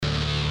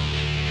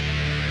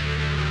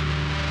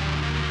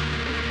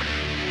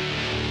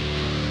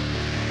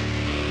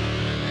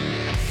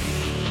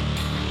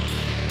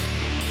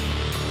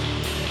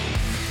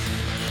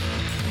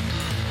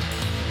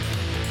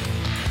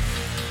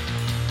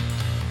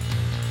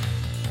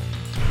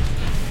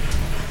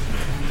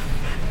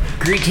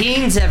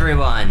Greetings,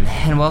 everyone,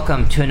 and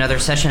welcome to another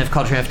session of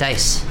Cauldron of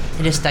Dice.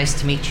 It is nice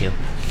to meet you.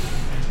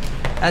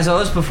 As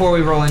always, before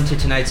we roll into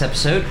tonight's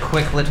episode,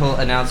 quick little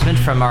announcement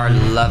from our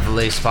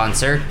lovely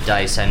sponsor,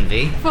 Dice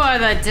Envy. For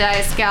the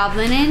Dice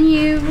Goblin and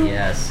you.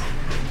 Yes.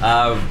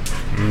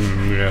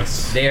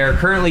 Yes. They are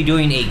currently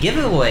doing a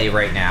giveaway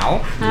right now.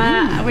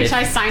 Which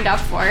I signed up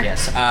for.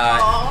 Yes.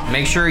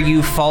 Make sure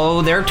you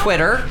follow their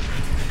Twitter.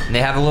 They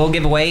have a little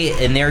giveaway,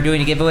 and they're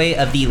doing a giveaway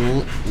of the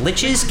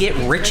Liches Get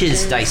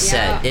Riches dice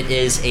set. It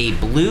is a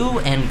blue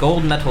and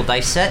gold metal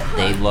dice set.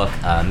 They look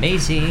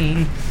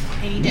amazing.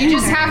 You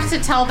just have to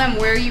tell them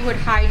where you would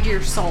hide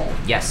your soul.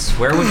 Yes.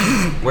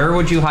 Where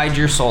would you hide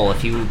your soul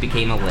if you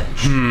became a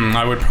lich?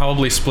 I would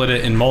probably split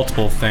it in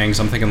multiple things.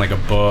 I'm thinking like a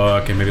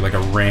book and maybe like a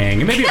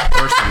ring and maybe a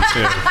person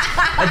too.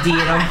 A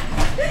diadem.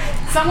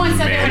 Someone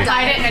said they would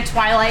hide it in a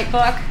Twilight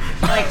book.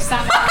 Like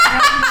something.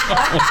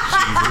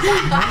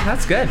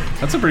 That's good.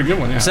 That's a pretty good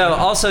one, yeah. So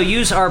also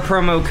use our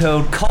promo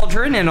code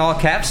Cauldron in all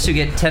caps to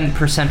get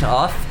 10%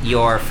 off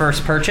your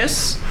first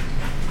purchase.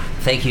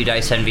 Thank you,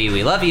 Dice Envy.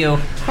 We love you.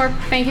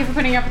 Thank you for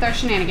putting up with our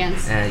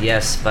shenanigans.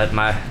 Yes, but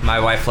my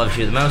wife loves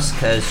you the most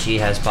because she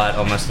has bought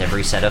almost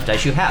every set of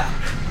dice you have.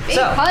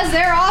 Because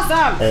they're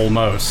awesome.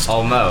 Almost.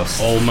 Oh,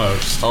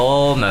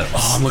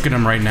 I'm looking at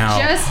them right now.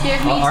 Just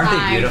give me aren't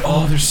time. they beautiful?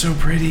 Oh, they're so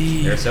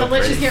pretty. They're so The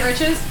Liches pretty. Get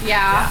Riches?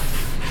 Yeah.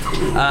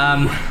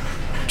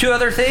 Two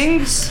other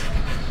things.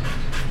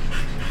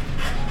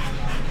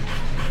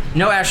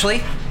 No,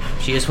 Ashley.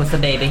 She is with the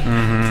baby.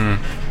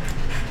 Mm-hmm.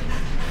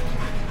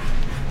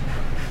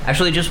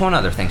 Actually, just one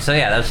other thing. So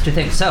yeah, those two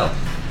things. So,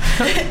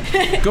 Go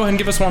ahead and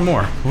give us one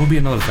more. What will be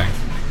another thing?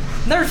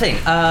 another thing.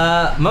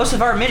 Most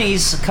of our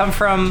minis come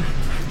from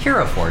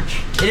Hero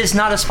Forge. It is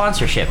not a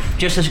sponsorship.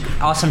 Just an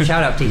awesome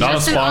shout out to Not a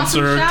Just an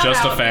awesome sponsor, shout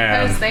just a out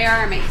fan. Because they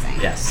are amazing.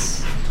 Yes.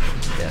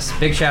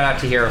 Big shout out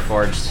to Hero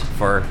Forge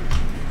for.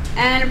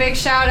 And a big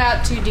shout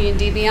out to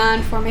D&D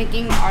Beyond for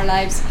making our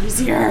lives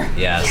easier.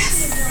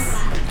 Yes.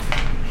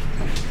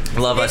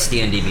 Love us,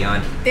 D&D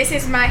Beyond. This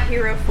is my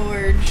Hero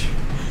Forge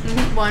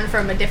one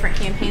from a different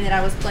campaign that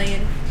I was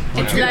playing.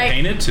 It's You like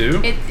painted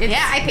too? it's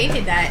Yeah, I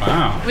painted that.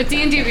 Wow. with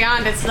D&D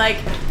Beyond. It's like,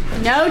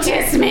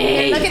 notice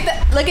me.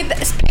 Look at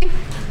this. Pay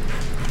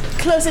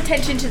close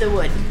attention to the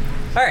wood.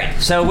 All right.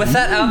 So with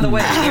that out of the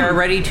way, we are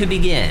ready to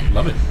begin.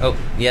 Love it. Oh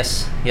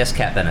yes,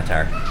 Cat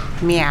Benatar.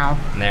 Meow.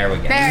 There we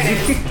go. There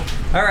it is.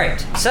 All right.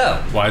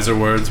 So Wiser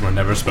words were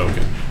never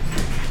spoken.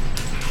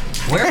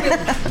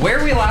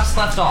 where we last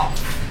left off,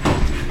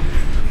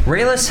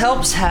 Rayless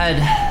Helps had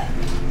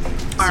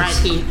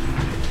R.I.P.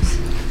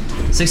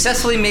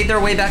 successfully made their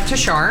way back to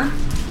Sharn,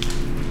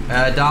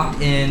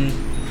 docked in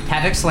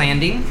Havoc's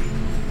Landing.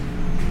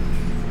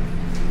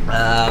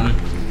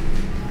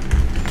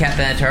 Cat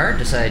Benatar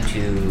decided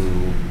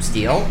to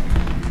steal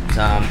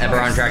some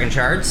Eberron Dragon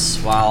Shards,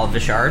 while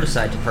Vishar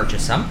decided to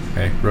purchase some.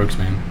 Hey, Rogues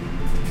man.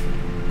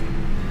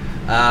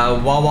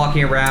 While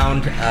walking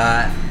around,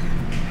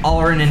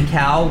 Allerin and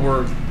Cal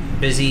were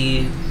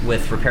busy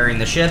with repairing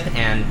the ship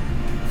and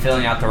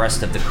filling out the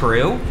rest of the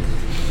crew.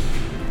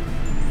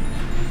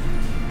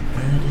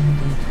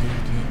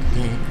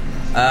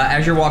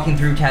 As you're walking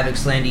through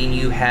Havoc's Landing,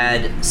 you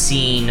had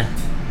seen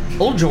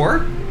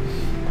Uljor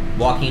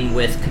walking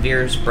with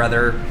Kavir's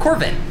brother,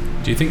 Corvin.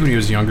 Do you think when he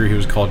was younger he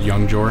was called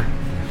Young Jor?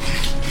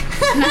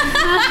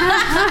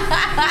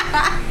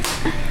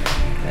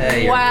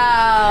 Hey,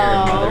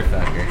 Wow. You're a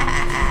motherfucker.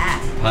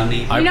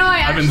 Honey. You know,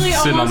 I I've been actually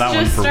sitting on almost that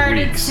one just for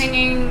started weeks.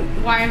 singing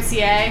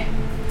YMCA.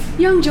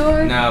 Young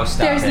George. No, stop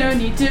There's it. no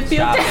need to feel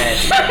Stop bad.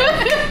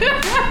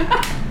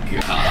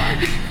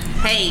 it.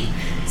 Hey,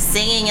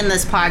 singing in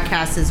this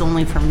podcast is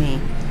only for me.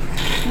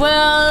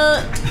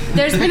 Well,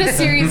 there's been a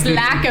serious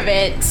lack of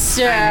it,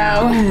 so.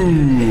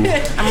 I'm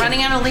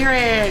running out of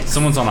lyrics.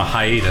 Someone's on a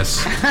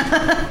hiatus.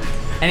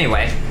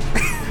 Anyway.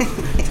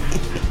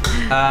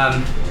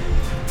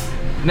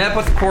 Met up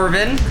with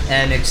Corvin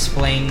and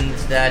explained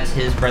that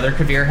his brother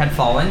Kavir had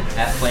fallen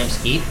at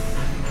Flame's Keep.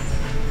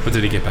 But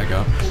did he get back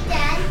up?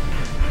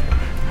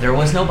 There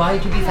was no body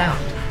to be found.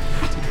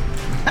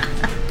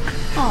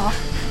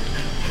 Aw.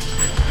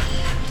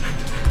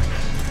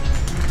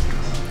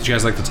 Did you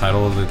guys like the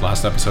title of the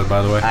last episode,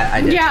 by the way?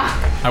 I did.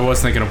 Yeah. I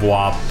was thinking of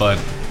WAP, but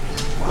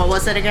What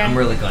was it again? I'm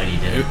really glad you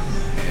did.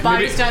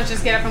 Bodies don't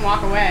just get up and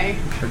walk away.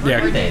 Yeah,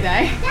 Or do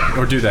they?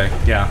 or do they?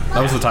 Yeah,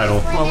 that was the title.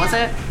 What was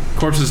it?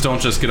 Corpses don't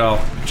just get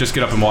up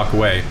and walk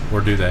away, or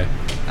do they?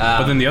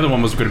 But then the other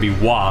one was going to be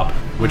WAP,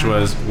 which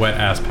was Wet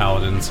Ass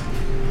Paladins.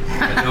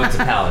 But no one's a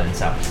paladin,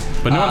 so.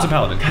 But no one's a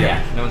paladin.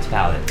 Yeah. No one's a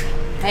paladin.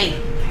 Hey.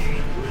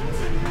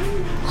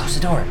 Close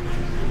the door.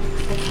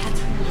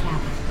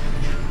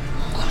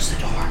 Close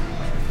the door.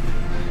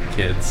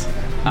 Kids.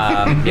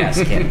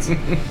 Yes, kids.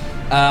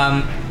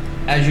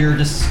 As you're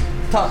just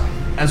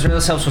as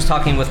Rayless Helps was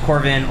talking with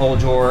Corvin,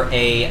 Uljor,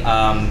 a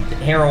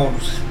herald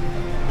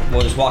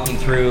was walking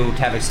through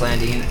Havoc's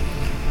Landing,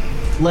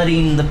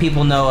 letting the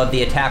people know of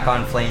the attack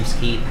on Flame's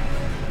Keep.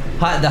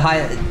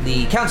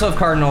 The Council of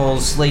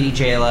Cardinals, Lady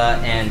Jayla,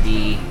 and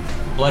the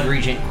Blood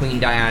Regent Queen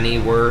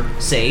Diane were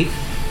safe.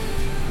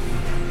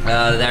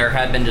 There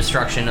had been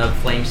destruction of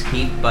Flames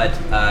Keep, but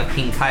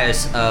King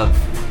Caius of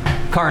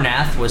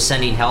Karnath was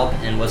sending help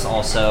and was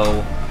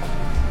also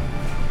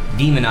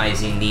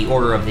demonizing the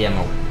Order of the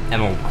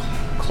Emerald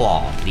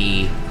Claw,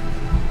 the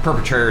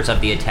perpetrators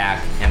of the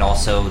attack, and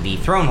also the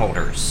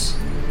Throneholders,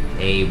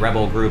 a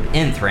rebel group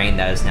in Thrain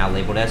that is now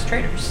labeled as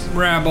traitors.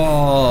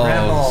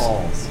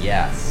 Rebels.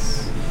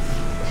 Yes.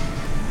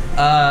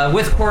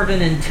 With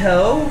Corvin in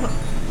tow,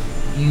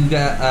 you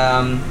got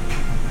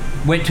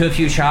went to a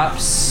few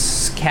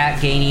shops.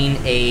 Cat gaining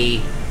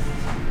a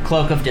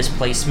cloak of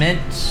displacement.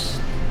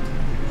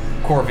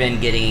 Corvin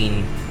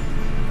getting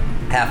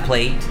half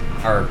plate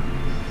or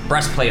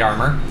breastplate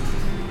armor.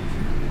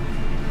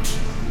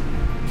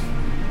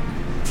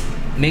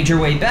 Made your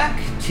way back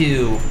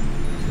to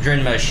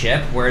Drinma's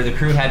ship, where the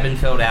crew had been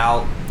filled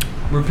out.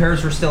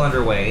 Repairs were still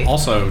underway.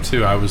 Also,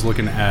 too, I was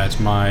looking at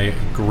my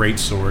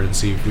greatsword and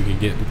see if we could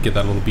get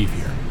that a little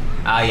beefier.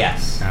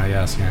 Yes.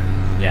 Yes.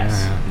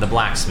 Yes. The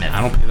blacksmith.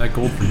 I don't pay that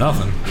gold for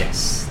nothing.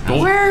 Yes.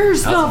 Gold.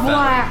 Where's the How's it better?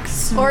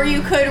 blacks? Or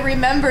you could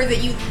remember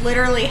that you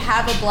literally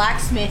have a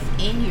blacksmith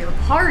in your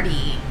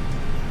party.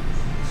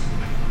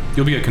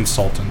 You'll be a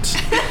consultant.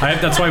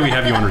 That's why we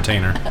have you on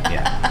retainer.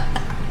 Yeah.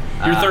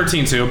 You're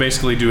 13, so you'll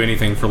basically do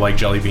anything for like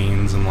jelly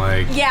beans and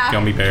like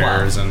gummy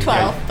bears 12. and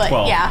 12, but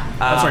 12. yeah.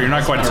 That's right. You're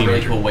not quite a a really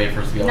teenager. cool way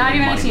for us to be able Not to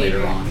make even a money later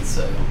teenager. on.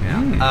 So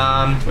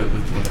Yeah.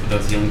 with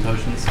those healing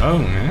potions. Oh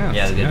yeah.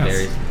 Yeah, the good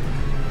berries.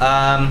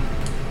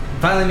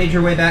 Finally made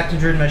your way back to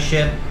Drinma's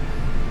ship.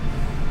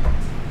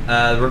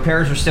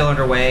 Repairs are still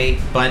underway,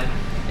 but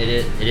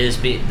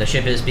the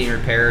ship is being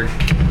repaired.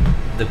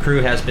 The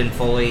crew has been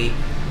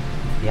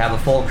you have a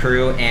full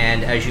crew,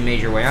 and as you made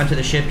your way onto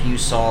the ship, you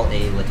saw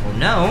a little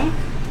gnome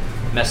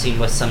messing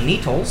with some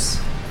needles.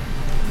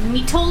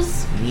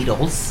 Needles?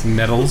 Needles.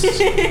 Nettles.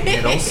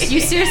 Needles. You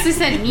seriously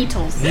said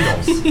needles.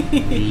 Needles.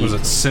 Was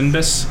it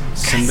Sinbis?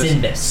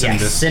 Sinbis.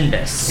 Yes,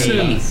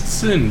 Sinbis.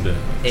 Sinbis.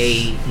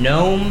 A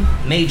gnome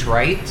mage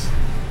rite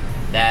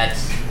that,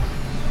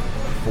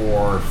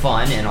 for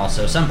fun and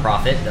also some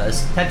profit,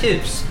 does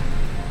tattoos.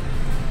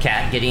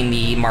 Cat getting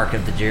the mark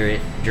of the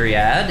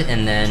Dryad,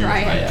 and then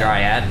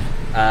Dryad.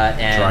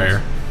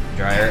 and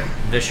Dryer.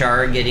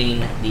 Vishar getting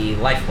the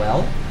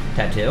Lifewell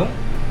tattoo.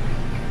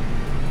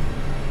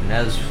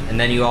 And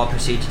then you all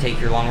proceed to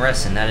take your long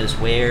rest, and that is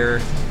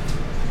where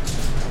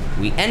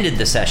we ended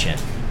the session.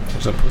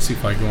 There's a pussy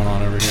fight going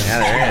on over here.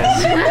 Yeah,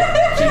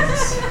 there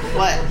is.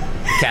 What?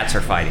 Cats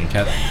are fighting.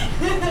 Cat.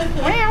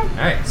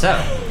 Alright, so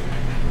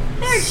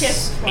They're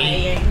just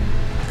playing.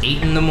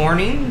 8 in the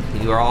morning,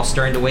 you are all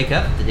starting to wake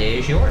up. The day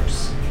is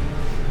yours.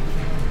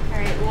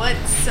 Alright,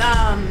 what's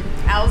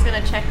Al's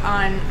gonna check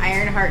on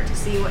Ironheart to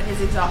see what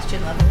his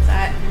exhaustion level is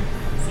at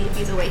and see if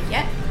he's awake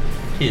yet.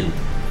 2. 2.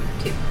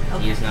 He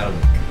Okay. is not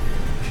awake.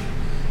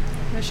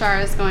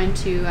 Vishara is going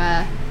to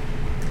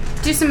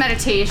do some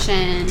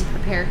meditation,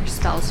 prepare her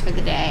spells for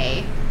the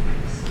day.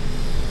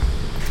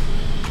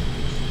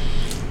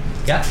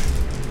 Yeah.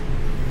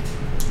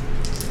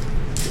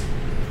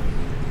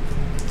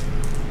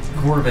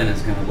 Corvin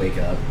is going to wake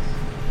up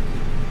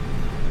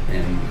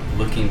and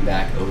looking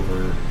back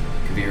over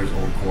Kavir's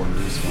old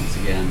quarters once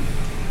again,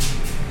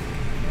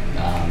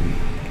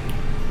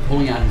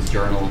 pulling out his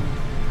journal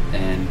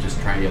and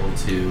just trying to be able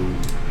to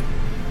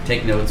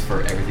take notes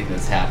for everything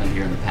that's happened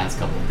here in the past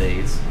couple of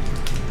days.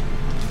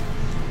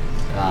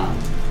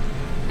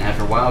 And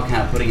after a while,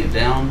 kind of putting it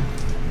down,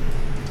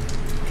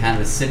 kind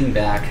of sitting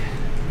back,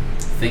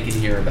 thinking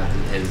here about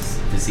his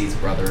deceased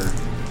brother,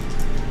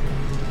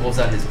 pulls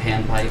out his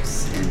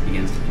panpipes and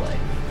begins to play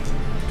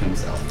to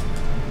himself.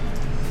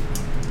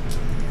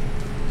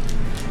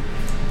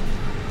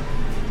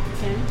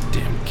 Okay.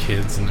 Damn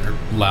kids and their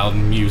loud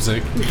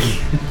music.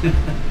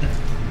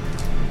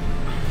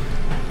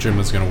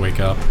 Jimma's gonna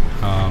wake up,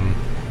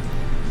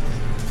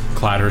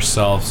 clad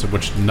herself,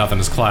 which nothing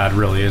is clad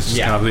really. It's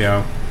just kind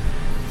of,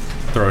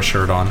 throw a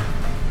shirt on.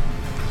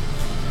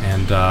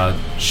 And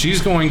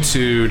she's going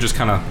to just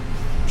kind of,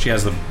 she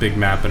has the big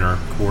map in her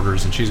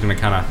quarters, and she's going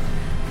to kind of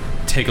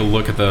take a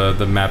look at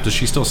the map. Does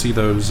she still see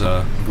those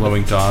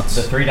glowing dots?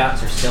 The 3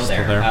 dots are still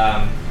there.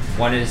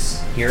 One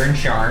is here in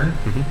Sharn,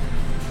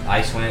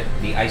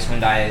 the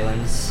Icewind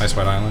Islands,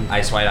 Icewhite Island.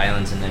 Icewhite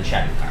Islands, and then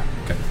Shadowfire.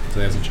 Okay, so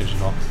that hasn't changed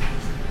at all.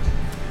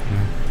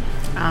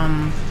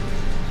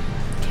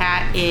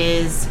 Cat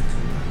is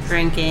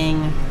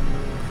drinking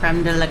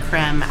creme de la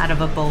creme out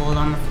of a bowl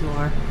on the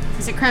floor.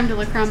 Is it creme de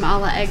la creme a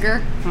la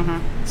Edgar?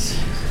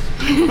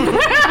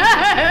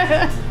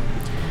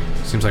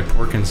 Seems like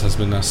Porkins has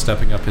been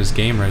stepping up his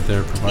game right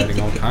there, providing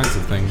all kinds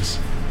of things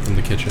from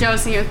the kitchen.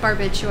 Dosing it with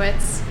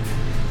barbiturates.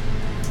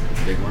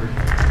 Big word.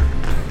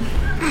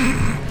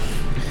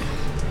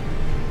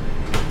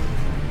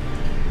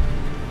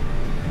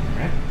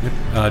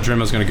 Yep.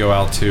 Drimma's going to go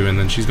out too, and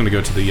then she's going to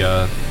go to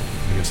the,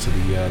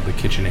 the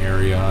kitchen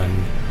area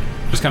and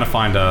just kind of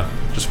find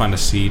a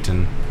seat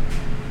and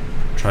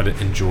try to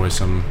enjoy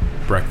some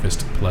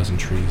breakfast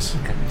pleasantries.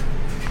 Okay.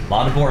 A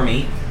lot of boar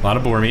meat. A lot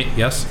of boar meat,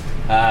 yes.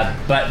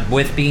 But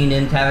with being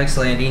in Tavix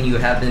Landing, you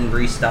have been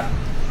restocked.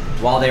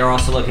 While they are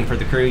also looking for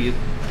the crew,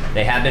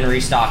 They have been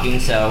restocking,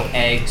 so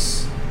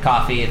eggs,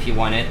 coffee if you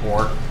want it,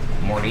 or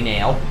morning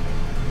ale.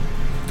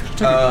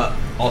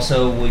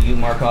 Also, will you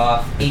mark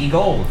off 80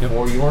 gold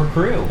for your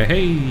crew?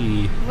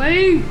 Hey.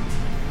 Wait.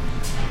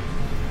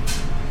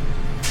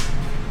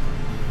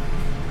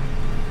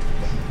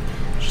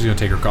 She's gonna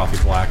take her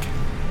coffee black.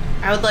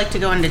 I would like to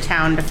go into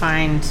town to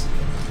find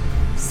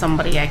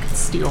somebody I could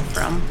steal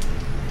from.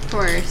 Of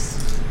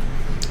course.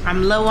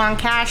 I'm low on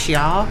cash,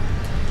 y'all.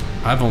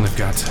 I've only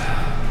got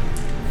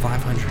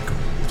 500 gold.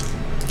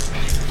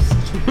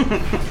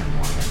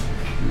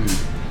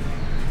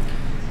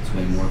 It's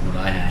way more than what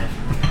I have.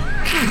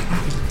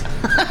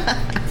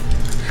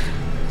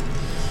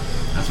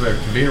 I swear, if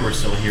Kavir were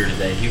still here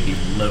today, he'd be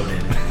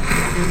loaded.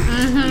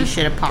 You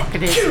should have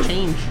pocketed his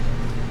change.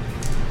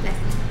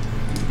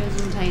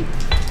 Goes in tight.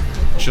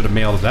 Should have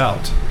mailed it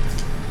out.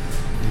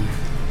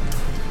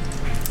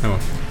 Oh.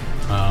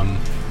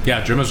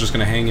 Yeah, Drimma's just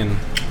gonna hang and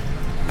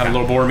have a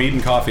little boar meat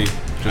and coffee.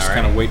 Just All right.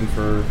 kind of waiting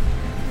for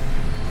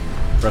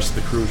the rest of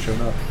the crew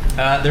showing up.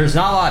 There's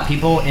not a lot of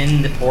people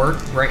in the port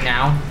right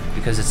now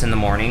because it's in the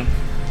morning.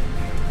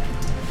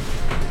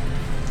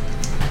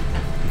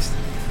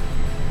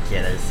 Yeah,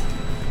 it is.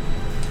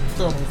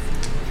 So,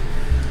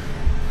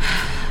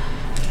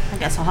 I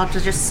guess I'll have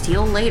to just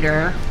steal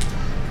later.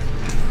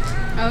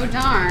 Oh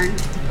darn.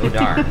 Oh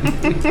darn.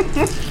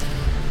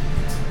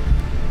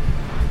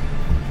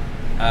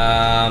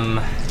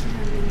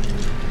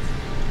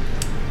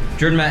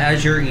 Jordma,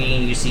 as you're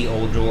eating, you see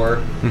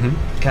Oljor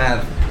kind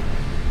of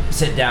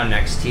sit down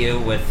next to you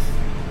with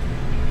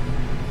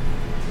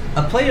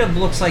a plate of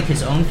looks like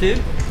his own food.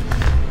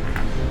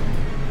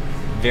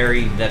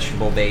 Very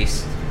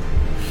vegetable-based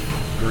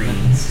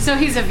greens. So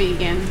he's a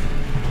vegan.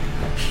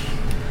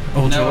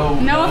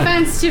 Oljor. No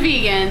offense to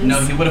vegans.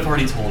 No, he would have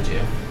already told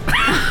you.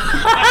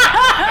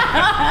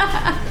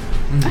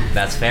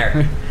 That's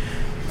fair.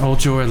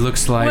 Oljor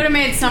looks Would have like.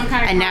 made some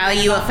kind of. And now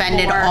you comment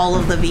offended before. all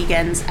of the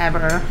vegans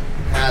ever.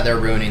 They're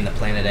ruining the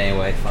planet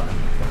anyway. Fuck 'em.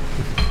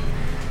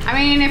 I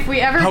mean, if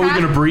we ever. How are we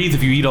have- gonna breathe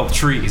if you eat all the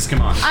trees?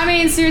 Come on. I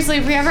mean, seriously,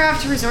 if we ever have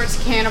to resort to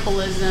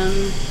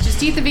cannibalism,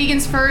 just eat the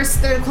vegans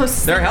first. They're the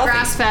closest They're to healthy.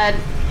 grass-fed.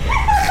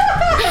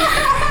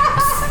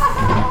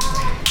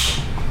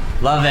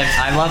 Love it.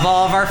 I love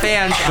all of our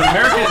fans.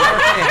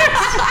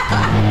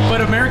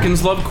 But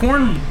Americans love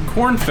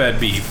corn-fed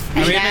beef. I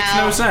mean, it makes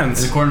no Is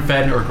sense. it corn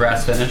fed or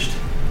grass finished?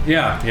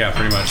 Yeah,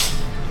 pretty much.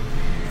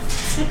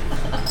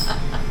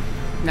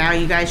 Now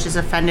you guys just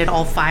offended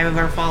all 5 of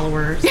our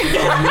followers.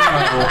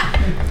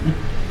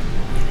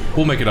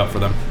 We'll make it up for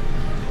them.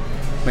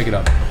 Make it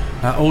up.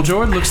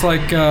 Oljor, looks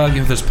like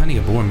there's plenty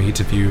of boar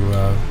meat if you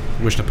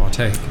wish to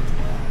partake.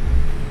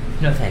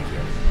 No, thank you.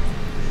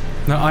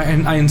 No,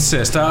 I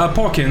insist.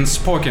 Porkins,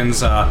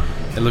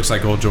 it looks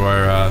like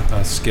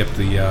Oljor skipped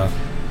the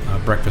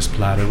breakfast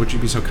platter. Would you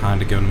be so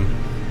kind to get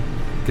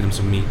him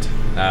some meat?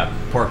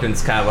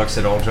 Porkins kind of looks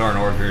at Oljor, and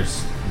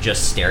Oljor's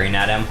just staring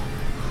at him.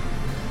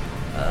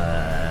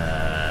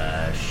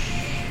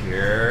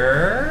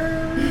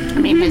 Sure. I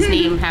mean, his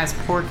name has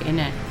pork in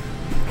it.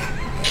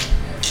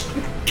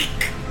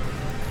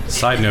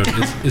 Side note,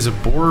 is a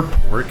boar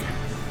pork?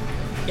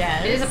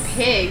 Yes. It is a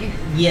pig.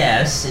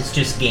 Yes, it's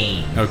just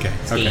game. Okay,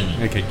 gamey.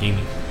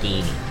 gamey.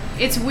 Gamey.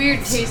 It's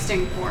weird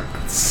tasting pork.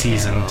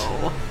 Seasoned.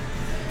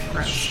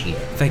 Shit.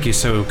 Thank you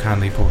so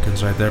kindly,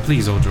 Porkins, right there.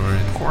 Please, Oljor,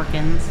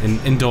 Porkins.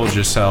 indulge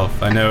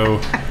yourself. I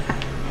know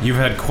you've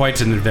had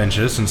quite an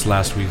adventure since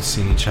last we've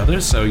seen each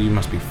other, so you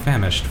must be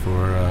famished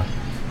for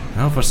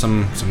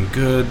some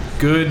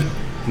good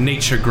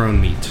nature-grown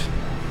meat.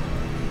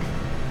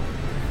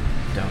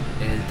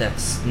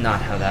 That's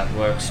not how that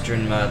works,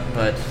 Drinma,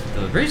 but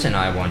the reason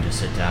I wanted to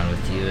sit down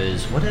with you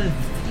is what have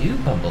you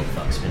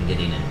bumblefucks been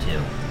getting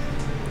into?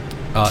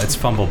 It's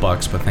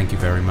Fumblebucks, but thank you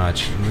very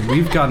much.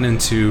 We've gotten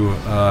into,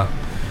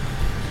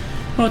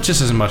 just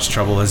as much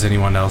trouble as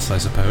anyone else, I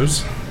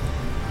suppose.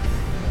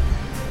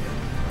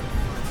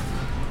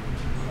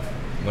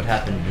 What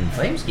happened in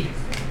Flameskeep?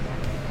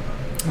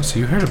 Oh, so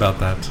you heard about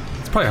that.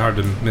 It's probably hard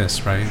to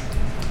miss, right?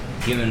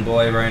 Human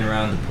boy running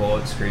around the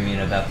port screaming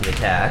about the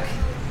attack.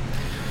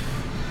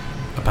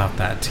 About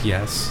that,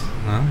 yes.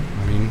 Well,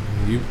 I mean,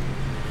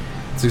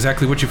 it's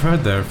exactly what you've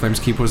heard there.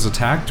 Flameskeep was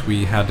attacked.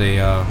 We had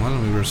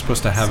we were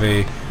supposed to have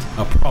a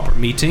proper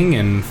meeting,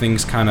 and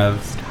things kind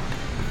of,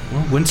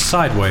 went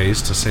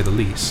sideways, to say the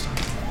least.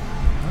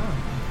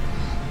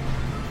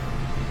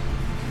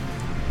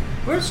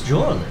 Where's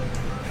Jordan?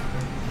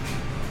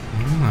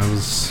 Well, I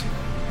was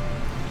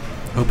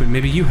hoping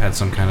maybe you had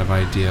some kind of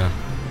idea.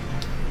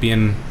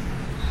 Being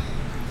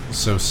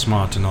so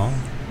smart and all.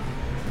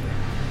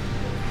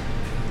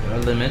 There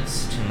are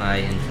limits to my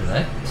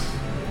intellect.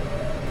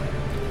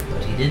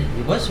 But he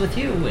was with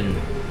you when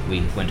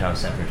we went our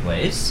separate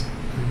ways.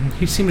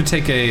 He seemed to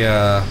take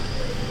a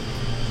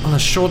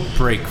short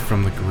break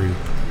from the group.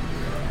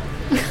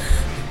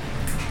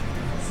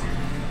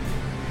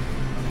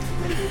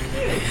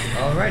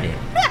 Alrighty.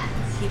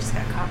 He just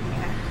got caught in the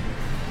act.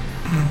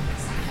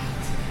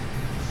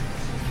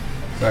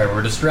 Sorry,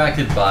 we're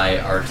distracted by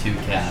our 2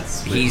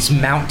 cats. He's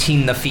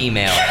mounting the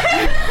female.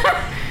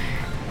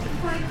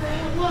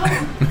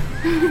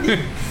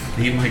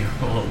 Leave my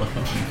girl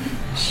alone.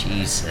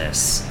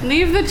 Jesus.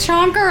 Leave the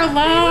chonker We were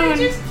alone.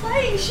 just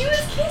playing. She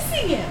was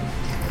kissing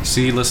him.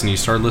 See, listen, you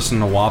start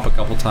listening to WAP a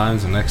couple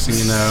times, and next thing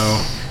you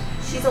know,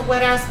 She's a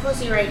wet ass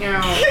pussy right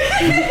now.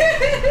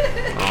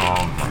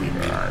 Oh my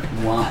god.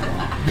 Womp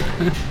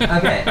womp.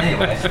 Okay,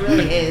 anyway. She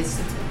really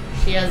is.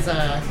 She has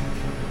a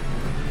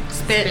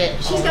spit.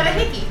 She's got a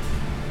hickey.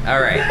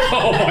 Alright.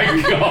 oh my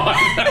god!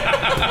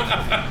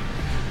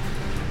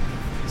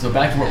 So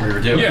back to what we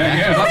were doing.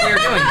 Yeah. What we were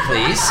doing,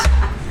 please.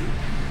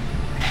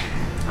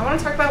 I want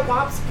to talk about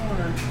WAPs more.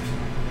 I'm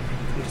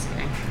just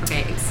kidding.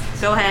 Okay,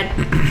 go ahead.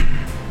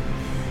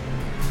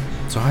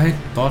 So I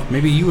thought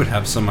maybe you would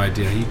have some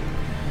idea. He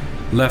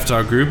left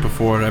our group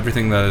before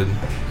everything that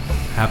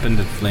happened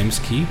at Flames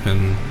Keep,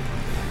 and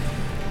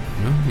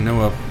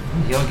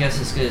Your guess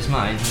is as good as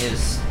mine. He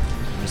is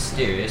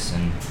mysterious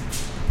and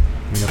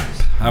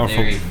a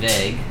very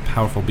vague.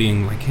 powerful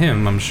being like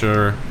him. I'm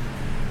sure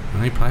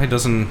he probably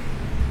doesn't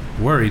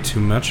worry too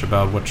much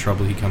about what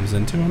trouble he comes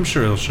into. I'm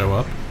sure he'll show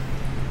up.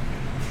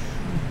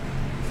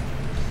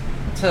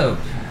 So,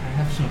 I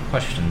have some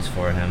questions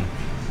for him.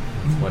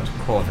 What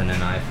Corvin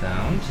and I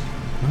found.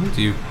 Well,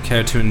 do you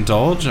care to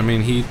indulge? I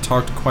mean, he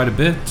talked quite a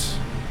bit.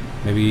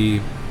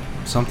 Maybe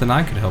something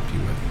I could help you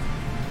with.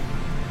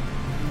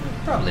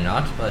 Probably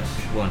not, but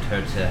it won't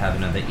hurt to have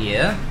another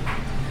ear.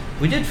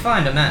 We did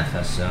find a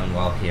manifest zone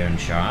while here in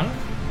Sharn.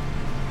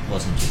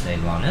 Wasn't it,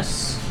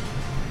 Alonis?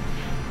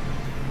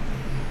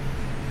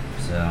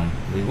 So,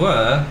 we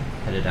were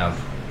headed out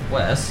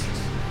west,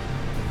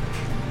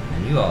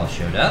 and you all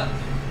showed up,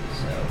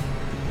 so...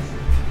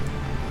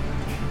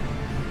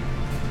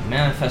 The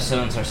manifest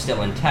zones are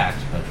still intact,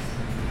 but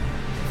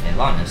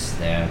Alonis,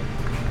 they're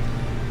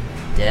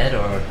dead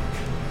or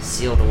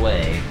sealed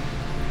away.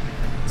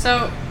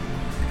 So,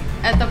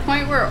 at the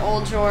point where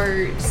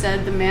Oljor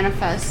said the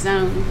manifest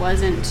zone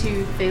wasn't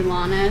to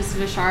Thelanis,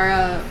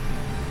 Vishara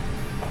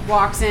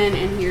walks in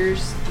and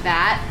hears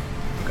that.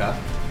 Okay.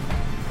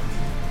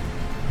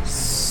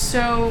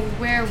 So,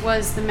 where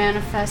was the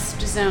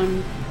manifest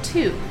zone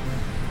to?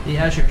 The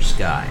Azure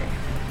Sky.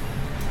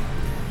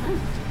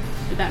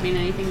 Did that mean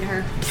anything to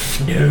her?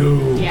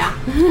 No. Yeah,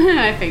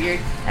 I figured.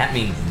 That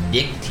means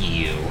dick to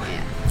you.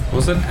 Yeah. What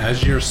was it?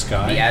 Azure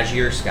Sky? The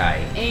Azure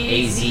Sky.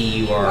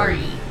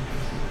 A-Z-U-R-E.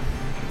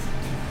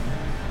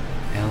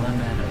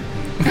 Elemental.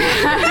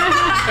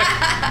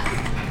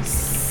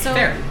 So,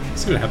 Fair.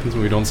 See what happens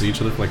when we don't see each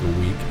other for like a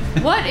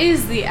week. what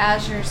is the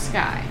Azure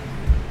Sky?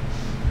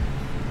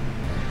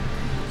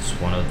 It's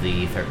one of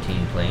the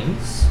 13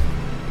 planes.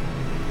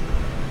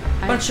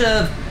 A bunch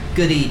of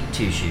goody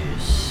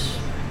two-shoes.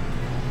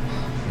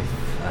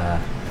 If,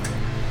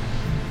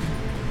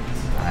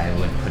 I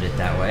would put it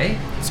that way.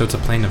 So it's a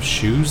plane of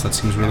shoes? That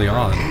seems really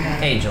odd.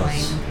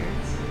 Angels.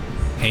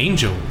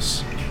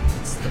 Angels.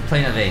 It's the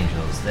plane of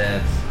angels.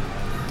 They're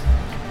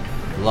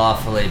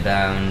lawfully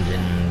bound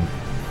in...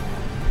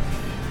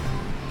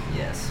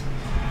 Yes.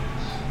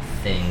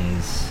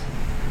 Things.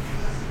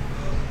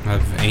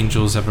 Have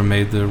angels ever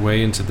made their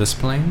way into this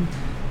plane?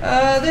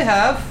 They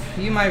have.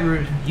 You might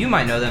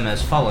know them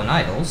as fallen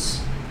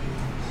idols.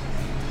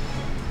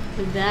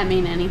 Did that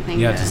mean anything?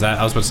 Yeah, to does that?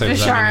 I was about to say,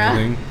 does that Vishara?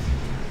 mean anything?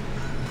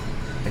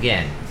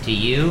 Again, to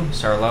you,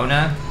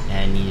 Sarlona,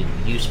 and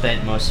you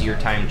spent most of your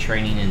time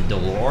training in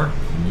Dolor?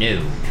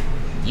 No.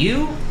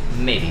 You,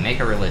 maybe, make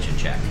a religion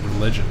check.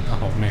 Religion.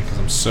 Oh man, because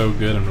I'm so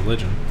good in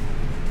religion.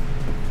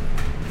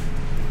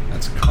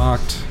 That's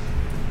cocked.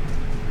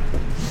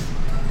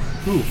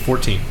 Ooh,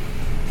 14.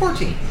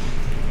 14.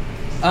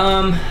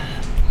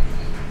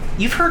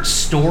 You've heard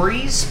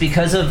stories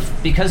because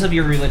of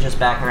your religious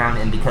background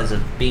and because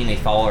of being a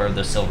follower of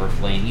the Silver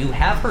Flame. You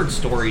have heard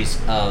stories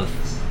of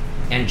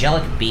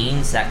angelic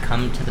beings that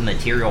come to the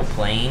material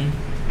plane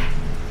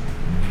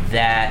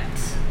that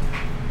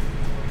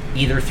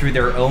either through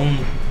their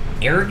own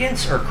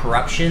arrogance or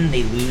corruption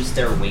they lose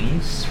their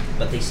wings,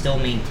 but they still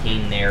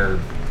maintain their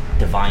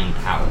divine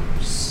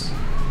powers.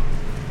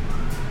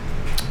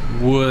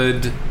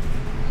 Would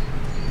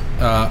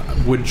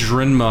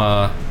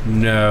Drinma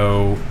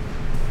know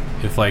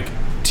if like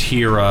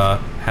Tira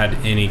had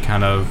any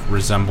kind of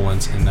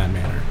resemblance in that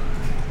manner?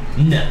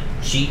 No,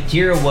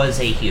 Tira was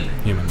a human.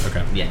 Human.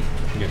 Okay. Yeah.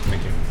 Good.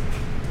 Thank you.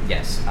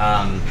 Yes.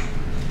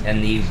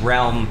 And the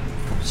realm,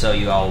 so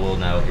you all will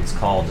know, it's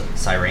called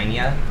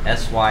Syrania.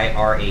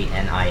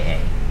 Syrania.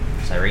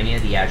 Syrania,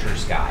 the Azure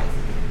Sky.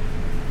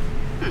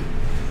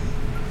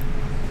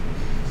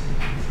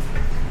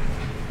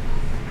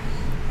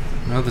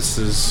 Well, this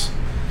is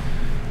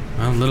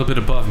a little bit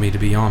above me, to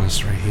be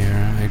honest, right here.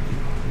 I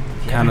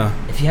kind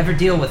of. If you ever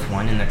deal with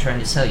one and they're trying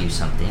to sell you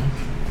something,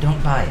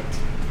 don't buy it.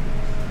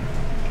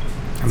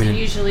 I mean,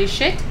 Usually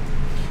shit.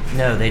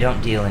 No, they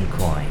don't deal in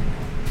coin.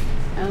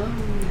 Oh.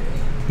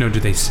 no. Do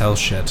they sell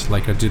shit?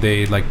 Like, do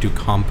they like do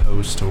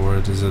compost, or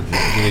does it?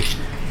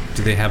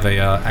 Do they have a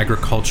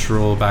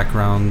agricultural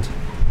background?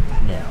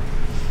 No.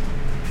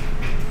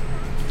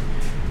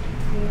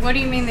 What do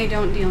you mean they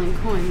don't deal in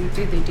coin? What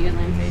do they deal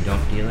in? They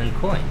don't deal in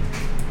coin.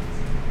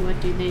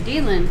 What do they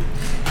deal in?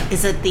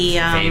 Is it the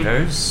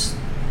Favors.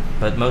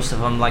 but most of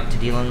them like to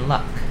deal in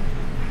luck.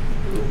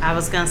 I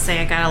was gonna say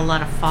I got a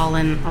lot of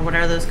fallen, or what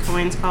are those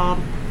coins called?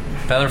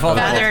 Feather fall.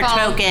 Feather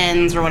Fall.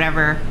 tokens or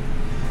whatever.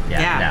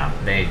 Yeah.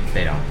 No, they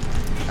don't.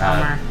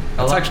 Bummer.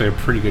 That's actually a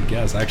pretty good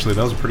guess. Actually,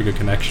 that was a pretty good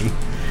connection.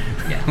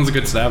 Yeah. That was a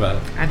good stab at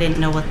it. I didn't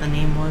know what the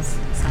name was.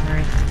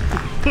 Sorry.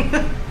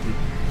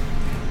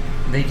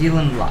 They deal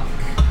in luck.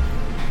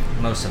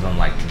 Most of them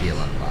like to deal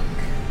in luck.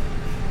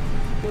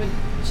 Would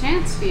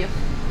Chance be a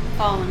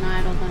fallen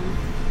idol then?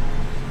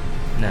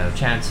 No,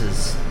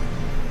 Chance's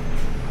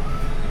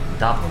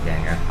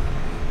doppelganger.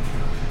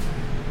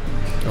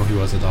 Oh, he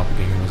was a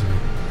doppelganger, wasn't he?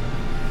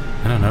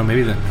 I don't know.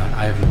 Maybe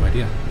I have no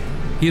idea.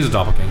 He is a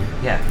doppelganger.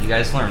 Yeah, you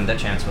guys learned that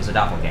Chance was a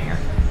doppelganger.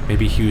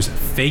 Maybe he was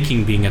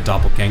faking being a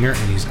doppelganger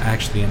and he's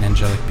actually an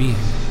angelic being.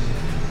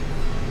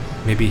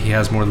 Maybe he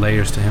has more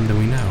layers to him than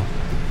we know.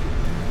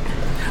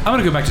 I'm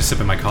gonna go back to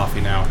sipping my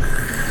coffee now.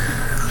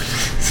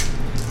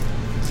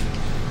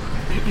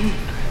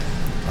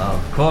 Well,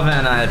 Corvin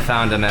and I had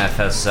found a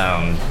manifest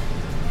zone.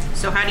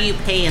 So how do you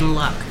pay in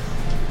luck?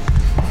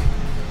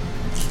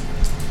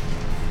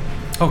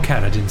 Oh,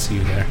 Kat, I didn't see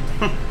you there.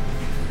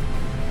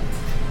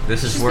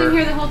 This is She's where been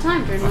here the whole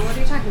time, Jordan. What are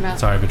you talking about?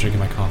 Sorry, I've been drinking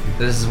my coffee.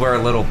 this is where a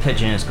little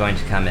pigeon is going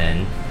to come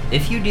in.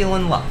 If you deal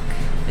in luck,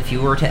 if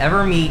you were to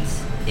ever meet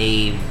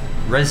a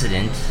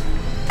resident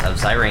of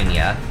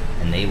Zyrania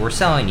and they were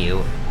selling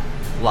you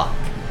luck,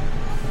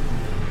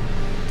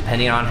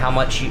 depending on how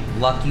much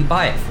luck you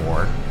buy it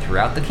for,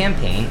 throughout the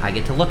campaign, I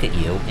get to look at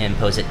you and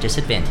impose at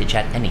disadvantage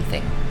at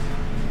anything.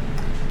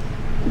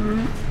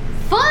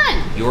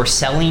 Fun! You're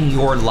selling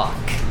your luck.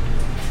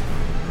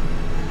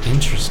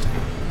 Interesting.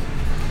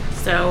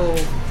 So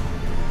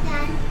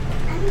Dad,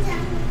 I'm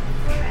done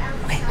for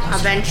outside.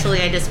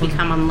 eventually I just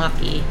become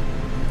unlucky.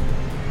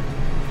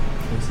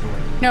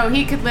 No,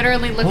 he could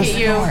literally look at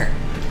you.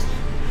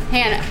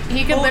 Hannah,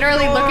 he could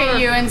literally look at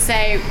you and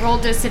say, roll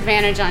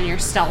disadvantage on your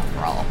stealth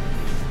roll.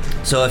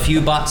 So if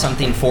you bought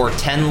something for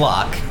 10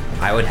 luck,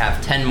 I would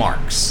have 10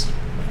 marks.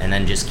 And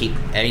then just keep,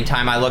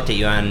 anytime I looked at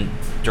you and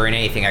during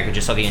anything, I could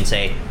just look at you and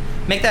say,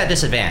 make that a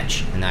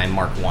disadvantage. And then I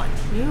mark 1.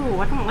 Ew,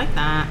 I don't like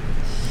that.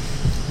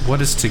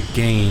 What is to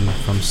gain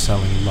from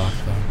selling luck,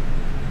 though?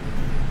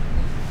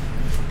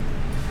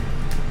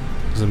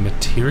 Is it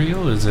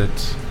material? Is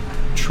it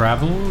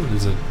travel?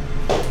 Is it...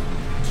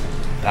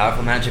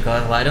 Powerful magical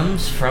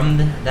items from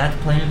that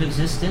plane of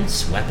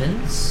existence,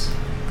 weapons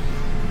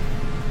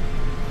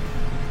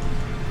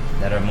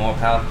that are more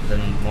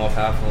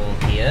powerful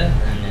here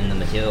and in the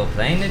material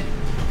plane.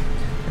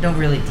 I don't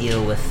really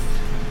deal with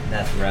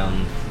that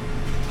realm,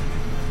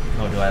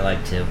 nor do I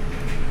like to.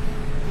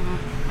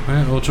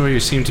 Well, Joy, you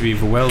seem to be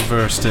well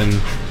versed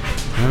in,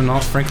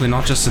 frankly,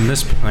 not just in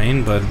this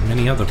plane, but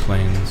many other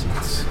planes.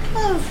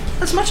 Well,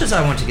 as much as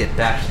I want to get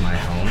back to my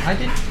home,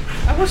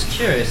 I was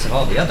curious of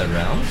all the other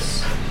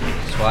realms.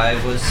 That's why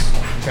I was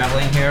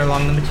traveling here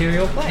along the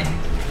material plane.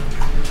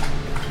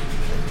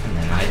 And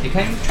then I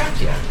became trapped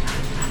here.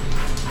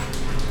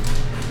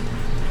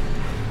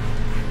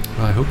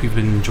 Well, I hope you've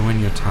been enjoying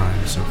your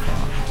time so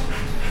far.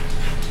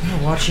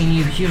 Watching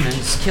you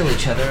humans kill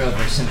each other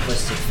over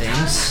simplistic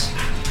things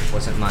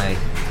wasn't I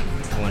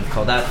wouldn't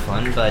call that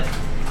fun, but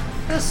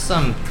there's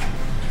some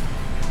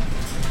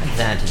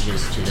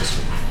advantages to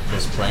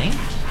this plane.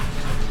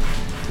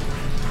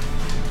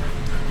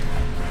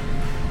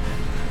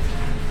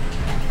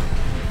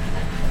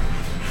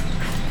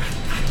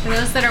 For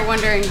those that are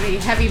wondering, the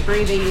heavy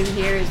breathing you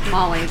hear is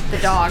Molly, the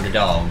dog. The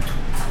dog.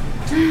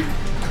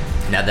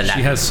 Now that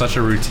She has such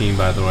a routine,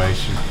 by the way.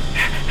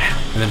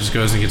 And then just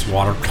goes and gets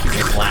water.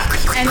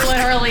 And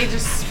literally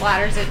just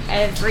splatters it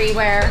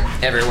everywhere.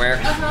 everywhere.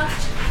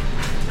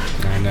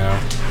 I know.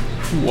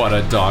 What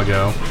a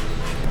doggo.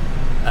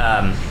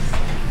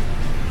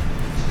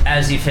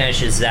 As he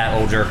finishes that,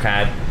 Oljor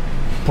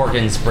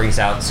Porkins brings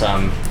out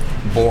some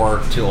boar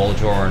to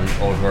Oljor, and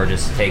Oljor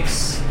just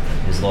takes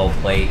his little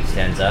plate,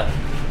 stands up.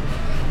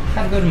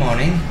 Have a good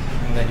morning.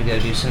 I'm going to go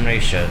do some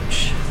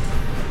research.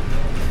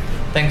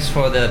 Thanks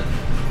for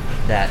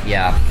that,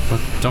 yeah. But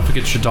don't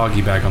forget your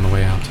doggy bag on the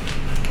way out.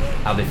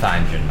 I'll be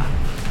fine, Junma.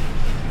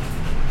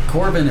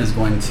 Corbin is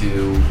going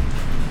to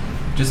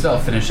just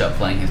about finish up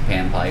playing his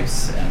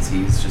panpipes as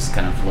he's just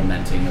kind of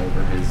lamenting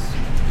over his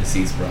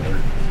deceased brother.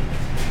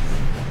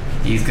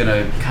 He's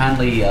gonna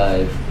kindly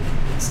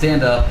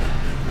stand up,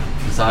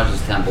 massage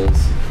his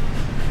temples,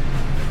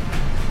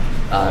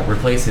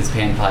 replace his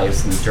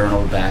panpipes and his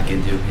journal back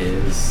into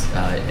his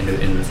into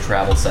his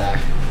travel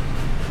sack.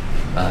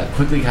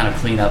 Quickly kind of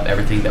clean up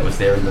everything that was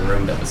there in the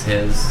room that was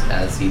his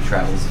as he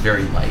travels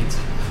very light.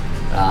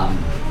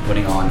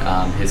 Putting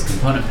on his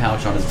component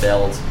pouch on his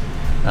belt,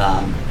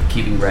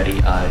 keeping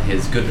ready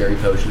his good berry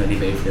potion that he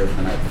made there for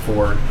the night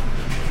before,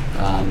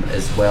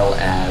 as well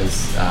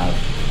as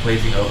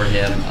placing over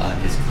him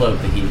his cloak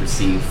that he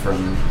received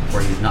from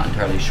where he's not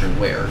entirely sure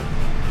where,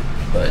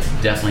 but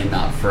definitely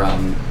not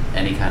from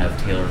any kind of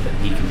tailor that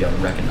he can be able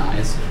to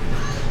recognize.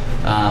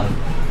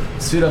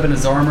 Suit up in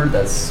his armor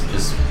that's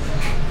just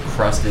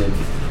crusted,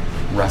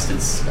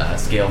 rusted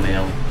scale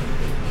mail,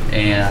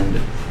 and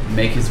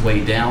make his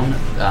way down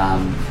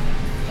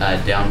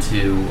down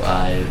to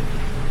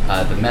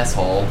the mess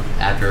hall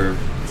after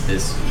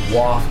this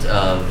waft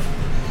of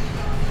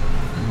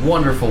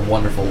wonderful,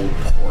 wonderful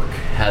pork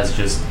has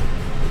just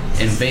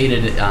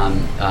invaded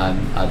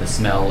the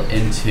smell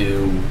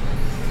into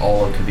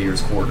all of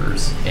Kabir's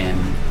quarters, and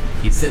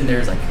he's sitting there.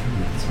 He's like,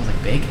 "It smells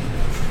like bacon."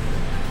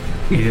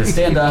 He's gonna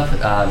stand up,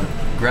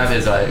 grab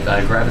his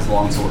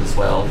longsword as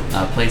well,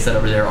 place that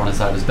over there on the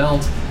side of his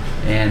belt,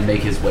 and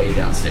make his way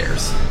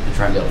downstairs and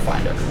try and be able to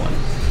find everyone.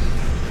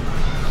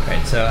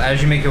 Right, so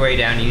as you make your way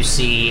down, you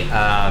see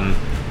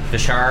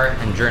Vishar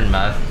and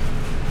Drinma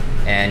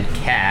and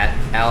Kat.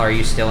 Al, are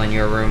you still in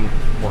your room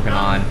working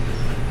on?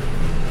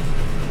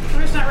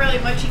 There's not really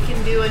much he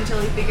can do until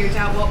he figures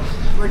out what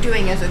we're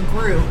doing as a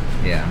group.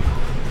 Yeah.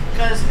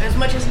 Because as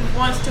much as he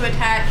wants to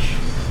attach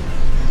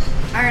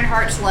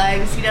Ironheart's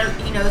legs, he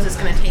knows it's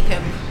going to take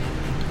him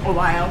a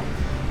while.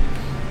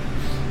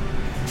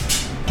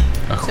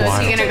 So is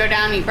he gonna go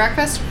down and eat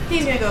breakfast?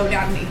 He's going to go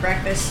down and eat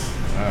breakfast.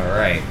 All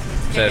right.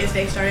 So Get his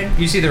day started.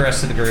 you see the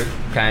rest of the group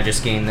kind of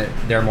just getting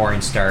their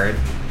morning started.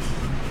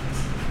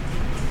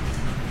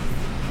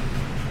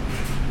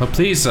 Well,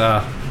 please,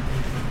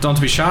 don't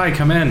be shy.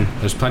 Come in.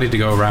 There's plenty to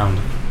go around.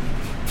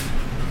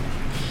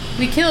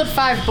 We killed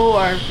 5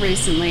 boar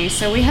recently,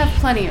 so we have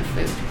plenty of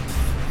food.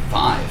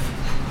 5.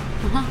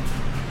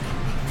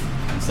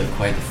 Uh-huh. It's like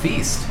quite the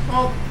feast.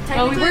 Well,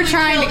 Well, we were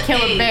trying to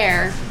kill a eight.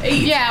 bear.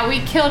 8. Yeah, we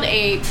killed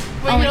 8.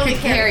 We only could could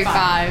carry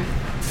 5. 5.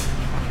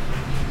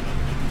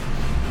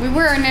 We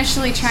were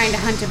initially trying to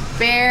hunt a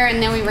bear,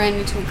 and then we ran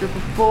into a group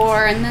of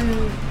boar, and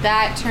then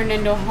that turned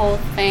into a whole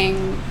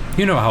thing.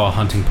 You know how a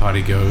hunting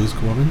party goes,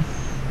 Corbin.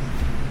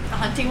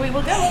 Hunting we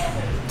will go.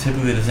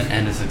 Typically, it doesn't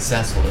end as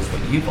successful as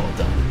what you've all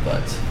done,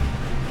 but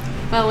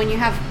Well, when you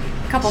have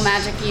a couple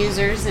magic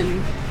users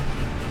and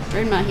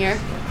Rinma here,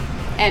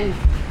 and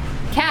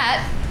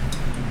Kat,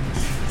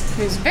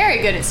 who's very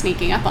good at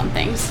sneaking up on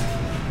things.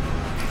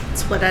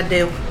 That's what I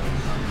do.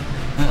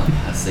 well,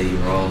 I say you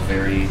were all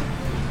very,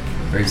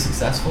 very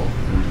successful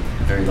and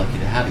very lucky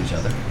to have each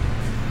other.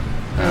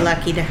 We're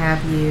lucky to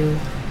have you.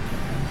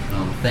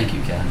 Well, thank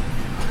you, Kat.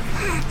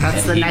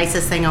 That's And the he-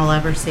 nicest thing I'll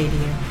ever say to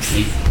you.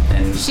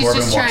 And She's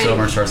Corbin just walks trying-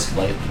 over and starts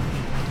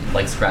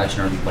like scratching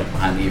her like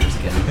behind the ears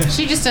again.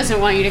 She just doesn't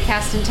want you to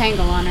cast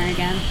Entangle on her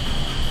again.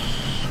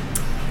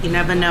 You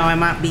never know, I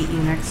might beat you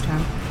next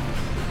time.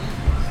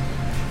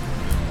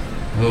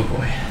 Oh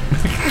boy.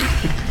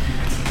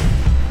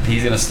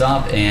 He's gonna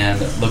stop and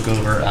look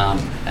over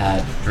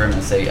at Drim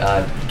and say,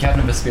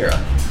 Captain Vespera,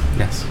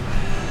 Yes.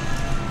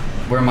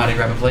 where am I to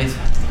grab a plate?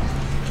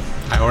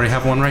 I already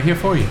have one right here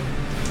for you.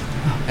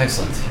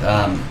 Excellent.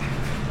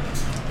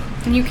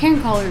 And you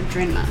can call her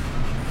Drinma.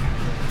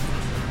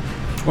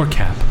 Or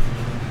Cap.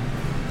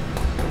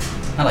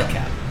 I like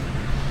Cap.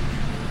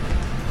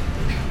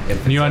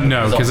 If You it's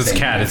no, all because it's same,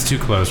 Cat. It's too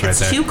close right It's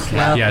there. too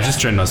close. Yeah, just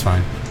Drinma's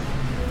fine.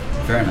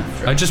 Fair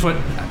enough. I just what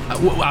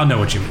I'll know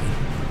what you mean.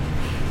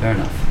 Fair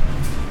enough.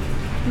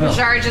 Well,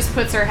 Bajara just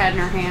puts her head in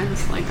her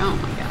hands, like, oh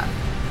my god.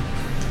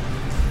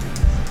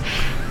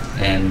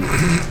 and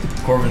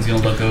Corbin's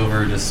gonna look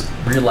over, just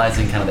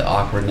realizing kind of the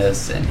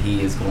awkwardness, and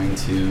he is going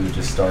to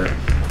just start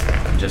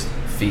just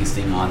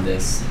feasting on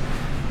this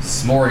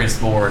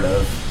smorgasbord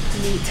of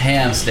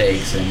ham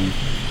steaks and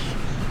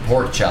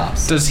pork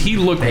chops. Does he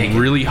look Bacon.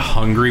 really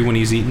hungry when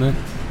he's eating it?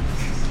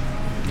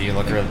 Do you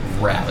look real?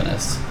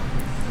 Ravenous.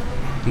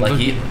 Like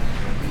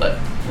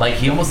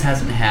he almost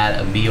hasn't had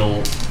a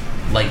meal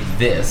like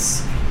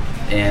this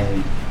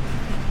in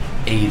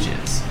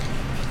ages.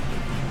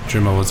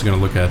 Drinma was gonna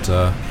look at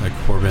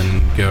Corbin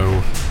and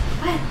go.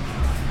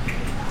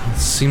 It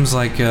seems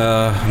like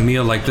a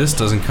meal like this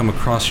doesn't come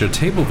across your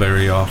table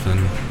very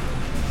often.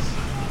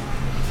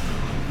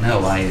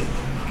 No,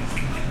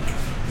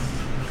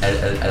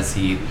 as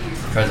he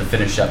tries to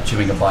finish up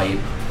chewing a bite.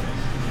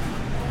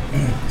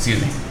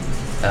 Excuse me.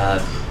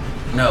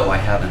 No, I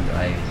haven't.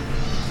 I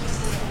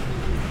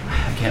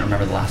can't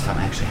remember the last time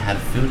I actually had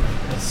food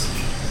like this.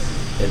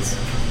 It's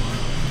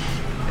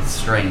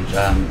strange.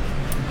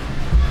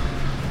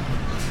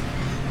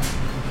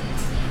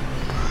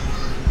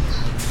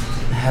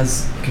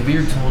 Has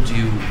Kabir told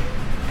you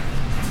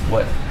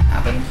what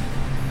happened?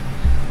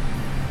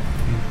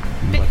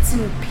 Bits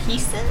and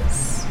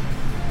pieces?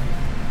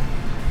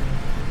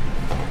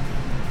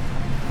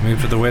 I mean,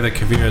 for the way that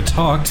Kavira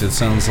talked, it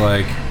sounds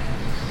like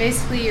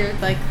Basically, you're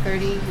like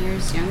 30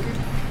 years younger.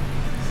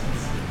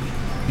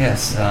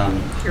 Yes.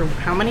 You're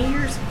how many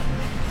years?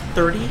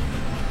 30?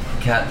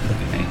 Kat, look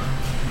at me.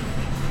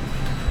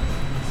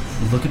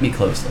 Look at me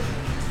closely.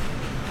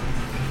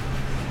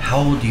 How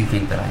old do you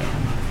think that I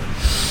am?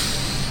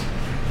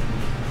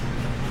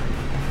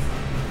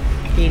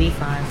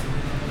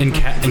 85. in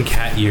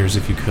cat years,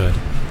 if you could.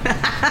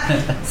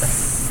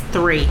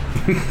 3.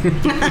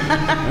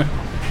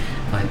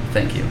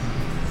 Thank you.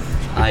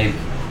 I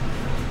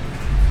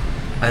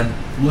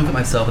look at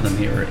myself in the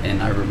mirror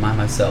and I remind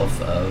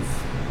myself of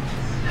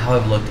how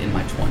I've looked in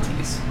my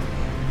 20s.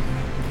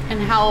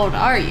 And how old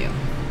are you?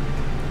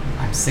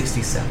 I'm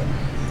 67.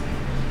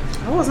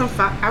 I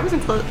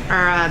wasn't close or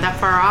that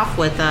far off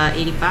with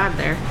 85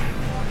 there.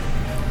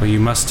 Well, you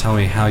must tell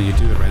me how you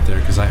do it right there,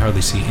 because I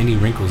hardly see any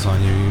wrinkles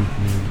on you. You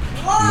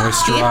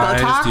moisturize,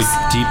 Botox? you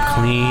deep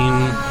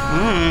clean.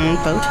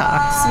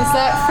 Botox. Was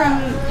that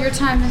from your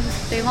time in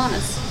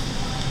Thelanis?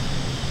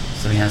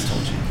 So he has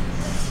told you.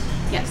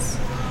 Yes.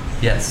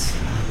 Yes.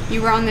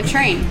 You were on the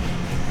train.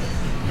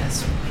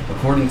 Yes.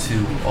 According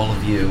to all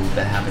of you,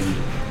 that happened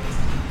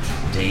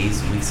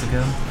days, weeks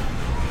ago.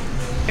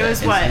 It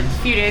was what? A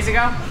few days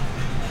ago?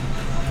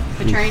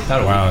 The train?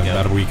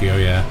 About a week ago,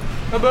 yeah.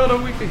 About a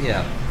week ago.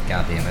 Yeah.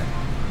 God damn it.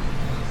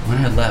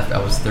 When I left, I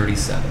was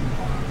 37.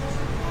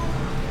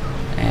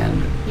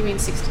 And You mean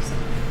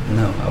 67?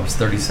 no, I was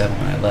 37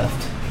 when I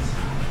left.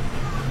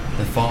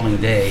 The following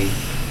day,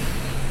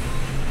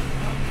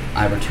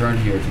 I returned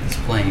here to this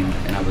plane,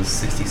 and I was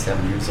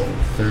 67 years old.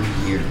 30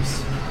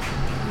 years.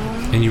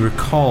 And you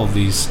recall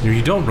these...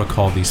 You don't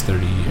recall these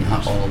 30 years.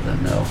 Not all of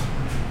them, no.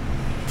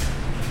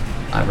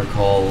 I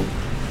recall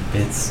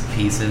bits,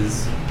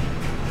 pieces.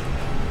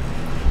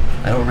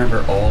 I don't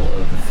remember all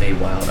of the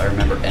Feywild. I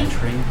remember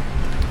entering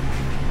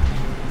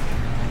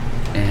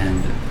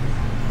and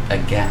a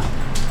gap.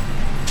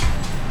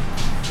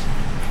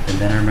 And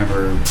then I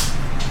remember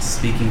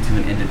speaking to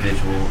an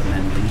individual and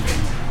then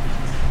leaving.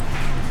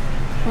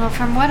 Well,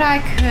 from what I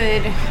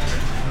could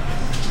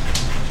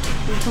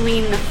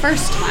glean the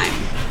first time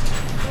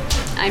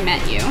I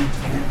met you,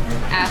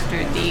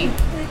 after the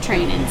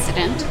train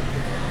incident,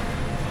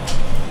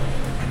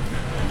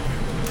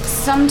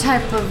 some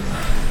type of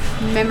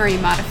memory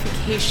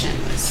modification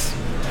was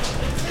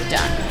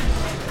done.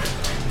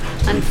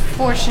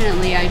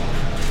 Unfortunately, I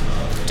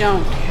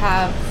don't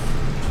have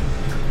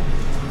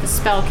the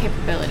spell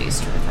capabilities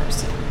to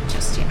reverse it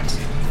just yet.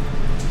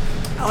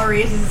 I'll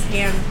raise his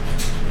hand.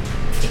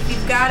 If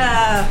you've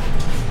got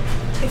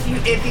if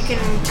you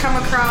can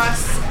come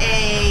across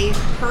a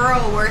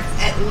pearl worth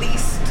at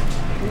least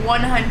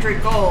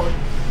 100 gold.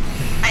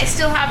 I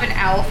still have an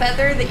owl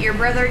feather that your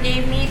brother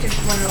gave me just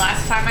when the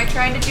last time I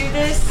tried to do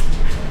this,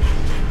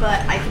 but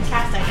I can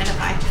cast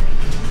Identify.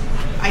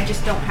 I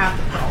just don't have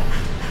the pearl.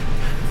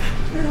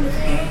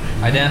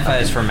 Identify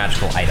as for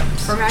magical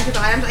items. For magical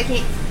items, I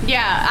can't.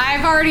 Yeah,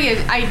 I've already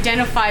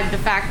identified the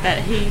fact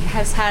that he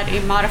has had a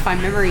modify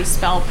memory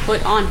spell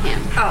put on him.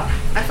 Oh,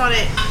 I thought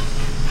it.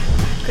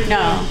 Could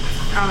No.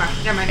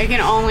 Oh, never mind. It can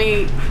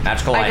only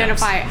Magical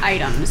identify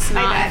items, I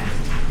not... died.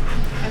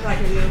 I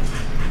thought you knew.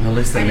 Well, at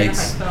least that Identify makes...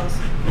 spells.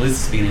 At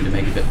least it's beginning to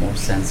make a bit more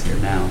sense here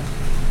now.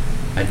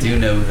 I do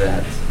know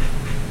that...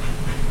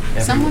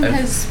 Someone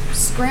has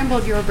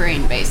scrambled your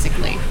brain,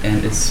 basically.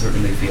 And it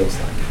certainly feels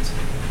like it.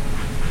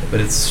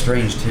 But it's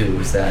strange, too,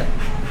 is that...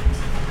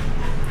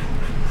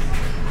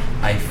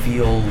 I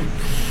feel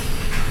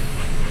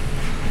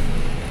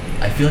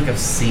like I've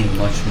seen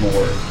much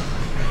more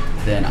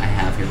than I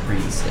have here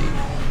previously.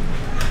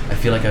 I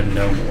feel like I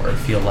know more. I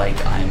feel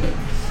like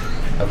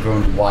I've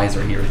grown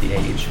wiser here at the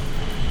age.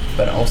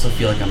 But I also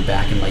feel like I'm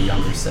back in my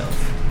younger self.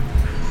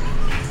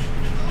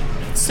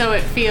 So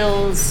it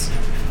feels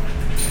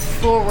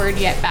forward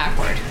yet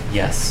backward.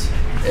 Yes.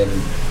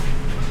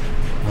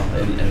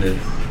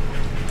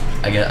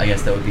 I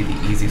guess that would be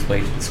the easiest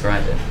way to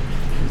describe it.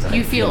 is I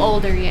You feel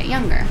older yet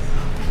younger.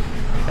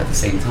 At the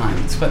same time.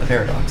 It's quite the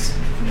paradox.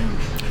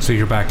 So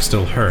your back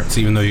still hurts.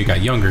 Even though you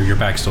got younger, your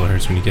back still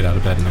hurts when you get out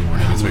of bed in the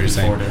morning. That's what you're Looking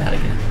saying. forward to that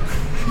again.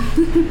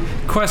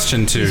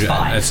 Question two, He's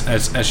fine.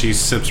 as she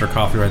sips her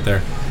coffee right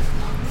there.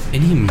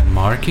 Any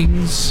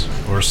markings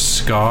or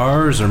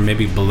scars or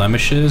maybe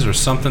blemishes or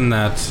something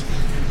that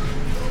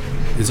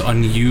is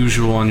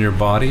unusual on your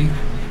body?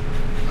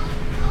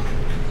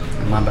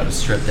 I'm about to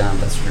strip down,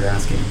 if that's what you're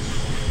asking.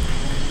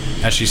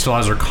 As she still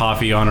has her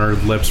coffee on her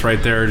lips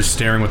right there, just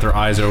staring with her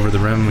eyes over the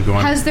rim and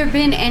going, Has there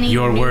been any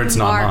Your new words,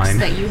 not marks mine.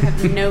 that you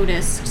have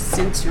noticed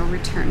since your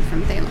return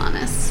from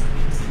Thelanis?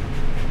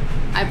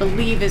 I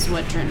believe is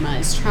what Drinma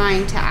is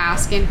trying to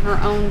ask in her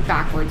own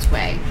backwards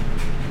way.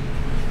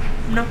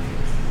 No.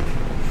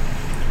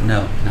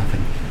 No,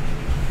 nothing.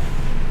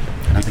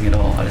 Nothing at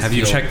all. I just have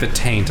you feel- checked the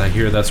taint? I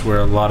hear that's where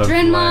a lot of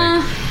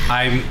Drinma!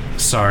 I'm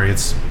sorry,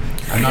 it's...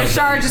 I'm not, Shara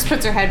exactly, just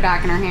puts her head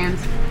back in her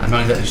hands. I'm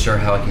not exactly sure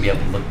how I can be able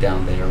to look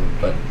down there,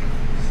 but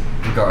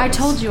regardless. I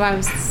told you I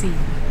was the sea.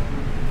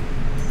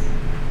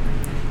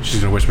 She's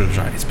gonna whisper to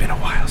Shara, it's been a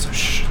while, so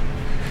shh.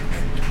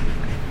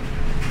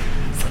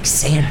 It's like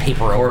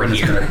sandpaper over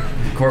here.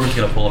 Corbin's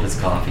gonna pull up his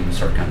coffee and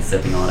start kind of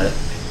sipping on it.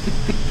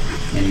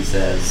 And he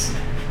says,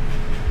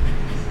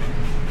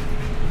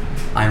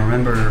 I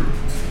remember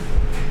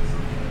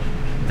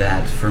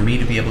that for me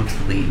to be able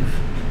to leave,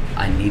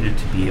 I needed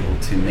to be able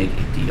to make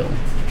a deal.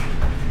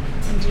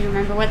 And do you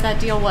remember what that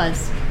deal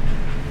was?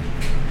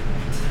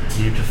 I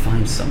needed to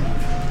find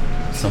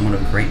someone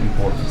of great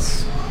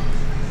importance.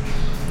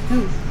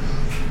 Who?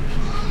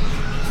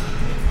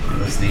 It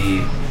was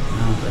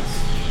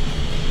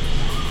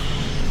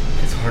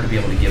it's hard to be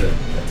able to give a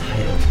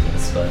title to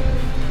this, but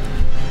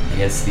I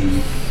guess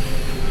the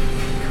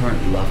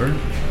current lover,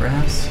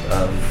 perhaps,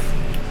 of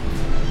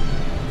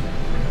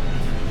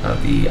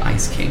the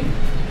Ice King.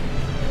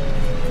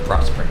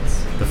 Frost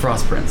Prince. the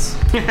Frost Prince.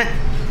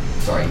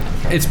 Sorry.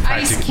 It's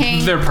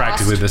King, they're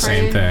practically the Frost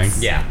same thing.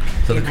 Prince. Yeah.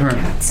 So the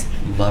current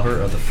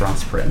lover of the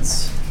Frost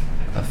Prince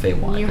of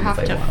Feywild. You from have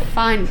to Feywild.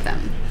 find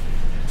them.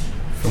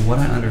 From what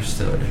I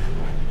understood,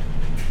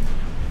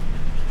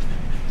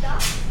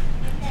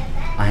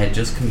 I had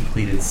just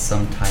completed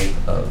some type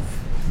of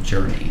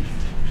journey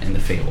in the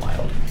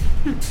Feywild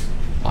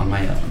on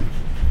my own,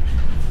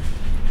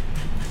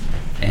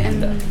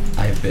 and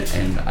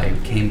I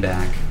came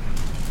back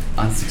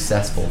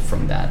unsuccessful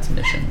from that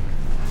mission.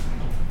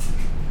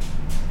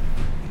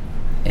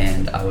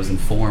 And I was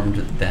informed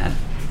that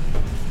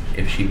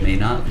if she may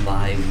not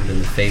lie within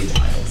the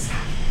Feywild,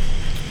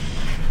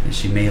 then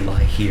she may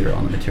lie here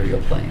on the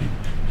material plane.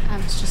 I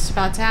was just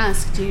about to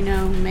ask, do you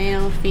know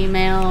male,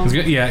 female,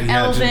 Yeah.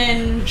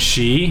 elven,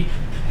 She.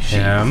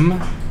 Him.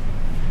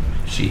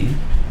 She,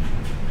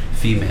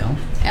 female,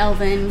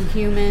 elven,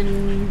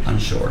 human?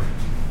 unsure.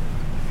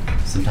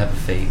 Some type of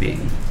Fey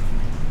being.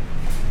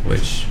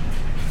 Which,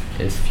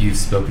 if you've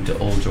spoken to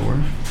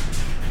Oljor,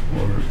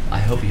 or I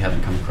hope you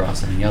haven't come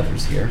across any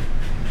others here,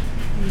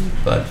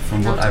 but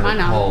from Not what to I my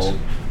recall, knowledge.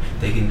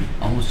 they can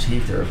almost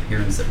change their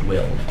appearance at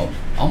will.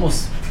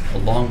 Almost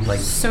along like,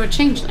 So a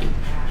changeling.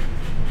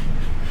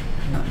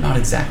 not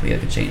exactly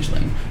like a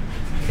changeling.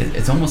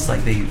 It's almost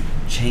like they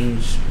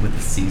change with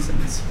the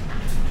seasons.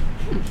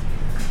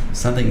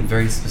 Something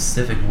very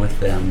specific with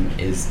them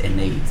is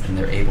innate, and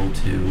they're able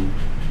to,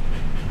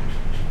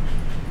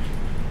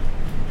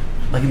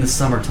 like in the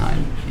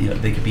summertime,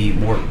 they could be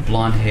more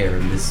blonde hair,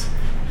 and this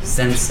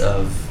sense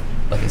of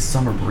like a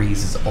summer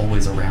breeze is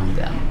always around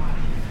them.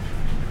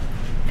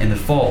 In the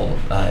fall,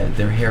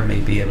 their hair may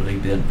be able to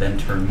then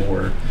turn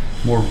more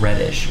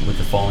reddish with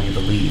the falling of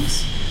the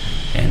leaves,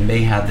 and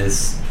may have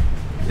this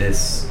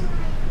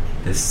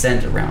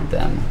scent around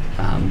them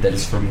that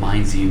just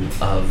reminds you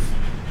of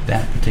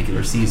that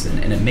particular season,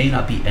 and it may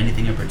not be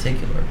anything in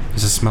particular.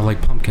 Does it smell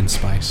like pumpkin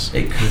spice?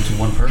 It could to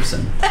one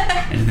person,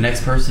 and to the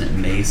next person it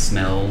may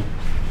smell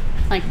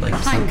Like like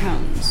pine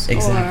cones.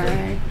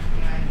 Exactly. Or,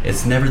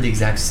 It's never the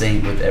exact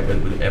same with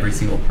every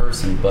single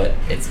person, but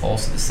it's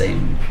also the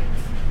same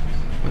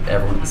with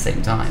everyone at the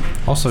same time.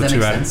 Also, Does that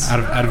too, make sense?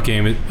 out of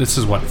game. This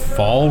is what,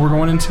 fall we're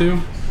going into?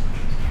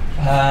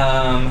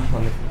 Let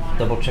me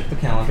double check the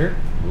calendar.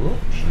 Ooh,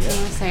 I shit. want to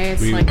say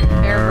it's We like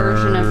their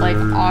version of like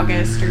were-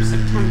 August or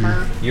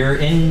September. You're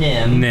in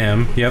Nim.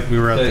 Nim. Yep, we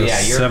were at So, the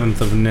yeah, you're- 7th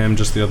of Nim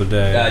just the other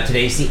day.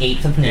 Today's the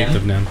 8th of Nim. 8th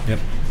of Nim. Yep.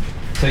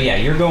 So yeah,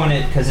 you're going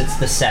it because it's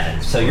the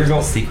 7th. So you're The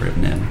going. secret of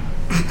Nim.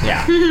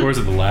 Yeah. Or is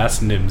it the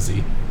last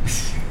Nimsy?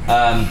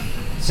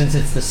 Since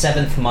it's the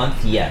 7th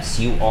month, yes,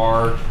 you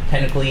are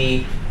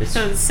technically.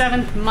 So the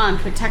 7th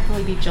month would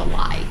technically be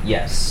July.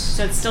 Yes.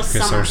 So it's still Okay,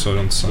 so summer. we're still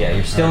in summer. Yeah,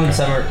 you're still in Okay.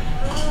 summer.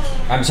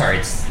 I'm sorry,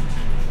 it's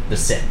the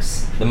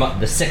 6th.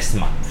 The 6th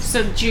month.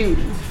 So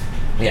June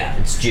Yeah,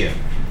 it's June.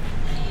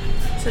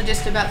 So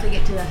just about to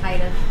get to the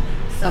height of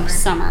summer. of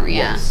summer,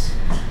 yeah. Yes.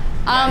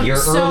 You're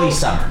so, early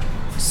summer.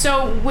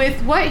 So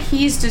with what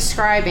he's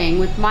describing,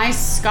 with my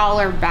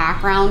scholar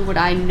background, would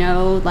I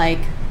know like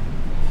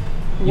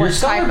Your what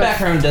scholar type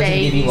background of doesn't fae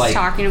give you, he's like-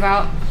 talking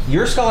about?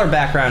 Your scholar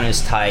background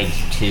is tied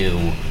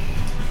to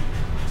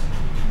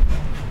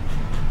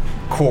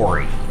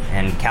Corey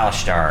and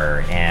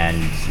Kalishtar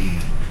and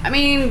I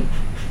mean,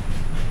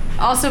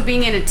 also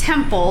being in a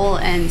temple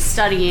and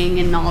studying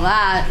and all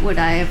that, would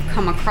I have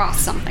come across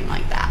something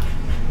like that?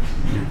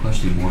 You're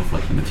questioning more of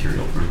like the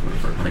material for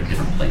like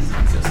different planes of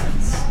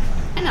existence.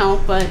 I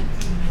know, but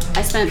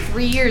I spent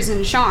 3 years in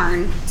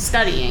Sharn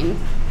studying.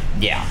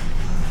 yeah.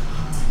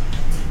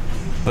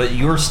 But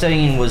your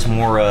studying was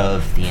more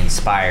of the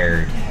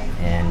inspired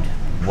and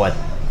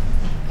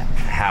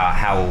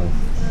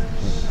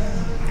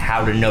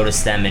how to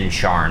notice them in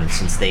Sharn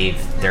since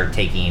they're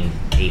taking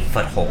a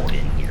foothold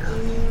in here.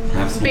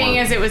 Perhaps Being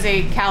more, as it was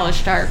a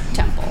Kalishtar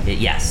temple.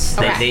 Yes,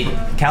 Okay.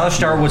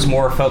 Kalishtar was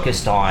more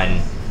focused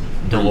on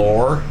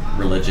Delore.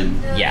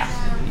 religion. Yeah,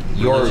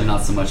 Religion,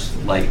 not so much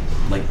like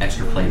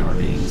extraplanar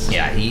beings.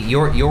 Yeah,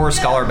 your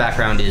scholar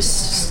background is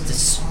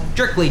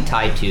strictly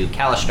tied to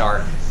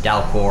Kalishtar,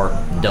 Dalcor,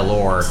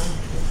 Delore,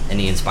 and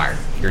the Inspired.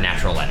 Your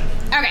natural enemy.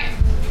 Okay.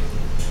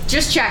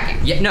 Just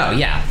checking. Yeah, no,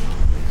 yeah,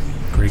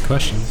 Great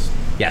questions.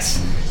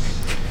 yes.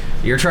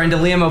 You're trying to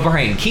Liam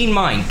O'Brien. Keen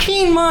mind.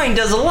 Keen mind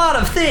does a lot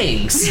of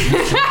things.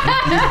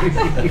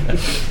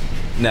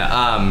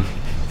 No,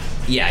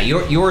 yeah,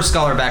 your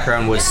scholar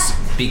background was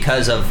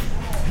because of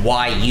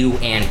why you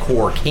and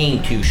Kor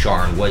came to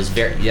Sharn was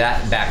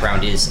that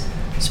background is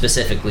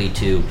specifically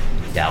to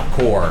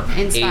Dalcor,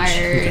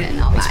 Inspired and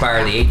all that, Inspire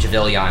yeah. the Age of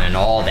Ilion and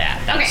all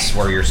that. That's Okay.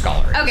 where your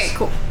scholar is. Okay,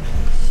 cool.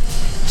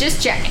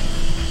 Just checking.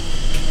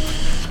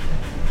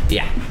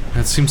 Yeah.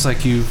 It seems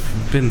like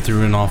you've been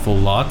through an awful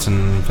lot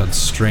and have had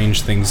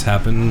strange things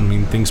happen. I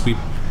mean, things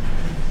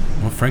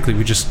frankly,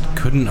 we just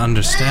couldn't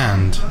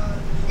understand.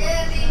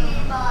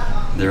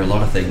 There are a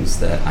lot of things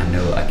that I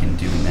know I can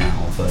do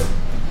now, but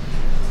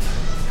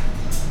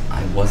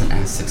I wasn't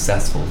as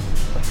successful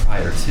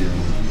prior to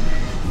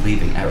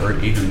leaving, or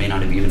even may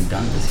not have even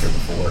done this here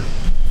before.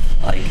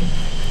 Like,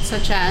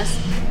 Such as?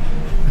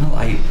 well,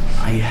 I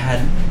I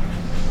had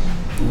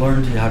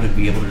learned how to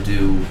be able to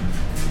do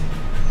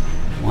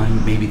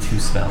 1, maybe 2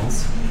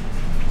 spells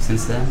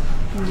since then.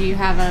 Do you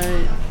have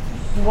a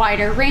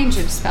wider range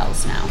of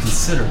spells now?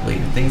 Considerably.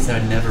 Things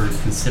that I never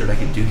considered I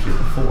could do here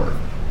before.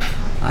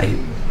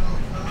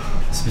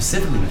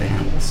 Specifically with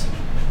animals.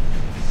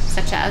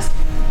 Such as?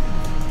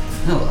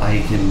 Well, I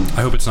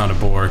I hope it's not a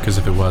boar, because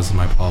if it was, then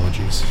my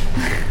apologies.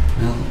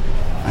 Well,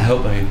 I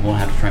hope I won't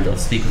have to try to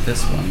speak with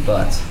this one,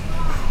 but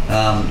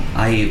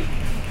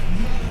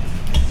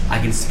I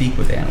can speak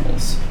with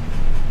animals.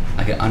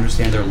 I can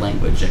understand their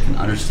language. I can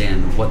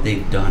understand what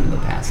they've done in the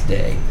past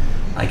day.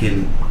 I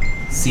can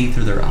see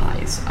through their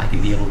eyes. I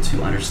can be able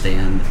to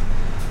understand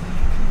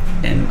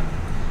and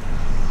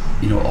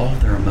all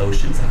of their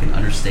emotions. I can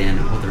understand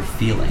what they're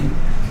feeling,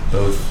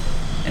 both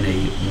in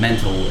a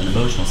mental and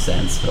emotional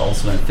sense, but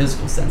also in a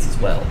physical sense as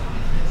well.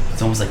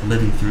 It's almost like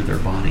living through their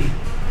body.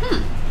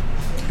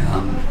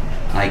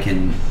 I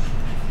can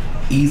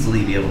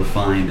easily be able to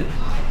find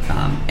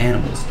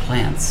animals,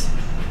 plants,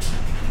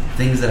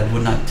 things that I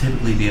would not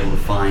typically be able to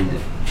find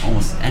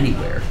almost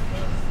anywhere.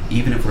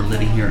 Even if we're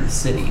living here in a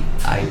city,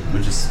 I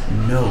would just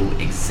know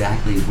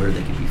exactly where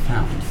they can be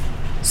found.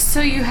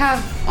 So you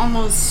have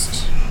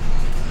almost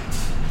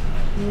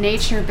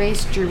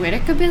nature-based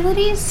druidic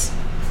abilities?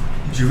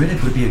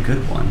 Druidic would be a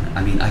good one.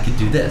 I mean, I could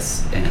do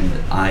this, and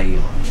I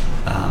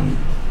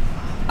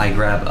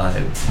grab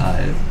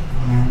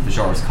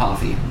Vijar's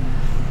coffee,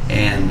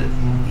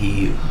 and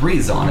he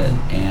breathes on it,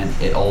 and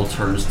it all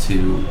turns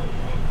to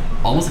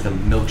almost like a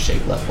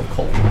milkshake level of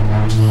cold.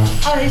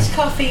 Iced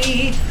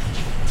coffee.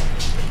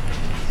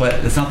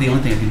 But that's not the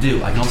only thing I can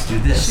do. I can also do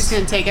this. She's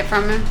gonna take it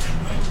from him.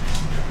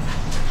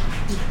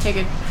 Take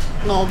a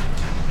little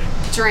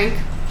drink,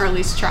 or at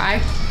least try.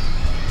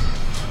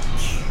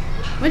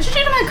 What'd you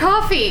do to my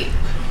coffee?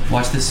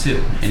 Watch this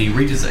too. And he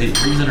reaches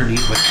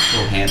underneath with his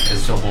little hand,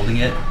 is still holding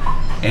it,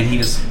 and he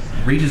just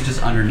reaches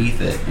just underneath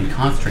it and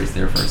concentrates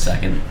there for a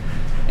second,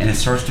 and it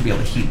starts to be able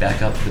to heat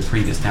back up to the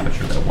previous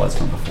temperature that it was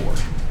from before.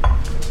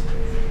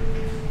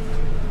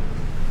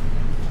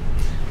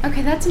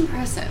 Okay, that's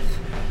impressive.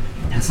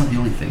 That's not the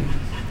only thing.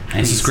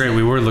 And This is great.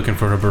 We were looking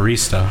for a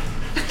barista.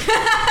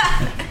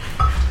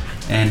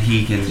 And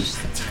he can.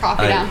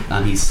 Coffee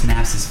down. He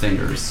snaps his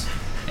fingers,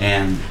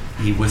 and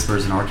he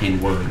whispers an arcane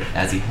word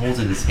as he holds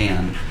in his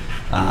hand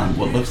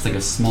what looks like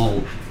a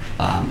small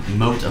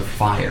mote of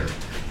fire,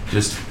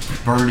 just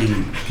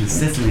burning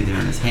consistently there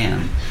in his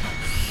hand.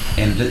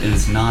 And it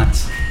is not.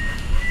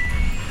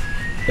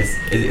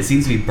 It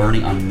seems to be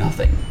burning on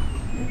nothing,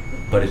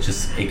 but it's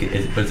just. But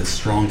it's a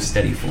strong,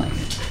 steady flame.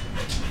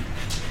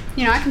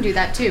 You know, I can do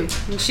that too.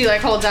 And she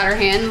holds out her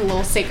hand and a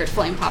little sacred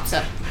flame pops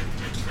up.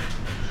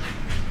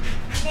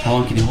 How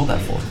long can you hold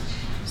that for?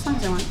 As long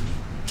as I want.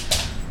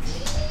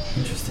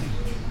 Interesting.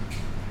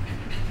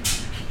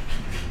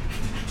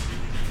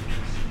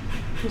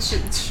 And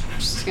she's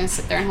just gonna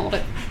sit there and hold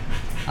it.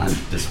 I'm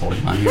just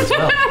holding mine here as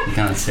well. I'm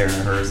kind of staring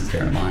at hers and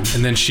staring at mine.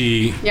 And then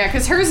she... Yeah,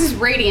 because hers is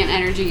radiant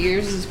energy,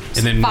 yours is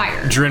And then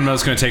fire.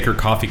 Drinmo's going to take her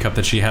coffee cup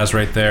that she has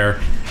right there,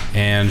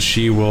 and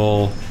she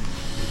will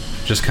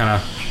just kind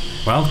of,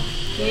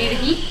 You need a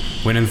heat?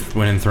 win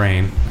in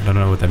Thrain. I don't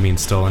know what that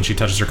means still. And she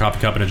touches her coffee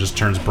cup and it just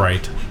turns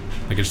bright.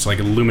 Like it's like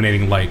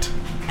illuminating light.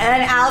 And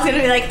then Al's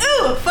gonna be like,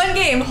 ooh, fun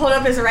game. Hold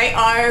up his right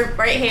arm,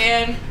 right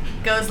hand,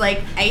 goes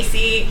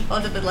icy,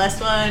 holds up the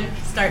left one,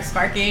 starts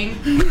sparking.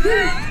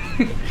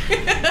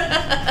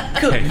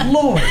 Good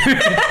lord!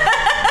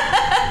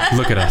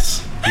 Look at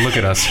us. Look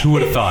at us. Who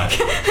would have thought?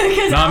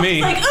 Not Al's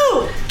me.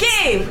 ooh,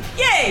 game,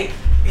 yay!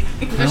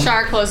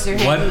 Vishar closed her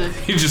hand.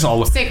 What? You just all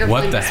look. Sacred What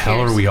flame the hell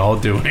disappears. are we all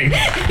doing?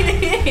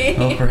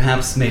 Well,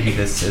 perhaps maybe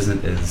this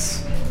isn't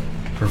as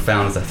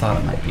profound as I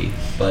thought it might be,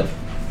 but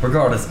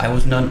regardless, I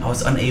was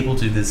unable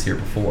to do this here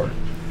before,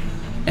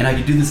 and I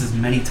could do this as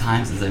many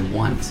times as I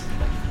want.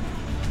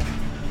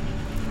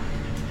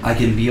 I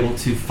can be able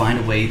to find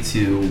a way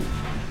to.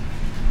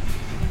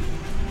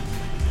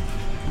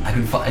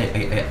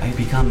 I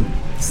become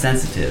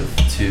sensitive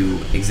to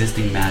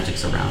existing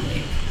magics around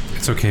me.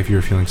 It's okay if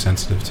you're feeling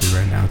sensitive too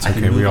right now. It's I can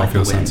okay. We move all like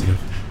feel the wind. sensitive.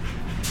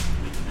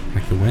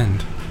 Like the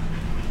wind.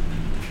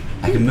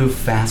 I can move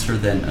faster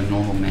than a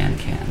normal man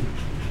can.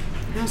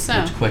 How so?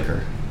 Much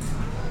quicker.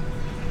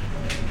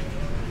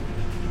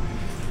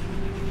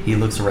 He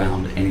looks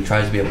around and he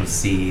tries to be able to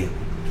see.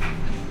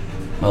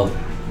 Well,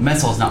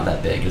 mess hall's not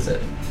that big, is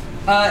it?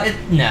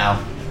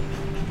 No.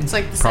 It's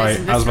like the Probably. size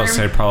of this I was about to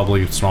say room.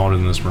 probably smaller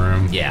than this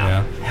room.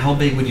 Yeah. How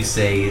big would you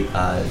say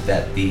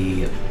that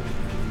the?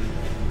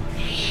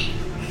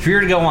 If you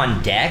were to go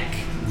on deck,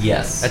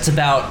 Yes. that's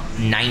about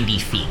 90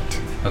 feet.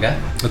 Okay.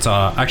 It's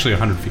actually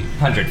 100 feet.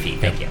 100 feet,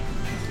 thank you.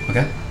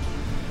 Okay.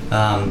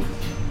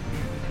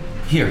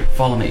 Here,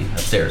 follow me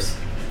upstairs.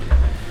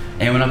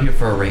 Anyone up here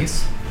for a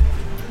race?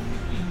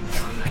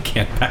 I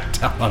can't back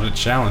down on a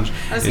challenge.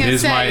 I was It gonna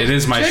is say, my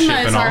ship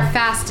Drinma is and all. our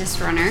fastest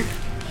runner.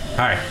 All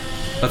right,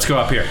 let's go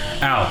up here.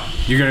 Al,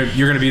 you're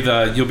gonna be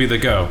you'll be the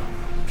go.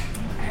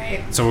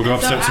 Alright. So we'll go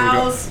So upstairs. So we'll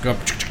Al's- go up.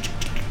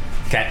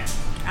 Okay.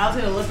 Al's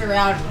gonna look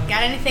around.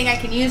 Got anything I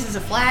can use as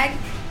a flag?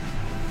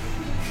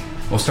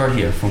 We'll start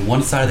here, from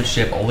one side of the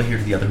ship all the way here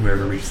to the other,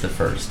 whoever reaches the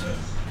first.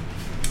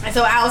 And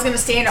so Al's gonna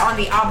stand on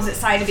the opposite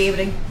side to be able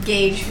to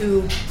gauge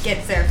who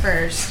gets there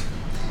first.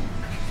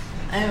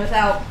 And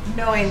without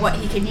knowing what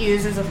he can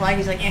use as a flag,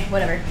 he's like,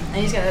 whatever. And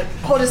he's gonna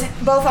hold his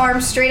both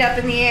arms straight up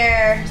in the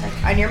air. He's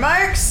like, on your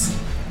marks,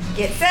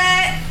 get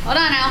set. Hold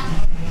on, Al.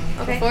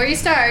 Okay. Before you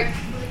start,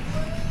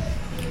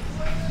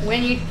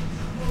 when you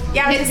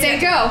say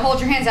go, hold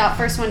your hands out.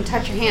 First one,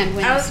 touch your hand.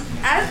 Wins. I was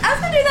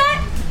gonna do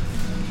that.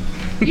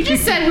 You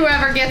just said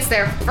whoever gets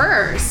there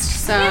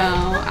first, so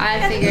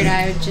I figured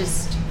I would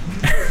just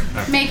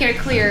make it a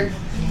clear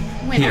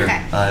win. Here,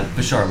 Okay.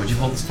 Bashar, would you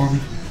hold this for me?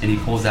 And he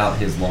pulls out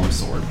his long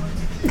sword.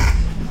 Would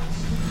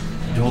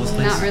you hold this,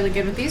 please? Not really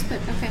good with these, but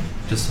okay.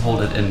 Just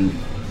hold it and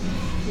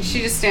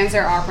She just stands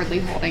there awkwardly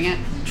holding it.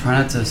 try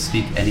not to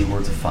speak any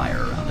words of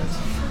fire around it.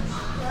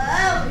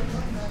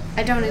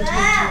 I don't intend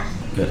to.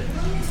 Good.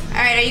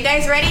 All right, are you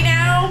guys ready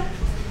now?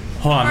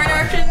 Hold on.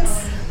 Hard options.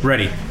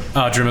 Ready.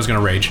 Drima's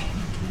gonna rage.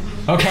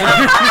 Okay. All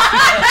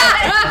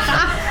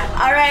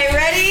right,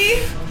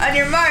 ready? On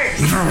your marks.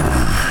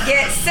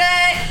 Get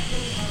set.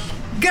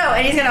 Go.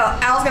 And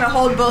Al's gonna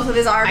hold both of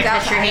his arms I out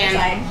touch to your either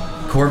hand.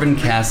 side. Corbin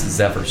casts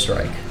Zephyr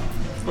Strike.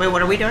 Wait,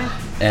 what are we doing?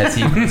 As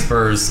he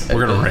whispers,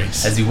 We're gonna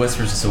race. As he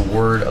whispers, it's a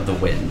word of the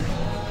wind,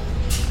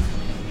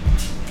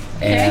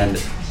 and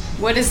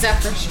What is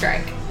Zephyr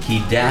Strike? he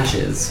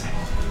dashes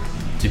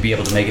to be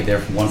able to make it there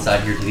from one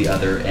side here to the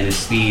other, and his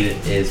speed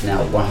is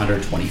now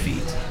 120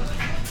 feet.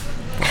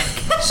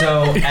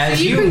 So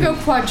as You can go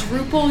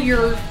quadruple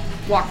your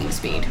walking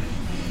speed.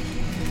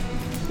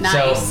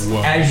 Nice.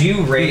 So as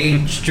you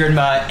rage,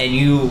 Drinma, and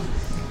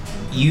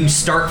you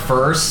start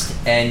first,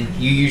 and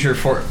you use your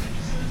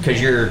because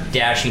you're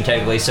dashing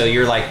technically. So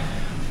you're like,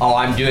 oh,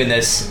 I'm doing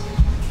this.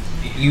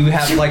 You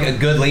have like a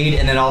good lead,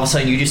 and then all of a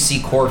sudden you just see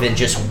Corvin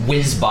just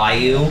whiz by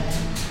you,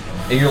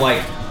 and you're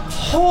like,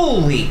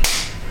 holy!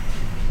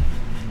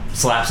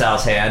 Slaps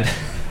Al's hand.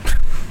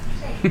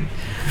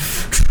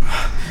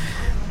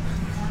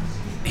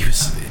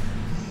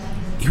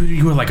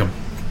 You were like a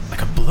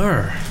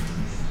blur.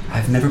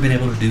 I've never been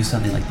able to do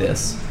something like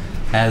this.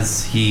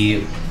 As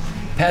he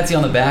pats you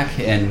on the back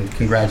and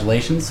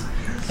congratulations,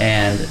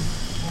 and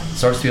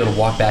starts to be able to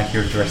walk back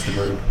here to the rest of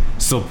the group.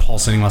 Still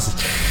pulsating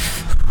muscles.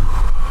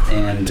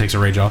 And Takes a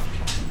rage off.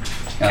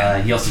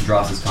 he also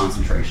drops his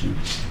concentration.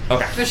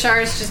 Okay.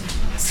 Bashar is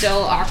just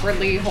still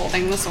awkwardly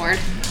holding the sword.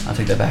 I'll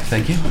take that back,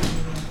 thank you.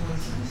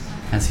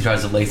 As he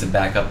tries to lace it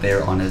back up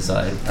there on his,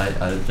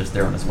 just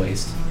there on his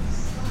waist.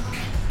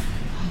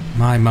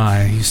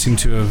 My, you seem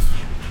to have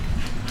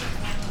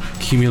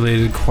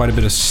accumulated quite a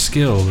bit of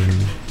skill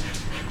and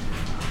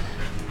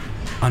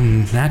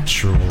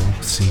unnatural,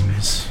 it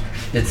seems.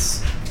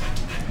 It's,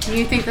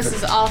 You think this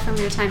is all from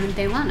your time in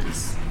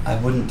Thelanis? I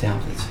wouldn't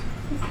doubt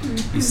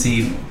it. You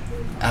see,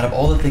 out of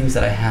all the things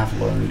that I have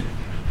learned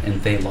in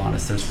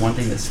Thelanis, there's one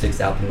thing that sticks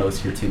out the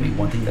most here to me,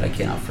 one thing that I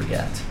cannot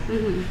forget.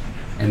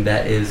 And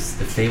that is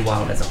the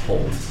Feywild as a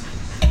whole.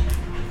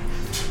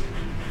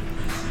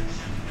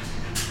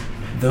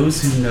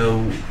 Those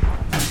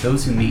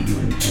who meet you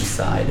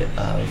inside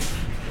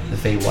of the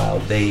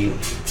Feywild, they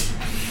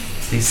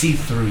see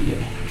through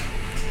you.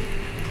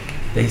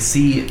 They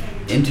see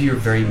into your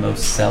very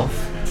most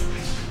self,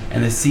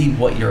 and they see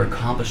what your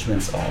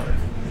accomplishments are.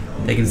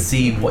 They can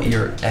see what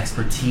your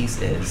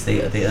expertise is.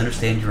 They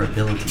understand your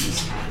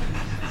abilities,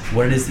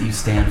 what it is that you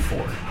stand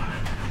for.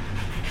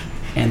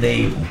 And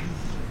they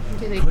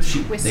Do they push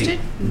you. twist They, it?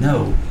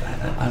 no,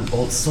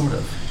 well, sort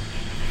of.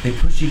 They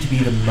push you to be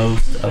the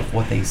most of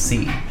what they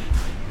see.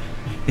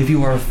 If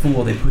you are a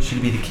fool, they push you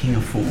to be the king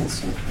of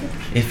fools.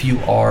 If you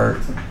are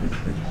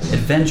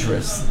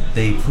adventurous,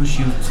 they push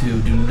you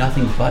to do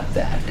nothing but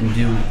that and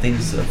do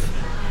things of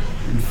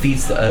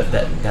feats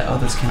that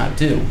others cannot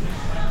do.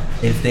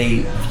 If they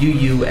view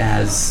you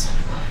as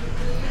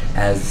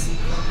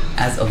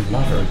a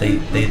lover, they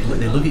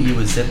look at you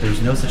as if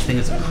there's no such thing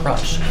as a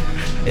crush.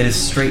 It is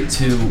straight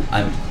to,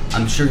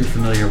 I'm sure you're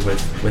familiar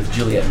with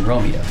Juliet and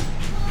Romeo.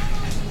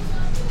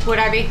 Would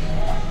I be?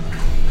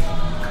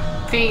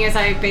 Being as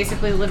I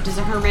basically lived as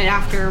a hermit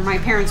after my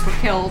parents were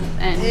killed,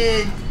 and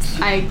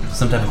I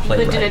Some type of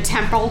lived in playwright. a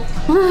temple.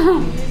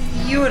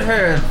 You would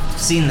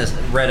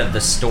have read of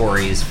the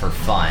stories for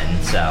fun,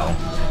 so.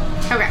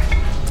 Okay.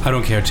 I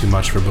don't care too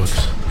much for books.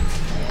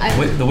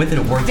 The way that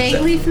it works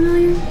Vaguely is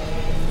familiar?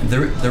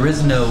 that there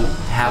is no All I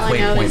halfway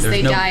know point. is There's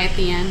they no die at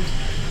the end.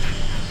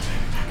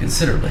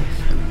 considerably,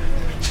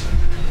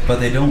 but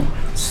they don't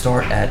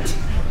start at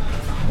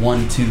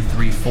 1, 2,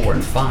 3, 4,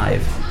 and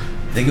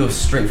 5. They go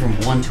straight from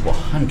 1 to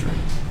 100.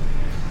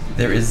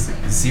 There is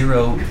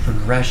zero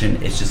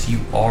progression. It's just you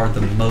are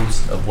the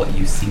most of what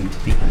you seem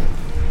to be.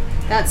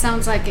 That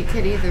sounds like it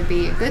could either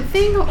be a good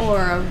thing or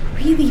a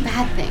really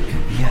bad thing.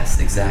 Yes,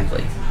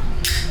 exactly.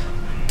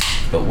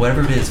 But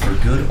whatever it is, for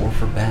good or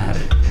for bad,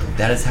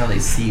 that is how they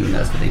see you, and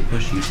that's what they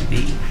push you to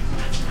be.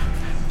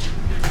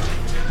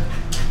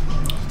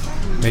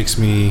 Makes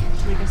me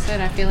Like I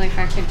said, I feel like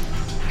I could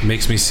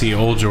see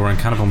Oljor in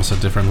kind of almost a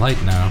different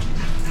light now.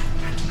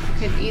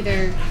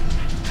 either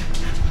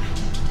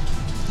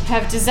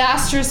have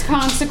disastrous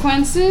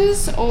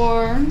consequences,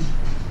 or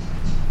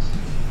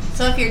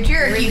So if you're a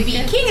jerk, Really you'd be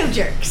good. king of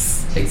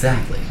jerks.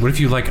 Exactly. What if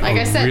you like Like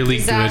I a said, really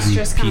good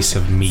disastrous piece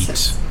of meat?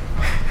 consequences.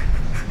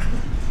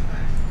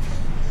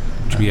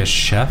 Would you be a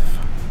chef?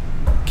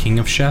 King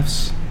of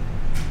chefs?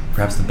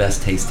 Perhaps the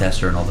best taste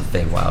tester in all the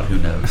Feywild. Who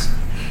knows?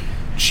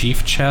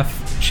 Chief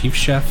chef? Chief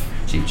chef?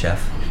 Chief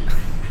chef.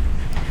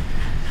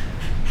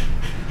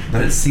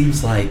 But it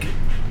seems like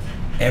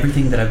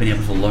everything that I've been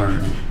able to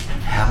learn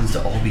happens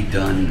to all be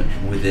done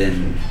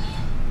within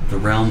the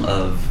realm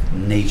of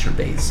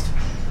nature-based.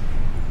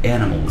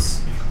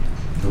 Animals,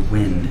 the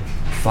wind,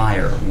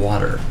 fire,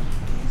 water.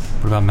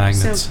 What about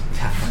magnets?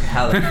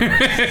 How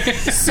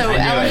so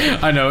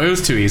I know, it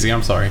was too easy.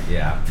 I'm sorry.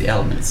 yeah. The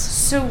elements.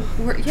 So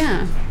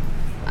yeah,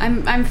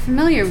 I'm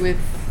familiar with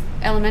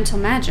elemental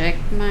magic.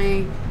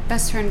 My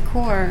best friend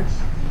Kor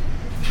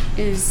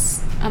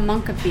is a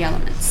monk of the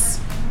elements.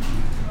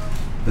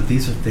 But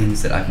these are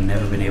things that I've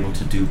never been able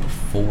to do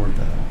before,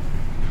 though.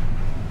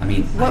 I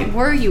mean, What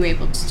were you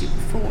able to do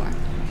before?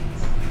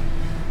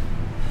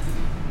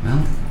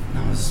 Well,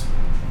 I was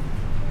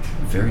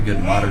a very good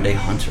modern day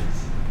hunter.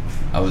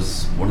 I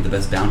was one of the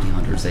best bounty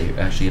hunters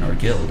actually in our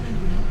guild.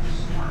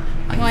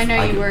 Well, I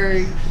know you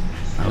were.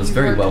 I was you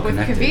very worked well with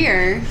connected.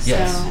 Kavir,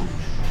 Yes. so.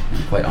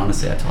 And quite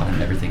honestly, I taught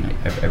him everything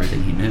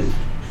he knew.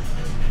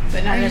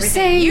 But not Are you everything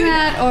saying you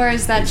that, know. or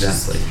is that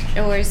Exactly.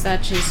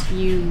 just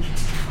you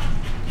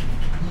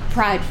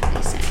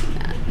pridefully saying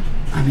that?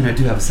 I mean, I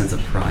do have a sense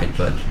of pride,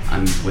 but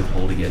I'm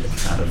withholding it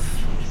out of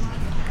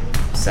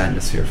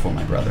sadness here for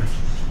my brother.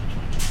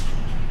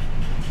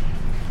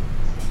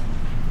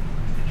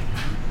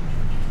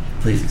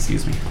 Please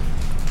excuse me.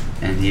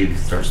 And he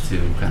starts to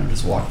kind of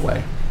just walk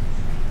away.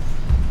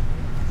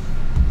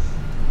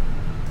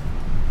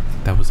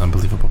 That was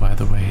unbelievable, by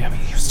the way. I mean,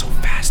 he was so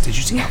fast. Did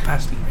you see how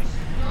fast he ran?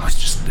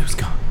 It was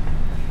gone.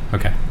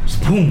 Okay.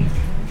 Boom.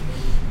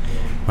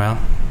 Well,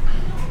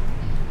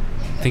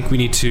 I think we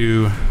need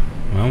to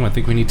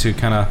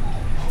kind of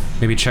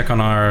maybe check on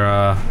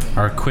our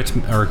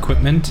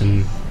equipment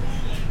and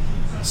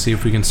see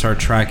if we can start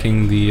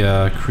tracking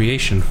the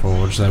creation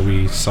forge that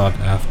we sought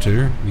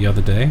after the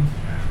other day.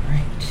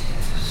 Right.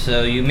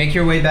 So you make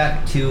your way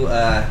back to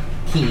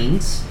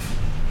Keen's,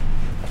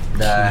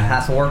 the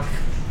Hathork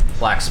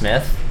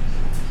blacksmith.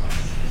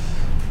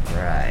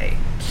 Right.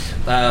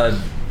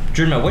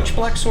 Drima, which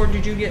black sword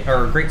did you get,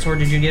 or great sword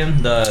did you get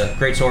him? The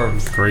great sword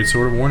of Great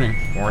sword of warning.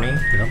 warning.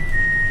 Yep.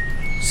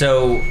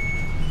 So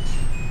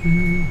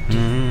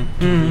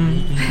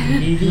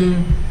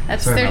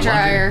That's Sorry, their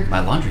dryer. my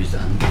laundry's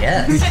done.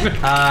 yes.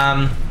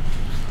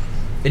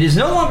 It is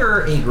no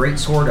longer a great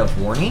sword of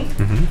warning.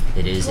 Mm-hmm.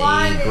 It is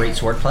a great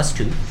sword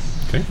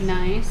 +2.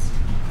 Nice.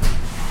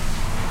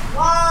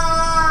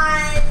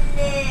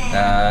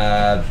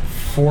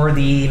 For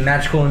the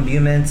magical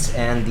imbuements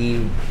and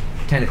the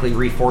technically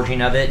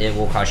reforging of it, it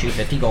will cost you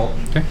 50 gold.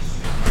 Okay.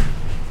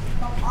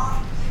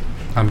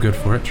 I'm good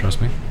for it.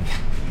 Trust me.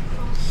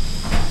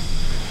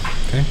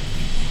 Okay.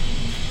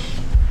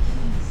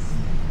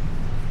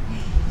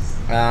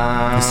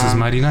 This is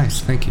mighty nice.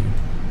 Thank you.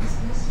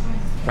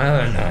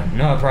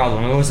 No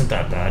problem. It wasn't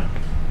that bad.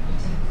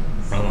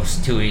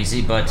 Almost too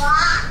easy, but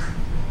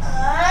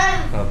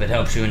hope it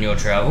helps you in your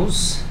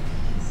travels.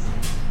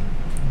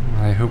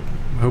 I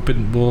hope it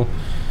will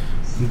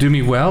do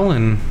me well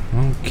and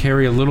well,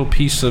 carry a little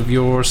piece of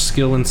your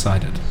skill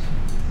inside it.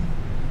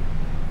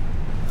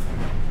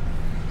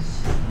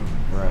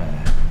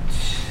 Right.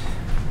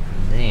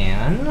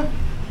 Then.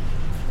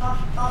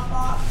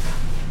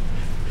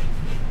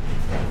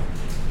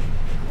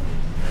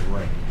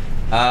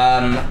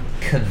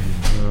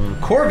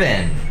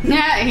 Corbin.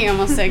 Yeah, he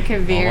almost said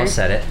Kavir. Almost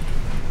said it.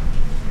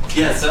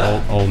 Yes,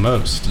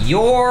 Almost.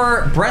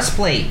 Your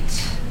breastplate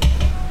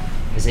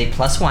is a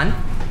 +1.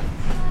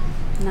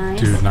 Nice.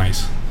 Dude,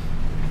 nice.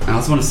 I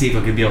also want to see if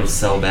I could be able to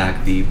sell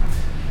back the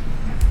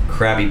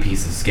crabby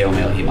piece of scale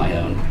mail he might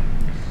own.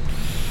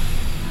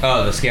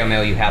 Oh, the scale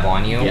mail you have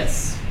on you?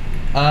 Yes.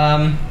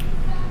 Um,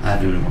 I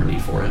have no more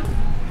need for it.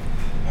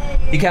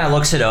 he kind of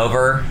looks it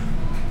over.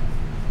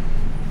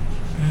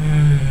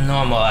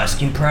 Normal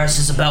asking price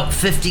is about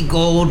 50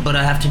 gold, but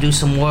I have to do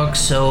some work,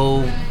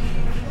 so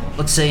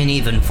let's say an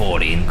even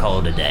 40 and call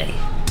it a day.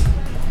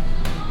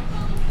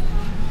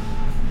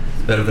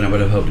 It's better than I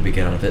would have hoped to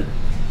get out of it.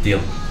 Deal.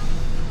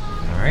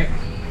 All right.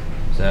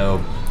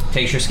 So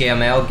takes your scale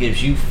mail,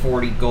 gives you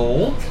 40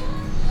 gold.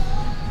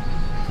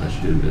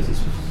 Pleasure doing business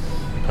with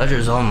you.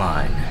 Pleasure's all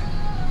mine.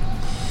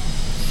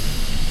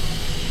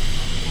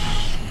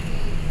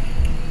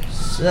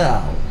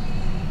 So.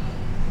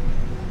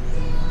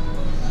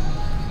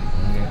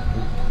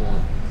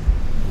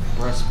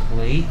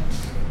 Breastplate.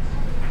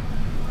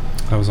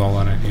 That was all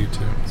on it, you too.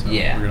 So we're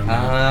Yeah.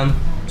 gonna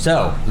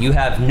So you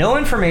have no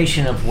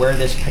information of where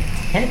this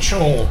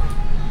potential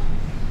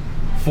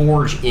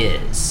forge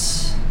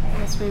is. I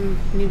guess we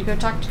need to go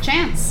talk to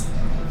Chance.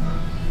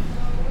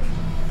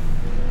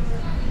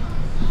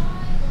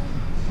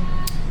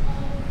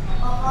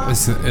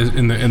 It's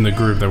in the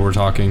group that we're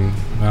talking.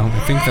 Well, I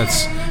think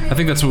that's I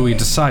think that's what we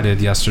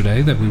decided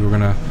yesterday, that we were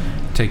gonna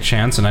take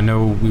chance, and I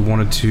know we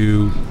wanted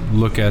to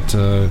look at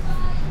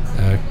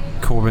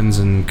Corbin's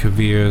and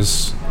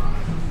Kavir's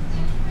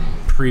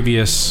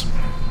previous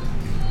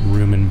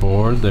room and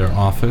board, their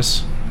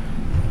office.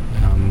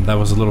 That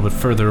was a little bit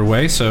further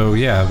away, so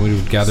yeah, we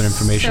would gather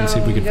information, see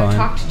if we could go find.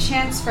 talk to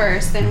Chance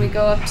first, then we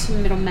go up to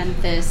Middle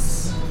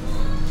Memphis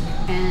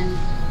and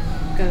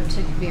go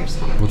to Kavir's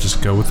home. We'll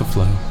just go with the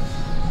flow.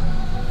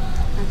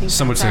 I think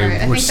Some would that's say our,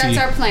 I we're think that's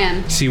our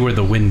plan. See where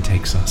the wind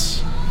takes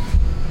us.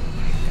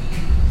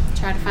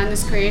 Try to find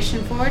this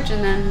creation forge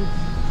and then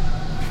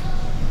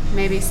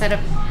maybe set up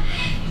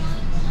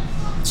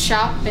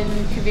shop in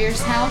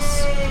Kavir's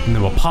house. And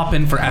then we'll pop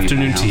in for Leave my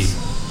afternoon tea.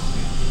 house.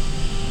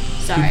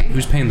 Sorry.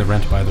 Who's paying the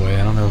rent, by the way?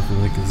 I don't know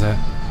if is that.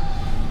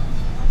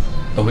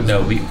 Oh, but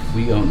no,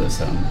 we own this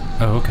home.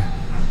 Oh, okay.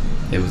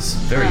 It was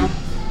very. Well.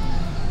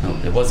 No,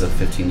 it was a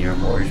 15-year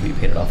mortgage. We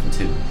paid it off in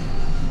 2.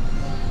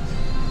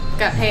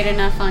 Got paid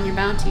enough on your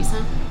bounties,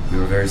 huh? We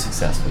were very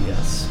successful.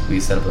 Yes, we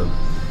set up a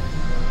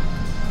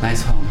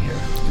nice home here.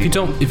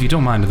 If you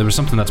don't mind, there was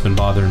something that's been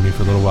bothering me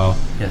for a little while.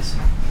 Yes.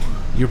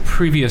 Your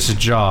previous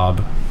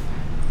job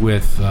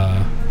with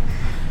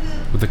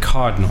the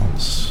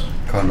Cardinals.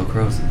 Cardinal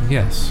Croson.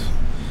 Yes.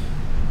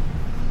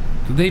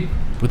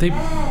 Were they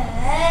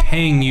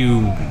paying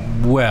you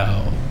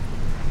well?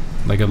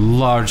 Like a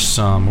large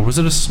sum, or was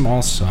it a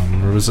small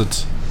sum, or was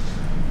it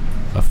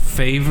a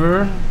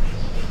favor?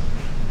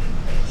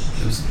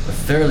 It was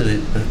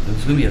going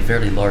to be a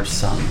fairly large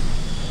sum.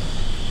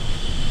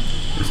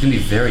 It was going to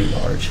be very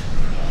large.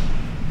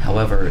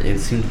 However, it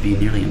seemed to be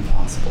nearly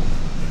impossible.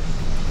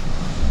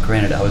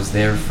 Granted, I was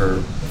there for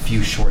a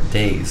few short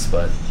days,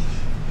 but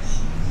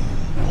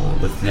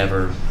with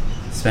never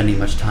spending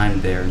much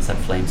time there inside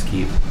Flames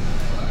Keep,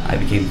 I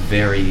became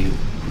very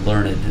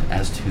learned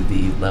as to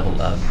the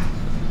level of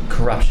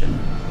corruption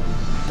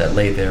that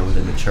lay there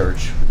within the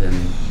church,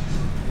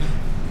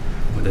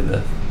 within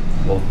the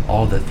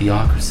all the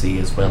theocracy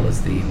as well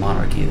as the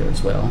monarchy there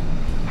as well.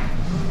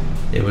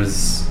 It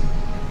was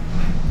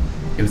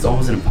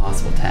almost an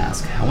impossible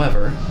task.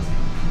 However,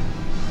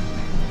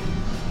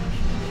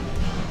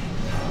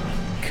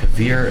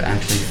 Kavir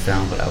actually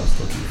found what I was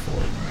looking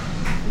for.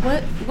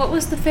 What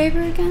was the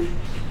favor again?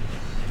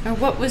 Or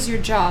what was your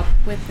job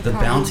with the The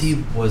Cardinals?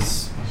 bounty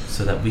was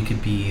so that we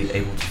could be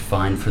able to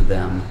find for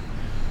them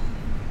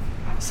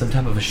some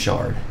type of a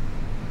shard.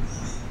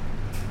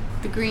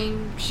 The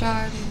green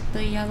shard,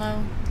 the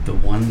yellow. The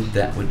one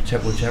that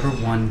whichever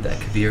one that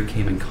Kavir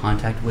came in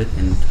contact with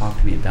and talked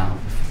to me about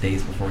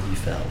days before he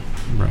fell.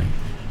 Right.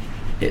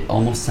 It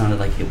almost sounded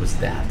like it was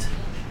that.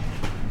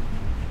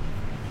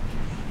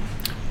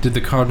 Did the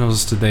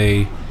Cardinals, did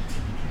they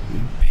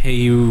pay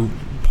you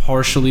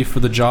partially for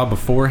the job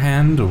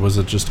beforehand, or was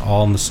it just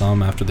all in the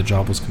sum after the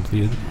job was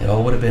completed? It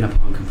all would have been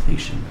upon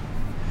completion.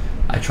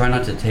 I try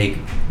not to take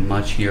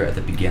much here at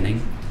the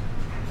beginning,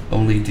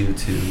 only due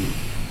to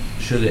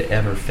should it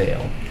ever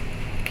fail.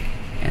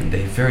 And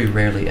they very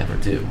rarely ever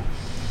do.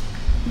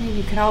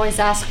 You could always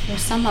ask for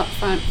some up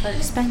front for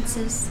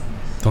expenses.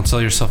 Don't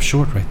sell yourself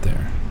short right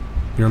there.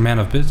 You're a man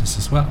of business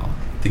as well.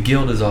 The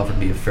guild has offered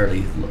me a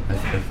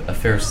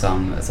fair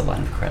sum as a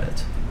line of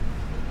credit.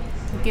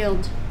 The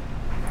guild.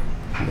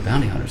 The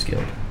Bounty Hunters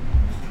Guild.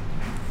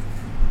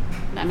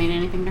 That mean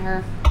anything to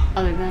her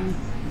other than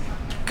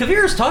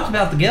Kavir's talked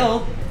about the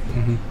guild.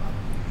 Mm-hmm.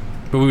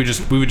 But we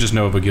would just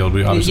know of a guild.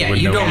 We obviously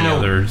wouldn't know any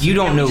others. You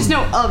don't know. Just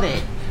know of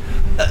it.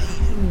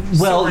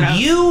 Well, Sort of.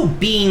 you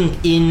being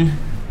in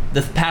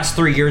the past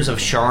 3 years of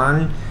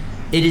Sharn,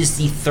 it is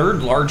the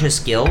 3rd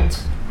largest guild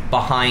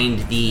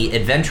behind the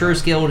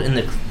Adventurers Guild and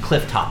the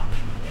Clifftop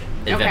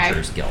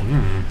Adventurers Guild.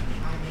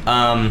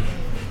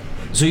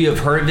 So you have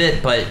heard of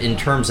it, but in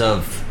terms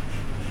of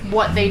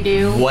What they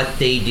do.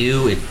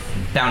 it's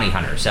bounty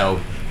hunter. So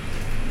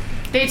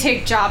They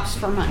take jobs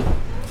for money.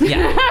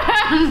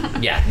 yeah,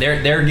 yeah.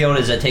 Their guild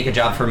is a take a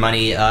job for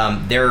money.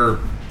 Their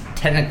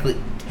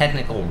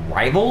technical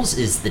rivals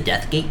is the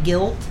Deathgate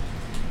Guild,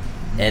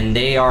 and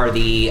they are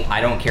the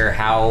I don't care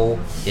how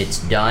it's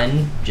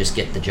done, just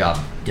get the job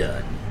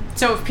done.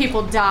 So if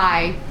people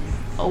die,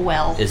 oh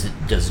well. Does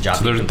the job?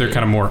 So they're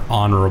kind of more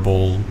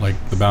honorable, like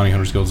the Bounty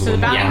Hunters Guild is a So the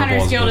little more Bounty honorable.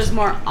 Hunters as Guild opposed- is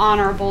more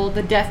honorable.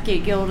 The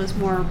Deathgate Guild is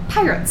more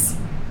pirates.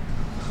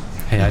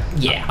 Hey,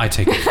 Yeah. I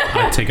take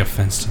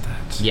offense to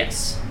that.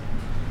 Yes.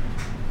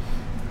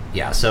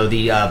 Yeah. So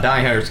the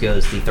Bounty Hunters Guild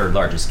is the 3rd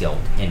largest guild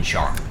in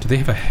Sharn. Do they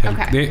have a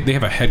Okay. they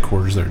have a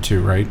headquarters there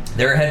too, right?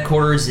 Their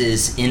headquarters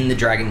is in the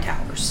Dragon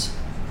Towers,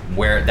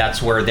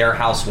 that's where their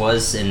house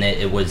was, and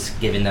it was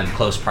giving them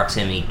close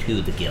proximity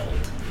to the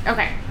guild.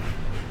 Okay.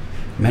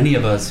 Many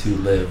of us who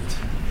lived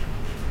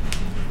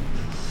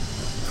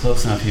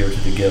close enough here to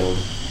the guild,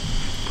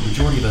 the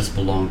majority of us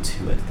belong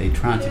to it. They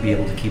try not to be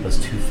able to keep us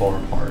too far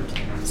apart.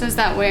 So is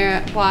that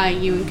why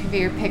you and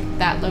Kavir picked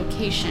that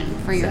location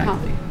for your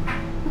Exactly.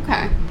 home?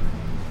 Okay.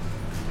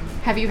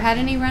 Have you had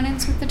any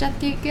run-ins with the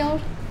Deathgate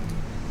Guild?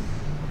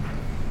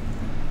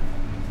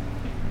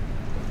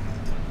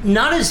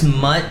 Not as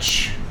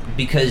much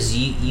because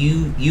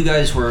you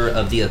guys were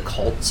of the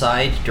occult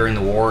side during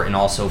the war and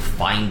also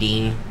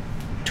finding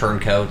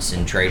turncoats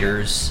and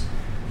traitors,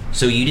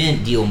 so you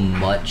didn't deal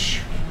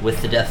much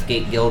with the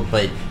Deathgate Guild,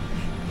 but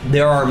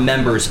there are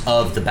members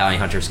of the Bounty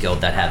Hunters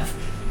Guild that have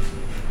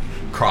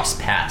crossed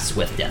paths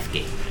with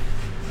Deathgate.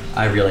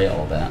 I relay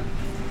all of that.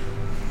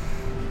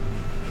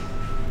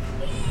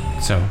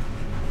 So,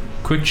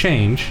 quick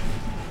change.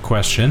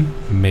 Question,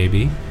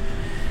 maybe.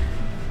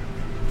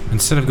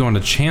 Instead of going to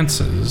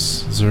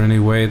chances, is there any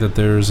way that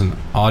there's an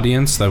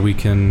audience that we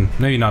can...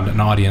 Maybe not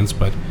an audience,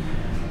 but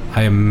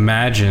I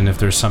imagine if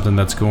there's something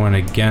that's going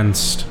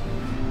against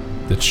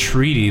the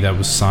treaty that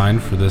was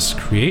signed for this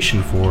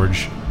Creation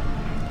Forge,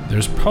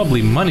 there's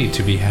probably money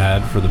to be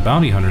had for the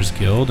Bounty Hunters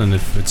Guild, and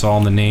if it's all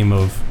in the name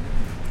of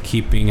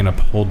keeping and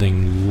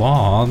upholding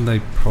law, they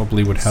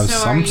probably would have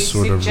some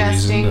sort of reason to... So are you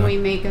suggesting we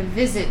make a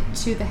visit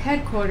to the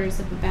headquarters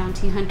of the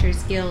Bounty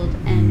Hunters Guild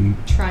and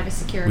try to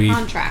secure a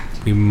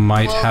contract? We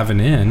might Well- have an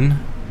in. Yeah.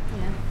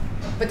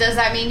 But does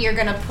that mean you're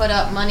gonna put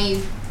up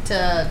money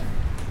to,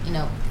 you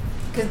know,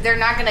 because they're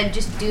not gonna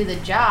just do the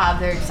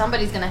job.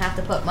 Somebody's gonna have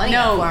to put money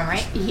up for them,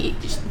 right?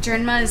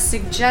 Drenma is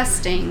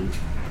suggesting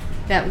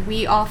that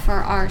we offer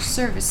our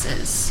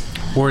services.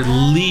 Or at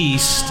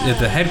least at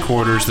the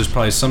headquarters, there's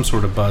probably some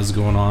sort of buzz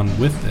going on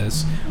with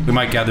this. We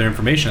might gather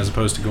information as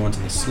opposed to going to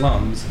the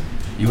slums.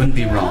 You wouldn't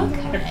be wrong.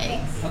 Okay.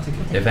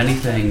 If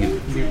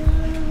anything,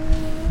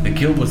 the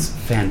guild was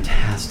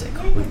fantastic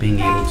with being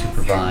able to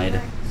provide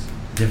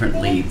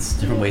different leads,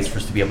 different ways for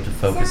us to be able to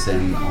focus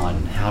in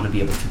on how to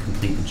be able to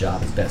complete the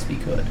job as best we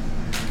could.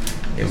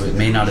 It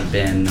may not have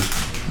been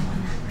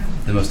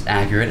the most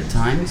accurate at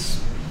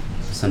times.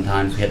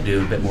 Sometimes we had to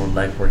do a bit more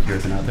legwork here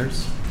than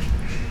others.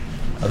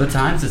 Other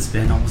times it's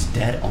been almost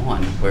dead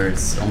on, where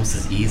it's almost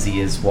as easy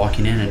as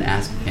walking in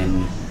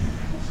and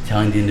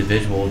telling the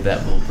individual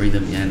that will bring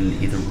them in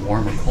either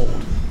warm or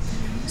cold.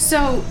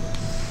 So,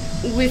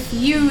 with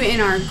you in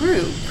our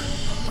group,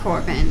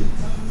 Corbin,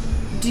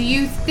 do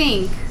you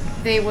think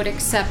they would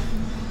accept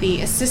the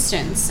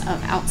assistance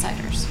of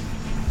outsiders?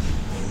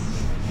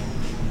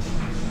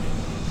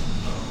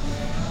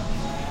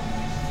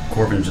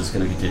 Corbin's just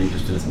going to continue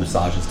just to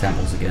massage his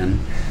temples again,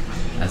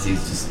 as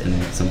he's just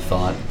in some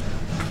thought.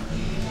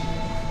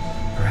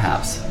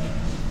 Perhaps.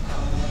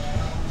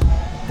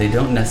 They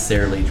don't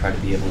necessarily try to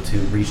be able to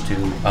reach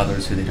to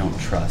others who they don't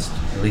trust,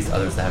 at least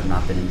others that have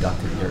not been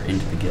inducted here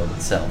into the guild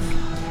itself.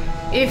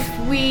 If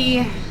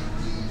we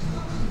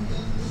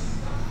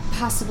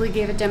possibly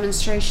gave a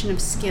demonstration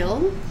of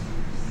skill,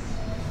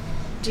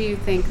 do you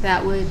think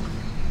that would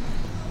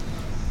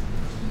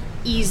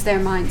ease their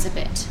minds a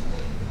bit?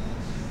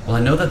 Well, I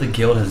know that the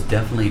guild has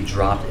definitely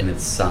dropped in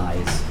its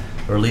size,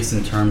 or at least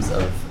in terms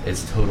of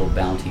its total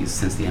bounties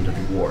since the end of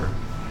the war.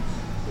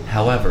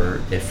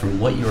 However, if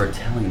from what you are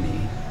telling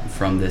me,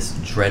 from this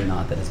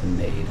dreadnought that has been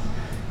made,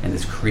 and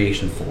this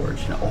Creation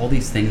Forge, and all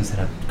these things that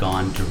have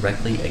gone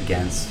directly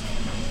against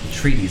the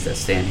treaties that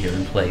stand here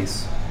in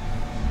place,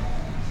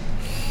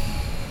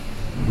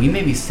 we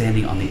may be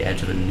standing on the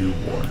edge of a new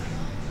war.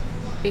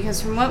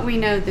 Because from what we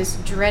know, this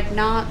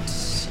dreadnought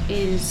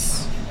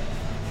is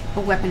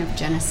a weapon of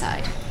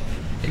genocide.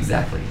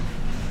 Exactly.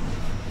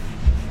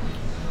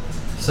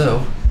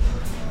 So,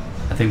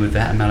 I think with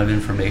that amount of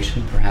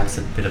information, perhaps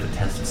a bit of a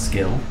test of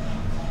skill,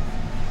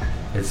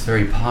 it's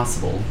very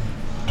possible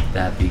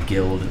that the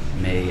guild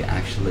may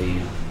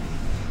actually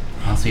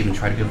possibly even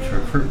try to go to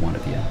recruit one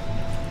of you.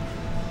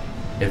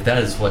 If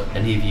that is what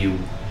any of you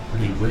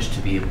really wish to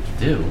be able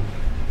to do,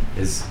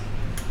 has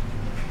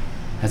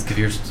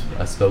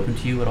Kavir spoken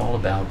to you at all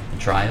about the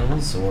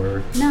trials,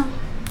 or? No.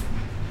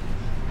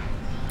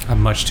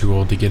 I'm much too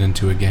old to get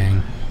into a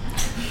gang.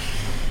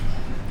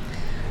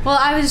 Well,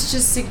 I was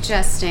just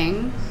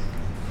suggesting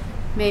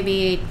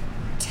maybe a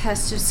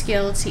test of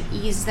skill to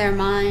ease their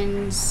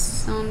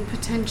minds on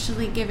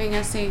potentially giving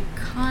us a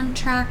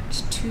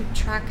contract to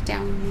track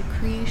down the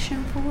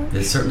Creation Forge.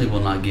 They certainly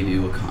will not give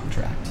you a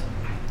contract.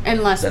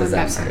 Unless That we're is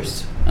members.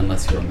 absolute,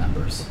 unless you're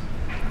members.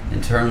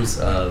 In terms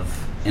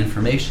of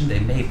information, they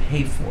may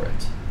pay for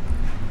it.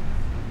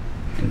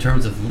 In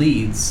terms of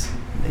leads,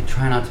 they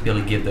try not to be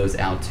able to give those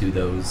out to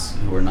those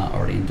who are not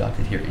already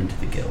inducted here into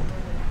the guild.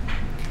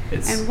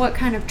 It's And what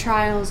kind of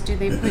trials do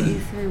they put you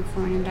through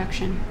for an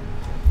induction?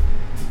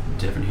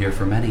 different here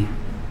for many.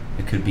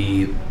 It could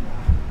be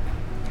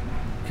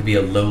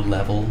a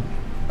low-level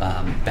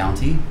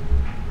bounty,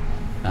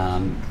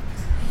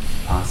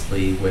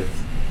 possibly with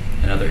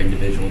another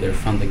individual there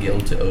from the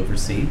guild to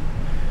oversee.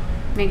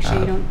 Make sure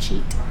you don't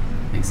cheat.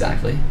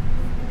 Exactly.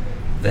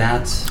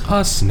 That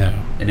Us,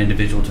 no. an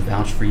individual to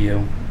vouch for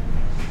you.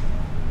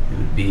 It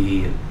would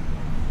be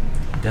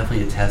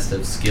definitely a test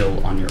of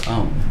skill on your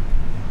own.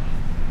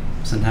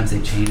 Sometimes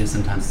they change it,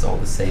 sometimes it's all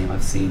the same.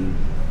 I've seen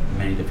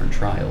many different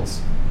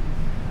trials.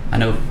 I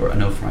know for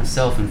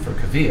myself and for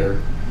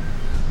Kavir,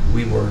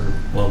 we were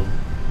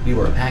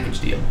a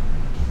package deal.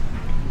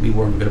 We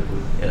weren't going to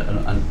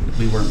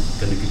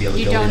be able to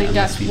You go don't in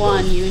unless induct we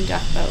one, both- you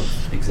induct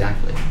both.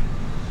 Exactly.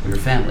 We were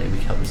family. We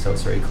kept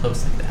ourselves very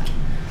close like that.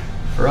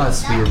 For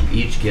us, we were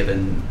each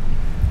given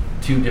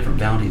two different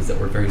bounties that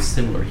were very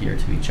similar here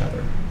to each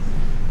other.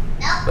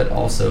 But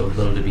also,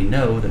 little did we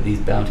know that these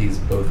bounties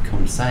both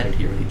coincided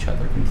here with each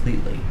other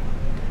completely.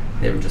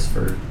 They were just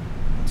for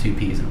two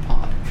peas in a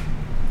pod.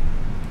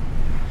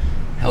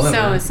 However,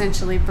 So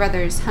essentially,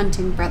 brothers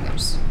hunting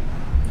brothers.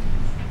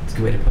 it's a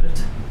good way to put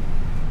it.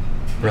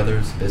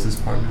 Brothers, business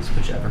partners,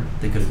 whichever.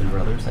 They could have been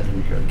brothers. I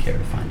didn't really care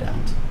to find out.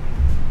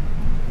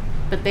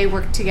 But they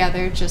worked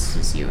together just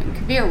as you and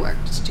Kabir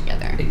worked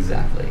together.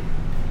 Exactly.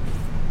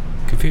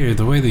 Kavir,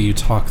 the way that you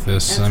talk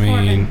this, That's I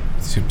mean,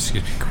 excuse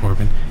me,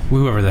 Corbin,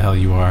 whoever the hell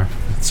you are.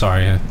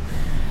 Sorry,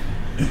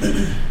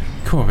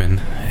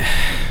 Corbin.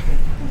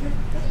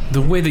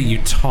 The way that you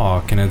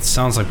talk, and it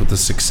sounds like with the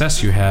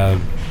success you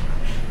have,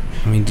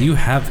 I mean, do you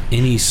have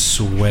any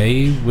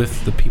sway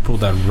with the people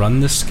that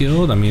run this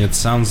guild? I mean, it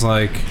sounds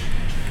like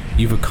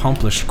you've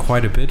accomplished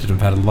quite a bit and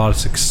have had a lot of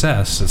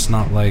success. It's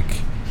not like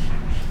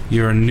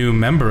you're a new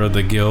member of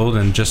the guild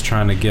and just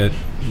trying to get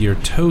your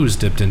toes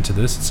dipped into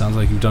this. It sounds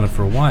like you've done it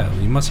for a while.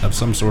 You must have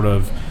some sort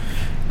of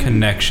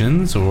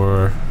connections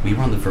or... We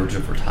were on the verge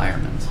of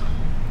retirement,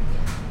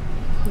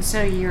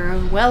 So you're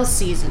well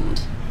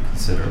seasoned.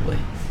 considerably.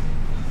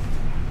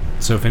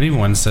 So if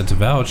anyone said to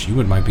vouch, you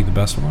might be the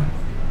best one.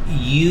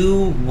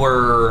 You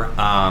were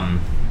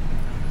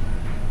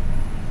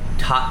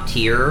top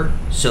tier,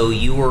 so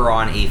you were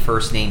on a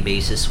first name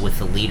basis with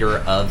the leader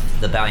of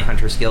the Bounty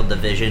Hunters Guild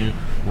division,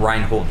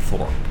 Reinhold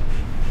Thorpe,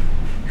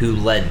 who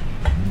led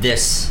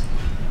this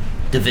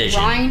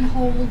division.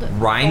 Reinhold Thorpe.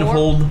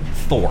 Reinhold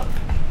Thorpe.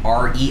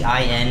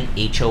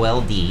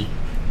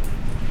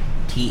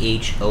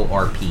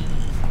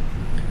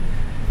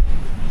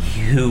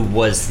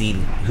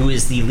 Who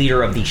is the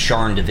leader of the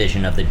Sharn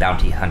division of the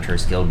Bounty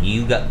Hunters Guild.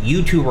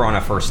 You two were on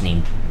a first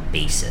name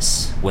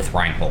basis with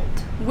Reinhold.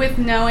 With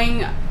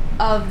knowing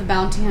of the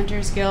Bounty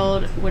Hunters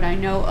Guild, would I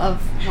know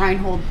of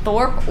Reinhold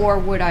Thorpe, or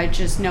would I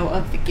just know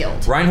of the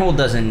guild? Reinhold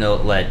doesn't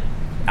let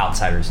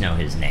outsiders know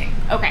his name.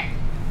 Okay.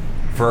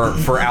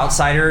 For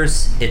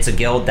outsiders, it's a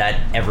guild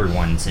that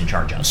everyone's in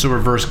charge of. So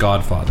reverse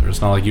Godfather.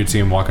 It's not like you'd see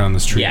him walking on the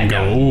street Yeah, and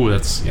go, no. "Oh,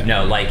 that's..." Yeah.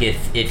 No, like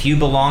if you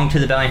belong to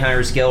the Bounty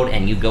Hunters Guild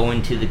and you go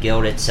into the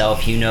guild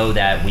itself, you know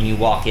that when you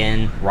walk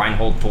in,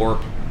 Reinhold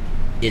Thorpe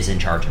is in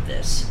charge of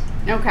this.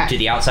 Okay. To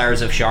the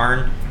outsiders of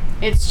Sharn,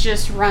 It's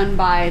just run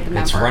by the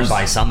members. it's run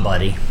by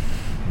somebody.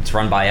 It's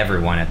run by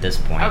everyone at this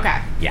point. Okay.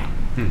 Yeah.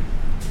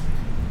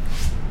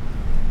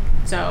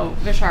 So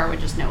Vishar would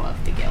just know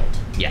of the guild.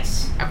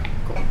 Yes. Okay,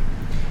 cool.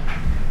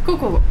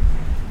 Cool.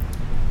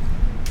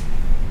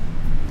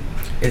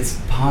 It's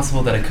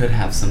possible that I could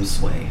have some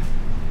sway,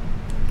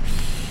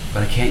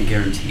 but I can't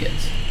guarantee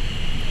it.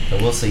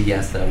 I will say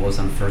yes that I was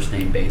on first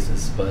name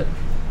basis, but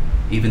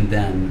even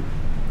then,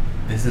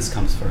 business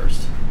comes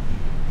first.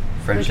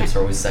 Friendships Okay.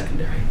 are always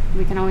secondary.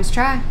 We can always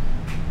try.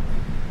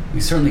 We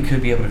certainly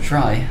could be able to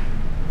try.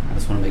 I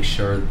just want to make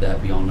sure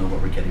that we all know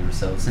what we're getting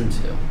ourselves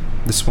into.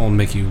 This won't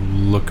make you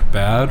look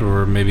bad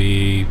or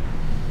maybe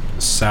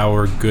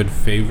sour good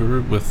favor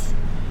with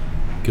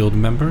guild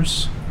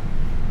members?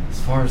 As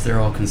far as they're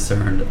all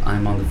concerned,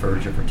 I'm on the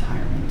verge of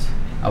retirement.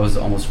 I was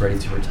almost ready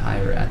to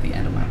retire at the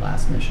end of my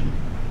last mission.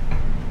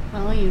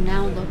 Well, you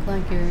now look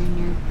like you're in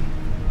your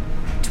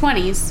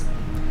 20s.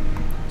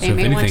 They So if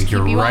may want to anything, keep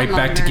you're you on right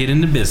back to longer. get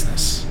into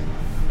business.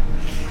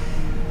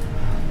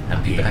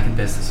 I'll be back in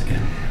business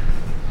again.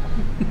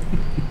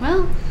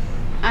 Well,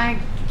 I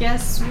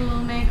guess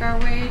we'll make our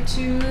way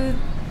to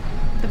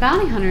the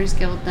Bounty Hunters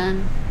Guild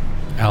then.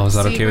 Al, is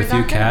that See okay where with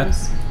you, that Kat?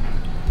 goes.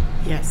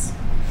 Yes.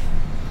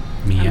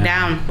 Mia? I'm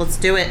down. Let's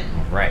do it.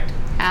 Right.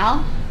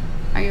 Al,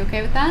 are you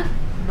okay with that?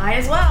 Might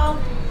as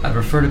well. I'd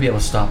prefer to be able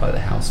to stop by the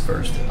house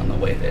first on the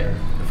way there,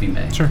 if we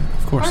may. Sure,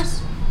 of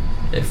course.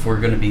 If we're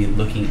going to be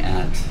looking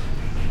at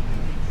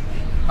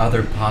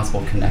other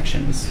possible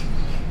connections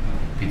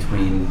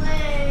between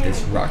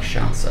this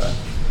Rakshasa,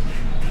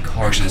 the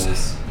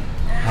Cardinals,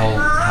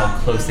 how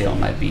close they all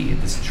might be,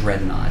 this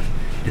dreadnought.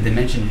 Did they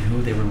mention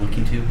who they were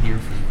looking to here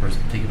for this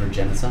particular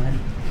genocide?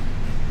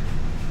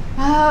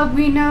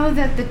 We know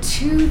that the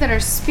two that are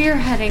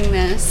spearheading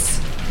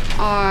this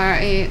are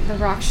the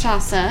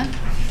Rakshasa,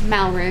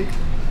 Malrig,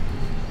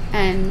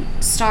 and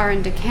Star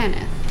and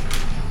Decaneth.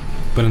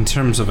 But in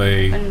terms of But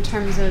a in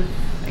terms of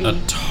a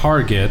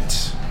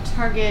target,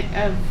 target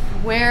of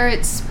where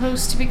it's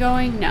supposed to be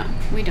going, no,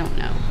 we don't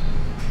know.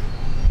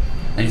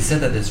 And you said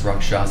that this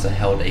Rakshasa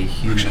held a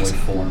humanoid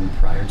form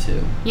prior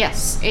to.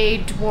 Yes, a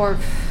dwarf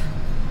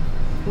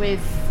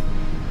with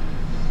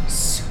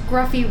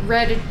scruffy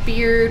red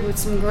beard with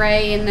some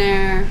gray in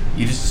there.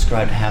 You just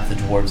described half the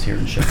dwarves here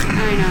in Sugar.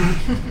 I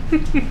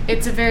know.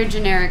 It's a very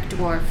generic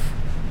dwarf.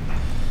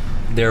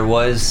 There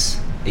was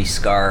a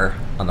scar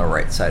on the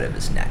right side of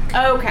his neck.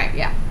 Okay,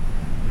 yeah.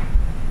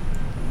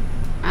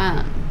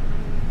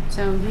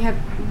 So we have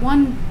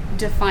one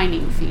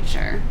defining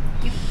feature.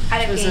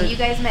 Out of Was game, it- you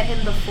guys met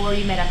him before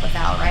you met up with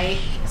Al, right?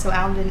 So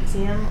Al didn't see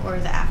him, or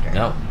is it after?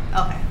 No.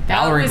 Okay.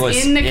 Mallory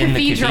was in the in the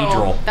cathedral.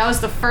 cathedral. That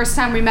was the first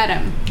time we met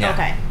him. Yeah.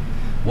 Okay.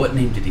 What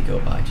name did he go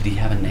by? Did he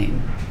have a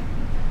name?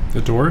 the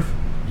dwarf?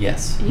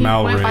 Yes. He went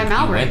by Malrig. He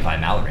Malrig. went by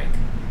Malric.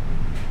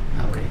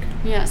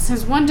 Yes,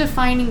 his one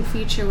defining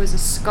feature was a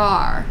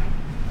scar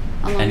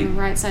along Any- the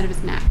right side of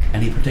his neck.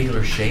 Any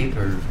particular shape,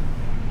 or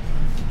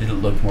did it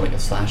look more like a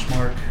slash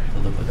mark?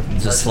 Did it look like a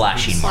It's a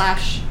slashing mark.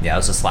 Slash. Yeah, it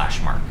was a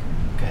slash mark.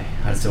 Okay,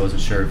 I still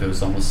wasn't sure if it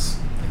was almost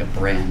like a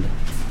brand.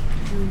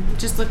 It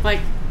just looked like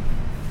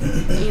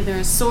either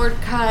a sword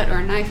cut or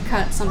a knife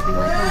cut, something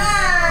like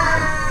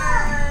that.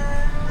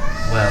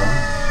 Well,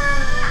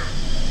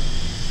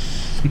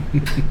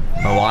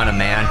 Moana,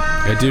 man.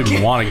 Yeah, dude,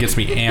 Moana gets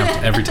me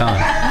amped every time.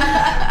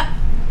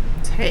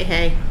 Hey,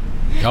 hey.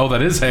 Oh,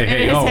 that is Hey It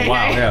Hey. is Oh, Hey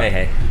wow, Hey. yeah. Hey,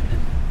 hey.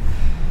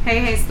 Hey,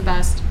 hey's the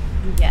best.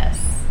 Yes.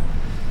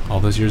 All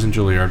those years in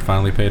Juilliard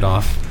finally paid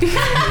off. I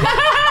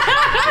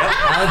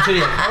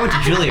went to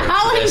Juilliard for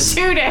Holy this.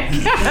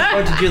 shooting! I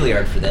went to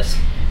Juilliard for this.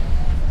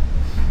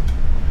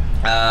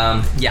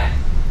 Yeah.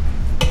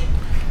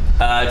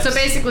 So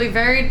basically,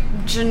 very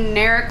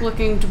generic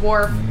looking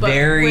dwarf, but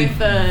very,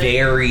 with a,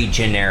 very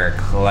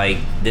generic. Like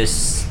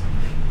this,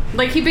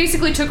 like he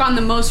basically took on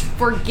the most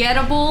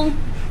forgettable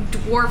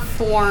dwarf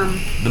form.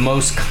 the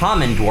most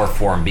common dwarf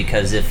form,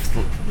 because if,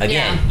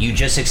 again, Yeah. you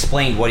just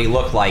explained what he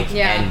looked like,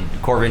 Yeah. and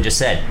Corbin just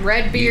said,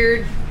 Red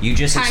beard. you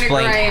just Kinda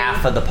explained gray.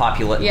 half of the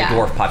Yeah. the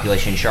dwarf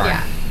population Sharn.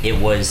 Yeah. It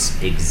was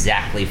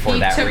exactly for He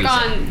that took reason.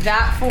 on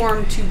that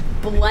form to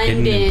blend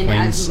Hidden in in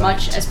plain as sight.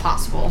 much as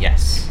possible.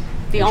 Yes,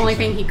 The only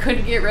thing he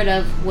could get rid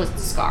of was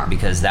the scar.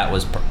 because that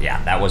was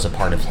that was a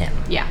part of him.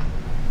 Yeah.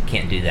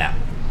 Can't do that.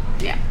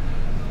 Yeah.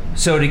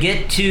 So to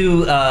get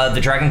to the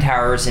Dragon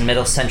Towers in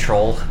Middle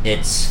Central,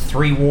 it's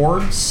 3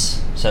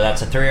 wards. So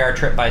that's a 3-hour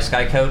trip by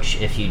Sky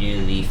Coach. If you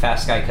do the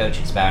fast Sky Coach,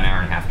 it's about an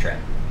hour and a half trip.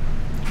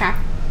 Okay.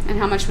 And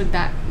how much would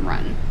that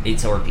run? 8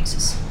 silver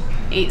pieces.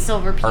 8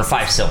 silver pieces. Or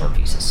 5 silver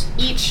pieces.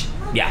 Each.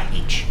 Yeah,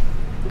 each.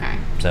 Okay.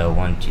 So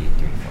 1, 2,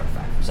 3, 4,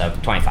 5. So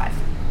 25.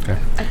 Okay.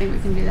 I think we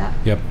can do that.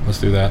 Yep, let's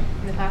do that.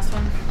 The last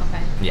one?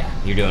 Okay. Yeah,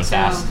 you're doing So,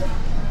 fast.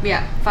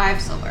 yeah, 5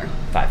 silver.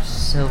 5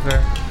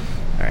 silver.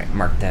 All right,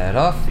 mark that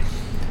off.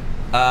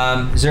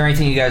 Is there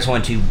anything you guys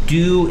want to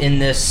do in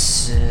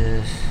this?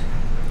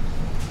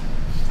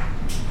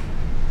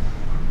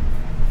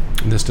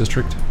 In this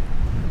district?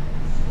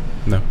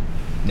 No.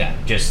 No,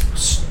 just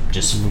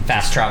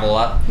fast travel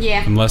up.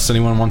 Yeah. Unless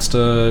anyone wants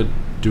to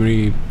do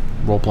any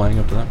role playing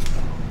up to that.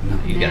 no.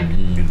 You Yeah. guys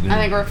been I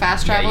think we're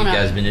fast Yeah, traveling you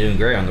guys up. been doing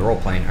great on the role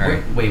playing. All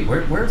right. Wait,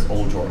 where's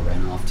Oljor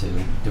ran off to?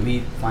 Did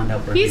we find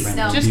out where He's he ran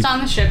off? just on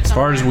the ship As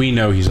far as somewhere. we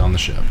know, he's on the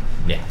ship.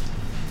 Yeah.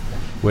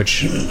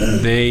 Which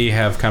they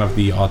have kind of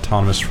the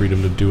autonomous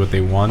freedom to do what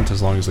they want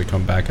as long as they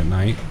come back at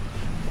night.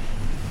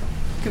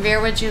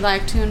 Kavir, would you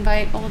like to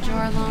invite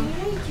Oljor along?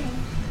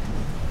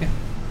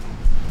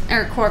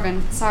 Or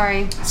Corbin,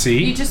 sorry.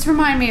 See? You just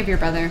remind me of your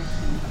brother.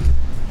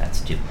 That's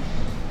 2.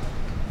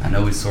 I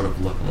know we sort of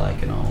look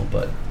alike and all,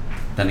 but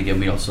then again,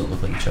 we also don't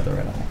look like each other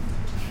at all.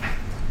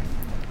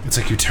 It's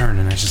like you turn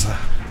and I just I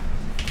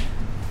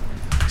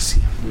see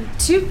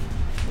him.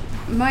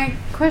 My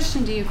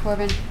question to you,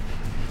 Corbin.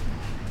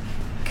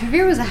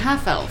 Kavir was a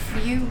half-elf.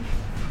 You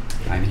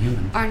I'm a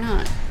human. are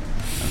not.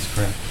 That's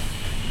correct.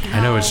 I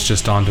know it's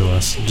just onto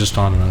us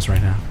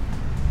right now.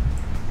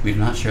 We do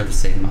not share the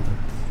same mother.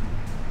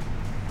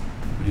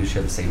 We do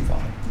share the same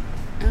father.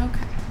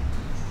 Okay.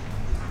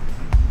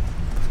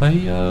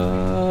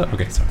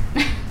 Okay, sorry.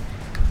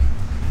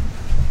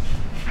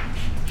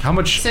 How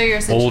much So you're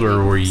essentially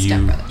older were you?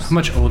 stepbrothers. How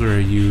much older are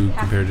you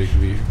compared to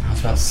Kavir? I was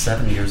about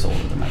 7 years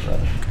older than my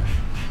brother. Okay.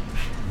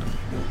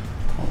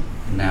 Well,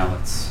 now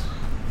it's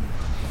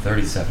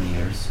 37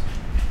 years,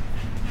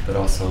 but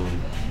also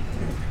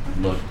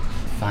look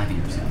 5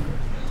 years younger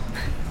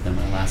than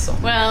when I last saw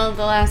him. Well,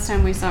 the last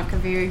time we saw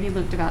Kavir, he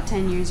looked about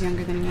 10 years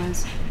younger than he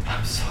was.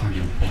 I'm sorry,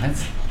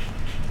 what?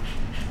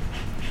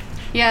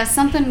 Yeah,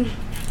 something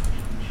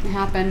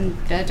happened.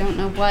 I don't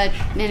know what.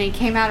 And he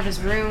came out of his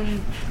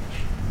room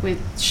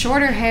with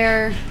shorter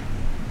hair,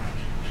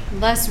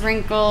 less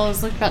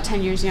wrinkles, looked about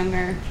 10 years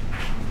younger.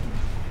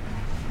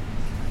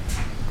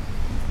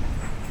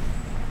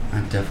 I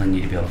definitely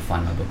need to be able to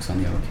find my books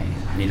on the Arcane.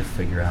 I need to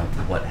figure out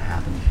what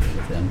happened here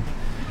with him.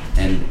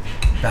 And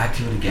back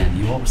to it again.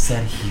 You all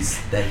said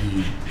that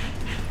he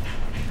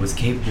was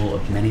capable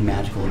of many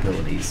magical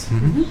abilities.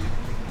 Mm-hmm.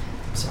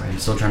 Sorry, I'm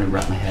still trying to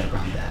wrap my head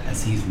around that,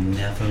 as he's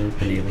never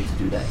been able to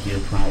do that here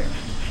prior.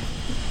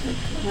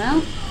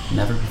 Well,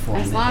 Never before.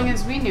 as long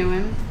as we knew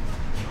him.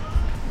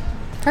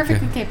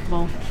 Perfectly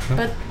capable.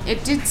 But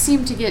it did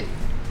seem to get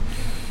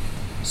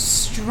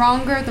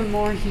stronger the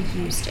more he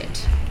used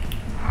it.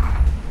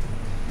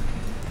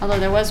 Although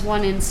there was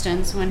one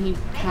instance when he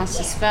cast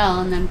a spell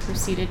and then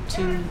proceeded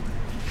to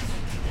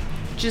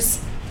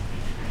just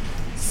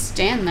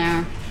stand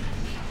there.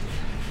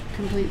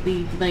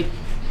 Completely, like,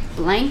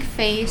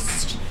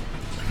 blank-faced.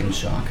 Like in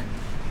shock.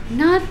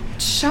 Not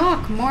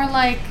shock, more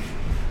like,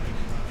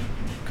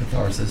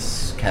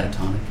 Catharsis,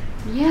 catatonic.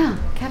 yeah,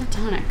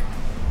 catatonic.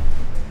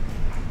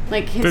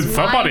 Like his Did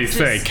somebody mind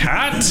say just,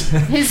 cat?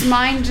 his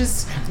mind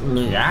just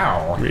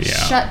Meow. Yeah.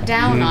 shut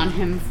down on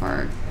him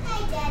for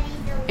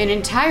an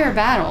entire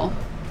battle.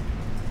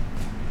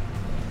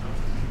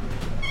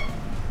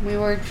 We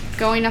were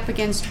going up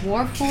against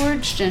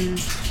Warforged, and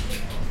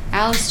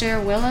Alistair,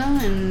 Willow,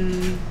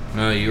 and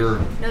No, you were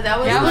No, that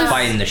was That was-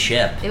 fighting the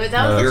ship. It was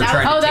that was You were that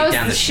trying was, to that take was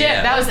down the the ship.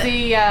 ship. That was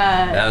the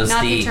was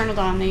not the the- Eternal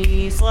Dawn,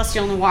 the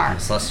Celestial Noir.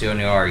 Celestial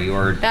Noir. You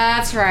were.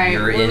 That's right.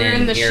 You're we were in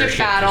in the airship ship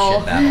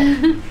battle.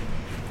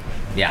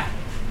 Yeah.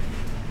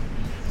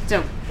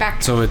 So back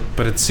to So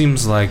but it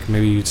seems like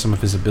maybe some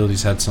of his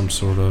abilities had some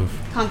sort of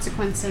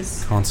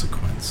consequences.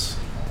 consequence.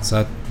 Does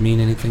that mean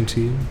anything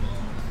to you?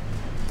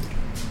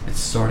 It's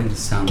starting to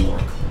sound more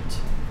occult.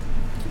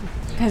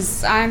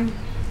 Because I'm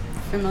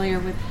familiar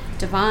with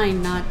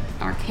divine, not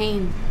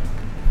arcane.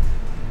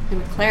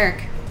 I'm a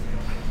cleric.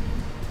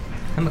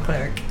 I'm a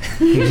cleric.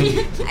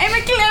 I'm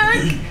a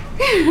cleric.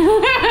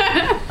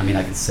 I mean,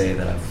 I could say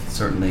that I've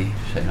certainly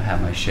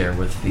had my share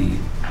with the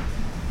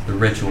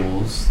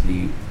rituals,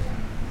 the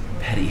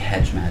petty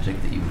hedge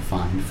magic that you would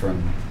find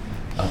from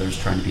others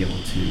trying to be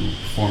able to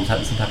form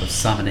some type of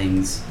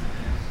summonings.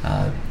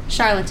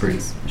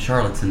 Charlatans.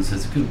 Charlatans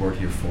is a good word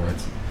here for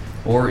it.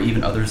 Or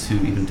even others who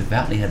even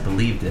devoutly had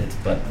believed it,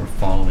 but were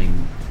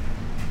following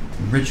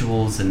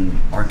rituals and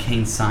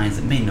arcane signs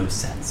that made no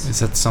sense. Is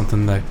that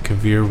something that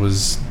Kavir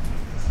was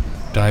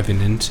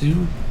diving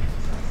into?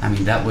 I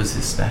mean, that was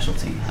his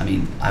specialty. I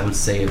mean, I would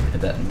say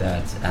that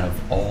out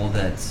of all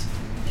that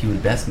he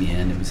would best me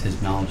in, it was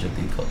his knowledge of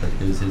the occult.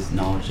 It was his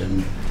knowledge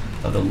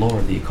of the lore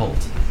of the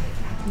occult.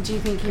 Do you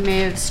think he may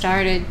have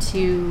started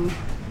to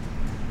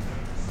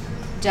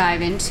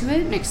dive into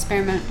it and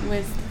experiment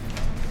with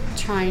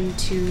trying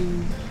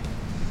to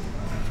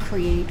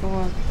create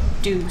or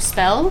do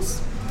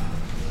spells?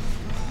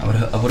 I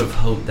would have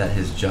hoped that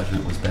his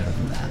judgment was better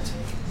than that.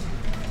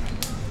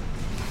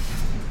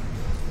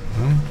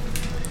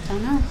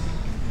 Don't know.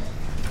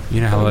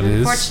 You know how it is.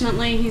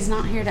 Unfortunately, he's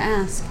not here to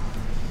ask.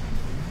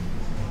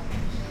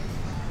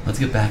 Let's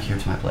get back here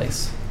to my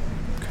place.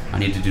 I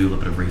need to do a little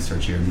bit of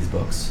research here in these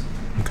books.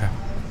 Okay.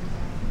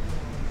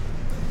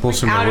 We'll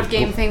Out of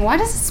game thing. Why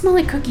does it smell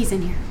like cookies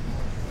in here?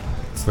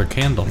 It's the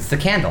candle. It's the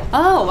candle.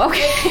 Oh,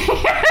 okay.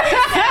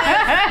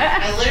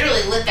 I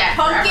literally lit that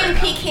pumpkin forever.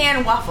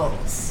 pecan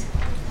waffles.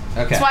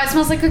 Okay. That's why it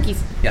smells like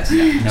cookies. Yes.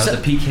 No, So-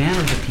 the pecan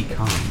or the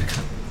pecan?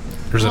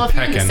 There's Well, a if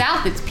you're in the pecan.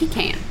 south, it's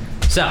pecan.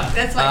 So,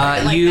 That's why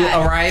I like you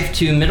that. arrive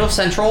to Middle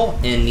Central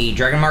in the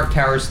Dragonmark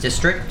Towers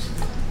district.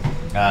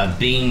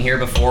 Being here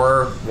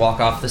before, walk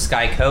off the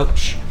Sky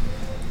Coach.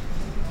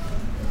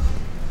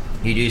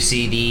 You do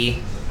see the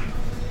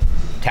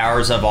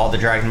towers of all the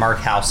Dragonmark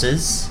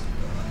houses.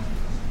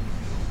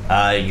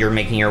 You're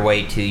making your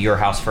way to your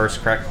house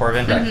first, correct,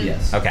 Corbin? Correct,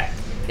 yes. Okay.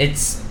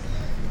 It's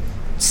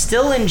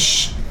still in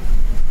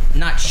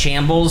not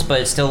shambles, but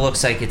it still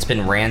looks like it's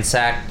been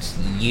ransacked.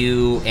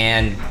 You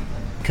and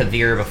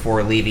Kavir,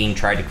 before leaving,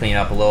 tried to clean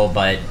up a little,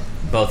 but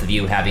both of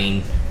you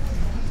having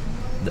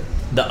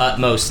the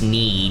utmost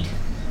need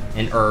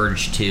and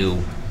urge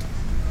to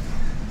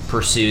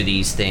pursue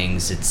these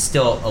things, it's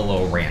still a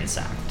little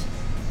ransacked.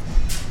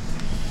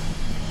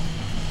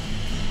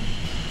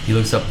 He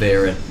looks up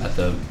there at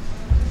the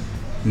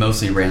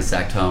mostly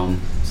ransacked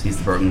home, sees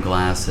the broken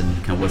glass, and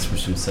kind of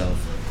whispers to himself,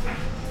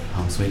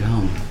 "Home sweet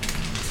home."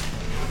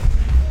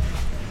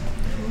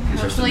 He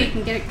starts to Hopefully, you make-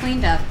 can get it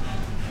cleaned up.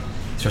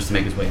 starts to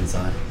make his way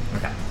inside.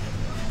 Okay.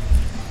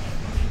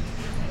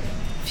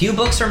 Few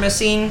books are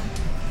missing.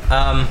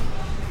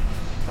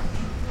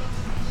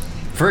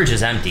 Fridge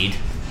is emptied,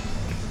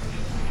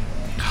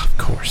 Of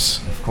course.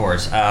 of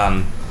course.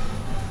 But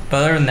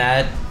other than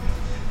that,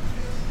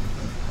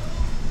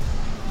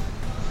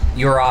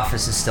 your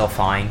office is still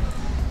fine.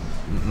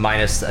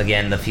 Minus,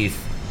 again, a few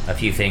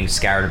things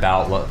scattered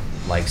about,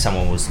 like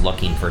someone was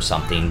looking for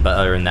something. But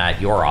other than that,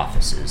 your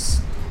office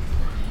is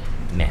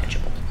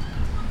manageable.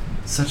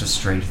 Such a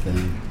strange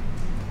thing.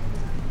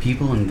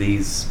 People in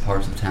these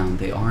parts of town,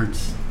 they aren't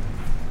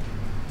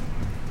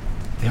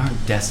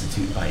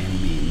destitute by any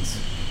means.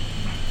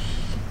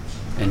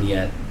 And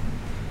yet,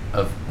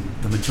 of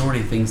the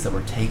majority of things that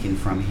were taken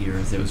from here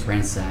as it was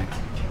ransacked,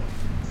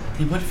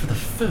 they went for the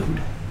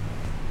food.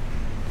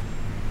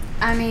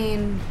 I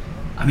mean,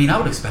 I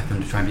would expect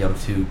them to try and be able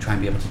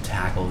to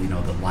tackle,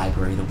 the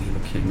library that we've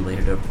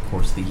accumulated over the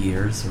course of the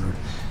years, or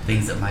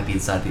things that might be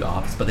inside the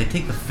office. But they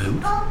take the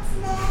food.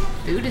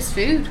 food is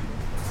food.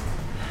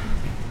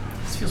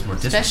 This feels more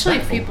Especially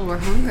if disrespectful. people were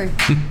hungry.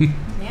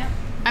 Yeah.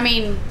 I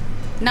mean,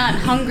 not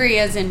hungry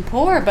as in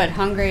poor, but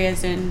hungry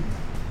as in,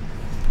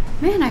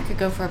 man, I could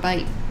go for a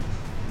bite.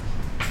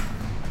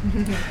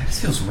 This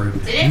feels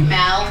rude. Didn't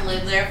Mal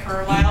live there for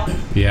a while?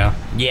 Yeah.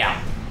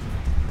 Yeah.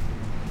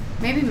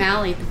 Maybe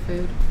Mal ate the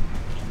food.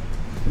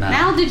 Nah.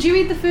 Mal, did you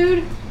eat the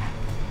food?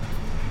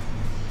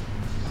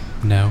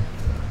 No.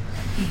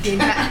 Did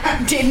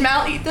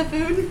Mal eat the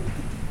food?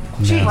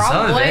 No. Some of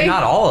Probably. it,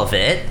 not all of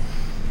it.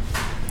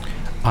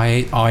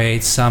 I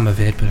ate some of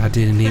it, but I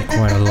didn't eat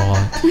quite a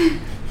lot.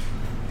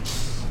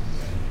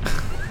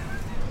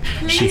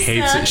 She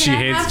hates it.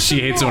 She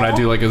hates it when I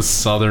do like a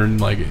southern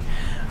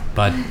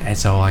but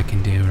that's all I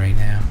can do right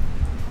now.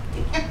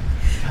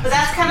 But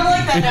that's kind of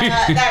like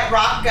that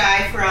rock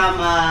guy from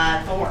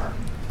Thor.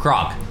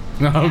 Krog.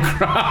 Oh,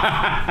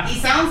 crap. He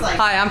sounds like.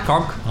 Hi, I'm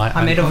Krog.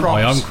 I'm made of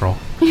I am rocks. Kroll.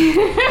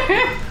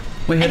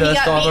 We hit And he a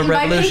got Star beaten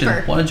by Revolution.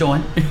 paper. Want to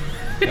join?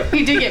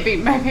 He did get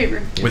beaten by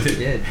paper. With Yes, it,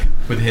 he did.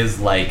 with his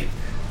like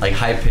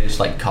high pitched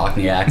like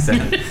Cockney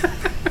accent.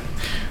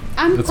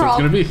 I'm That's what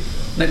Crawl. it's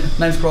gonna be.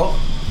 Name's Kroll.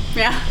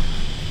 Yeah.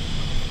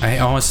 I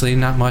honestly,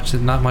 not much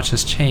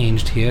has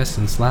changed here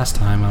since last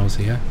time I was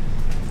here.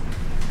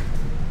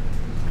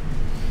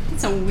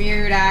 It's a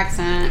weird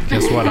accent.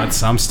 Guess what?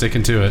 I'm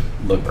sticking to it.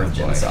 Look for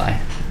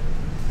genocide.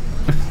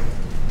 I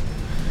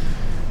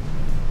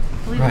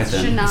believe Right it's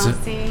then.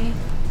 Genasi.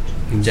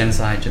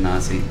 Genocide,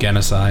 genasi.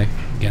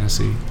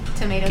 Genesee.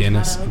 Tomato,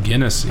 Guinness. tomato.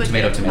 Guinness.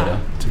 Tomato, tomato.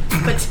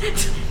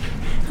 Potato.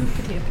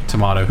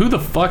 Tomato. Who the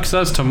fuck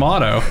says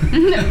tomato?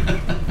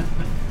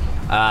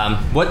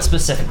 What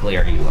specifically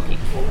are you looking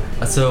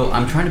for? So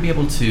I'm trying to be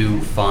able to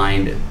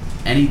find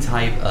any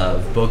type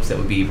of books that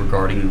would be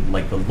regarding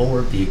like the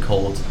lore, the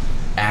occult,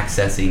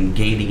 accessing,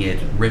 gaining it,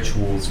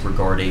 rituals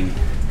regarding,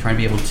 trying to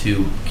be able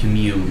to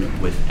commune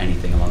with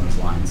anything along those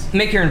lines.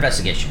 Make your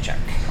investigation check.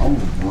 All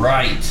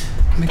right.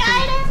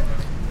 Guidance.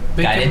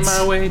 Making Guidance.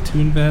 my way to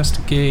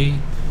investigate.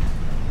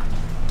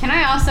 Can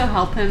I also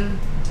help him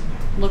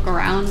look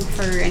around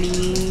for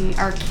any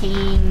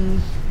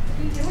arcane,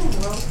 Really?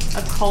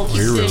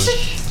 occultish?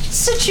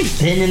 Since you've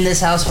been in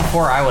this house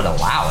before, I would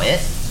allow it.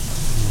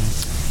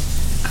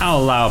 I'll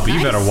allow it, but you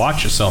Nice. better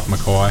watch yourself,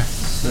 McCoy.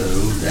 So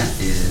that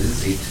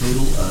is a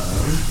total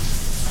of.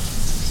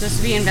 Supposed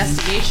to be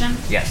investigation?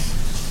 Yes.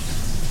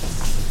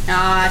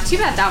 Too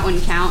bad that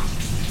wouldn't count.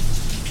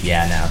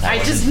 Yeah, no. That I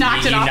just wasn't-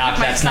 knocked it you off knocked- with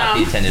my That's not the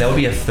thumb. intended. That would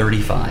be a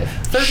 35.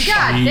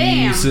 God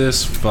damn.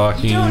 Jesus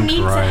fucking You don't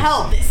need Christ. to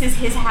help. This is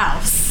his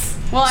house.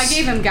 Well, I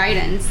gave him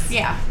guidance.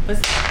 Yeah. Was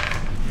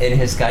In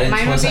his guidance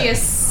Mine would was be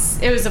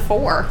it was a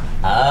 4.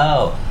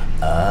 Oh.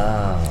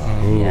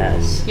 Ooh.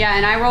 Yes. Yeah,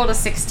 and I rolled a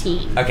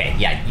 16. Okay,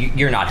 yeah,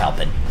 you're not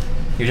helping.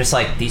 You're just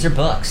like, these are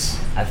books.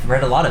 I've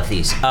read a lot of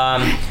these.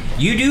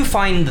 You do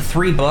find the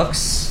 3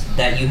 books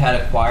that you had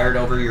acquired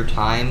over your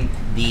time.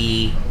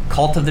 The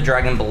Cult of the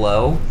Dragon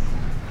Below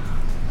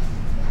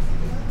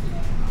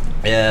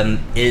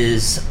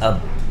is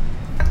a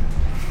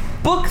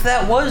book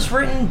that was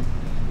written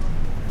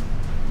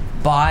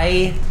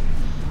by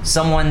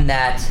someone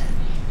that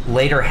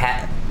later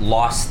had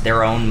lost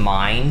their own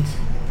mind,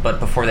 but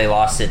before they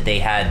lost it, they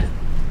had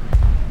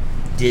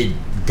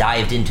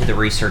dived into the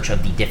research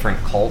of the different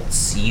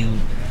cults.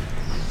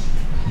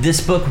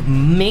 This book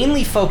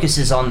mainly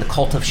focuses on the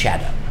Cult of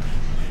Shadow.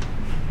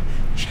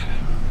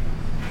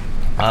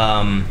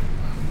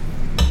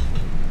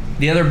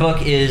 The other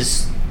book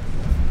is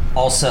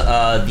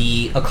also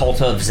the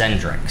Occult of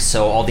Zendrick.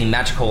 So all the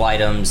magical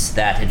items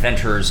that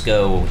adventurers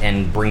go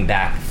and bring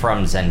back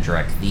from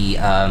Zendrick, the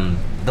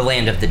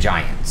land of the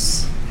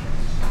giants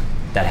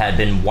that had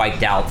been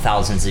wiped out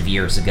thousands of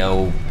years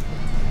ago.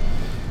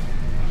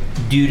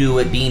 Due to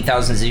it being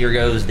thousands of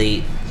years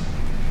ago,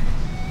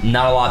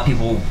 not a lot of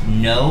people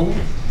know.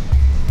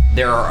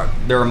 There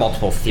are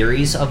multiple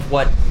theories of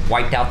what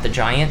wiped out the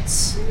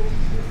giants,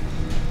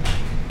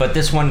 but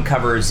this one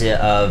covers it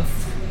of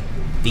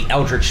the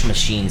eldritch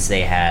machines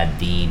they had,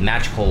 the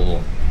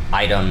magical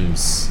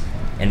items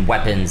and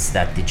weapons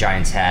that the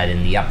giants had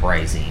in the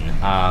uprising.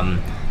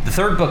 The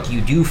third book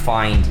you do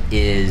find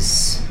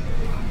is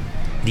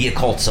the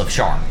Occults of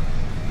Shar.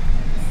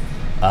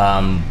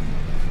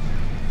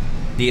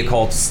 The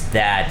occults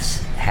that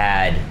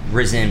had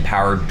risen in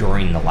power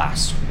during the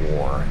last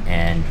war,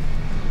 and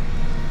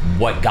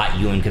what got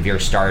you and Kavir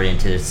started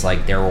into this,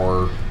 like, there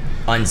were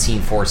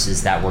unseen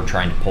forces that were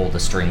trying to pull the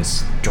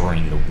strings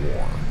during the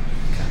war.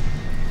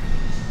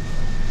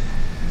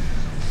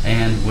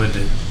 And would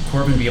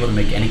Corbin be able to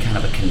make any kind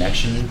of a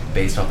connection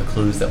based off the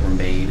clues that were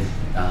made,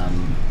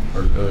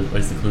 or at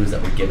least the clues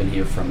that were given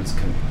here from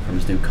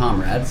his new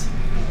comrades?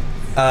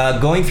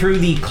 Going through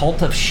the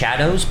Cult of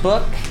Shadows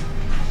book,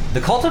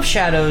 the Cult of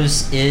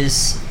Shadows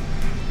is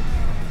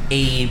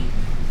a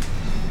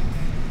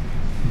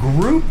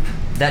group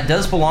that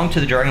does belong to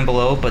the Dragon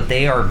Below, but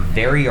they are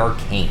very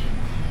arcane.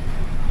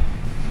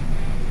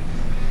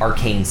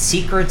 Arcane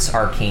secrets,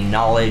 arcane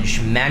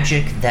knowledge,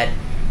 magic that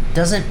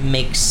doesn't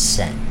make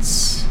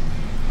sense.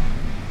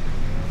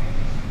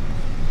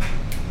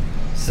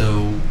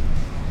 So,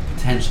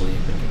 potentially a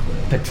bit of a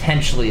clue.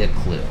 Potentially a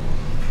clue.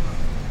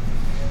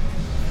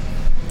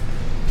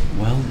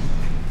 Well,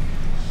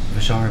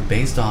 Vishar,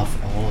 based off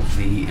all of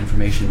the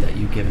information that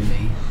you've given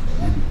me,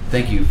 and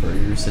thank you for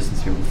your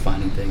assistance here with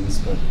finding things,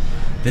 but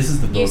this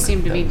is the book You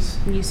seem that was-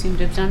 you seem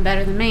to have done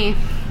better than me.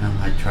 well,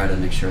 I try to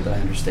make sure that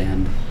I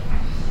understand,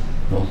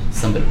 well,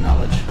 some bit of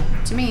knowledge.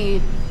 To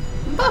me,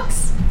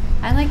 books.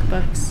 I like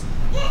books.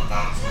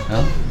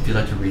 Well, if you'd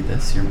like to read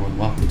this, you're more than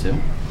welcome to.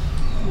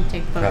 I'll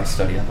take Perhaps books.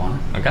 study up on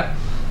it. Okay.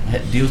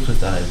 It deals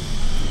with,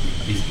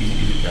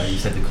 you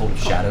said the Cult of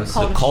Shadows?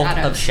 Cult The of Cult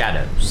Shadows. of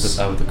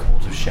Shadows. The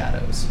Cult of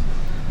Shadows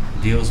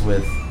deals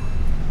with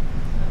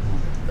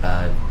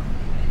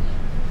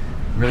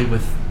really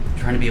with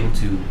trying to be able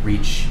to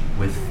reach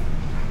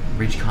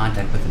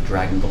contact with the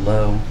dragon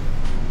below.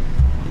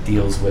 It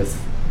deals with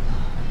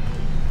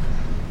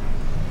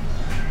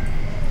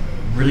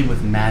really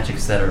with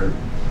magics that are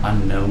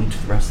unknown to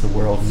the rest of the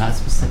world, not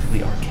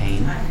specifically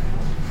arcane,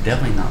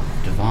 definitely not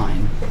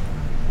divine.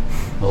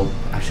 Well,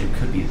 actually, it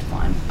could be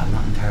divine. I'm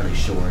not entirely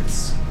sure.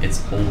 It's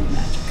old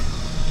magic,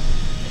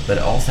 but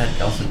it also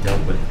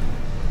dealt with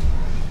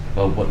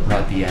what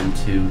brought the end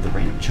to the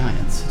Reign of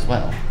Giants as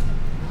well.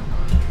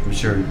 I'm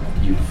sure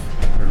you've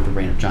heard of the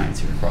Reign of Giants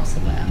here across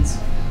the lands.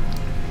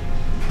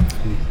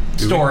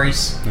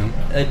 Stories, No.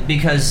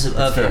 because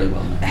of fairly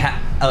well known.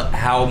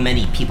 how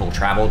many people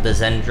traveled to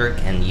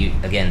Zendrick, and you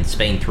again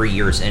spending 3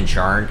 years in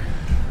Sharn.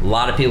 A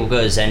lot of people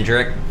go to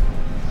Zendrick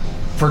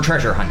for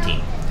treasure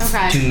hunting.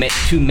 Okay.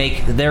 To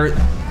make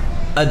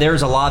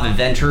there's a lot of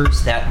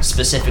adventurers that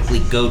specifically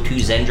go to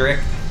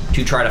Zendrick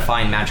to try to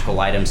find magical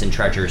items and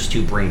treasures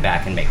to bring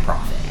back and make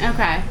profit.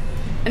 Okay.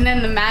 And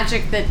then the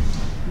magic that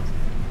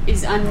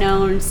is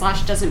unknown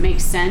 / doesn't make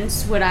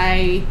sense, would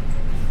I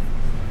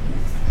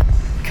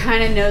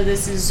kind of know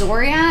this is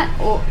Zoriat,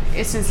 or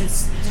since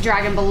it's the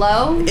Dragon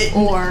Below,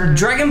 or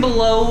Dragon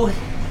Below?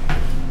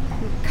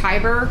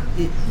 Kyber?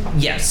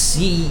 Yes,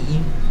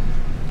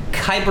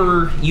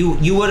 Kyber.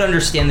 You would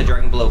understand the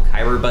Dragon Below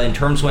Kyber, but in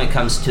terms when it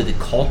comes to the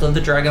cult of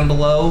the Dragon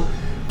Below,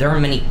 there are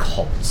many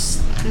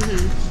cults.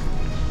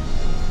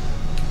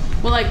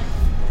 Well, like,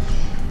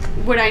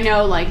 would I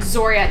know, like,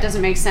 Zoriat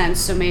doesn't make sense,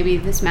 so maybe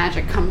this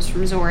magic comes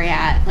from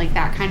Zoriat, like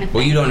that kind of thing?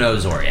 Well, you don't know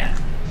Zoriat.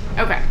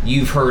 Okay.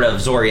 You've heard of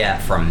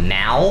Zoriat from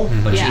Mal,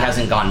 but she Yeah.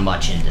 hasn't gone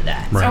much into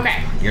that. Right.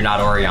 Okay. You're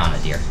not Oriana,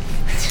 dear.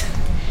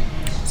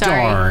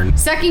 Sorry. Darn.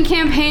 Second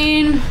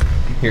campaign,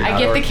 You're I not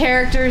get the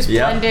characters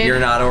blended. You're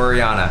not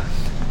Oriana.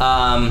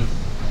 But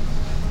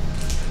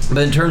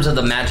in terms of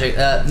the magic,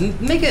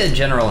 make a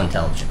general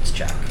intelligence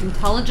check.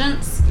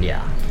 Intelligence?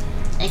 Yeah.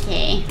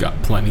 Okay.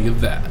 Got plenty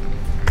of that.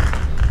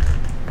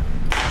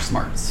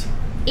 Smarts.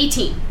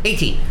 18.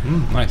 18.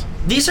 Nice.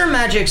 These are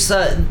magics,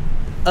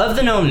 of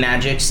the known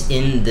magics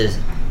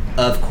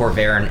of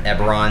Corvair and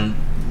Eberron.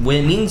 What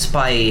it means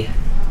by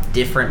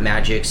different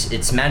magics,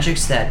 it's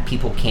magics that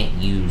people can't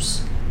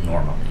use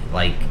normally.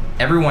 Like,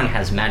 everyone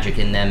has magic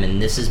in them, and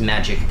this is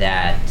magic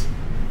that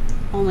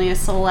Only a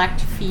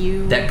select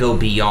few. go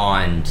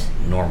beyond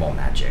normal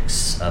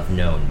magics, of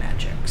known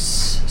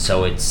magics.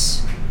 So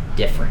it's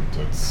different,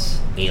 it's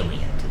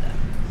alien to them.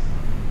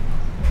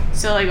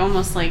 So, like,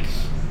 almost like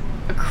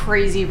a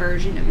crazy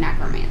version of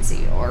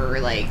necromancy, or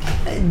like.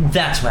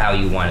 That's how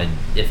you wanted,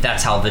 if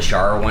that's how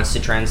Vishara wants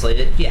to translate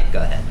it, yeah, go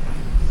ahead.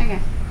 Okay.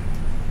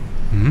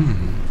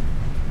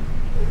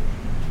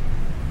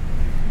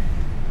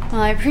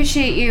 Well, I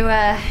appreciate you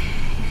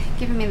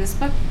giving me this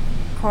book,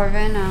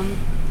 Corvin. Of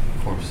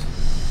course.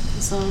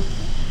 This will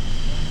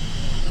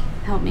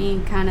help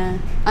me kind of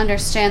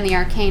understand the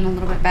arcane a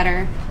little bit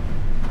better.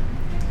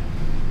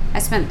 I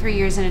spent 3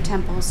 years in a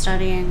temple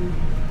studying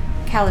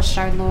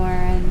Kalashtar lore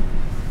and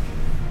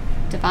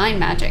divine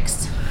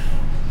magics.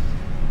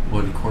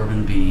 Would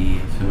Corbin be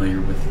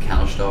familiar with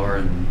Kalashtar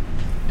and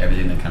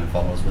everything that kind of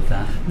follows with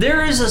that?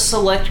 There is a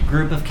select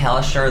group of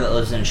Kalashtar that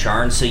lives in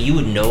Sharn, so you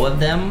would know of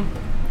them.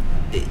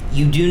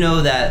 You do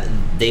know that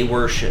they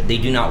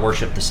do not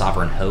worship the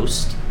sovereign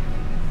host.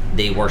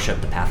 They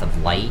worship the path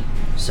of light,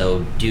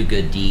 so do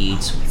good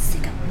deeds.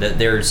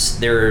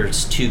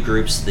 There's two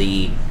groups.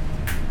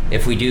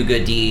 If we do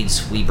good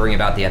deeds, we bring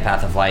about the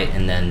path of light,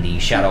 and then the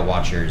Shadow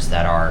Watchers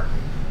that are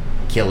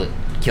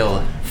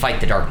fight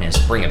the darkness,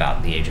 bring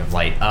about the age of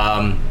light.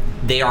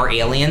 They are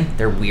alien.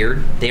 They're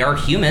weird. They are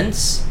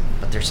humans,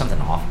 but there's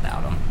something off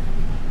about them.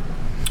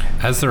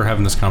 As they're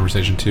having this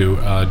conversation too,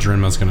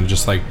 Drinma's gonna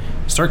just like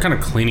start kind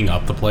of cleaning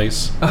up the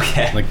place.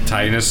 Okay. Like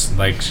tidiness,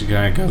 like she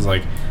kind of goes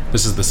like,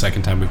 "This is the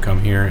second time we've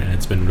come here, and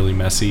it's been really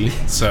messy."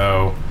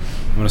 So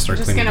I'm gonna start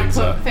Just cleaning gonna things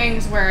put up.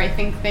 things where I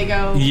think they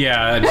go.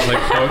 Yeah, just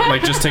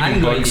like just taking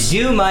I'm going books. to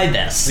do my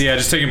best. Yeah,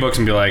 just taking books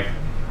and be like,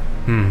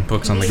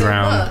 books on the These are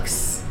ground,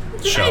 Books.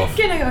 shelf. It's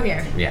gonna go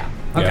here. Yeah.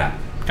 Okay. Yeah,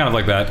 kind of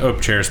like that. Oh,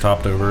 chairs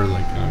topped over,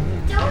 like.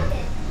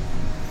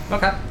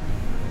 Okay.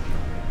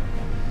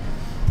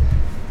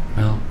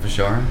 Well,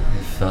 Vishara,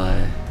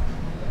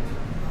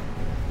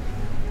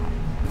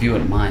 if you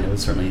wouldn't mind, I would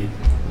certainly,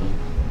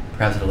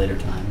 perhaps at a later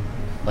time,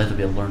 like to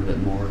be able to learn a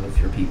bit more of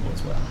your people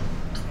as well.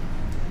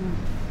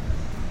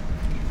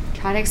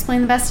 Try to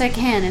explain the best I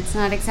can. It's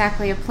not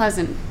exactly a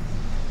pleasant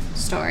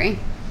story.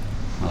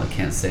 Well, I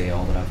can't say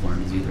all that I've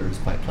learned is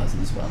quite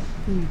pleasant as well.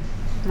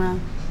 Well,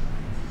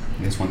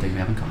 I guess one thing we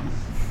have in common.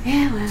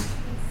 yeah, well.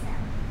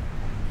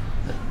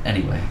 But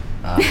anyway,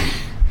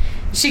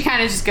 She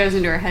kind of just goes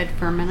into her head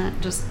for a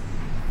minute, just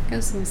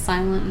goes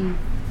silent and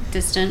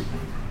distant.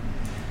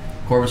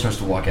 Corbin starts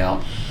to walk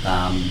out,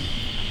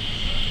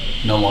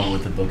 no longer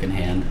with the book in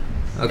hand.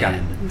 Okay.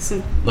 And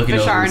So looking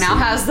over Bashar and now seeing-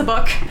 has the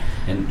book.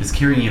 and just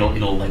hearing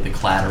like the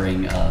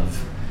clattering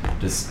of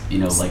just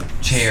like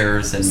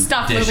chairs and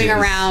Stuff dishes, moving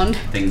around.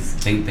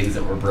 things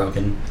that were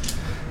broken.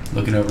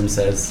 Looking over and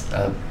says,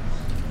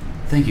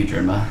 "Thank you,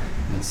 Drinma.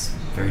 That's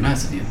very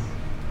nice of you."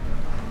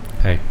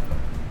 Hey,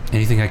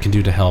 anything I can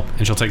do to help?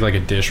 And she'll take like a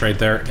dish right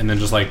there, and then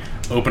just like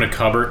open a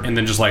cupboard, and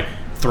then just like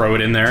throw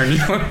it in there,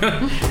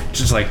 and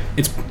just like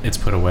it's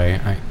put away.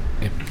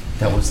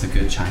 That was the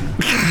good china.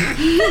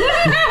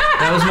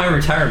 That was my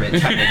retirement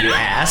china, you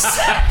ass.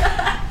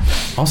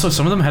 Also,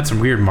 some of them had some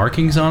weird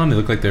markings on them. They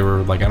looked like they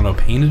were, like, I don't know,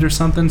 painted or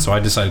something. So I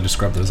decided to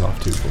scrub those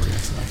off too for you.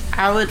 So.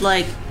 I would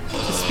like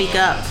to speak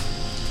up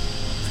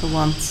for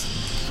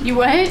once. You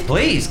what?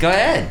 Please, go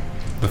ahead.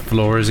 The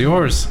floor is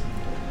yours.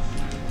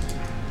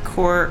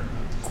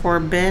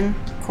 Corbin?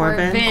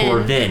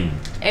 Corvin.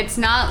 It's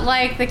not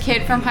like the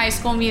kid from High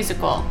School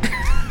Musical.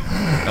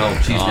 Oh,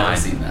 She's never God.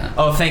 seen that.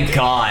 Oh, thank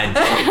God.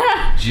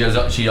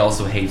 She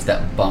also hates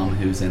that bum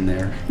who's in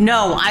there.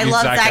 No, I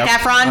love Zac Zac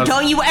Efron. Efron.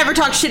 Don't you ever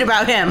talk shit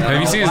about him.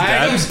 Have you seen his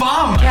dad?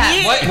 bum?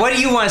 What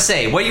do you want to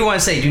say? What do you want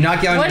to say? Do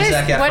not get on What your is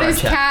Zac Efron what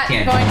is chat. Kat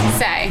Can't. going to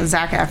say?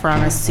 Zac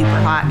Efron is super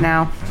hot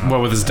now.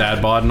 What, with his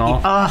dad bod and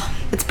all?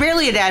 It's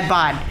barely a dad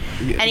bod.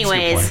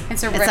 Anyways, point.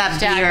 It's a ripped that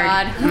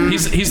dad beard. bod.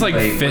 He's like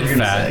Wait, fit what are you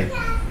gonna fat.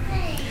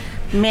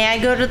 say? May I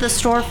go to the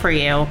store for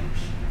you?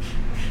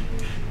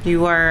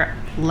 You are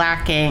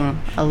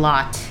lacking a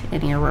lot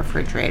in your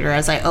refrigerator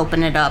as I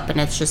open it up and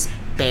it's just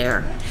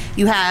bare.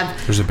 You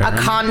have There's a bear in it?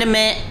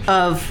 condiment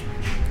of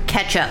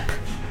ketchup,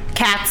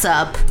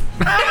 catsup,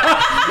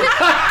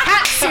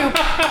 Cat soup.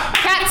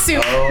 Cat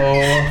soup.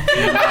 Oh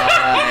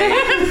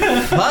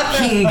my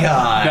fucking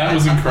God. That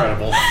was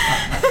incredible.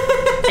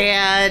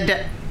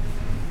 and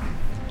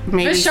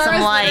maybe Vishara's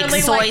some like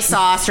literally, soy like-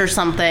 sauce or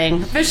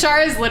something.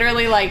 Vishara is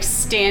literally like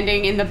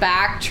standing in the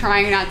back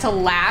trying not to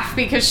laugh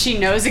because she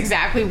knows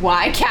exactly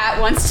why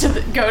Kat wants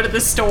to go to the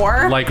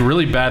store. Like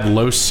really bad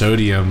low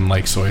sodium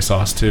like soy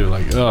sauce too.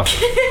 Like, ugh.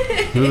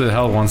 Who the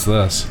hell wants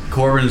this?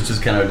 Corbin's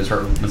just kind of just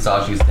started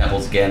massaging his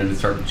temples again and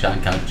started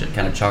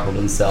kind of chuckled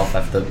himself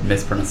after the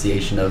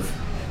mispronunciation of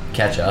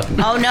ketchup.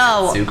 and Oh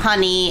no, soup.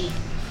 honey.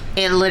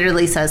 It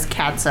literally says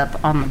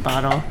catsup on the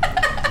bottle.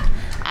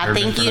 I Or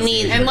think you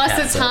need. mispronunciation. Unless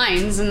it's Catsup.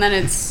 Heinz, and then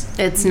it's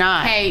It's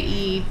not.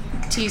 Ketchup.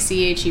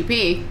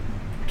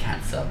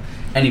 Catsup.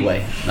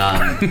 Anyway,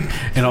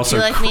 And also,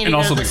 You like me to and go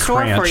also to the the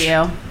store for cranch.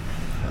 you?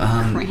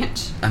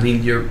 Ranch. I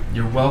mean, you're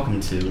welcome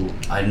to.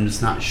 I'm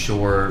just not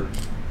sure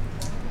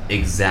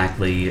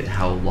exactly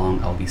how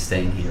long I'll be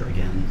staying here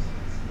again.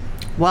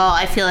 Well,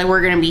 I feel like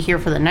we're gonna be here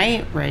for the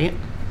night, right?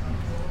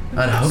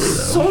 I'd hope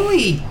It's so.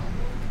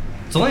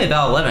 only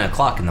about 11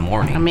 o'clock in the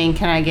morning. I mean,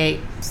 can I get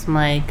some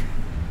like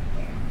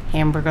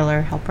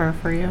hamburger helper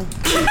for you?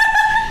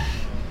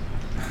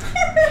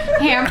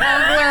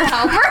 Hamburger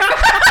helper.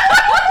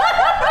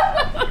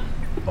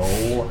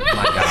 Oh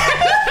my God.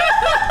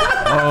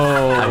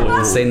 I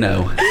wouldn't say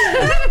no.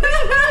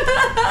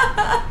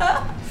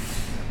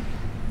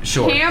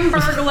 Sure.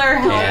 Hamburger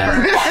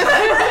helper.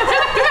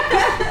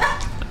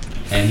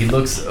 And he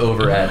looks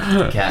over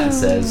at Kat and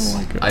says,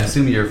 I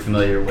assume you're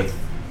familiar with,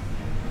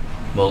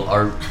 well,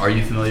 are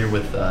you familiar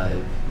with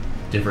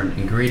different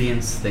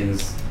ingredients,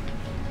 things?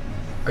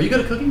 Are you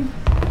good at cooking?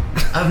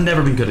 I've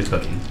never been good at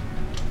cooking.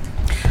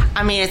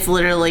 I mean, it's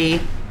literally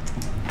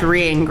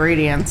 3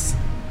 ingredients,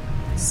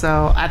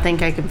 so I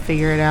think I can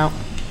figure it out.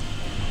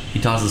 He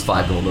tosses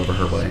 5 gold over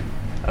her way.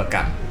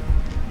 Okay.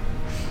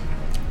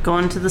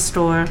 Going to the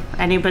store.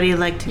 Anybody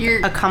like to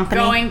You're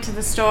accompany? going to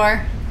the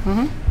store.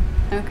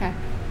 Okay.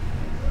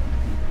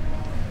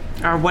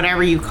 Or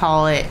whatever you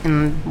call it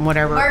in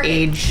whatever Market.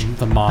 age.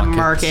 The market.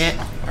 Market.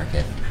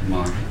 Market.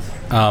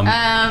 Come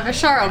on.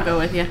 Vishara will go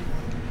with you.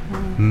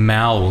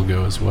 Mal will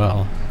go as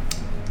well.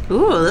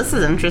 Ooh, this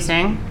is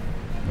interesting.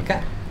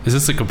 Okay. Is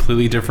this a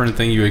completely different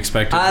thing you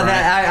expected?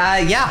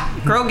 Brian? Yeah.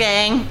 Girl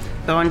gang.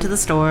 Going to the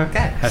store.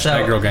 Okay.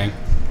 Hashtag girl gang.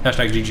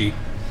 Hashtag GG.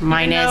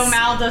 Minus. No,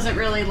 Mal doesn't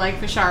really like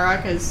Vishara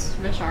because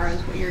Vishara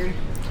is weird.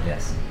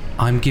 Yes.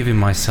 I'm giving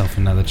myself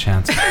another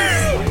chance.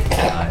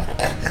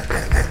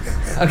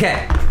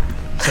 Okay.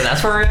 So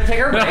that's where we're gonna take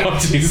our break. Oh,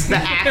 jeez. The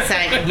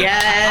accent.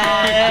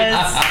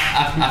 Yes.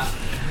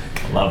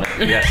 Love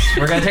it. Yes.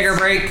 We're gonna take our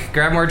break,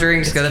 grab more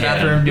drinks, go to the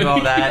bathroom, do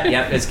all that.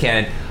 Yep, it's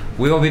canon.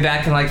 We will be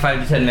back in like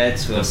 5 to 10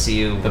 minutes. We'll see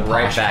you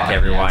right posh back, podcast.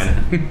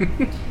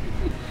 everyone.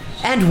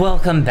 And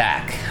welcome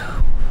back.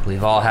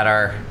 We've all had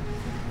our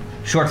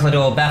short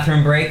little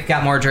bathroom break,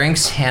 got more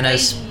drinks.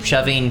 Hannah's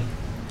shoving.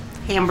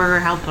 Hamburger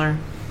helper.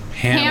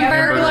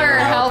 Hamburger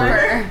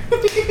helper.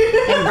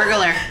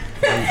 Hamburger.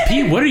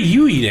 Pete, what are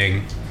you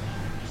eating?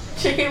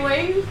 Chicken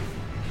wing?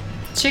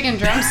 Chicken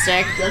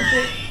drumstick.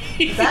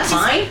 Is that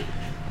mine?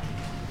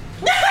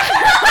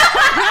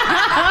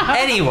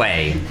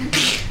 Anyway,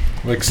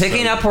 Looks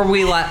picking so- up where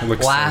we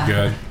looks so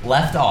good.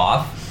 left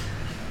off,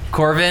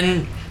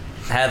 Corvin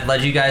had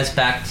led you guys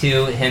back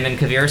to him and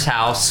Kavir's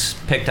house,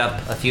 picked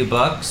up a few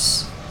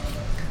books.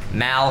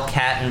 Mal,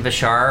 Kat, and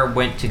Vishar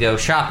went to go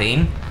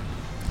shopping.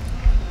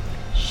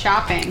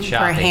 Shopping. For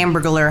a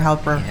hamburger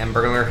helper.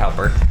 Hamburger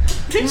helper.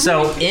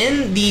 So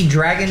in the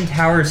Dragon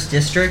Towers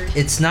district,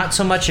 it's not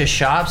so much as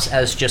shops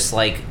as just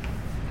like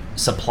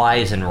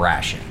supplies and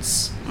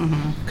rations.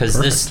 Because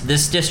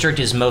this district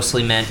is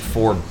mostly meant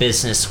for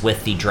business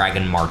with the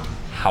Dragon Mart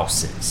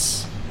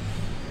houses.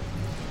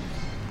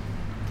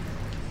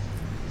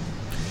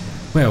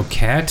 Well,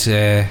 Kat,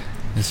 is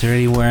there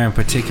anywhere in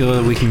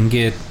particular we can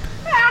get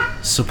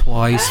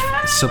supplies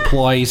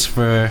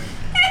for?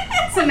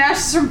 So now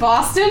she's from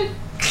Boston?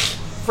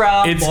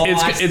 from?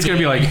 It's gonna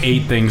be like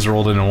 8 things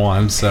rolled into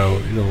one.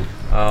 So it'll.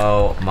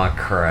 Oh my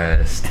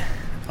Christ!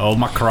 Oh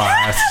my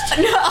Christ!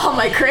 Oh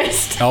my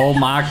Christ. Oh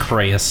my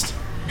Christ!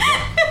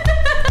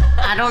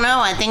 I don't know.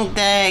 I think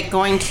that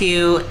going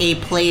to a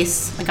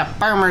place like a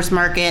farmer's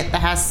market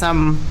that has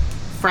some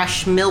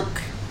fresh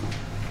milk,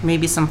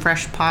 maybe some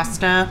fresh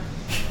pasta,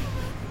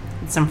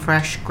 and some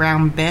fresh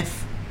ground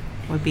beef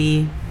would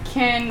be.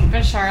 Can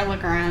Bashar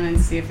look around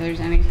and see if there's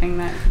anything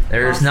that...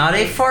 There's not a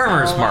possibly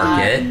farmer's sell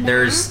market.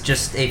 There's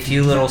just a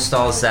few little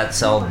stalls that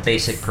sell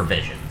basic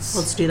provisions.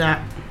 Let's do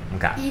that.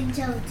 Okay. And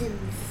don't do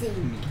the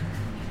thing.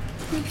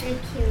 It's a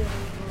cute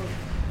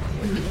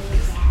little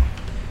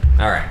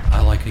All right. I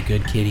like a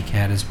good kitty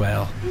cat as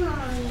well. Oh,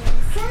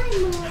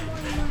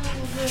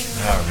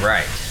 yes, I'm All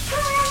right.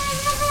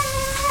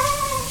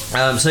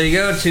 So you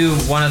go to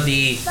one of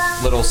the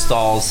little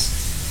stalls.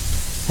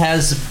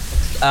 Has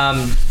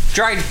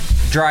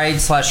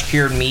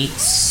dried/cured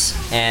meats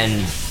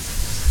and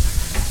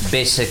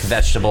basic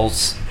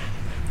vegetables.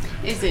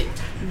 Is it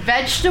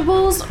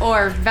vegetables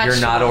or vegetables?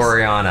 You're not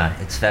Oriana.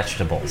 It's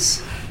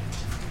vegetables.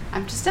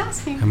 I'm just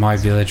asking. In my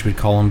village, we'd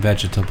call them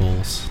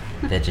vegetables.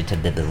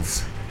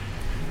 Vegetables.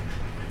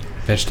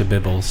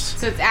 Vegetables.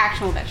 So it's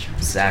actual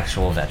vegetables. It's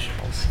actual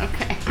vegetables.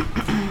 Okay.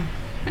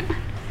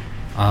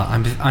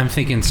 I'm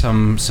thinking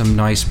some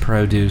nice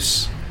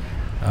produce.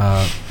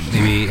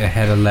 Maybe a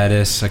head of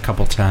lettuce, a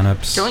couple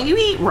turnips. Don't you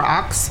eat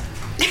rocks?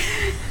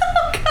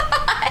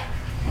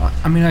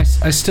 I mean, I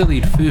still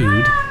eat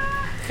food.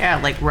 Yeah,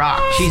 like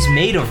rocks. She's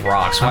made of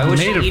rocks. Why I'm would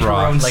made she of eat her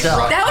own rocks.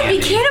 self? That would be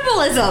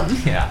cannibalism.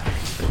 Yeah.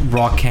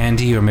 Rock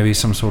candy or maybe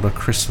some sort of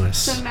chrysalis.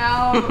 So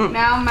now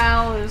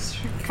Mal is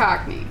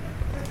Cockney.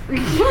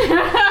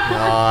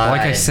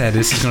 Like I said,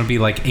 this is going to be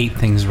like 8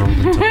 things rolled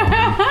into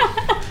one.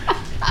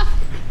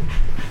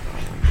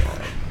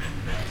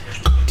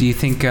 Do you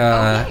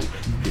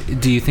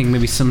think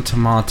maybe some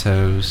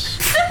tomatoes?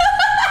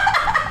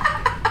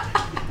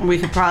 We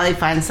could probably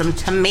find some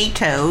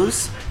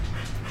tomatoes.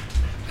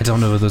 I don't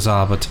know what those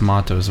are, but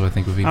tomatoes I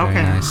think would be very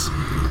Okay. nice.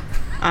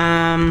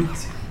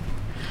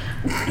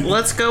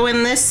 Let's go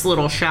in this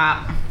little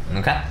shop.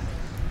 Okay.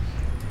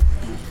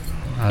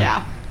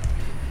 Yeah.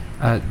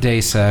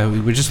 Desa, we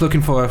were just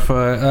looking for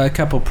a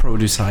couple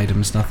produce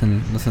items,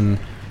 nothing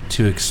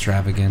too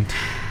extravagant.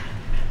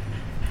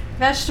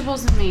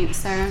 Vegetables and meat,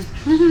 Sarah.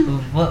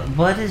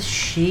 What is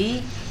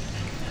she?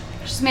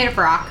 She's made of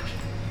rock.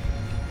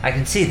 I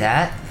can see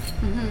that.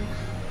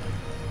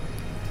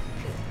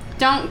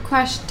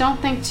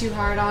 Don't think too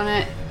hard on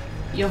it.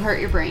 You'll hurt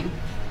your brain.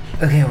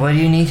 Okay, what do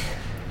you need?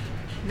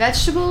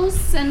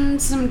 Vegetables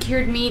and some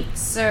cured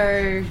meats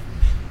or...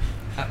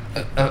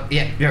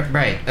 Yeah, you're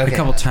right. Okay. A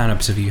couple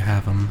turnips if you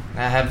have them.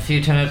 I have a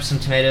few turnips, some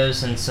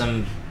tomatoes, and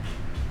some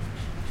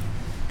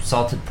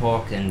salted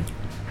pork and...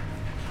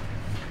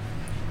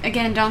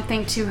 Again, don't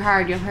think too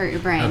hard. You'll hurt your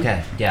brain.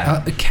 Okay,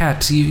 yeah.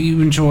 Kat,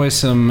 you enjoy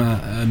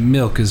some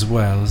milk as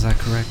well, is that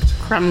correct?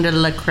 Creme de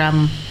la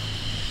creme.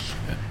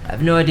 I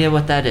have no idea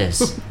what that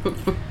is.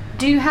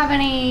 Do you have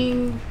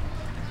any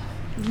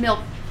milk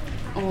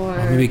or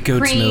Maybe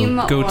goat's cream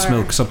milk. Goat's or...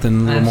 milk, something a I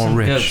little have more some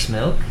rich. goat's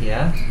milk,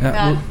 yeah.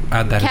 We'll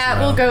add that Cat as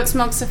well. will goat's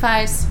milk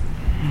suffice.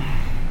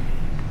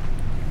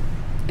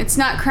 It's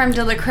not creme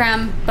de la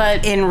creme,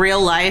 but In real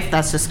life,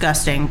 that's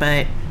disgusting,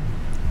 but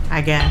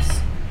I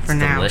guess for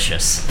now.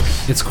 Delicious.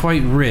 It's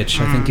quite rich.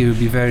 I think it would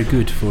be very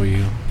good for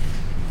you.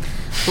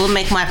 We'll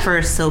make my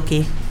fur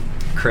silky.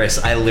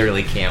 Chris, I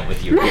literally can't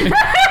with you.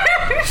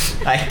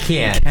 I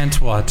can't. Can't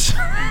what?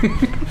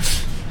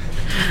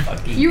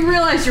 you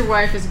realize your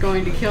wife is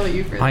going to kill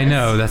you for this. I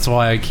know, that's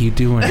why I keep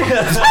doing it.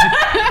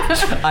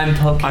 I'm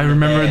poking I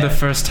remember the bear.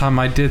 first time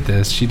I did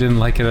this. She didn't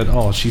like it at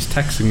all. She's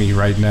texting me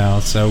right now,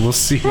 so we'll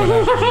see what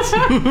happens.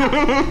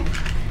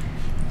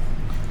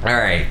 All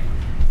right.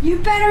 You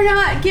better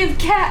not give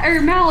Cat or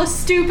Mal a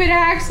stupid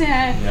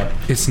accent. Yep.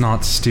 It's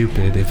not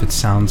stupid if it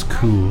sounds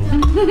cool.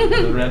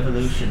 The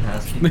revolution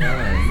has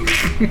begun.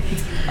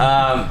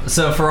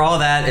 So for all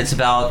that, it's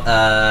about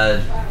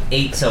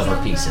 8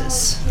 silver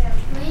pieces.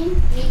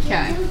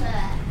 Okay.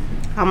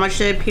 How much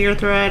did Peter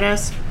throw at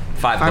us?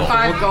 5 gold.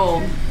 5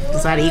 gold.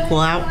 Does that equal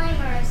out?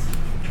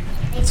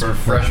 For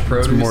fresh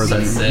produce, It's more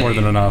I'd say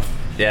than enough.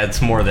 Yeah,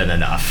 it's more than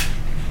enough.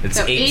 It's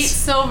So 8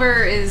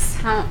 silver is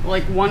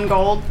like 1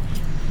 gold.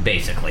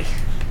 basically.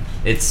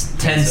 It's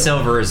 10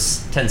 silver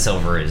is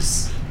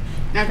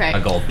Okay. a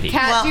gold piece.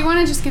 Cat, Well- do you want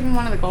to just give him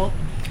one of the gold?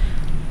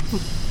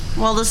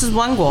 Well, this is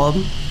 1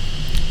 gold.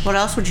 What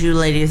else would you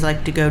ladies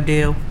like to go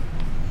do?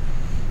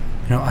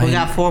 You know, We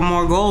got 4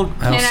 more gold.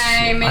 Can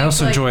I make, I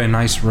also like- enjoy a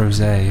nice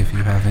rosé if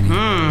you have any.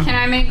 Can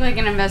I make like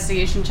an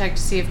investigation check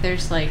to see if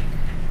there's like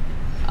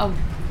a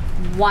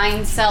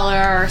wine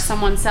cellar or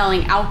someone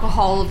selling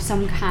alcohol of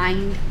some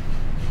kind?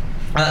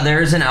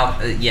 There is an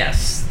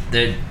yes.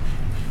 There,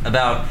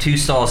 about 2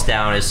 stalls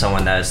down is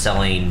someone that is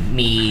selling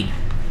mead,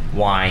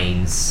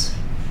 wines.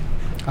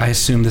 I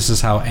assume this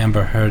is how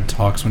Amber Heard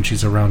talks when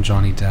she's around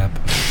Johnny Depp.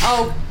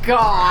 Oh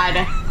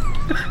God!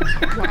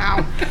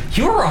 Wow.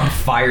 You were on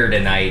fire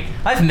tonight.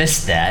 I've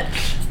missed that.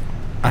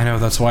 I know,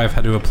 that's why I've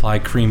had to apply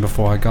cream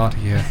before I got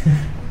here.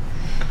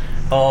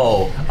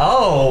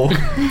 Oh.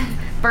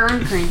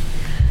 Burn cream.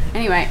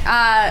 Anyway,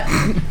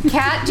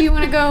 Kat, do you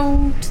want to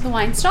go to the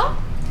wine stall?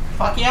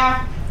 Fuck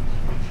yeah.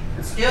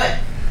 Let's do it.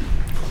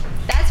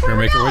 That's We're where gonna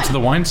we're make our way going. to the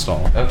wine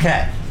stall.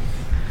 Okay.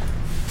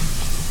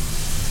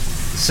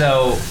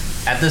 So,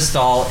 at the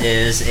stall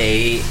is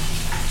a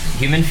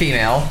human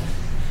female.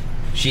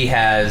 She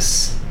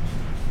has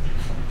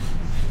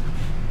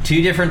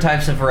 2 different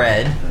types of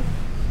red.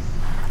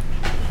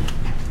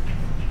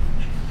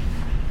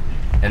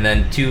 And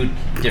then two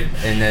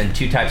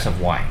types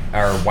of wine,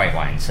 or white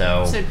wine.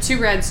 So So 2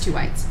 reds, 2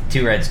 whites.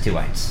 2 reds, 2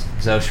 whites.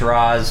 So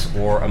Shiraz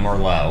or a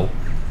Merlot.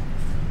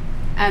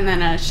 And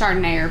then a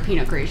Chardonnay or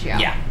Pinot Grigio.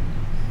 Yeah.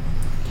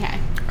 Okay.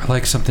 I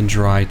like something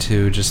dry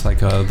too, just like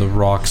the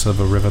rocks of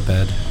a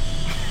riverbed.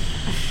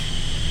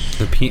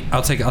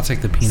 I'll take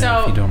the peanut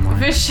So if you don't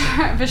mind.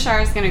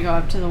 Vishar is going to go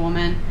up to the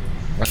woman.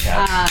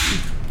 Okay.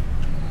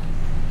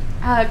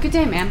 Good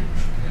day, ma'am.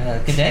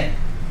 Good day.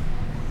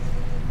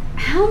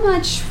 How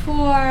much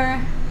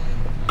for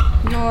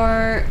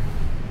your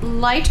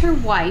lighter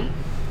white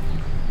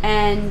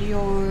and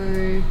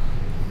your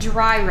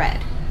dry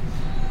red?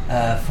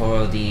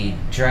 For the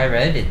dry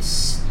red,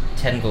 it's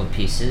 10 gold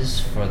pieces.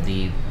 For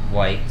the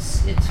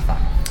whites, it's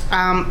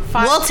 5.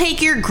 We'll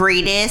take your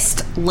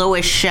greatest,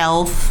 lowest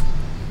shelf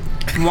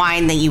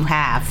wine that you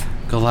have.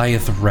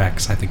 Goliath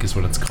Rex, I think is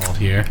what it's called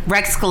here.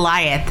 Rex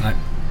Goliath.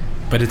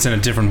 But it's in a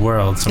different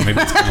world, so maybe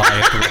it's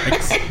Goliath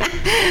Rex.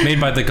 Made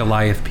by the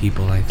Goliath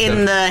people, I think.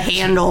 In the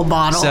handle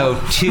bottle.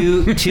 So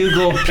two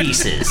gold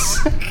pieces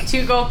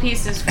 2 gold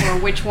pieces for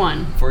which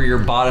one? for your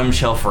bottom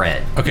shelf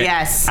red. Okay.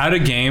 Yes. Out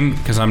of game,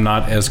 because I'm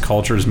not as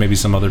cultured as maybe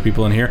some other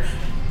people in here,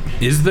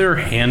 is there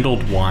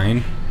handled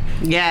wine?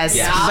 Yes,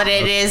 Yes. but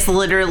it is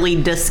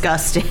literally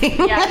disgusting.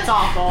 Yeah, it's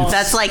awful.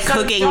 That's like So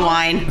cooking don't-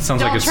 wine. It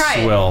sounds like Don't a try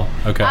it. swill.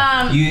 Okay.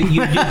 You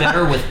do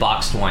better with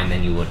boxed wine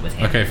than you would with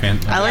handled. Okay, fan.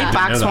 I like didn't know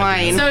boxed that.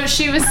 wine. So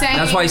she was saying.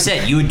 That's why I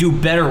said you would do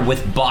better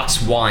with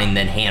boxed wine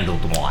than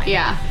handled wine.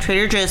 Yeah.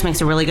 Trader Joe's makes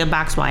a really good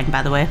box wine,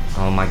 by the way.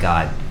 Oh my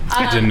god.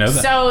 I didn't know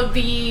that. So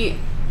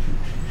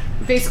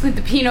basically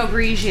the Pinot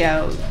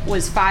Grigio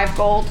was 5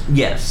 gold.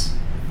 Yes.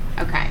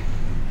 Okay.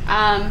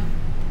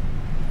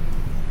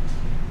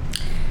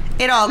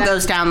 It all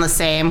goes down the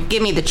same.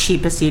 Give me the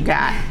cheapest you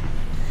got.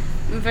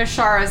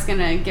 Vishara's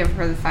gonna give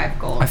her the 5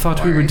 gold. I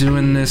thought we for were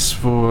doing this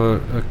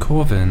for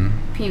Corvin.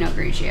 Pinot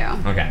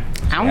Grigio, Okay.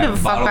 I don't give a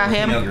fuck bottle about of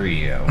him. Pinot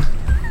Grigio.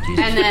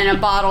 and then a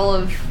bottle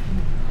of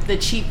the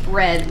cheap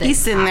red. that He's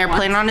sitting there Kat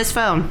playing on wants. his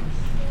phone.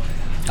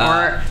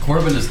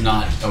 Corbin is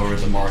not over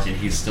at the market.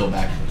 He's still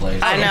back at the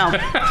place. I know,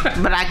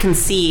 but I can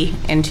see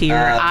into your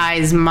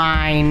eyes,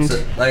 mind. So,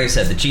 like I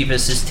said, the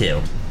cheapest is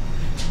 2.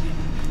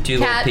 2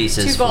 gold Cat,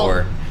 pieces 2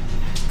 gold.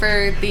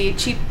 for the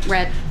cheap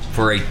red.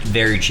 for a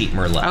very cheap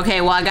Merlot.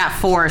 Okay, well I got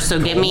 4, so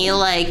give me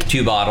like,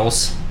 2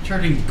 bottles.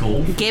 Turning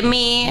gold. give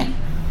me.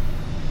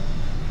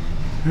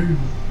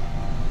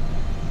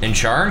 And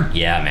Charm?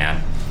 Yeah,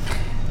 man.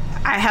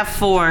 I have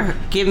 4.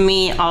 Give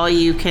me all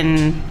you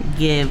can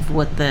give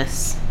with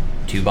this.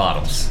 2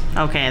 bottles.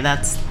 Okay,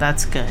 that's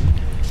good.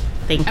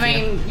 Thank you. I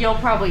mean, you'll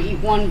probably eat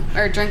one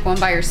or drink one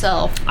by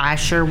yourself. I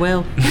sure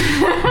will.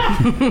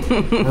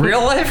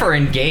 Real life or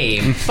in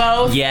game?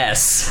 Both.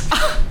 Yes.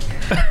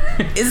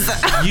 Is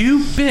You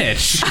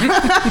bitch!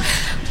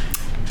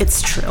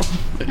 it's true.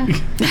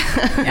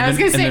 I was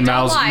gonna say, don't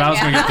Mal's lie.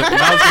 gonna yeah. get the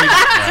Mal's gonna,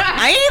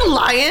 I ain't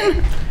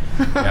lying.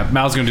 yeah,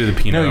 Mal's gonna do the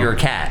Pinot. No, you're a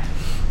cat.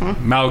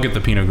 Mal will get the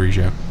Pinot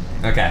Grigio.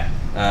 Okay.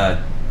 5.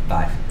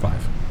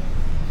 5.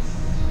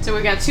 So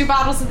we got 2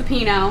 bottles of the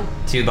Pinot.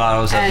 2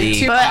 bottles of And the.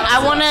 2 But bottles I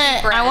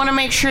of cheap red. want to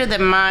make sure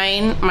that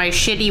my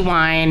shitty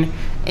wine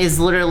is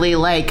literally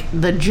like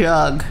the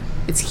jug.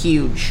 It's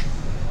huge.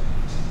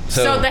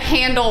 So the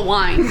handle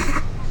wine.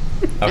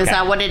 Okay. Is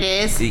that what it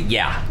is?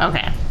 Yeah.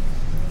 Okay.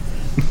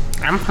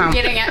 I'm pumped.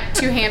 Getting at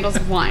 2 handles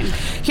of wine.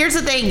 Here's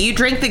the thing: you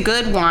drink the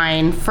good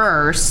wine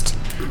first,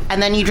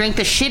 and then you drink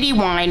the shitty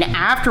wine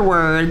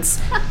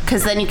afterwards,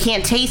 because then you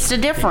can't taste a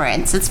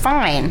difference. It's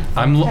fine.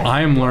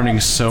 I am learning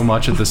so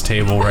much at this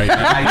table right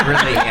now. I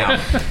really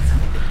am.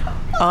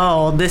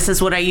 Oh, this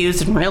is what I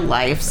use in real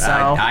life. So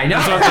I know.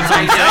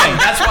 I know.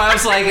 That's why I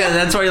was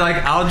like,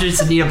 I'll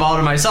just need a bottle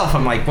to myself.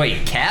 I'm like,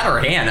 wait, Cat or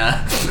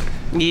Hannah?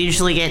 you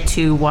usually get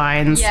 2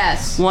 wines.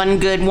 Yes. 1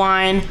 good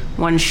wine,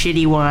 1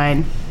 shitty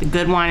wine. The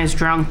good wine is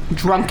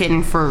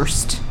drunken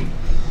first.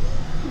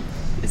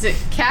 Is it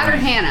Cat or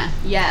Hannah?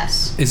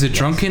 Yes. Is it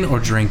drunken or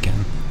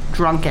drinking?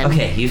 Drunken.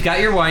 Okay, you've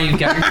got your wine, you've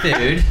got your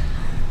food.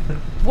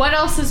 What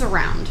else is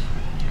around?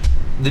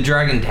 The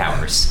Dragon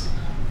Towers.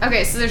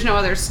 Okay, so there's no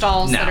other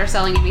stalls No. that are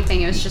selling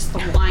anything. It was just the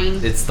wine.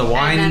 It's the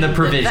wine and then the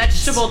provisions.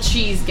 vegetable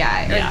cheese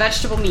guy or Yeah.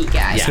 vegetable meat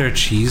guy. Is there a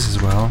cheese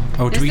as well?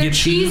 Oh, do Is we there get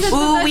cheese? cheese at the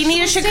Ooh, we need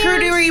a vegetable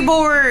stand? charcuterie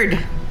board.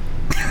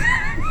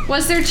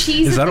 Was there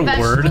cheese? Is at that the a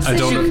word?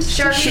 vegetable I don't-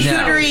 stand?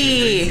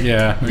 Charcuterie.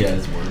 Yeah. Yeah,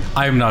 it's word.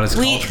 I am not as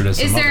We- cultured as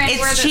is some there others.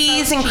 anywhere It's that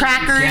cheese sells and cheese?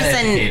 crackers Get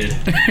and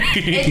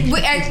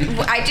educated.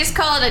 I just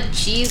call it a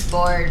cheese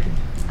board.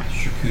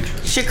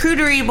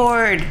 Charcuterie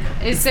board.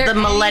 Is there The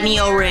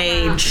millennial anywhere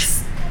rage.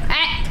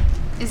 around-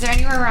 Is there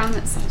anywhere around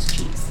that sells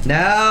cheese?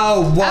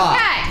 No, what?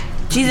 Okay.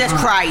 Jesus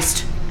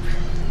Christ.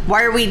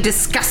 Why are we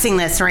discussing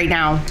this right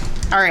now?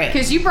 All right.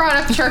 Because you brought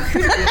up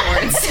charcuterie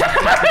boards.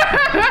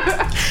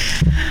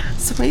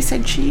 Somebody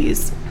said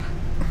cheese.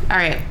 All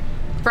right.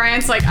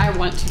 Brian's like, I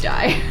want to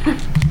die.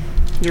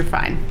 You're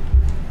fine.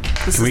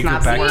 This Can we is go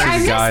not back the to I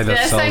the guy missed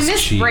that this. I sells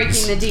missed cheese?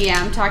 breaking the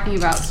DM talking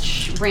about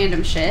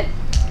random shit.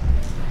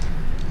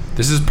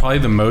 This is probably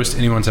the most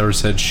anyone's ever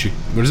said.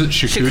 What is it?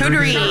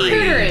 Charcuterie.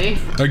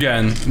 Charcuterie.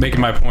 Again,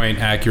 making my point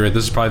accurate.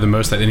 This is probably the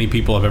most that any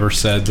people have ever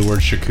said the word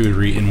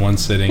charcuterie in one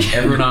sitting.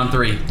 Everyone on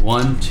 3.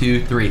 1,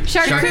 2, 3.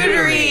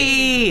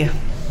 Charcuterie.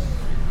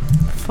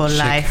 For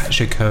life.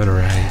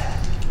 Charcuterie.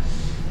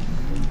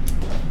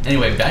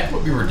 Anyway, back to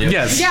what we were doing.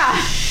 Yes. Yeah.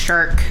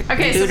 Shark.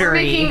 Okay, so we're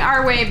making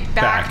our way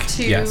back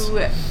to yes.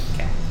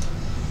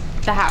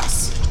 the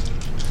house.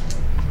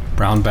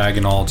 Brown bag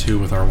and all too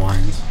with our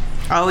wines.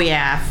 Oh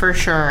yeah, for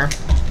sure.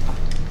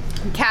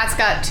 Cat's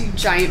got 2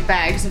 giant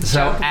bags of So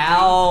chocolate.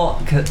 Al,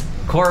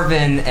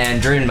 Corvin,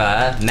 and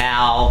Drunma,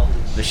 Mal,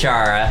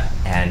 Bashara,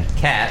 and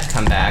Kat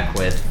come back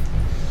with.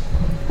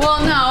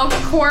 Well, no,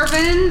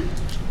 Corvin,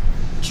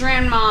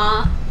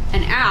 Dranma,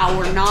 and Al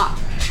were not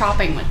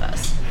shopping with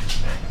us.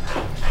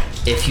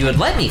 If you would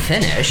let me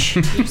finish,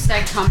 You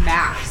said come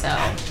back, so.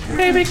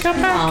 Baby, come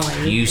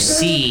back. you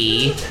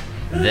see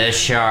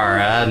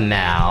Bashara,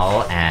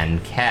 Mal,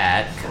 and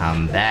Kat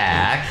come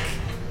back.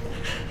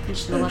 You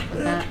should have left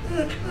with that.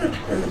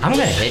 I'm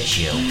gonna hit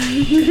you.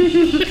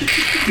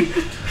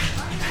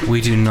 We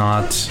do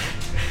not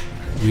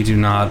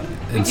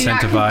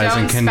incentivize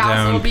and condone spousal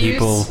condone abuse.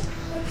 people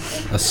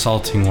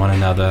assaulting one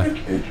another,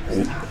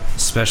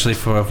 especially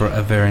for over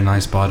a very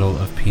nice bottle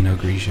of Pinot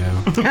Grigio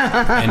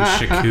and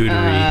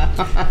charcuterie.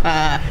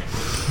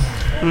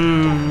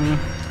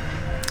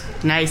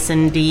 Nice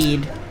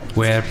indeed.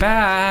 We're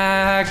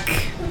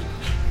back.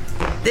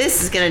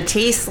 This is gonna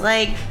taste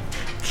like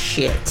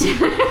shit.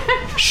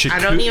 I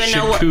don't even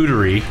know what-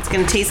 charcuterie. It's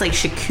gonna taste like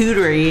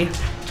charcuterie.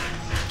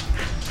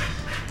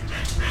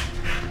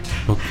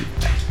 Well,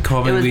 It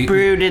Corbin, was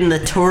brewed in the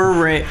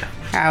turret.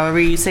 However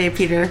you say it,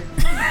 Peter.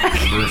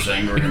 Bruce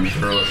angry and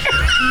throw it.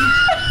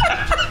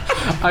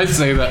 I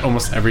say that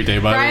almost every day,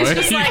 by Brian's the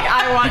way. just like,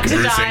 I want to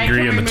Bruce die. angry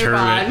Can in we the move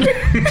on?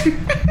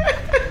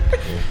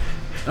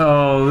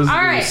 Oh, this All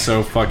is right.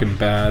 so fucking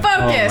bad.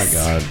 Focus. Oh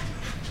my god.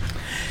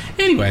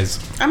 Anyways,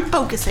 I'm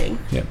focusing.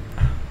 yep.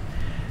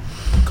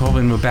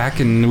 Colvin, we're back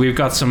and we've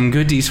got some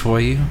goodies for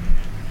you.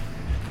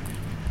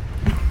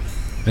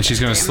 And she's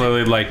gonna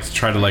slowly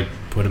try to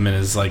put him in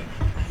his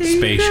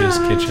spacious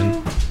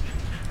kitchen.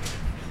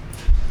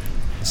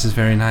 This is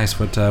very nice.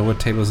 What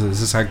table is it?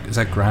 Is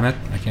that granite?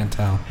 I can't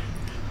tell.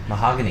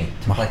 Mahogany.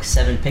 Took like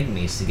 7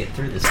 pygmies to get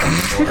through this thing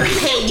before.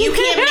 Hey, you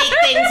can't make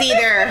things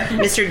either,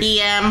 Mr.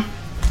 DM.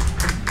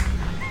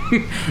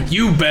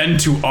 You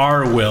bend to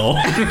our will.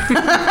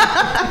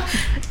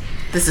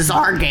 This is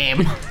our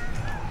game.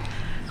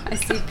 I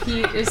see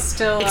Pete is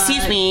still.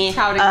 Excuse me,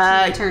 touting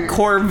Tina Turner.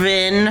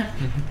 Corvin.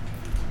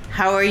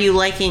 How are you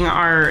liking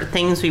our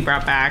things we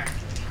brought back?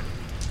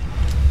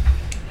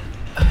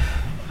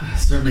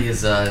 Certainly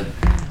is a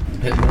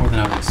bit more than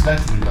I was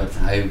expecting, but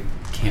I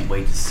can't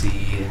wait to see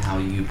how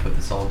you put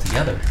this all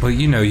together. Well,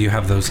 you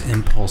have those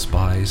impulse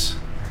buys.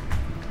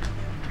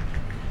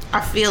 I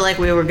feel like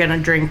we were gonna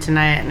drink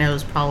tonight, and it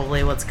was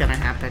probably what's gonna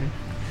happen.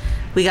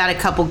 We got a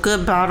couple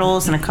good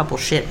bottles and a couple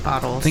shit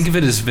bottles. Think of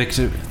it as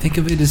victory. Think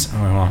of it as. Oh,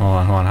 hold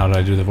on. How did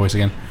I do the voice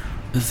again?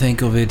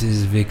 Think of it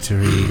as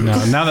victory.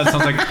 No, now that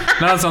sounds like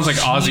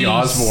Ozzy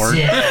Osbourne.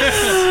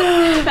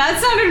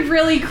 That sounded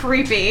really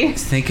creepy.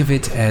 Think of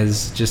it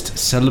as just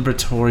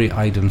celebratory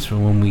items for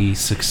when we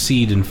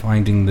succeed in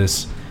finding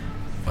this.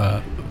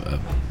 What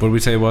did we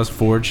say it was?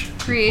 Forge?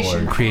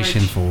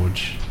 Creation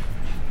Forge.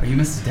 Are you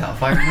Mrs.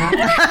 Doubtfire now?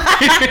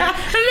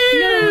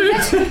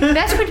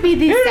 That would be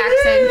this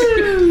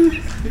accent.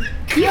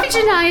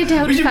 Eugenaya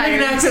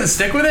Doubtfire. accent.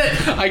 Stick with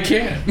it. I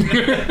can't.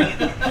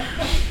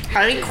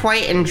 I didn't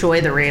quite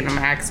enjoy the random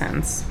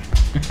accents,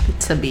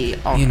 to be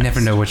honest. You never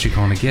know what you're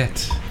gonna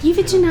get.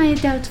 Eugenaya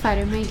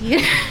Doubtfire, my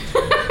dear.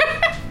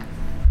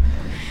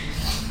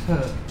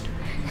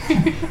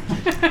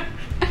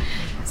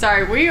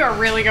 Sorry, we are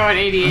really going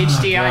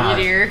ADHD on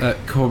you, dear.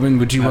 Corbin,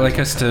 would you like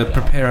us to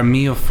prepare a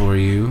meal for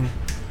you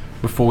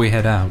before we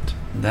head out?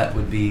 That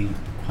would be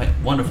quite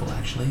wonderful,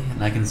 actually,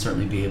 and I can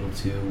certainly be able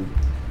to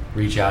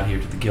reach out here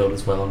to the guild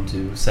as well and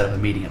to set up a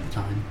meeting at the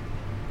time.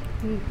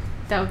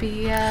 That would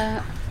be,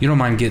 You don't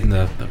mind getting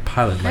the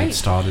pilot light Right.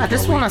 started? I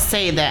just while we- want to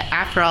say that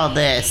after all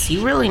this,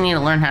 you really need to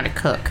learn how to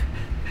cook.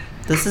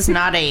 This is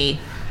not a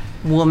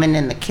woman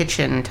in the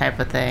kitchen type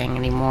of thing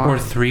anymore. Or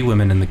 3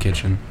 women in the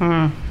kitchen.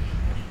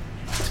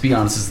 To be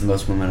honest, this is the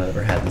most women I've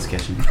ever had in this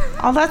kitchen.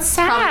 Oh, that's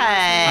probably the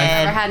sad. most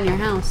I've ever had in your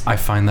house. I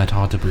find that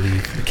hard to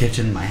believe. The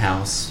kitchen, my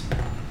house.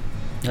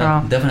 No,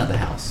 Oh. definitely not the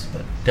house,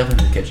 but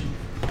definitely the kitchen.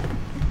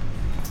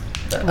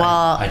 But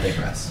Well- I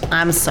digress.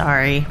 I'm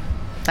sorry.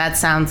 That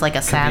sounds like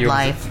a sad Kavir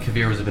life.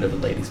 Kavir was a bit of a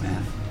ladies'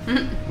 man.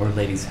 Or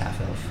ladies half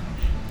elf.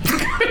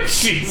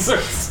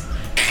 Jesus.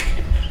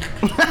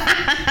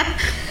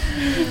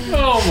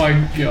 Oh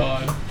my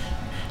god.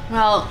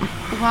 Well,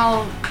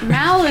 while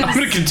Mal I'm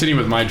gonna is continue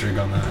with my drink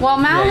on that. while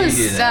Mal Yeah, you is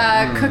do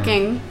that.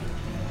 cooking,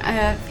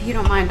 if you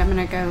don't mind, I'm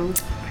gonna go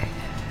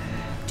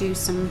do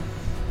some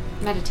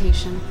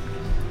meditation.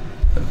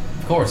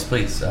 Of course,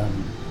 please.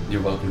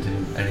 You're welcome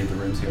to any of the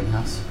rooms here in the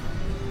house.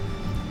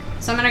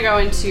 So I'm gonna go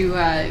into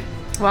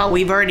Well,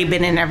 we've already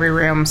been in every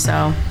room,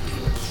 so.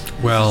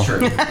 Well, Sure.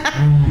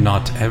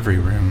 not every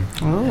room.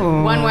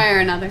 Ooh. one way or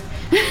another.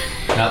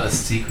 Not the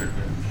secret room.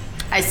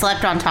 I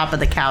slept on top of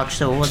the couch,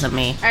 so it wasn't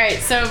me. All right,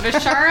 so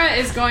Vishara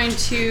is going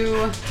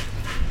to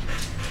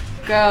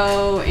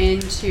go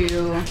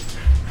into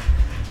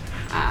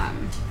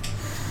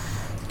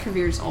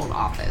Kavir's old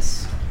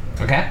office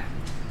Okay.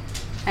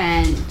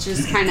 and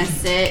just kind of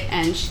sit,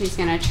 and she's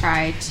gonna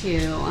try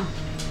to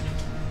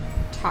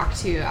talk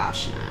to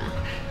Ashna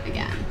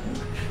again.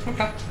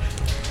 Okay.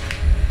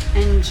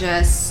 And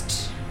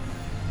just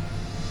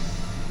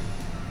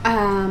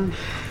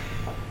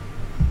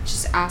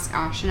ask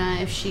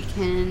Ashna if she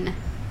can,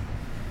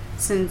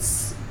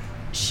 since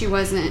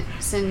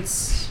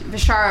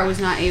Vishara was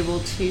not able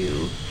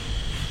to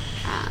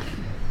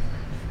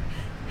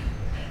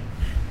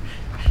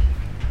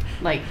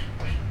like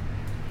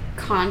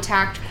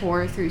contact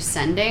Kor through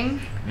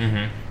sending,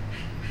 Mm-hmm.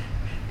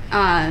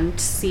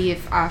 to see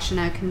if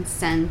Ashna can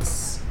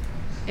sense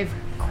if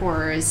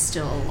Kor is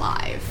still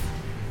alive.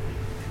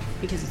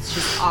 Because it's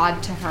just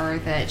odd to her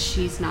that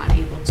she's not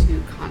able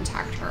to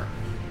contact her.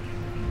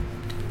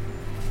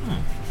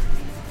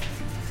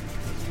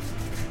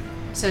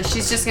 So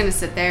she's just gonna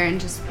sit there and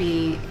just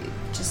be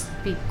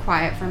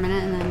quiet for a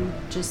minute, and then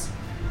just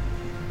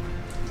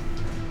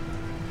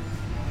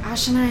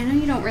Ashna, I know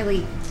you don't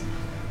really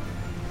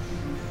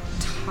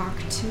talk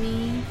to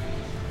me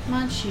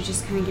much. You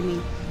just kind of give me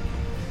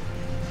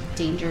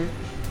danger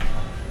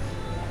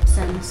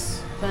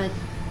sense, but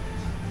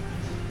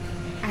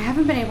I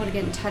haven't been able to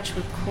get in touch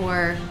with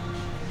Kor,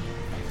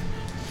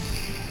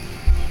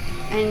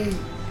 and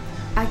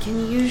I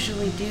can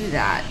usually do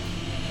that.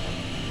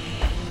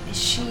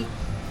 Is she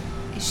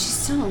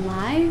still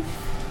alive?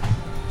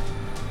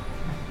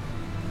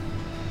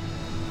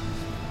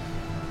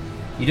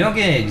 You don't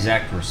get an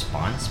exact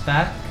response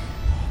back,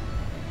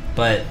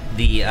 but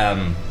the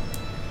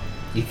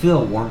you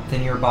feel a warmth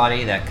in your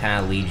body that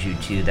kind of leads you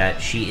to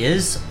that she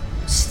is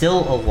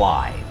still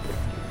alive.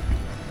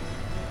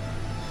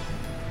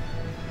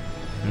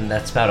 And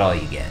that's about all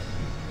you get.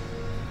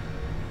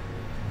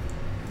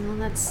 Well,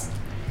 that's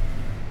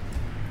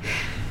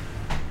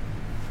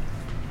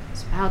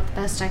about the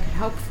best I could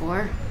hope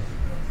for.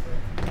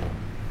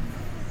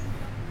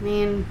 I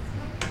mean,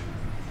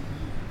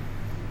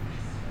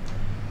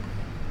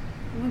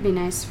 it would be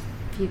nice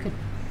if you could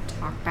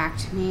talk back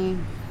to me,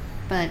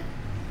 but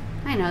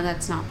I know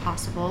that's not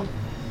possible.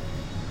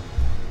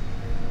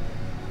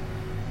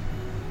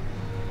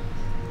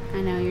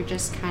 I know you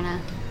just kind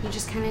of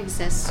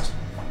exist.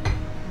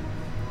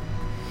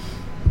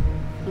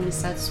 At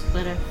least that's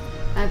what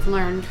I've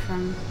learned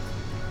from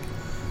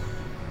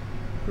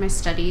my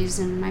studies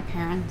and my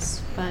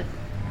parents, but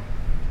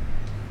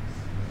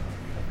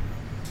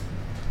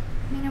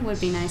I mean, it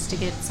would be nice to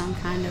get some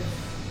kind of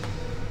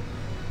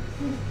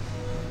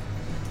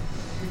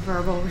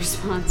verbal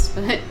response,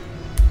 but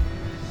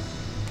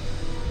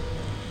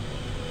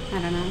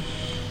I don't know.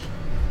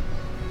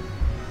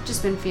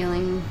 Just been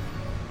feeling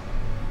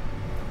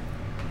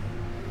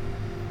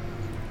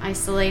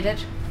isolated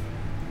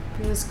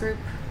from this group.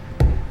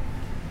 I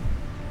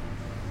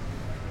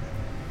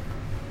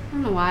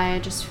don't know why, I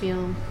just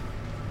feel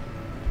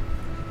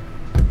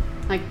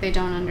like they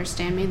don't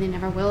understand me. They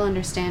never will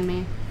understand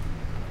me.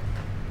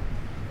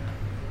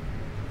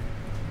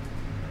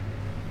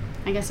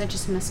 I guess I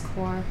just miss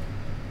Kor.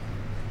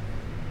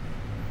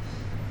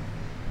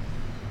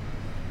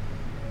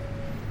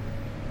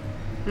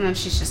 And then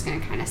she's just gonna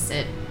kind of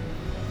sit.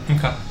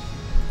 Okay.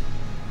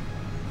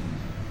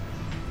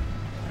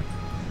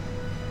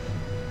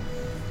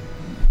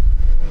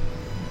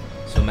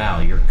 So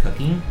Mal, you're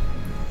cooking?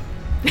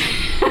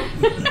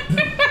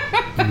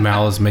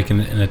 Mal is making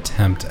an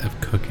attempt at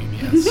cooking,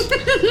 yes.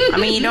 I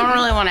mean, you don't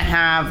really want to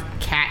have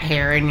cat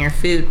hair in your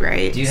food,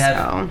 right? Do you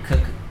have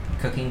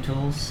cooking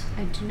tools?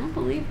 I do not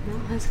believe Mel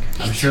has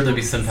cooking. I'm sure there'll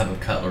be some type of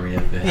cutlery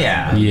up there.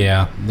 Yeah.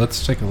 Yeah,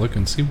 let's take a look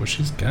and see what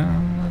she's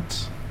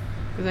got.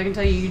 Because I can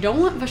tell you don't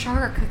want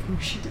Vishara cooking.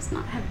 She does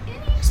not have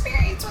any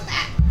experience with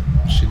that.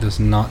 She does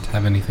not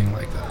have anything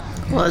like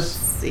that. Let's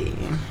see.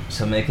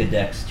 So make a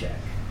dex check.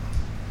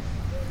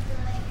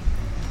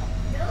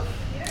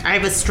 I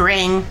have a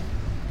string.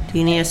 Do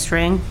you need a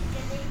string?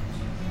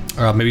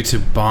 Maybe to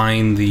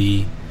bind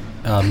the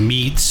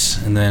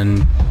meats, and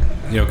then,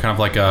 kind of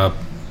like a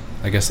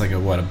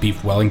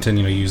beef Wellington.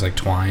 You use like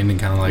twine and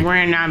kind of like.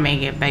 We're not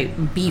making it by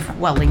beef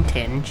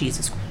Wellington.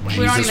 Jesus Christ.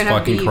 We don't Jesus even have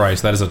fucking beef.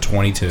 Christ! That is a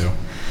 22.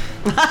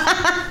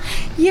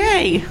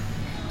 Yay!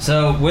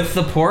 So with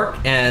the pork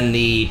and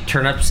the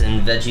turnips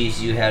and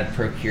veggies you had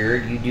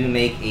procured, you do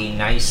make a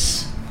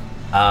nice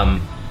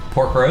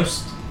pork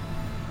roast.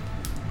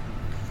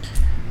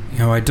 You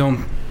know, I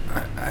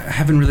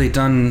haven't really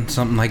done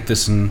something like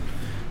this in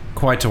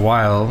quite a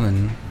while,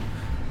 and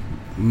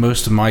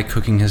most of my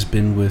cooking has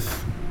been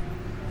with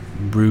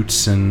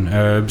roots and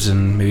herbs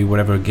and maybe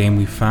whatever game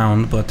we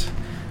found, but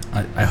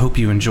I hope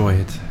you enjoy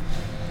it.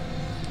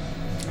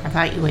 I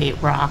thought you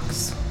ate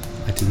rocks.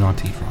 I do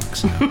not eat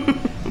rocks, no.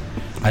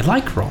 I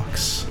like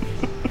rocks.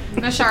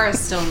 Vishara's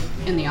still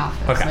in the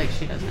office. Okay. Like,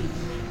 she doesn't.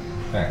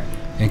 Alright.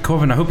 And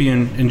Corvin, I hope you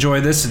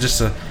enjoy this.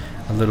 Just a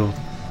little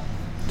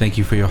thank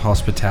you for your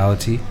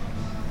hospitality.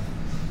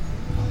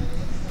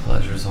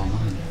 Pleasure's all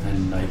mine,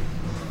 and I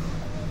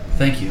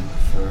thank you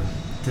for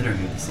dinner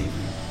here this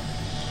evening.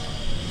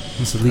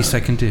 That's the least I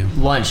can do.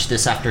 Lunch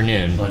this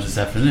afternoon. Lunch this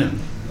afternoon.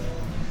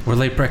 Or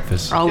late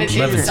breakfast. Oh, It's,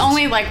 Jesus. it's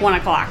only like 1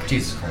 o'clock.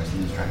 Jesus Christ, I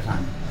lose track of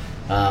time.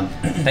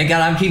 Thank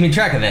God I'm keeping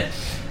track of it.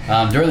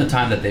 During the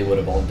time that they would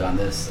have all done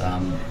this,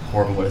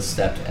 Corbin would have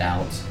stepped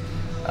out,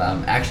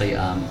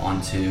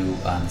 onto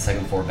the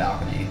second floor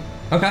balcony,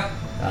 Okay.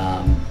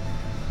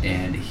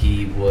 and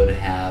he would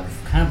have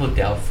kind of looked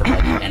out for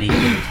like any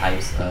other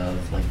types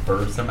of like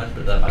birds that might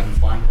be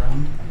flying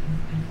around.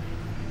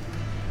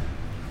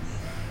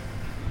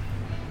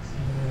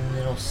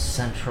 Little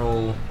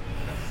central.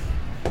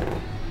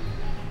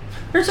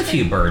 There's a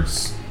few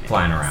birds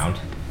flying around.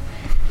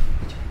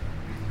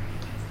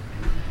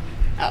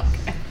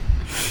 Okay.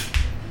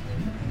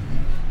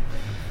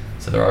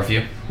 So there are a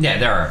few. Yeah,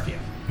 there are a few.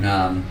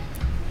 Now,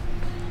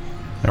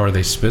 are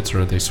they spits or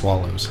are they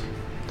swallows?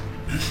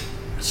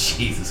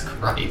 Jesus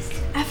Christ.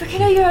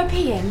 African or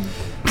European?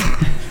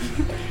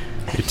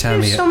 You're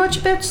telling me much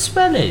about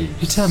Spanish.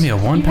 you're telling me a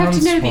 1 You have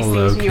pound to know these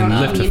swallow things when you're can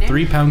on lift the a unit.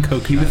 3 pound He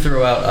would coconut?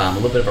 throw out a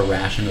little bit of a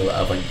ration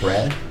of like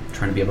bread,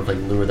 trying to be able to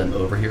like lure them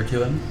over here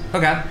to him.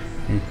 Okay.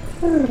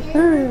 Something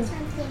else.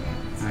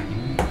 Alright, give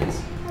me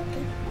please.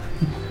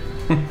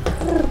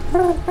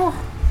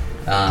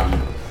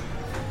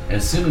 And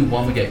assuming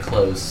one would get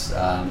close,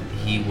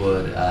 he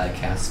would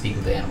cast Speak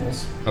with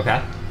Animals,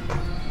 Okay.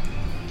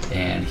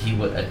 and he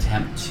would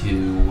attempt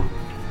to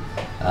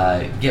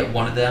get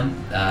one of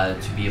them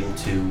to be able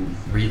to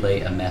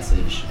relay a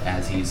message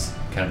as he's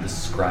kind of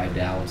described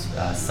out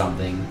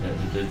something.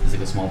 There's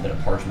like a small bit of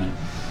parchment,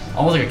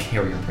 almost like a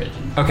carrier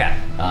pigeon. Okay.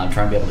 Trying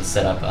to be able to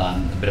set up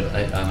a bit of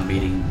a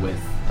meeting with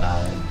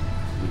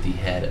the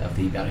head of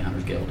the Bounty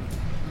Hunters Guild.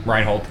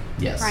 Reinhold.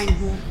 Yes.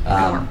 Reinhold.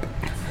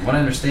 From what I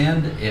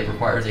understand, it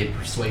requires a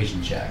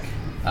persuasion check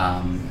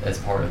as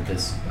part of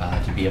this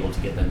to be able to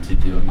get them to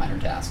do a minor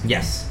task.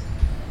 Yes.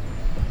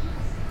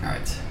 All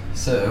right.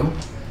 So.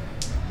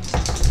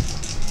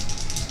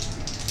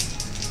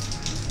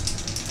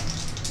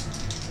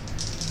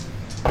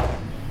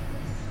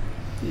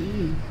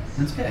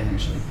 That's okay,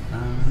 actually.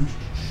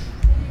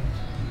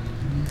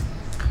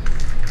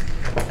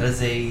 That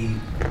is a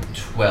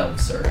 12,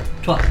 sir.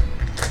 12.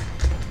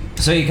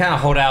 So you kind of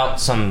hold out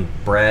some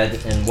bread,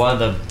 and one of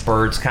the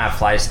birds kind of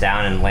flies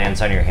down and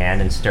lands on your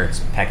hand and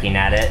starts pecking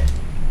at it.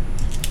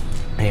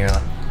 And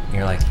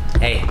you're like,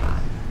 hey,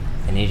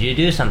 I need you to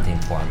do something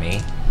for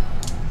me.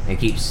 And it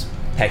keeps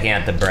pecking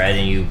at the bread,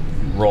 and you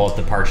roll up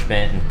the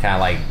parchment and kind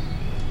of like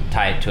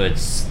tie it to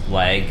its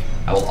leg.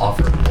 I will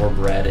offer more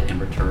bread in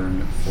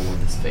return for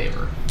this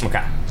favor.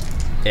 Okay.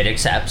 It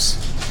accepts.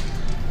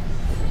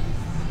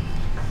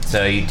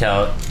 So you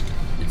tell,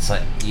 it's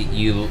like,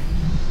 you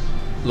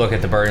look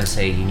at the bird and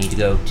say, you need to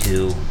go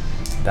to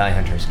Bounty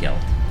Hunters Guild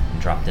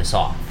and drop this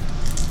off.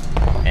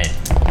 And it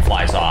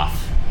flies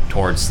off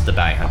towards the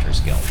Bounty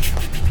Hunters Guild.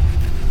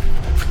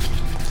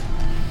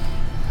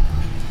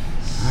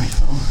 Alright,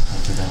 well,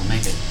 hopefully that'll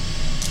make it.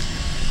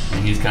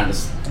 And he's kind of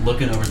just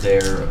looking over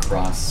there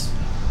across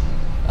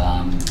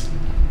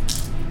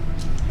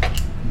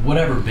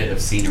whatever bit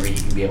of scenery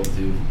he can be able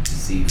to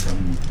see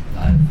from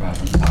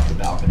the top of the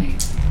balcony.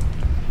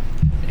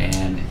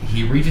 And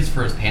he reaches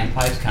for his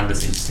panpipes kind of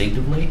just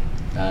instinctively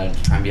to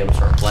try and be able to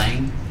start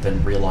playing,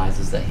 then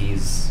realizes that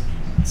he's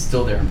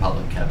still there in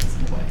public, kind of gets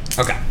in the way.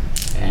 Okay.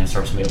 And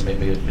starts to be able to make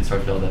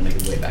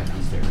his way back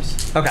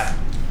downstairs. Okay.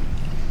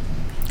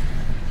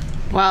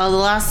 Well, the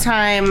last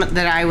time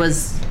that I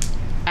was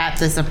at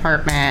this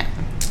apartment,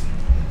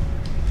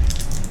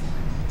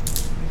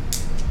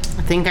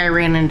 I think I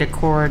ran into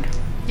Cord.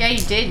 Yeah,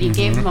 you did. You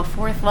gave him a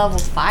 4th level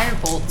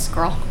firebolt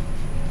scroll.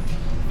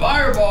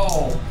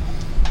 Fireball!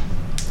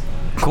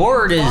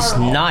 Cord is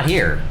not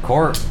here.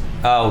 Cord,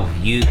 oh,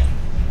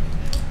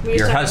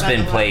 your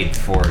husband played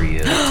for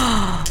you.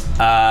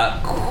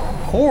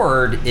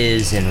 Cord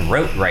is en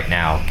route right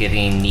now,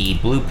 getting the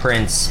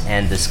blueprints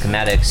and the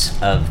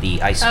schematics of the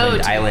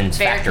Icewind to Islands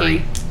Bear factory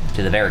King.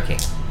 to the Bear King.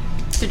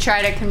 To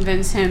try to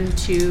convince him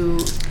to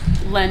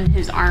lend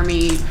his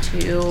army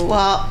to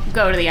Well,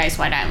 go to the Ice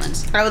White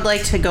Islands. I would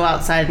like to go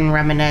outside and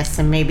reminisce,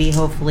 and maybe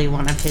hopefully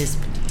one of his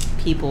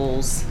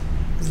peoples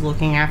is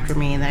looking after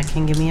me that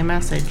can give me a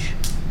message.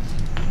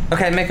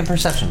 Okay, make a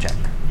perception check.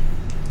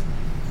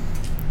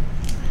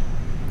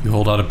 You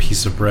hold out a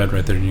piece of bread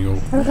right there and you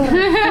go,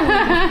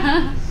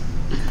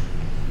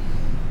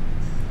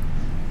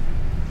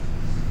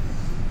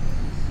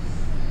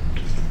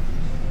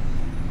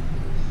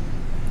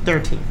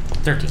 13.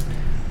 13.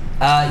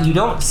 You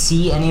don't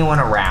see anyone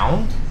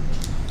around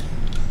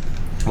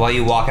while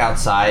you walk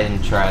outside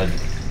and try.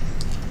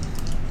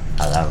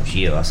 Oh, that was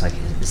you. I was like,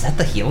 is that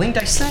the healing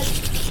dice set?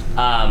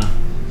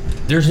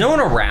 There's no one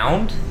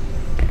around,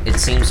 it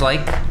seems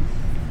like.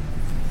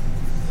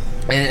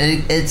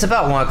 And it's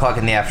about 1 o'clock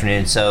in the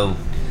afternoon, so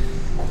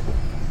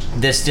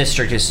this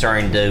district is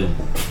starting to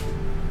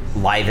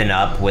liven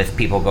up with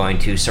people going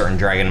to certain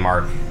Dragon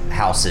Mark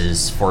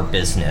houses for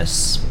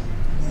business.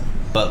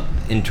 But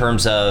in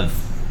terms of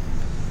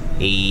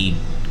a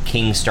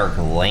King Stark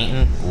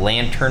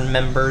Lantern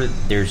member,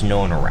 there's no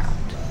one around.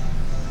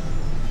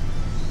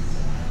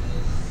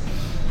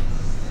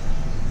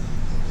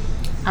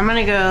 I'm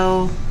gonna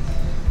go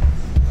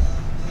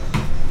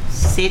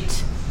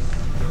sit.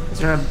 Is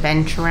there a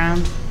bench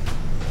around?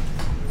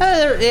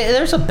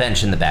 There's a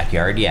bench in the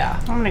backyard, yeah.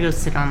 I'm gonna go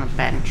sit on the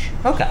bench.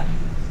 Okay.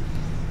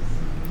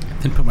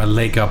 Then put my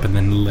leg up and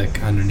then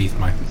lick underneath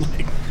my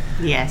leg.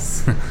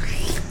 Yes.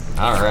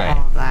 All right.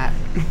 All of that.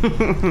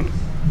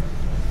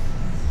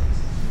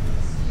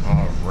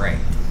 All right.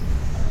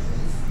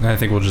 And I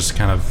think we'll just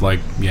kind of like,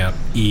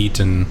 eat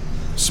and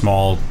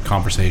small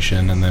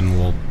conversation, and then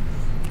we'll,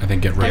 I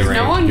think, get ready. Has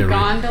no one get ready.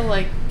 gone to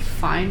like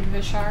find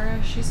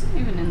Vishara? She's not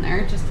even in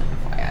there. Just an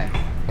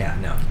FYI. Yeah,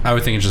 no. I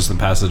would think it's just the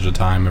passage of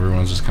time.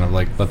 Everyone's just kind of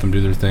like, let them do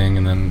their thing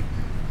and then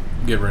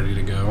get ready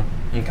to go.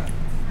 Okay.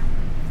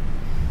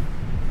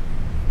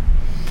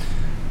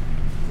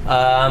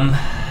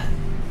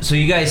 So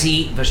you guys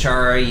eat,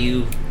 Vishara,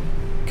 you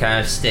kind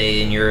of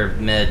stay in your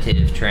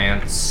meditative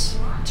trance.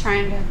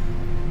 Trying to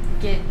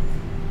get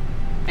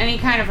any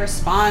kind of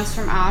response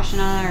from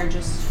Ashna, or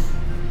just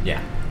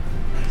Yeah.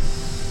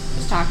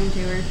 talking to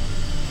her.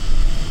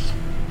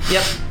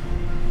 Yep.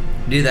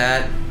 Do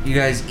that. You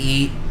guys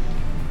eat.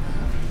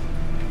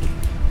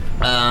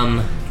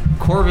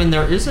 Corbin,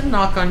 there is a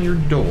knock on your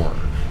door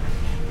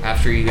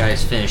after you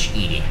guys finish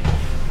eating.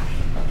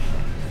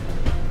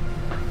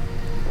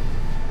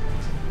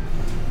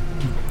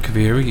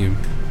 Kavir, you.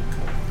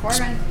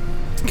 Corbin.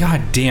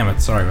 God damn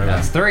it! Sorry, my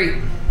That's bad.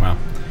 3. Wow.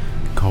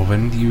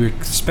 Corbin, you were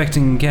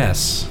expecting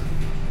guests.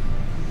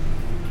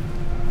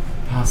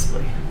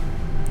 Possibly.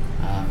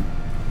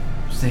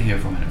 Stay here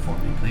for a minute for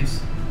me, please.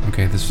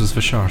 Okay, this was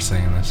Vishar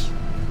saying this.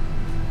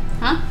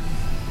 Huh?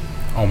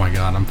 Oh my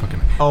god, I'm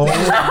fucking. Oh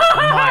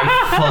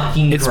my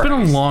fucking It's been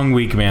a long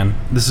week, man.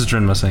 This is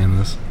Drinma saying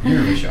this.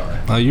 You're Vishara.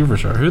 Oh, you're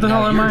Vishar. Who the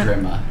hell am you're I?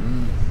 Drimma.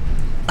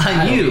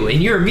 You,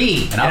 and you're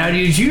me. And I'll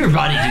use your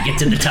body to get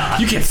to the top.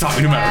 You can't stop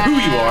me no matter who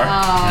you are. And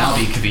I'll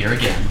be Kavir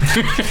again.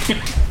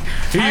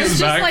 I was He's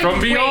just back like, from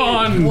wait,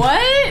 beyond.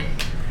 what?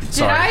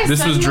 Sorry, Did I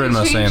this was suddenly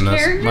Drinma change saying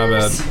this. My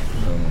characters? bad.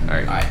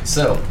 Alright,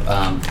 so,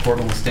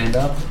 Corbin will stand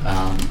up,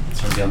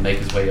 so he'll make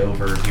his way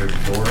over here to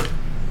the door,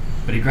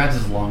 but he grabs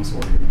his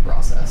longsword in the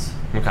process,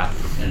 Okay.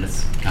 and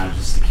it's kind of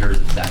just secures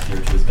it back here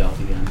to his belt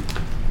again.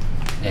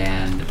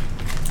 And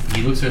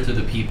he looks right through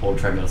the peephole,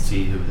 trying to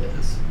see who it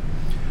is.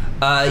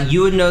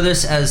 You would know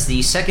this as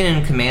the second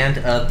in command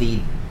of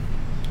the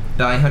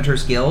Bounty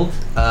Hunters Guild.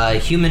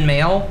 Human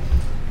male.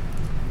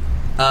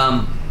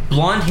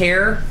 Blonde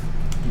hair,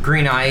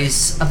 green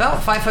eyes,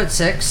 about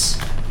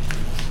 5'6".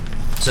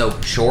 So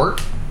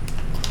short,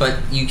 but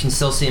you can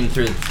still see him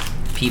through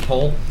the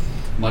peephole.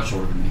 Much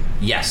shorter than me.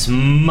 Yes,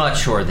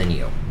 much shorter than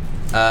you.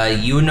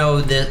 You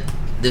know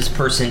this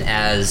person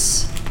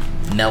as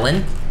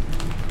Melon.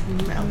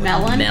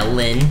 Melon?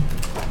 Melin.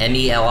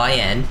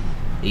 Melin.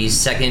 He's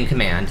second in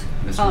command.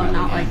 Mr. Oh, Melly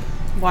not again.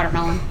 like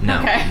watermelon. No,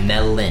 Okay.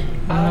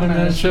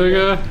 Melin.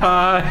 Sugar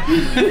high.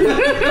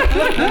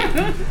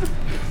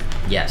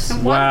 Yes.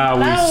 Wow,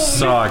 we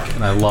suck,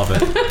 and I love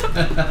it.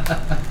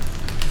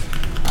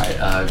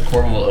 Alright,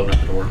 Corbin will open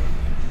up the door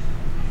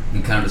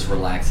and kind of just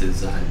relaxes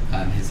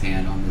his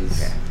hand on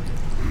his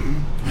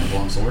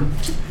longsword.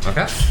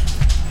 Okay.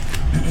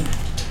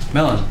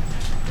 Melon,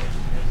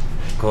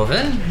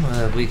 Corvin,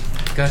 we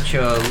got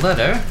your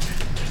letter.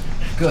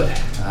 good.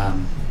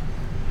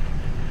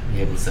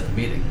 You able to set the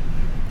meeting?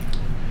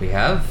 We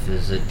have.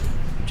 Is it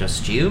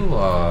just you,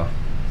 or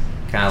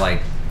kind of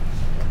like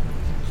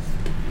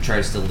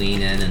tries to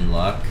lean in and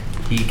look?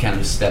 He kind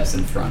of steps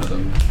in front of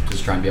him,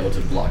 just trying to be able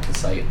to block the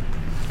sight.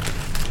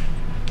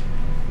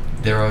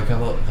 There are a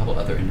couple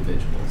other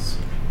individuals.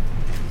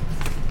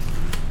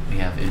 We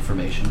have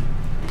information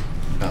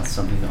about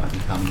something that might be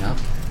coming up.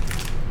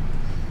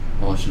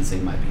 Well, I shouldn't say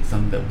might be,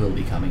 something that will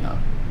be coming up.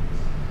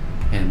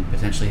 And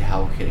potentially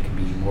how it can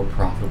be more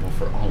profitable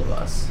for all of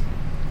us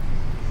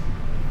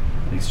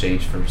in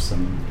exchange for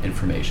some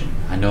information.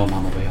 I know I'm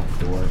on the way out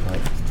the door, but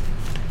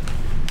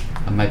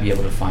I might be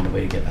able to find a way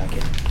to get back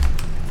in.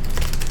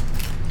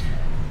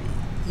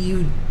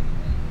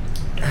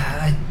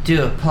 I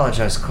do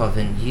apologize,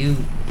 Corvin. You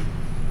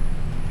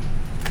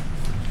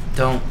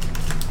don't.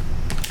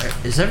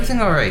 Is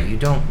everything alright? You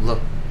don't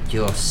look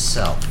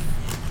yourself.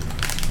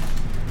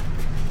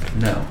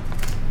 No.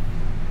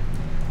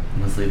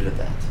 Let's leave it at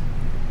that.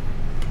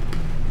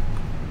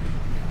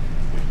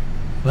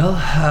 Well,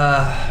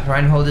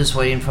 Reinhold is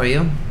waiting for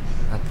you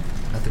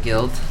at the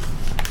guild.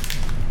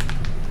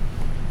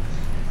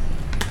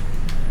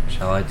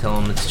 Shall I tell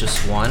him it's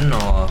just one,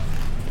 or...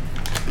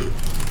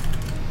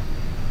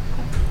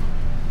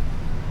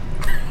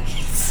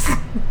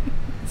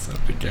 Let's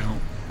have to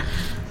count.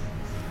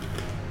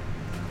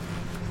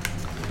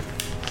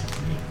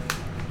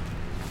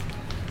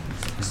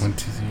 One,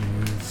 two, three,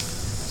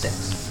 Six.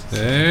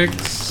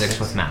 six. 6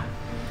 with Mal.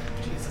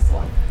 Jesus, a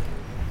lot.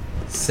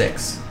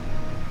 6.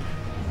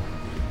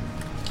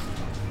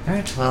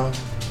 Alright, well,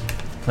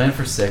 Plan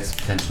for 6,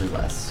 potentially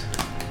less.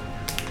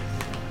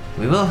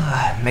 we will.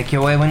 Make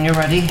your way when you're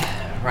ready.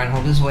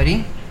 Reinhold is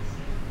waiting.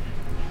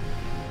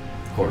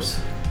 Of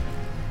course.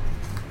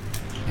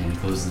 And he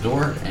closes the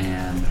door,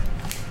 and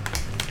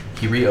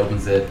he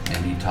reopens it,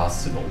 and he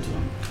tosses a gold to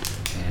him.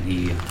 And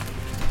he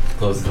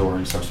closes the door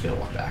and starts to get a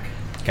walk back.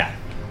 Okay.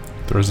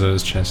 Throws it at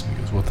his chest and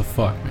he goes, "What the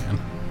fuck, man?"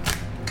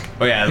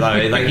 Oh yeah,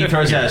 like he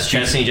throws it at his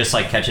chest and he just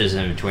like catches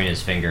in between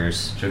his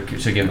fingers. Should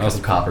give him a couple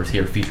coppers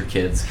here, feature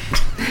kids.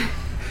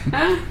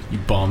 You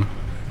bum.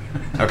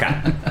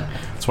 Okay.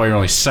 That's why you're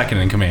only second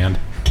in command.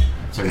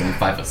 So you're only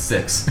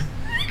 5'6".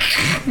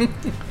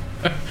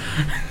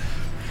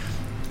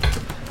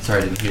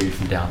 Sorry I didn't hear you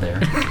from down there.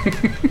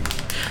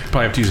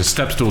 Probably have to use a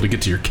step stool to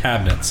get to your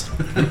cabinets.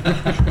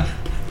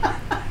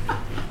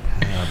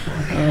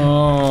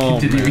 Oh,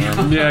 Continuing man.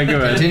 on. Yeah, go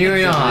ahead.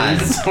 Continuing on.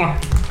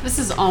 This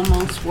is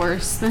almost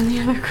worse than the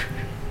other group.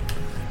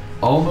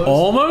 Almost?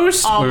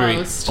 Almost?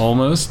 Almost. Wait,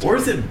 almost? Or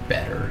is it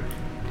better?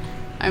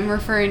 I'm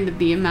referring to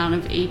the amount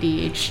of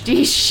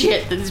ADHD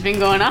shit that's been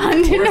going on Or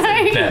is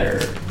tonight. it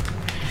better?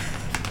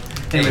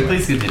 Anyway,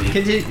 please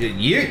continue.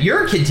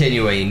 You're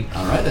continuing.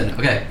 Alright then.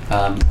 Okay.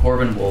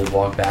 Corbin will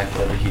walk back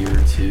over here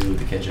to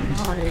the kitchen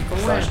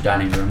 /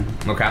 dining room.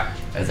 Okay.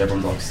 As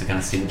everyone's obviously kind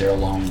of seated there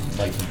along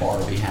like the bar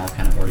we have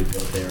kind of already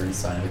built there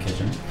inside of the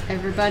kitchen.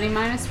 Everybody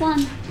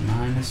 -1.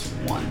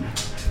 -1.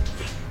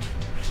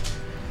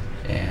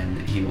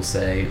 And he will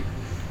say,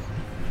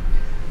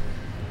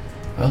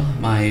 well,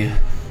 my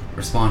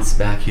response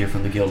back here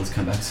from the guild has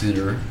come back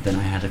sooner than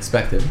I had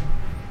expected.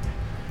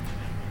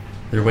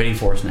 They're waiting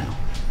for us now.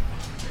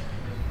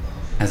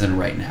 As in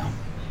right now.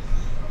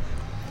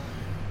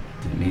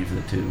 Didn't mean for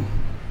it to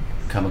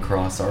come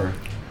across our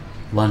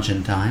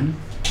luncheon time,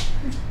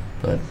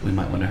 but we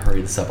might want to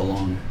hurry this up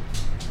along.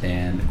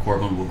 And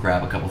Corbin will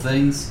grab a couple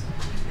things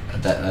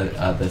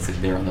that's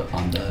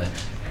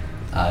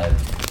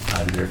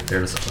there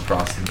there's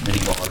across the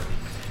mini bar,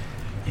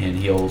 and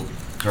he'll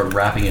start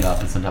wrapping it up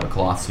in some type of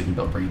cloth so he can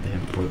bring it to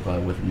him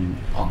with him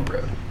on the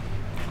road.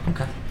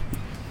 Okay.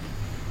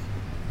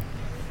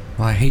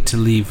 Well, I hate to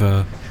leave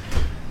a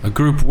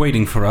group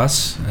waiting for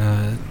us.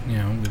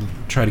 We'll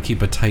try to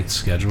keep a tight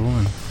schedule,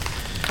 and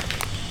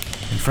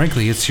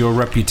frankly, it's your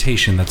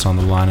reputation that's on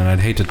the line, and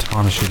I'd hate to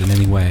tarnish it in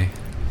any way.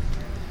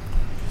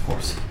 Of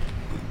course.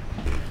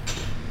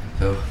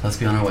 So let's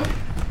be on our way.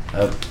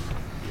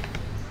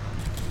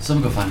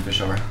 Someone go find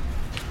Fishara.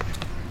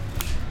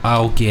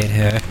 I'll get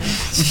her.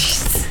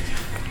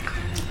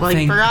 Well,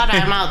 you forgot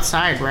I'm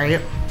outside,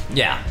 right?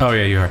 Yeah. Oh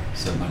yeah, you are.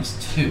 So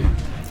 -2.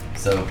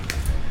 So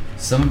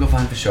someone go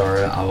find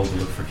Fishara. I will go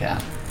look for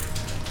Cat.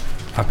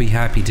 I'll be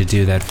happy to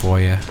do that for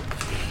you.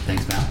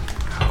 Thanks, Mal.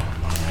 Oh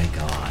my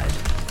god.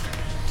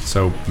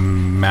 So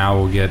Mal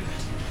will get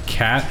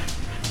Cat.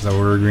 Is that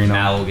what we're agreeing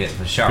Now on? we'll get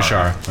Bashara.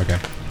 Bashara. Okay.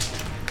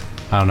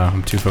 I don't know.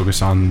 I'm too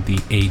focused on the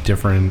 8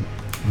 different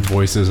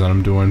voices that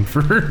I'm doing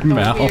for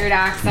Mal. Weird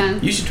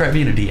accent. You should try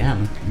being a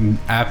DM.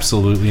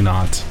 Absolutely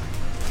not.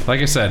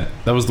 Like I said,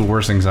 that was the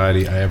worst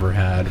anxiety I ever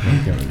had.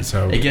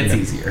 So It gets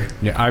easier.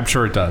 Yeah, I'm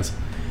sure it does.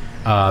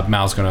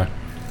 Mal's gonna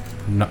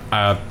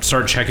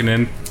start checking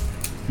in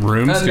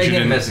rooms. 'cause Make you an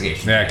didn't-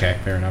 investigation. Yeah. Okay.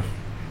 Fair enough.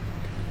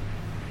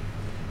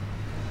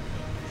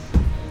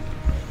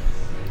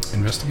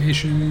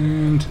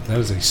 Investigation. That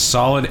is a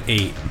solid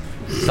 8.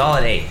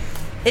 Solid 8.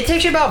 It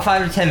takes you about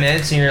 5 to 10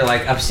 minutes, and you're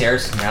like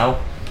upstairs. No.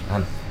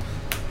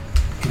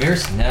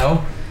 Upstairs.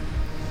 No.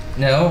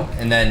 No.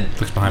 And then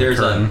Looks behind there's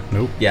the curtain.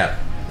 Nope. Yeah.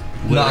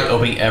 Literally Not-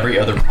 opening every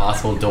other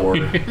possible door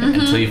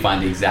until you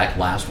find the exact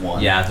last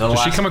one. Yeah. The Does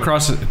last she come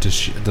across?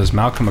 Does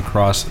Mal come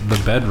across the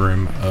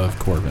bedroom of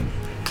Corbin?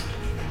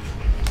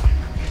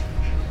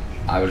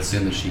 I would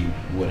assume that she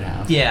would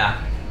have. Yeah.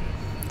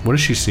 What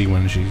does she see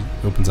when she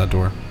opens that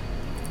door?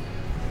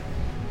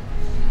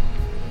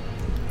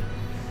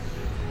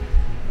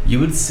 You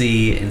would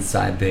see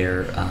inside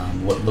there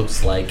what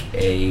looks like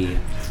a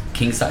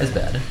king-size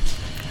bed.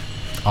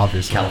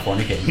 Obviously.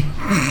 California king.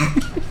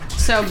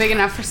 So big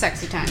enough for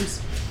sexy times.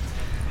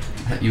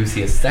 You would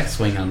see a sex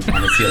swing on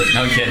the ceiling.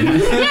 No, I'm kidding.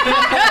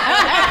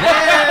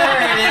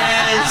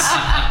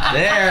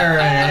 There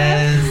it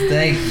is.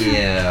 Thank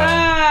you.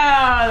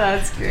 Oh,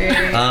 that's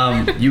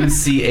great. You would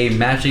see a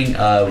matching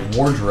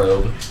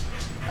wardrobe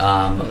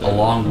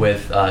along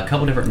with a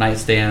couple different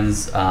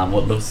nightstands,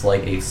 what looks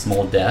like a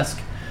small desk,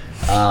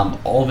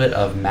 all of it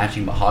of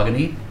matching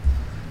mahogany,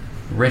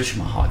 rich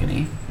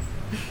mahogany,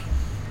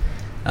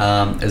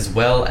 as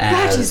well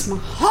That as... is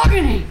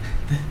mahogany.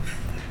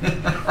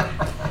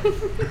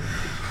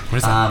 What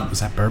is that? Is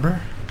that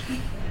Berber?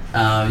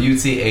 You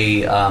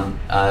see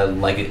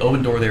like an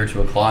open door there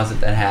to a closet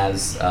that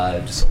has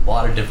just a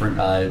lot of different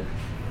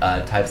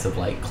types of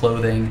like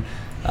clothing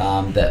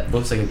that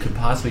looks like it could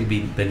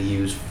possibly been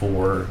used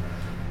for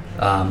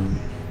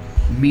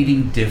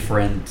meeting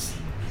different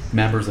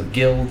members of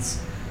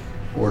guilds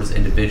or just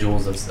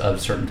individuals of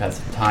certain types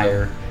of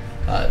attire.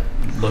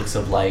 Looks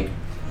of like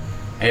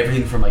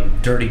everything from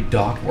like dirty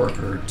dock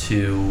worker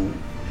to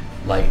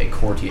like a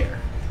courtier.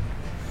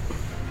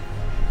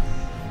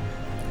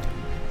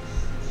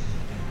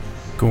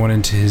 Going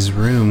into his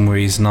room where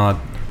he's not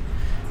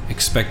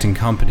expecting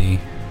company.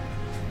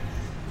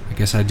 I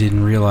guess I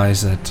didn't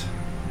realize that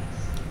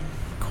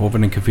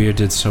Corvin and Kavir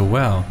did so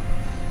well.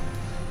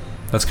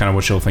 That's kind of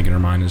what she'll think in her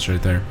mind is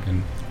right there,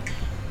 and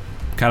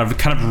kind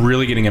of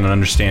really getting an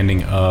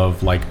understanding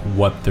of like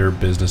what their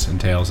business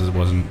entails. It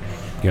wasn't,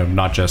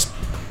 not just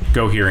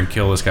go here and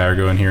kill this guy or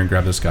go in here and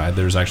grab this guy.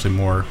 There's actually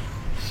more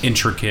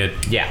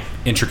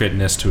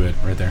intricateness to it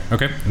right there.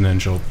 Okay, and then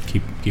she'll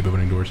keep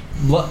opening doors.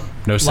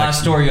 No sex.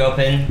 Last door you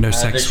open. No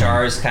sex.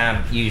 Vishar is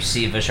you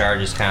see Vishar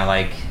just kind of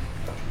like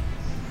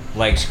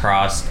legs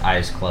crossed,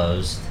 eyes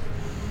closed.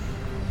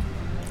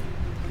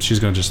 She's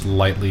gonna just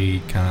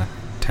lightly kind of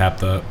tap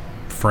the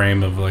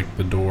frame of like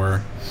the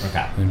door.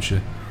 Okay. And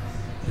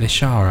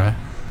Vishara.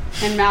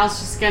 And Mal's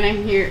just gonna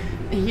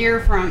hear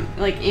from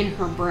like in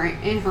her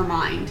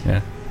mind.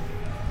 Yeah.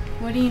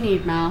 What do you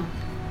need, Mal?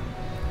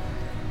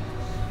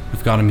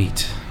 We've got to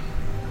meet.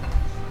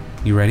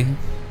 You ready?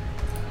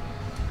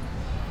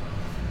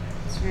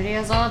 As ready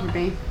as I'll ever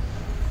be.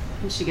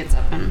 And she gets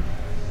up and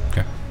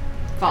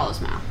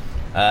follows Mal.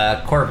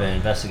 Corvin,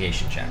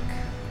 investigation check.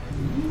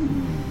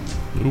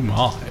 Oh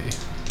my.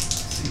 Let's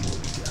see what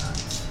we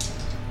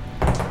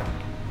got.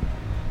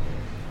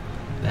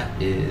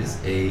 That is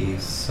a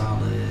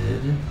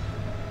solid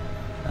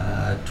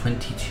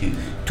 22.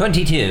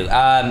 22.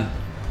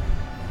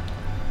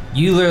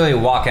 You literally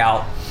walk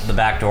out the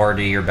back door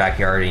to your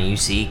backyard and you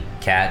see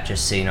Kat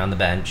just sitting on the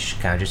bench,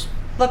 kind of just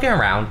looking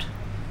around.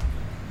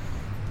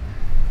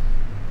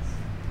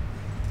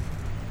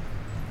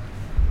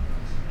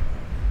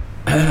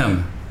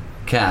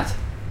 Kat.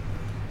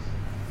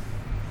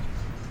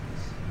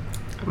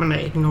 I'm gonna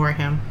ignore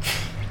him.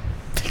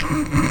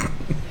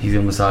 He's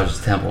gonna massage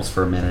his temples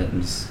for a minute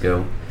and just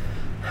go.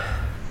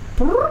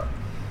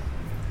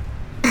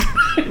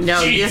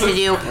 No, you have to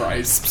do.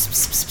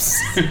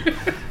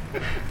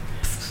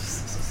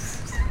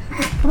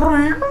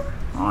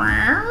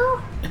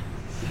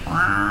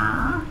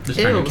 Just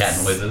trying to cat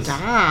noises.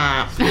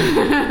 Stop.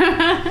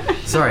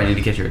 Sorry, I need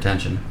to get your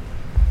attention.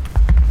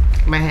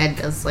 My head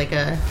does like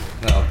a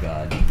Oh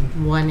god.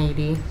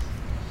 180.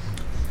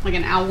 Like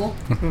an owl.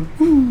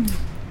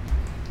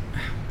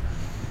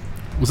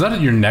 Was that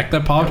at your neck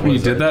that popped when you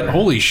did that?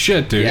 Holy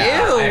shit, dude. Yeah, I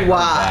heard Ew.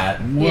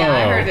 that. Whoa. Yeah,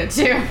 I heard it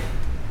too.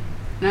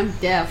 And I'm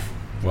deaf.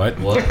 What?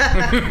 What?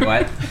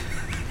 What?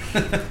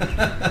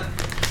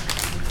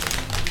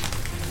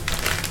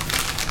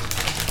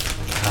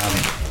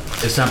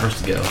 It's time for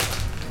us to go.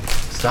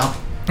 Stop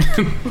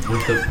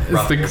with the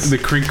roughness. It's the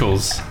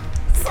crinkles.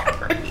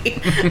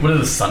 What are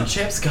the sun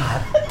chips?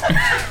 God.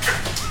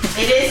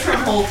 It is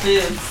from Whole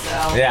Foods,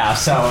 so. Yeah,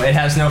 so it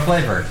has no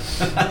flavor.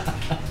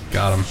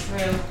 Got him.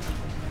 True.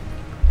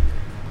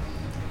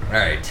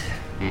 Alright.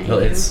 Well,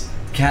 it's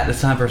Kat.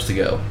 It's time for us to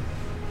go.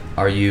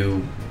 Are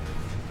you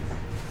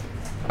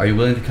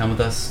willing to come with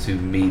us to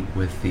meet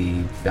with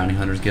the Bounty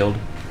Hunters Guild?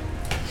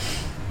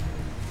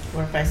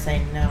 What if I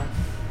say no?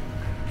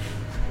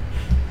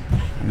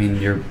 I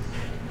mean, you're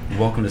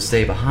welcome to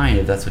stay behind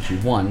if that's what you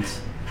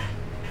want.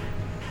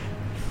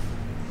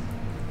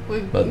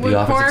 But the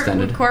offer's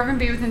extended. Would Corvin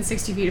be within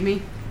 60 feet of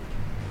me?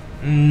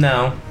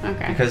 No.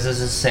 Okay. Because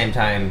this is the same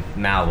time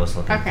Mal was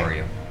looking Okay. for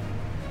you.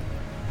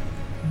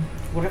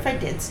 What if I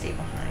did stay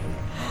behind?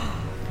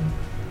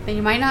 Then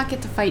you might not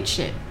get to fight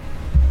shit.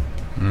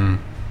 Who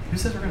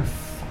said we're gonna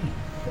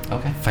fight?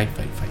 Okay. Fight.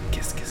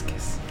 Kiss.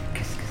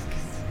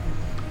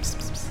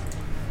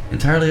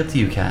 Entirely up to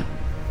you, Kat.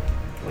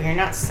 Well, you're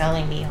not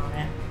selling me on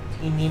it.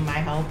 You need my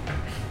help.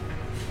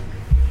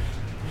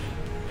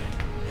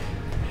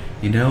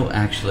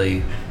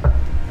 Actually,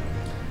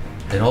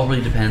 it all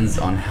really depends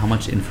on how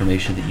much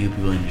information that you'd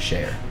be willing to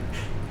share.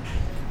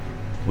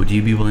 Would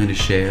you be willing to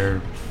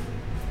share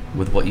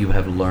with what you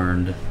have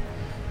learned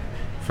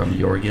from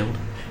your guild?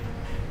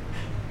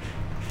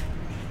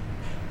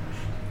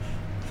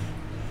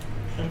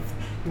 If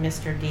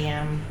Mr.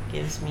 DM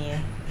gives me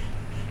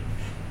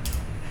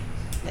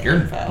the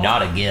You're info.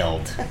 not a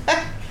guild.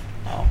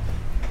 Oh.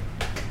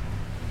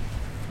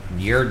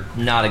 You're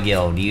not a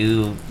guild.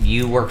 You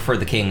work for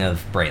the King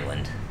of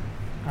Brayland.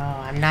 Oh,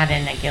 I'm not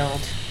in a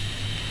guild,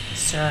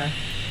 sir.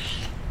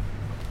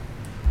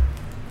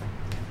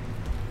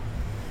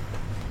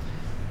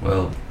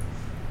 Well,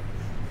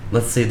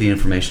 let's save the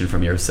information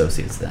from your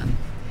associates then.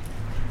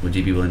 Would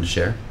you be willing to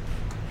share?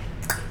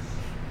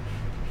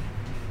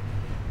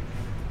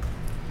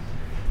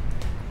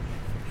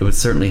 It would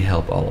certainly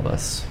help all of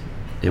us.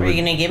 What are you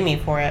gonna give me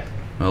for it?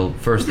 Well,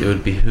 first, it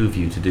would behoove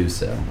you to do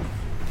so.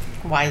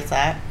 Why is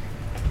that?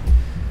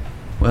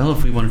 Well,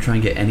 if we want to try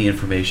and get any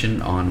information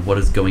on what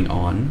is going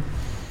on,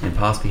 and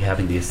possibly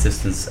having the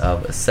assistance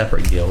of a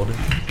separate guild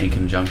in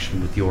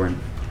conjunction with your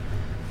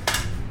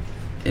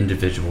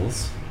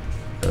individuals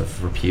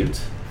of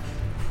repute.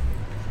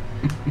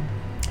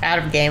 Out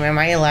of game. Am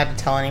I allowed to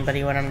tell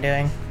anybody what I'm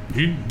doing?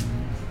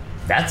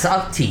 That's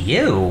up to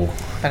you.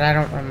 But I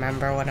don't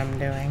remember what I'm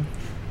doing.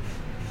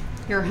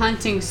 You're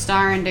hunting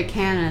Star into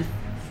Cannon.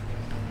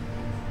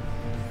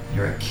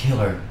 You're a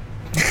killer.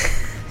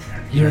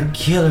 You're a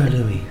killer,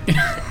 Louis.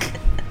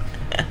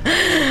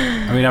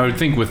 I mean, I would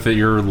think with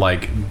your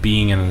like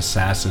being an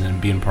assassin and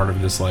being part of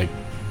this like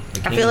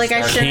I feel like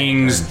I should.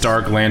 King's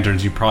Dark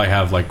Lanterns, you probably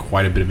have like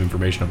quite a bit of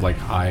information of like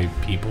high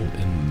people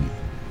in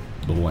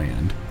the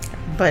land.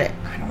 But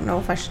I don't know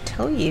if I should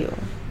tell you.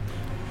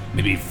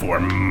 Maybe for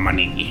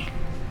money.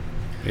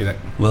 Hey, that.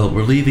 Well,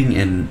 we're leaving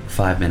in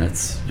 5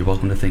 minutes. You're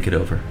welcome to think it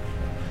over.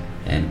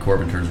 And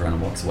Corbin turns around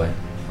and walks away.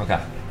 Okay.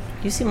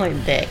 You seem like a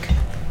dick.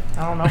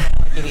 I don't know if I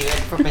want to give you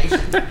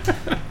information.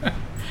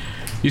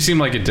 You seem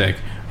like a dick.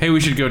 Hey, we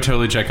should go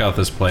totally check out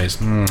this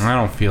place. I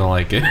don't feel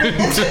like it.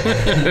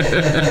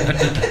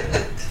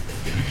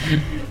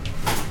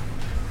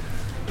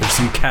 There's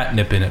some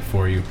catnip in it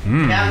for you.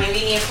 Yeah, maybe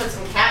you need to put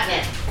some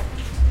catnip.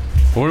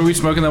 What were we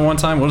smoking that one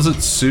time? What is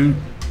it? Suda.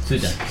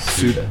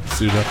 Suda.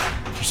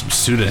 There's some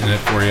Suda in it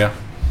for you.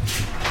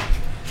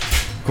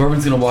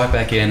 Corbin's gonna walk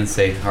back in and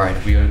say, "All right,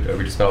 are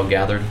we just about all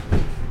gathered?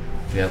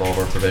 We have all of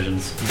our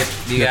provisions."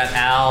 You got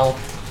Al,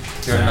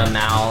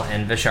 Mal,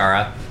 and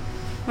Vishara.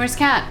 Where's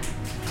Kat?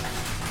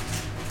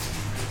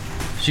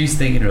 She's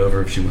thinking it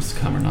over if she wants to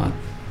come or not.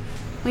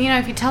 Well, you know,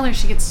 if you tell her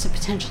she gets to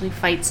potentially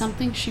fight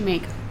something, she may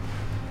go.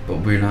 But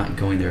we're not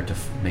going there to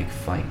make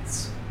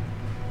fights.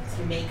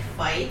 To make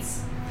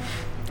fights?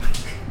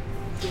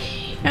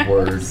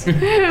 Words. No,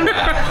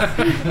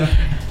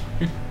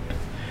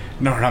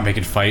 we're not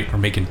making fight. We're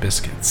making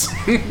biscuits.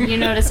 You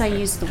notice I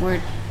use the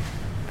word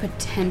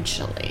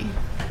potentially.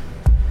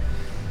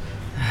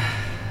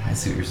 I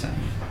see what you're saying.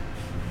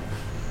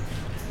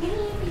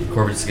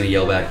 Corbin's just gonna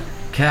yell back,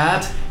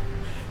 "Cat,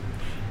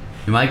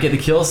 you might get to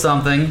kill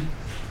something."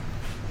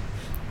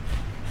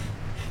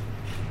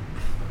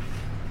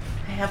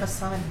 I have a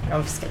son. No,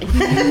 I'm just kidding.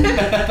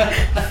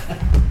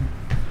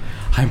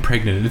 I'm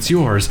pregnant and it's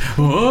yours.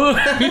 Whoa.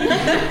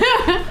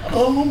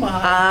 Oh my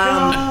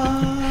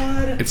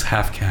god. It's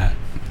half cat.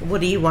 What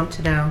do you want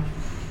to know?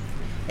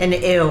 And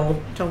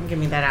ew, don't give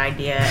me that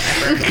idea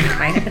ever again in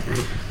my head.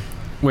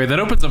 Wait, that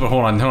opens up a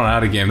hold on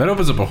out of game. That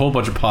opens up a whole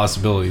bunch of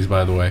possibilities,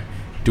 by the way.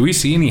 Do we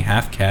see any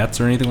half cats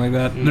or anything like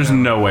that? There's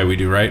no way we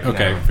do, right?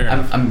 Okay, fair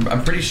enough.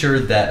 I'm pretty sure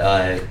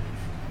that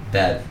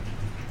that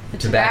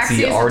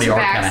Tabaxi already are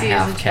kind of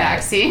half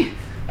cats.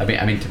 I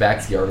mean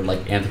Tabaxi are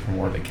like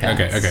anthropomorphic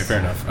cats. Okay, fair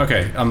enough.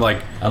 Okay, I'm like,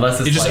 unless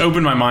it's it just like,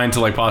 opened my mind to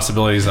like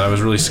possibilities. I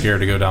was really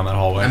scared to go down that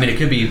hallway. I mean, it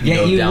could be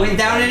You went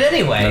down it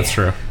anyway. That's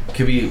true.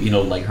 Could be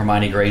like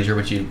Hermione Granger,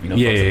 which you know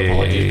Yeah. the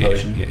Apology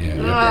potion.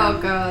 Oh,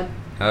 God.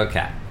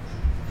 Okay.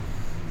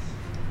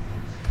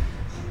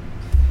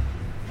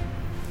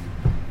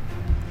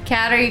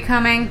 Kat, are you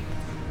coming?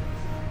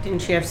 Didn't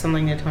she have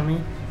something to tell me?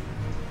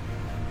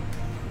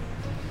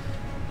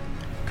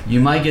 You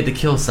might get to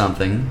kill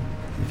something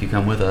if you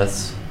come with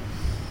us,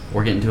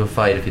 or get into a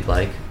fight if you'd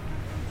like.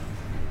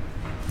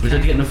 Would you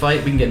like to get in a fight?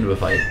 We can get into a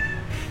fight.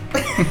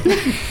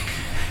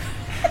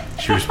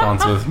 She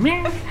responds with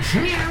meow.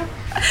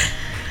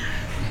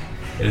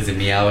 It is a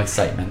meow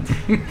excitement.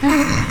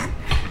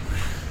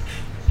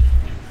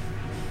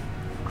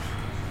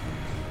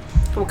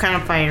 What kind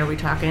of fight are we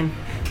talking?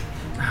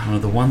 I don't know,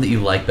 the one that you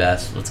like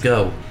best. Let's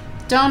go.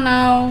 Don't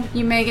know.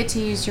 You may get to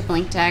use your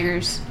blink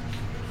daggers.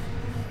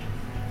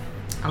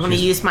 I'm gonna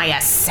use my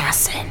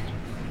assassin.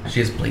 She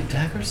has blink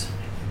daggers?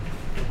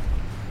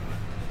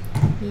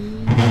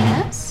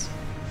 Yes.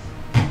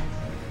 They're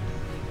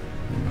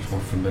much more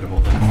formidable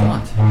than I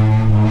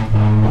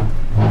thought.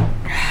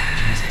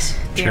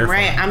 Damn Careful.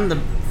 right, I'm the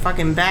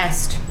fucking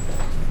best.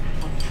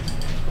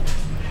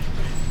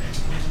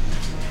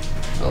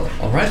 Well,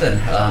 alright then.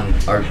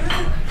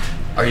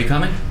 Are you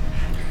coming?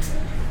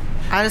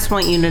 I just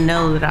want you to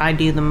know that I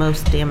do the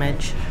most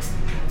damage.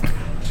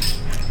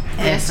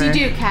 Yes, you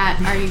do, Kat.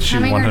 Are you She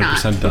coming or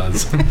 100% not?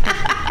 does.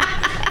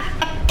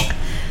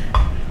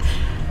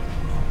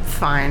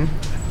 Fine.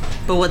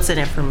 But what's in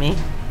it for me?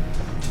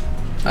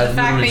 I The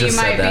fact literally that you just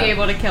might said that. be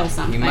able to kill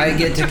something. You might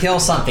get to kill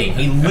something.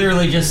 He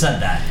literally just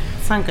said that.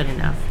 It's not good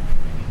enough.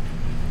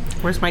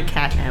 Where's my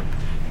catnip?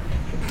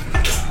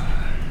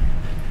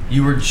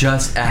 You were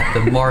just at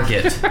the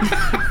market.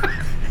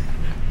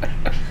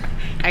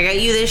 I got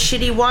you this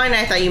shitty wine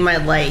I thought you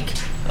might like.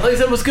 All you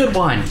said was good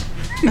wine.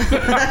 No,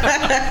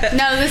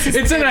 this is.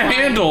 It's in good a wine.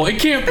 handle. It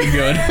can't be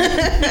good.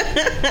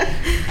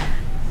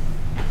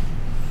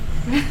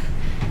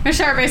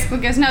 Bashar basically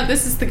goes, "No,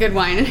 this is the good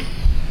wine." And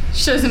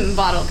shows him the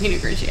bottle of Pinot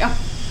Grigio.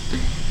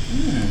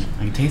 I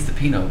can taste the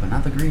Pinot, but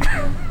not the green.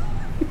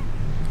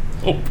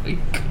 Oh my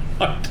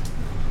god.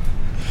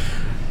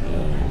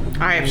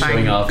 Alright, Showing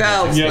fine. off.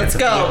 Go. Yeah. Let's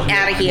go. Out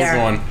of We're here.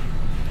 going.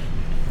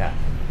 Yeah.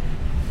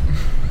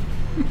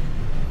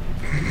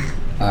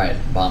 Alright,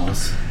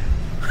 vamos.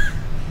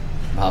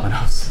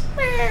 Vamonos.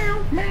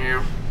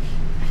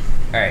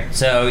 Alright,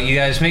 so you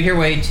guys make your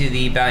way to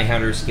the Bounty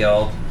Hunters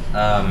Guild.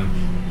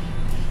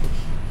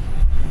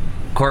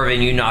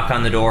 Corvin, you knock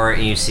on the door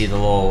and you see the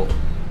little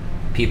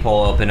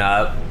peephole open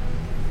up.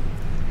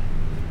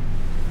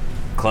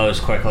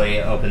 Close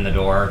quickly, open the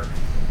door.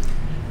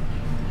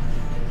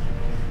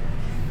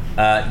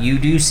 You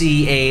do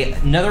see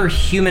another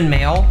human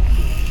male,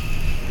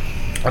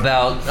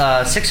 about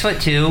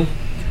 6'2".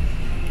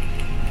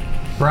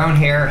 Brown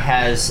hair,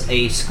 has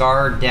a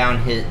scar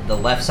down the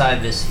left side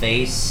of his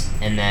face,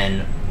 and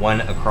then one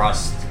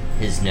across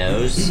his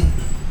nose.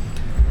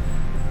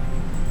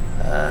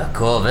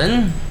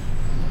 Corvin,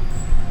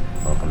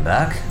 welcome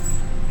back.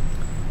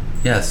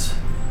 Yes,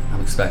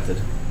 I'm expected.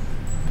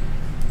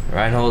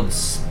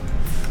 Reinhold's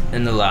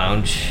in the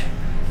lounge.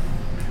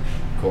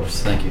 Of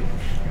course, thank you.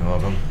 You're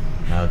welcome.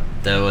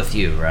 They're with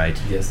you, right?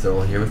 Yes, they're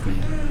all here with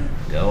me.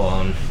 Go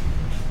on.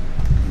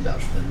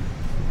 Vouch for them.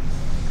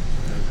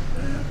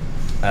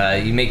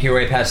 You make your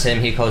way past him.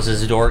 He closes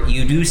the door.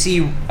 You do see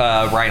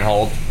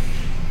Reinhold.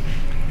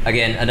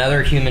 Again,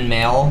 another human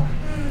male.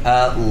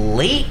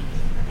 Late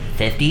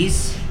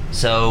 50s.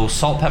 So,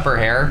 salt, pepper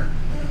hair.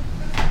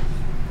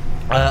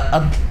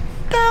 About...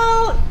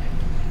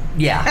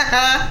 Yeah.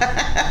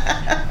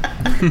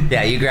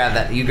 Yeah, you grab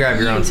that. You grab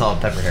your own salt,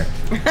 pepper hair.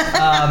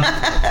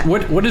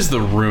 What is the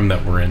room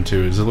that we're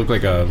into? Does it look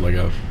like a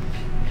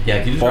Yeah,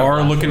 can you just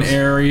bar looking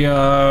area?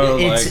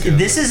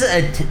 This is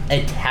a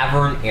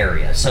tavern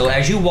area. So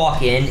as you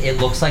walk in, it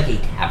looks like a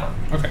tavern.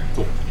 Okay,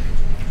 cool.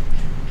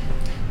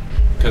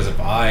 Because if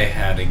I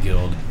had a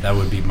guild, that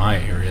would be my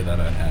area that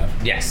I'd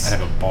have. Yes. I'd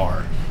have a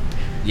bar.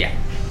 Yeah.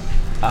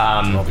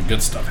 And all the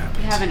good stuff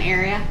happens. You have an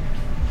area.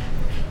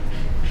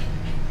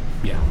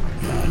 Yeah.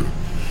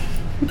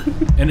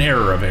 An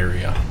error of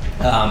area.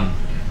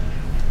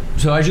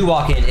 So as you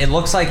walk in, it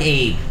looks like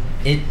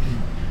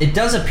it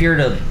does appear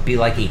to be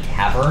like a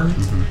tavern,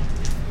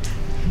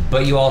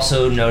 but you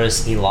also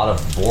notice a lot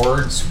of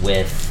boards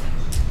with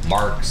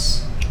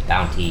marks,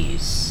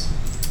 bounties.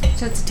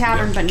 So it's a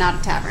tavern, but not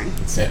a tavern.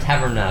 It's a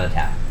tavern, not a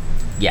tavern.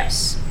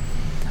 Yes.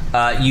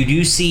 You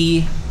do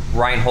see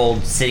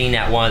Reinhold sitting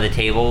at one of the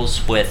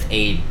tables with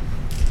a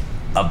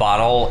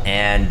bottle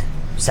and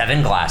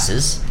 7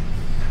 glasses.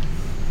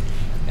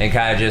 And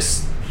kind of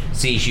just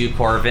sees you,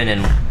 Corvin,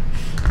 and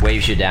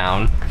waves you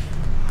down.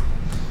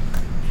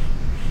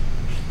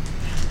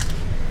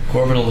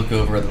 Corbin will look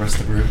over at the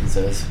rest of the group and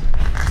says,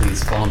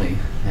 "Please follow me,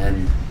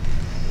 and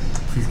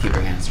please keep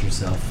your hands to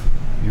yourself.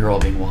 You're all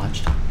being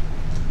watched." I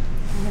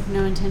have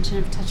no intention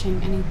of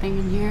touching anything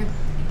in here.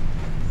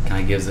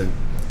 Kind of gives a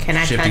Can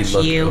I shifty touch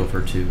look you?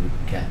 over to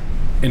Kat.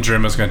 And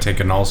Drima's going to take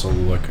an also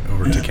look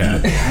over to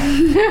Kat.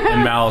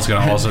 And Mal's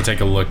going to also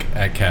take a look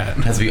at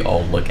Kat. As we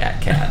all look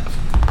at Kat.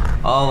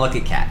 Oh, look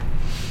at Kat.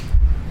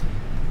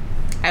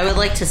 I would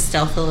like to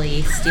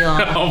stealthily steal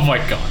Oh my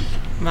god.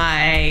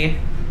 my...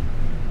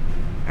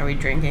 Are we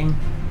drinking?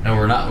 No,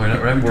 we're not. We're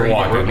We're drinking.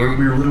 walking.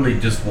 We're literally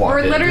just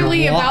walking. We're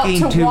literally You're about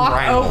walking to to walk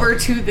Reinhold. over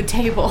to the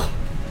table.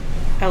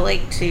 I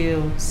like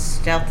to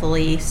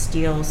stealthily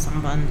steal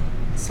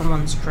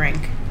someone's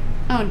drink.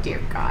 Oh dear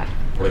God.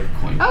 Like a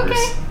coin purse.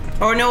 Okay.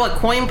 Or no, a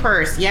coin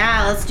purse.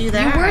 Yeah, let's do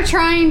that. You were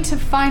trying to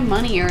find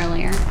money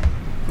earlier.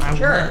 I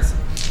Sure. was.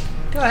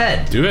 Go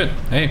ahead. Do it.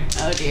 Hey.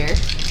 Oh dear.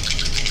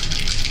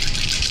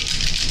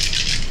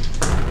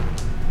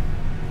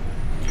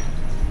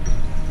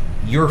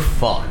 You're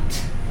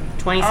fucked.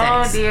 26.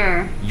 Oh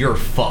dear. You're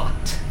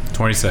fucked.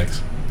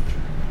 26.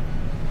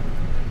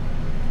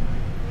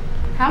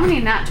 How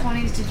many nat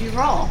 20s did you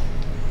roll?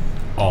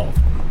 All of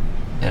them.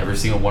 Every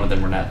single one of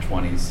them were nat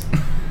 20s.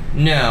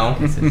 No.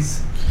 This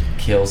is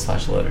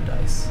kill/loaded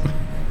dice.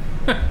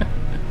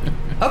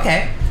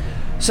 Okay.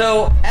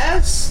 So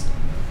as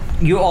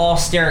you all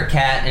stare at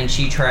Kat and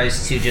she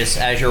tries to just,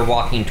 as you're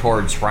walking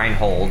towards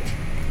Reinhold,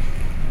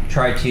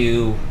 try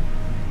to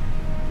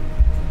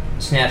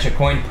snatch a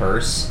coin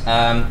purse.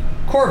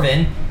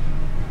 Corvin,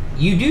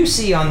 you do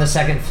see on the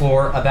second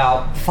floor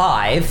about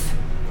 5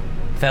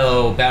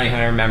 fellow bounty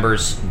hunter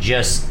members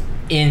just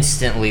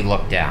instantly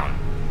look down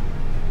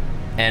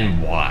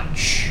and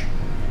watch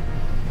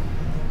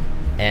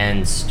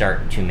and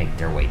start to make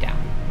their way down.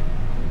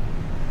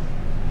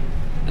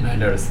 And I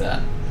noticed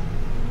that.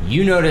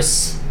 You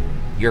notice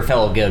your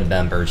fellow guild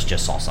members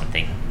just saw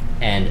something,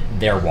 and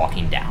they're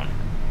walking down.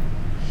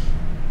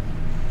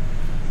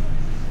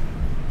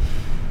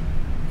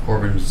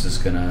 Corbin's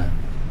just gonna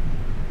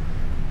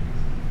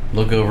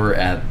look over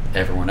at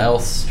everyone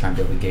else, trying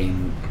to be able to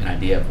gain an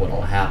idea of what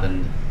all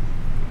happened.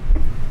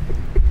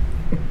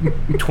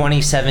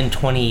 27,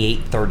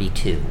 28,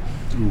 32.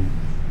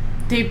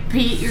 They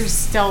beat your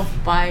stealth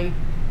by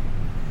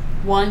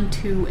 1,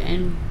 2,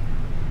 and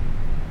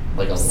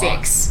Like a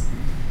 6.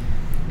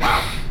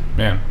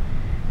 Man.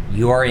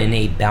 You are in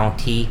a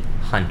bounty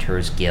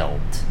hunters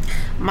guild.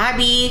 My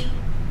B.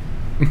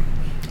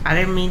 I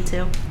didn't mean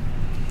to.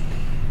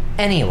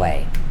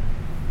 Anyway,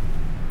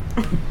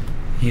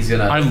 He's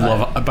gonna. I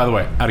love. By the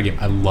way, out of game.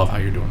 I love how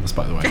you're doing this.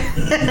 By the way,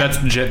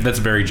 that's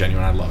very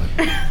genuine. I love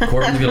it.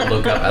 Corbin's gonna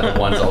look up at the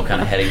ones all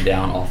kind of heading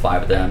down, all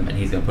 5 of them, and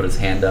he's gonna put his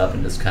hand up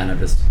and just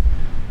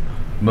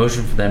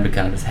motion for them to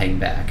kind of just hang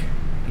back.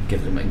 It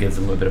gives them a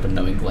little bit of a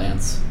knowing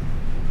glance.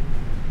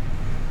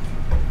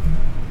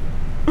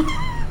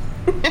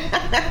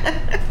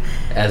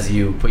 As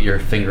you put your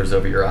fingers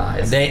over your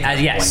eyes.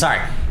 Sorry.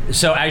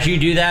 So as you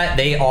do that,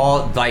 they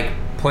all like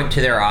point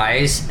to their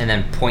eyes and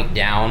then point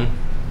down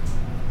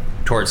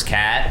towards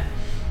Kat,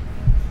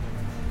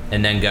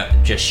 and then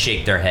just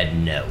shake their head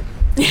no.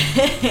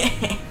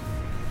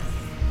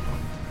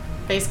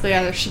 Basically,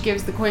 either she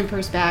gives the coin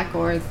purse back,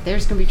 or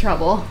there's gonna be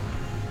trouble.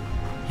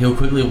 He'll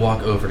quickly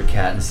walk over to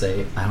Kat and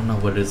say, "I don't know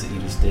what it is that you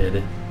just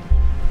did,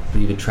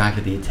 but you've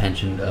attracted the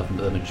attention of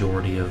the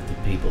majority of the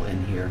people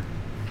in here.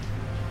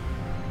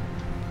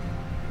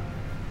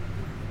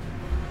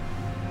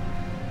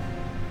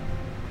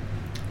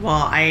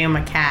 Well, I am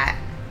a cat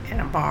in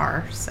a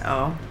bar,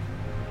 so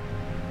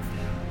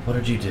What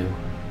did you do?"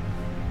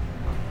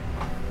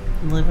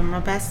 I'm living my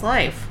best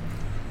life.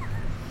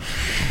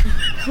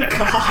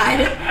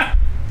 God.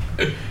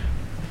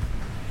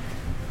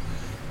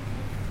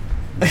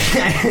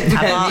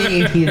 I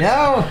mean, you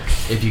know.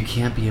 If you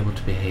can't be able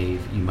to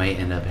behave, you might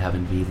end up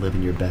having to be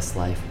living your best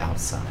life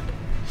outside.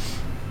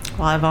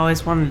 Well, I've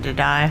always wanted to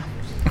die.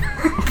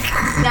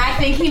 I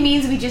think he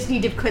means we just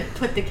need to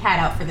put the cat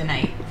out for the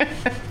night.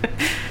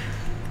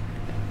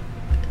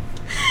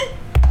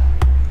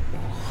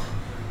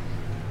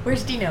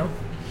 Where's Dino?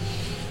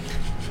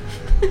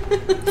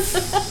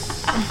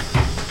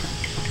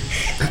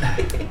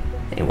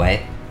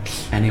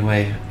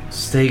 Anyway,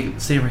 stay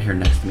right here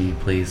next to me,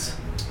 please.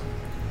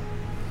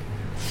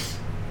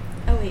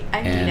 Oh wait,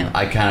 I'm And Dino.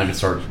 I kind of just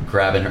start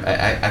grabbing her. I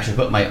actually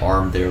put my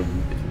arm there,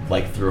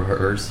 like through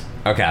hers,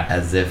 Okay.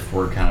 as if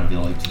we're kind of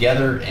like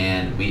together,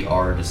 and we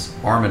are just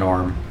arm in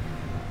arm.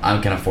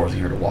 I'm kind of forcing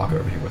her to walk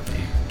over here with me.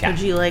 Okay. Would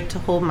you like to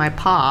hold my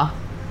paw?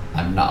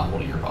 I'm not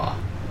holding your paw.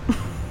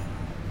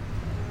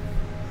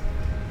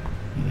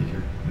 You leave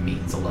your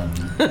means alone.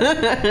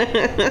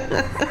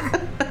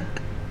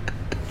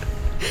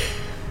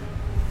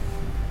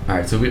 All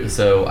right,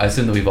 so I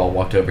assume that we've all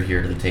walked over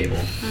here to the table.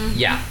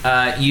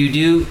 Yeah. You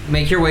do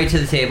make your way to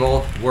the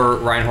table where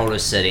Reinhold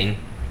is sitting.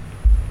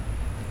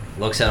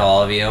 Looks at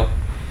all of you.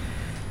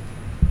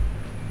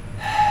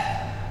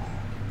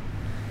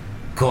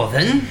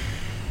 Corvin,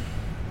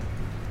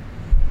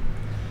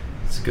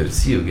 It's good to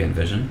see you again,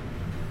 Vision.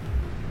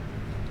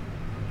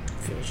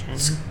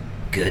 Vision.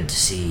 good to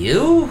see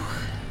you.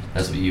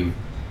 That's what you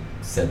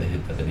said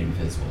that the name of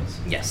his was.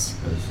 Yes.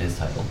 Or his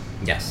title.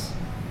 Yes.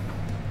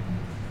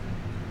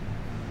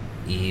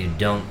 You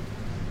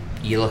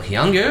look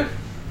younger.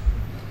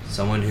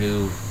 Someone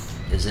who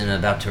isn't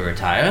about to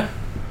retire.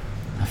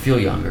 I feel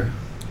younger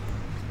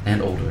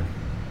and older.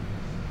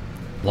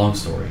 Long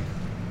story.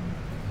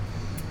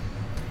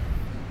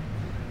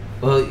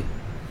 Well,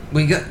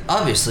 we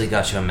obviously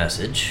got your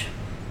message.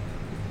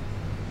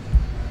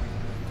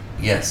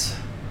 Yes,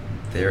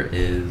 there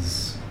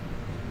is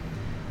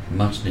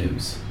much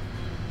news.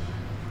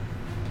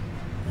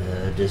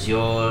 Does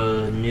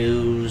your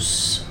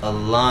news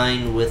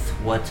align with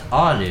what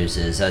our news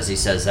is? As he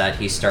says that,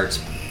 he starts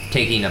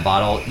taking a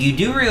bottle. You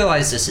do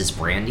realize this is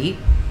brandy,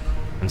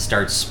 and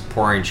starts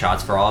pouring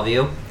shots for all of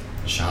you.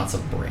 Shots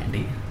of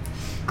brandy.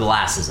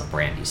 Glasses of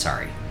brandy,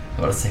 sorry.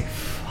 I want to say,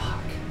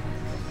 fuck.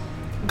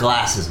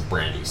 Glasses of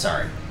brandy,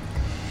 sorry.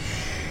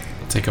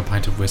 I'll take a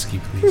pint of whiskey,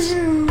 please.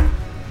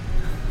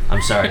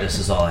 I'm sorry, this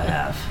is all I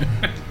have.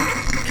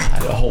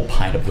 God, a whole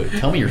pint of whiskey.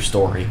 Tell me your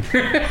story.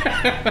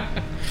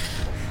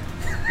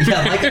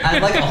 Yeah,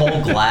 I'd like a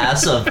whole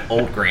glass of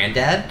old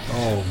granddad.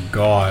 Oh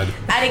God.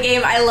 At a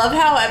game, I love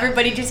how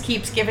everybody just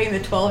keeps giving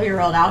the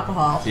 12-year-old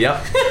alcohol.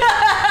 Yep. He's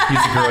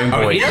a growing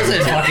boy. He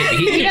doesn't fucking.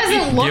 He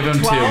doesn't look Give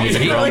him 12. two. He's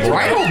a grown boy.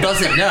 Reinhold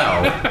doesn't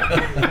know.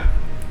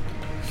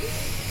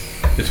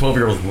 The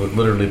 12-year-old's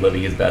literally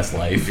living his best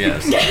life.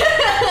 Yes.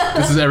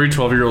 This is every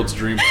 12-year-old's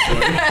dream.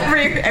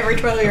 every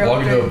 12-year-old.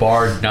 Walk into a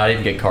bar, not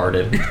even get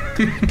carded.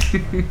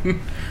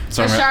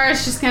 So I'm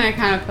Ashara's just gonna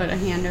kind of put a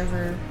hand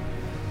over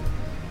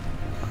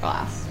a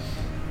glass.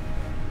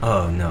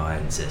 Oh no, I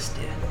insist,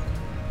 dear.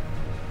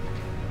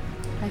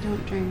 I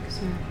don't drink,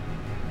 sir.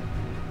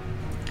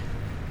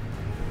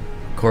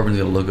 Corbin's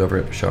gonna look over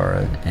at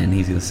Bashara and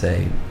he's gonna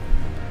say,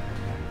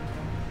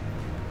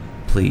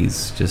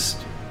 please,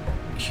 just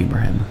humor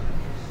him.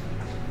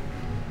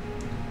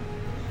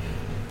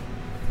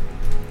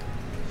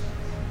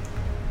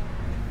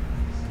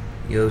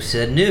 You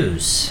said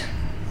news.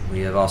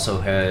 We have also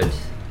heard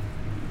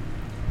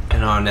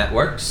in our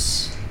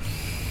networks.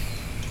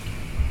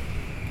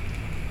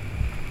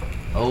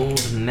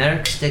 Old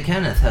Merrick de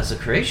Kenneth has a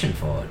creation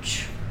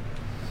forge.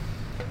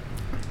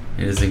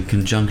 It is in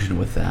conjunction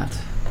with that.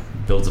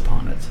 Builds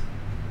upon it.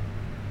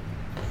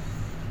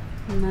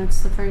 And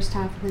that's the first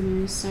half of the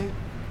news, sir.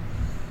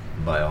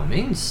 By all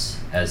means.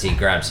 As he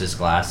grabs his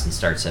glass and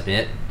starts sipping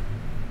it.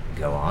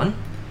 Go on.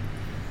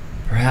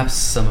 Perhaps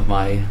some of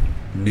my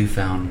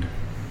newfound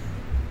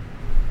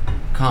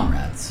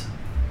comrades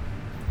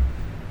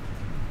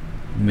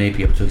may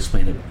be able to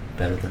explain it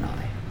better than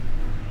I.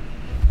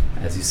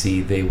 As you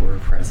see, they were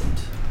present.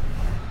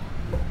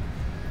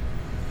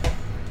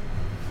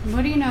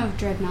 What do you know of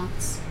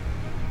dreadnoughts?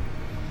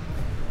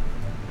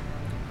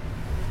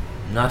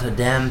 Not a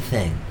damn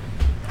thing.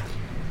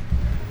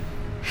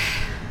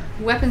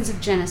 Weapons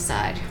of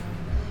genocide.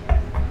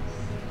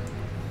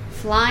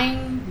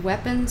 Flying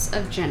weapons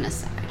of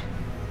genocide.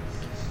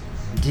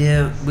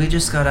 Dear, we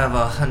just got out of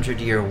a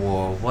 100-year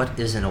war. What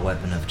isn't a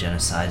weapon of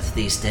genocide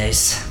these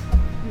days?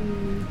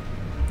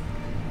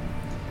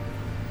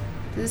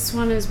 This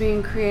one is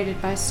being created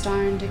by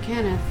Starn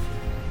DeKenneth.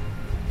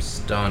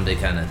 Starn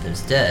DeKenneth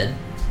is dead,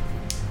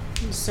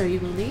 So you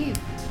believe.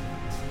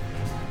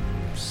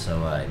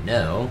 so I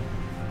know.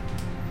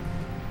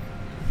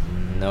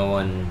 No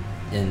one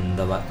in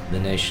the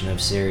nation of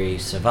Siri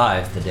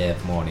survived the day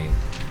of mourning.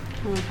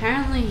 Well,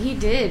 apparently he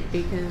did,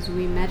 because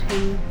we met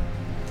him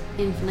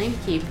in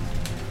Flamekeep.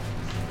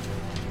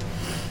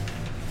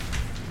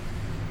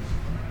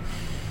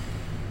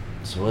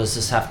 So what does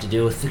this have to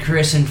do with the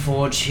Crimson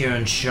Forge here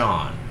in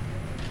Sean?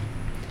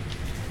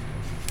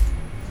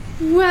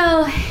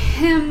 Well,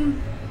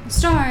 him,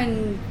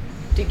 Starn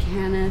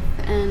DeKenneth,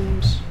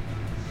 and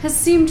has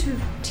seemed to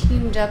have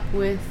teamed up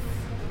with...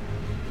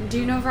 Do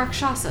you know of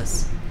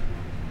Rakshasas?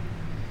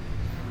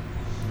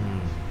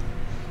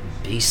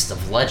 Beast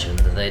of legend,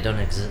 they don't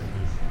exist.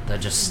 They're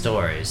just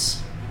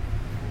stories.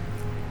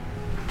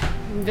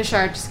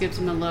 Vishar just gives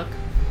him a look.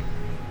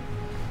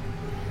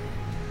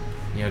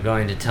 You're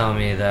going to tell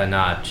me they're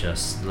not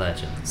just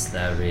legends,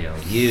 they're real.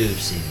 You've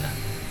seen them.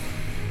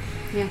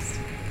 Yes.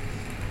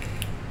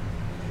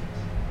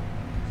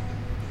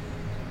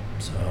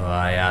 So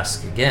I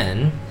ask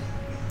again,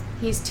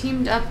 He's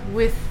teamed up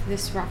with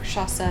this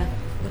Rakshasa.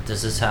 what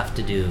does this have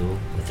to do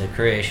with the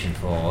Creation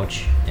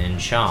Forge in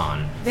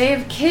Sean? They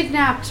have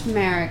kidnapped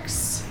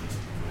Merrick's.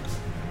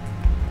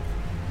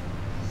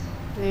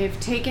 They have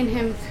taken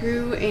him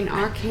through an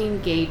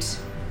arcane gate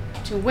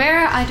to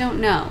where I don't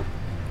know.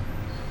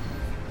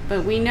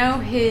 But we know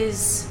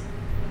his...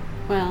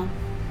 Well,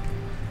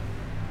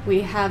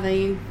 we have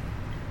a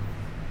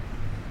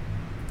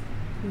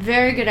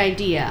very good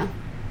idea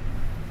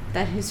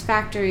that his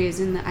factory is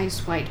in the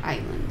Ice White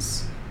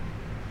Islands.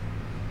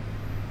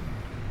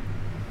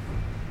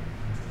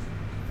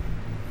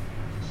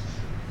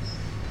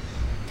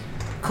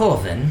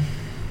 Corvin,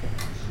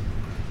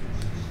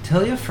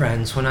 tell your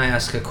friends when I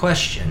ask a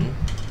question,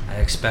 I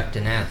expect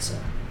an answer.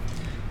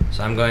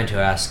 So I'm going to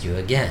ask you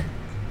again.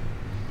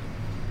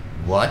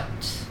 What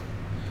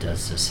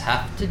does this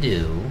have to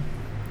do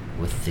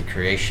with the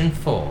Creation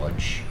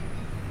Forge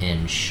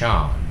in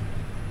Sean?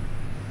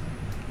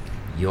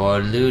 You're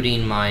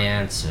eluding my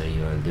answer.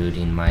 You're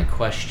eluding my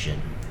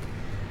question.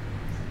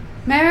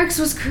 Merrick's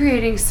was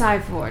creating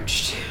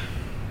Psyforged.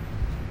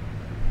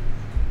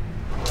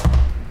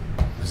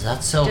 Was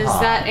that so Does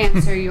hard? that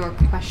answer your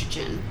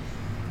question?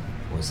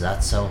 Was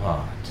that so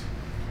hard?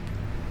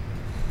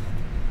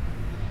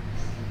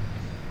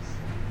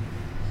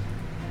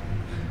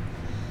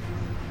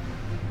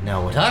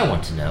 Now, what I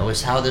want to know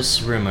is how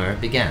this rumor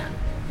began.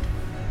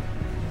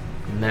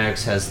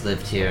 Merrick's has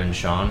lived here in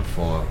Sean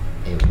for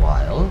a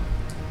while.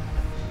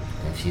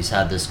 If he's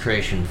had this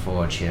Creation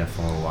Forge here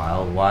for a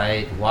while,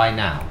 why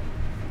now?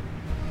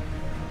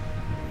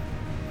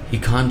 He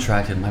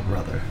contracted my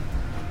brother.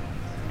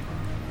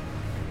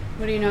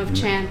 What do you know of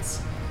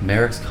Chance?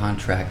 Merrick's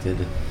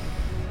contracted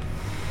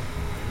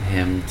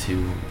him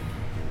to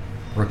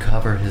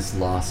recover his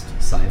lost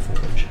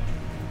Psyforge.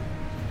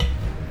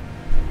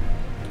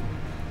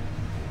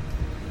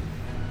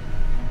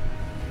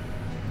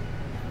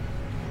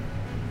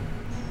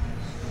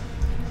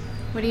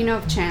 What do you know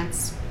of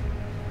Chance?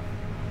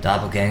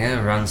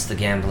 Doppelganger runs the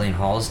gambling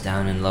halls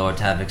down in Lower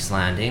Tavix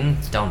Landing.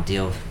 Don't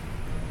deal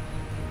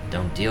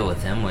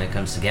with him when it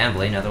comes to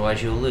gambling,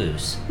 otherwise you'll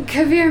lose.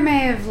 Kavir may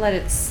have let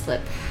it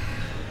slip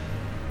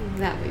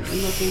that we've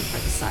been looking for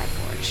the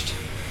Psyforged.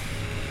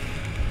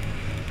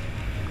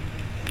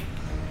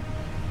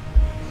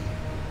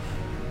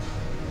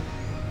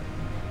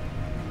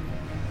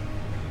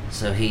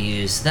 So he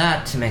used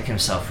that to make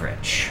himself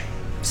rich.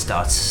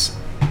 Starts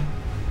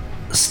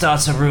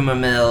a rumor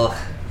mill,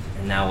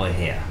 and now we're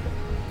here.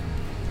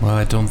 Well,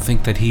 I don't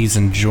think that he's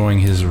enjoying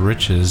his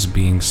riches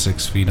being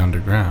 6 feet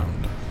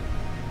underground.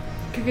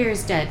 Kavir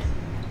is dead.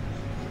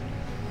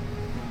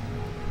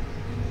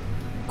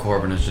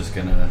 Corbin is just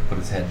gonna put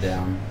his head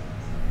down,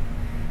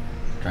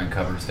 try and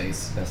cover his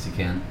face as best he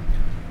can.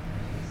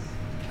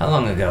 How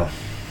long ago?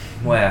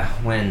 Where?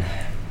 When?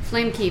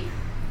 Flamekeep.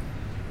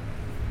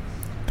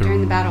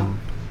 During the battle.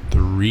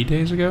 3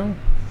 days ago?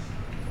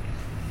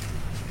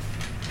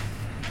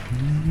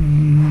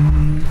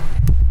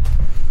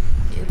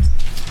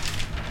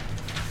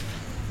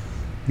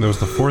 That was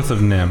the 4th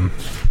of Nim.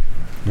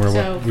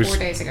 So 4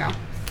 days ago.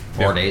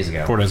 4 days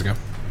ago. 4 days ago.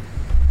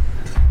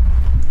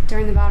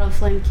 During the Battle of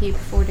Flamekeep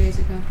 4 days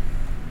ago.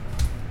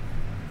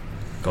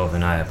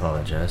 Corvin, I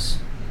apologize.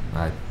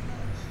 I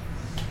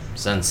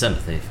send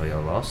sympathy for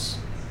your loss.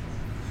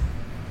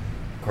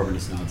 Corbin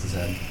just nods his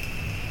head.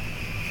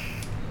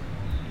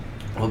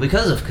 Well,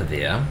 because of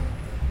Kavir,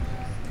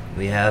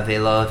 we have a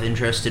lot of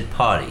interested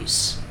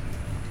parties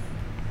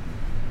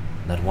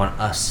that want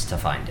us to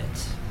find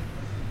it.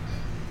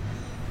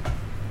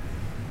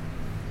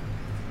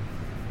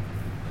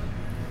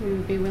 We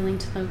would be willing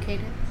to locate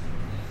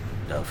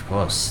it. Of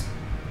course,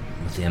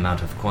 with the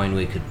amount of coin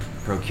we could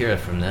procure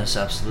from this,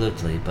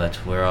 absolutely. But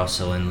we're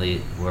also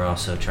we're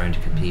also trying to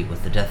compete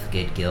with the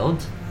Deathgate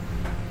Guild.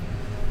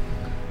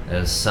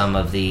 There's some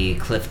of the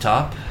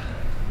Clifftop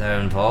that are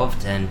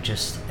involved, and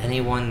just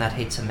anyone that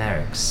hates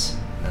Amerix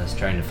that is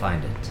trying to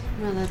find it.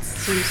 Well, that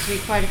seems to be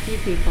quite a few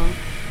people.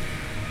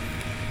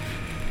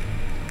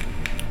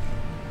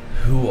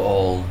 Who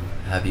all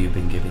have you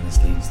been giving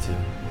this leads to?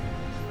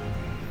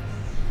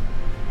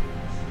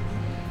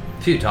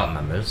 Few top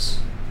members.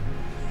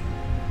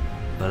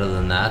 But other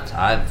than that,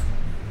 I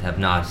have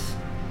not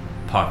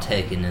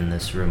partaken in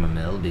this rumor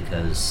mill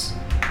because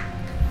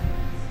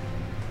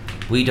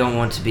we don't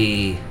want to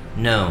be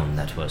known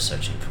that we're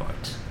searching for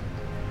it.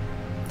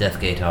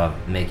 Deathgate are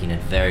making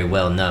it very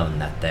well known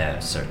that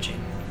they're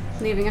searching.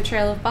 Leaving a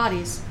trail of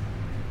bodies.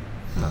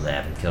 Well, they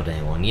haven't killed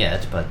anyone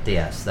yet, but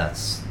yes,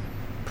 that's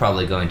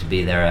probably going to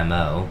be their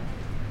MO.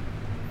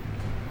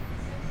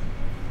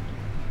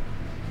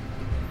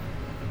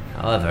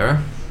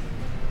 However,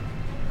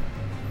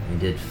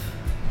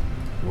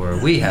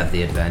 where we have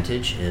the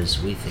advantage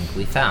is we think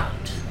we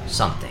found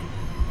something.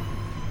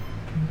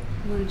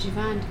 What did you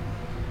find?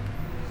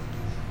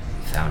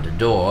 Found a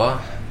door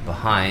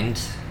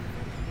behind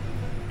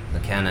the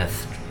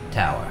Kenneth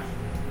Tower.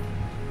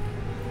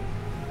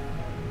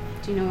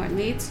 Do you know where it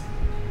leads?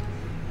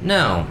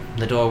 No,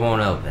 the door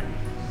won't open.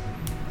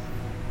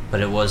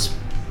 But it was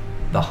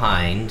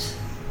behind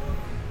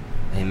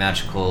a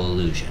magical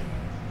illusion.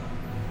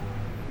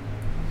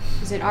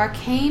 Is it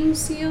arcane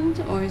sealed,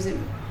 or is it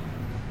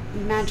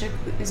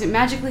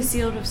magically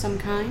sealed of some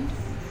kind?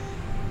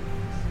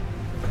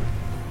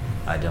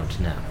 I don't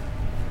know.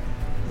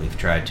 We've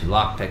tried to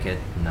lockpick it,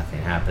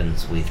 nothing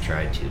happens. We've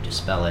tried to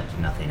dispel it,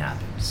 nothing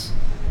happens.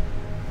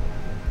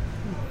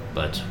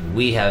 But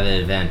we have an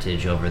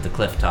advantage over the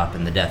Clifftop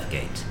and the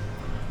Deathgate.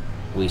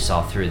 We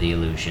saw through the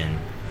illusion.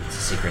 It's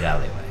a secret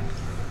alleyway.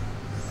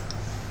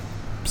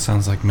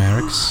 Sounds like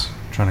Merrick's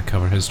trying to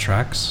cover his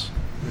tracks.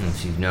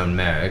 If you've known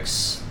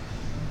Merrick's,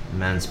 the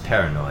man's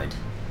paranoid,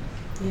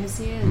 Yes,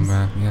 he is.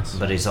 Yes.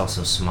 but he's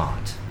also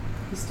smart.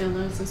 He still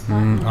knows his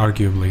platinum.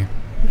 Arguably.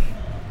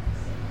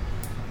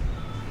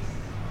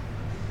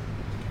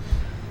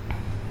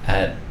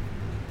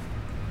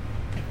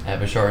 At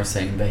Bashar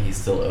saying that he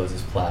still owes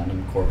his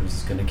platinum, Corbin's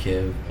just gonna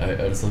give. I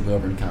just look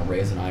over and kind of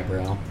raise an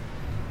eyebrow,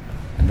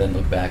 and then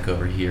look back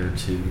over here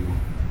to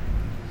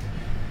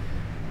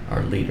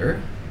our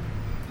leader.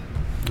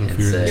 Oh,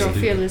 and say, Your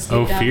fearless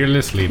Oh, leader.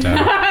 fearless leader.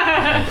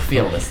 "Oh,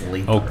 fearless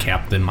leader," Oh,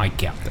 captain, my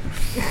captain.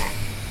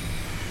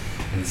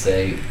 and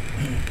say,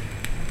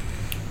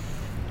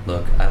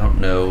 "Look, I don't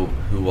know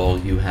who all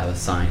you have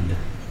assigned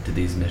to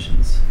these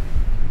missions,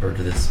 or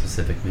to this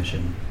specific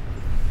mission.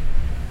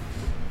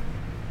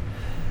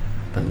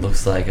 But it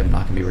looks like I'm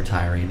not going to be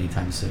retiring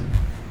anytime soon.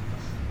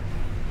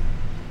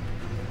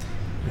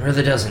 It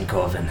really doesn't,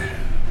 Corvin.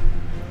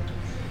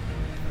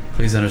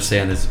 Please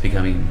understand this is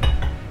becoming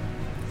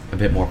a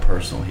bit more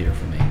personal here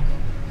for me.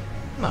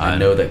 I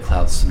know that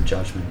clouds some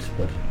judgment,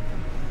 but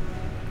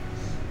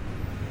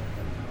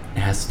it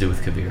has to do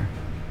with Kavir.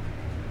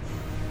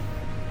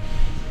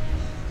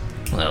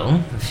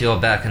 Well, if you're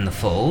back in the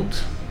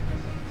fold,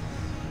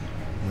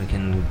 we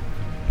can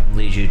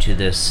lead you to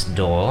this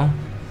door.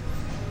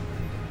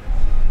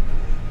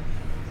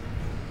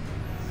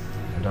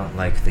 I don't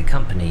like the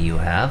company you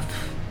have.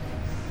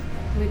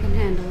 We can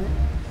handle it.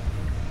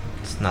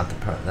 It's not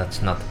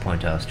that's not the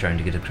point I was trying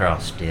to get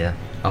across, dear.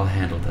 I'll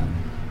handle them.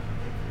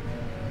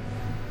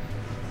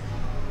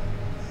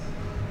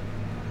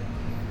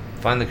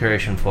 Find the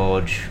Creation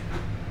Forge.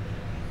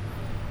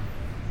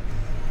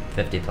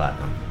 50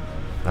 platinum.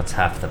 That's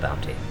half the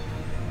bounty.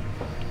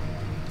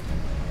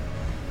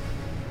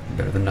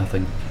 Better than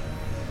nothing.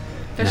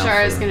 Now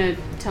Bashar is for- gonna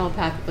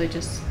telepathically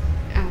just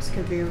ask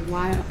Kavir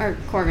why, or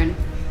Corvin,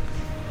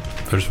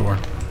 There's 4.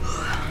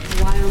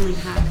 why only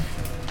half?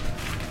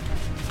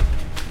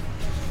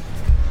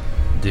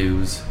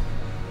 Dues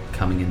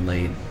coming in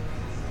late.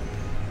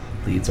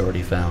 Leads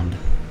already found.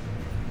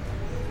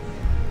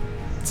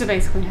 So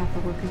basically half the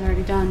work is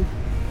already done.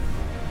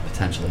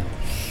 Potentially.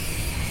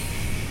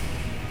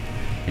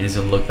 And he's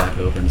going to look back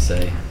over and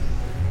say,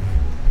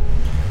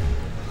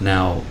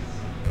 now,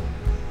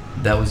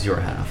 that was your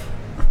half.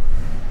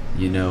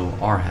 You know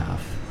our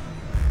half.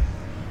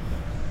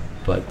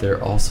 But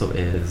there also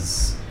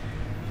is...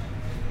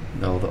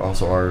 No, there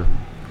also are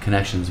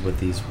connections with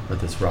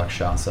this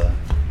Rakshasa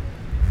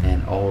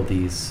and all of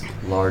these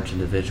large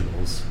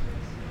individuals.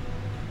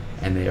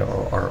 And they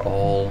are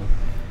all...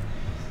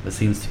 That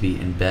seems to be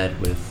in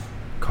bed with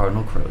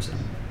Cardinal Crozin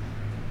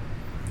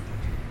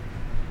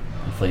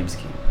and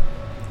Flameskeep.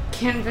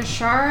 Can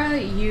Vishara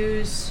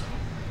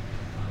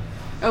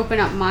open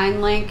up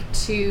Mind Link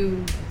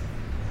to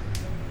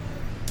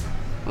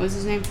What was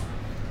his name?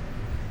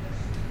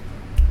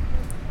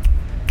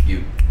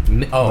 You.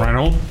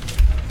 Reinhold?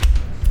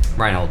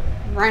 Reinhold.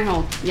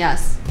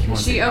 Yes.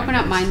 wants She to opened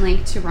up Reinhold. Mind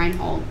Link to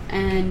Reinhold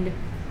and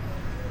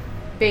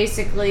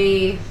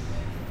basically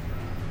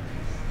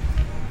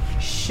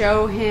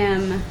show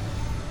him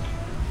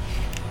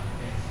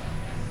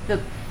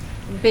the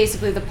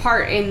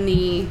part in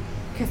the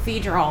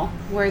cathedral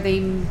where they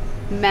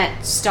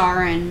met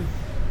Star and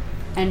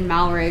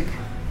Malrig.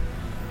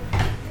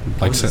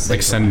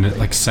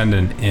 Send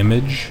an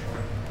image.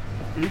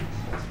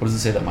 What does it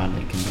say that Mind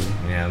Link can do?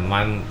 Yeah,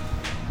 mine.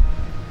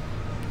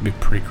 It'd be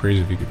pretty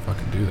crazy if you could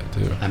fucking do that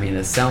too. I mean,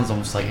 it sounds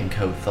almost like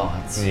encode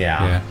thoughts.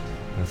 Yeah.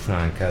 That's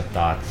not good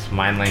thoughts.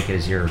 Mind link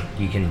is you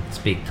can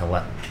speak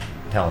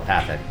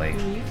telepathically.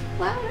 You've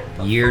allowed it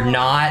before. You're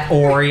not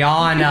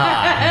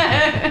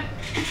Oriana.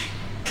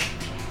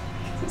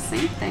 It's the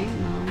same thing,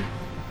 though.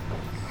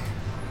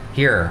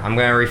 Here, I'm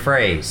gonna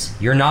rephrase.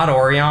 You're not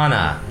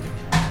Oriana.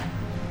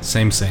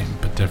 Same,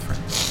 but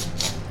different.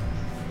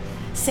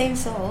 Same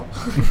soul.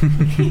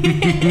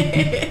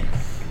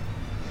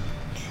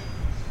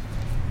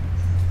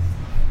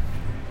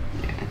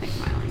 Yeah, I think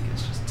Mind Link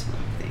is just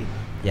telepathy.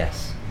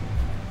 Yes.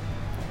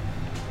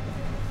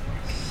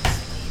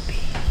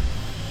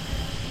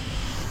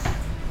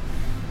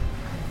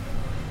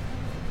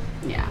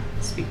 Yeah,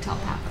 speak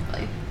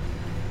telepathically.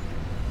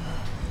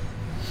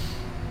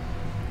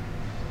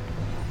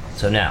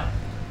 So now,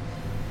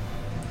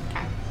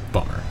 Okay.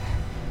 Bummer.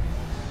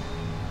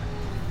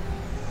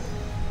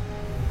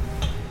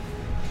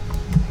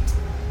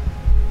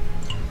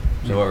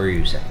 so what were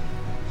you saying?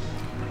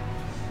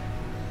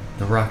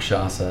 The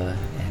Rakshasa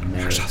and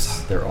Merrick's,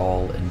 Rakshasa. they're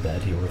all in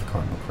bed here with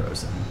Cardinal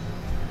Crozon.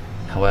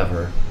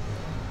 However,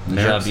 The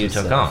Merrick's job you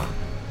took himself- on.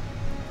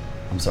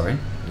 I'm sorry?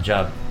 The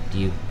job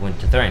you went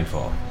to Thrain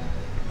for.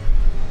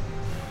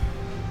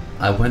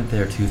 I went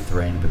there to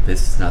Thrain, but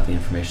this is not the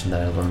information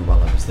that I learned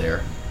while I was there.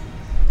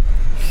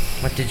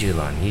 What did you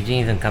learn? You didn't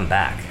even come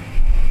back.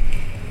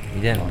 You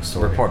Long didn't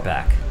story. report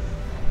back.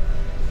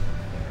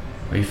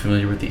 Are you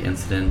familiar with the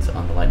incident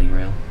on the lightning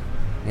rail?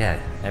 Yeah,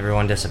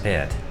 everyone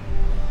disappeared.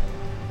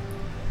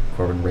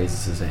 Corbin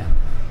raises his hand.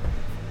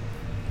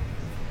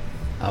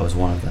 I was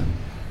one of them.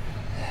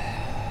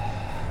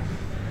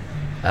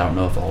 I don't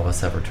know if all of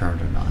us have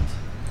returned or not.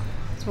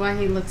 That's why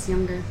he looks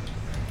younger.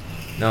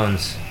 No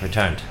one's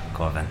returned,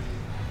 Corvin.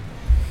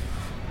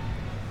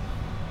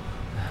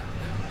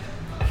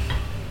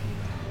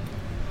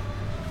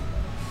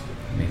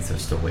 It means they're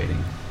still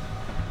waiting.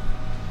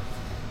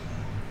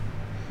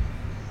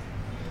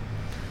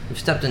 We've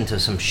stepped into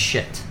some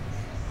shit.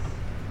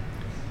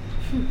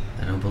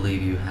 I don't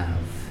believe you have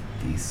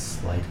the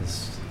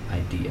slightest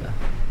idea.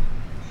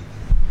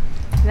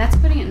 That's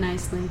putting it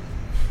nicely.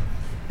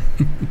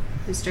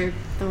 Mr.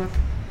 Thorpe.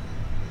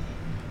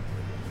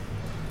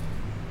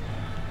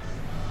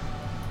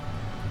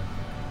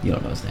 You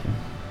don't know his name.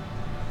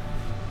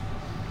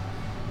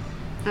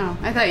 Oh,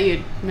 I thought you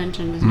had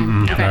mentioned his name.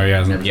 Mm-mm. Okay. No, he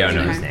hasn't. Yeah, I know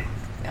Never his mind.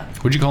 name.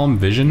 Would you call him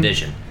Vision?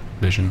 Vision.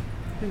 Vision.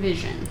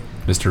 Vision.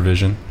 Mr.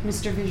 Vision.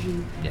 Mr.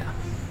 Vision. Yeah.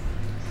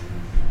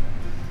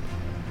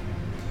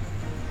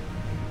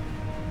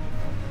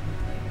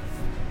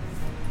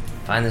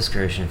 Find this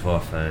creation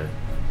forge.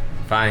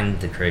 Find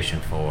the creation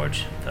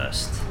forge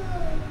first,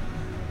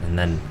 and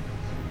then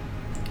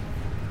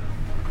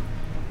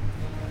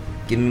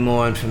give me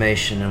more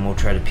information, and we'll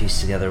try to piece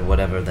together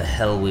whatever the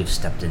hell we've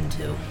stepped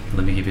into.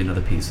 Let me give you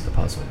another piece of the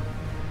puzzle.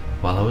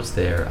 While I was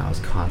there, I was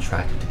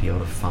contracted to be able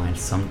to find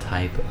some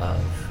type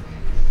of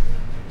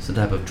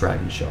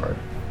dragon shard.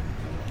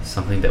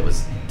 Something that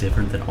was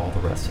different than all the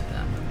rest of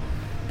them.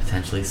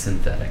 Potentially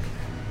synthetic.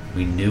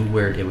 We knew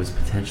where it was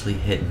potentially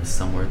hidden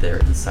somewhere there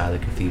inside the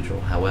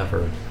cathedral.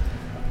 However,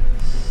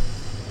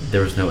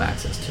 there was no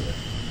access to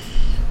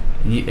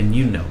it. And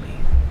you know me.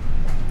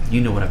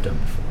 You know what I've done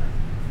before.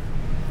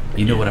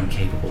 You know what I'm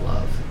capable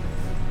of.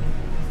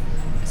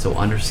 So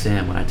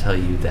understand when I tell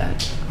you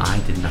that I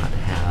did not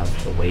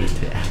have a way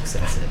to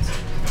access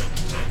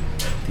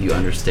it. Do you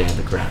understand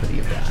the gravity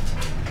of that?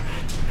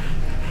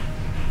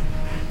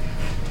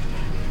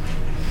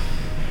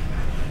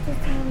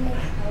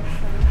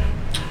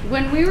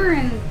 When we were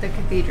in the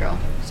cathedral,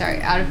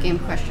 sorry, out of game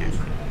question.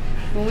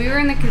 When we were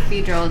in the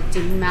cathedral,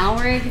 did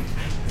Malrig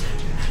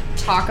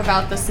talk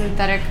about the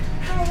synthetic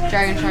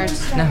dragon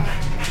shards? No.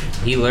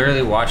 He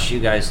literally watched you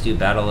guys do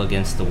battle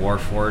against the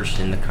Warforged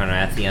and the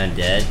Carnathi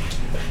Undead,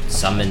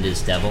 summoned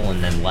his devil,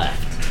 and then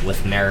left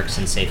with Merrick's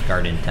and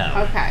Safeguard in tow.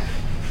 Okay.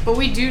 But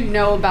we do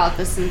know about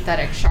the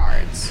synthetic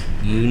shards.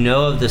 You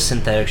know of the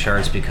synthetic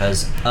shards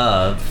because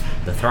of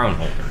the throne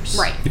holders.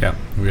 Right. Yeah,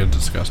 we had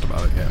discussed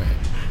about it. Yeah.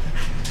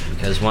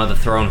 Because one of the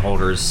throne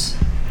holders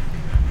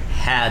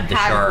had the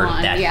shard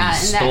one, that yeah, he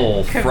and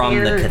stole that from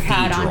the Kavir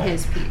had on cathedral.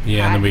 his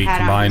Yeah, and then we had on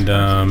combined his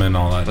person. them and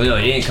all that. Well, no,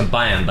 he didn't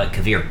combine them, but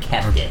Kavir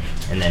kept it,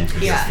 and then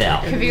Kavir Yeah, fell.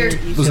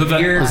 Kavir. Was it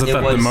Kavir, that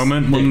the was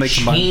moment when the they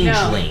combined?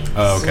 changelings.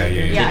 Oh, okay,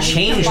 yeah, yeah. Yeah, The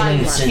he combined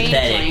changeling the synthetic,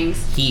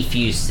 changelings. he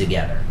fused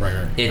together.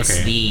 Right. It's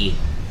Okay. the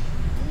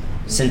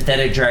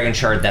synthetic dragon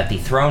shard that the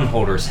throne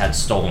holders had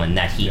stolen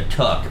that he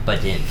took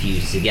but didn't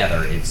fuse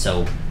together.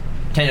 So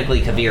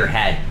technically Kavir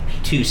had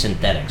 2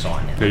 synthetics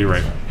on it. Yeah, you're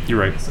right. You're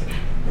right.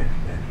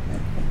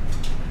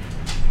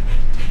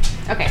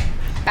 Okay,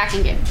 back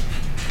in game.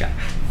 Yeah.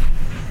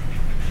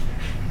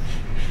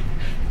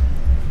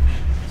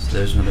 So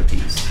there's another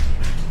piece.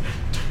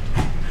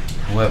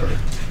 However,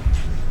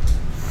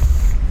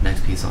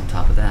 next piece on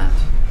top of that,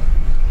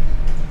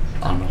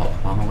 on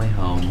my way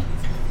home,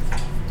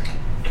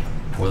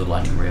 for the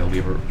lightning rail,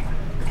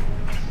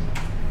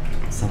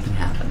 something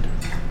happened.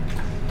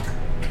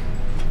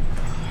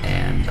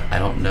 And I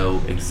don't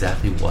know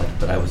exactly what,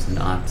 but I was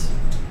no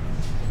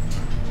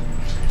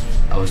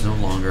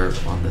longer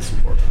on this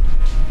world.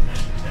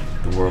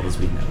 The world as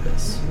we know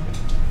this.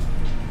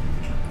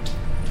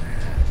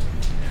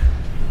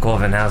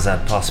 Corvin, how's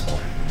that possible?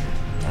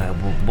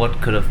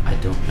 What could have... I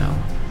don't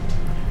know.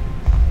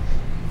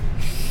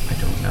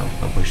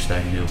 I wish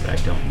that I knew, but I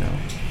don't know.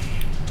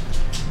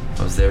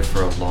 I was there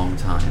for a long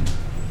time.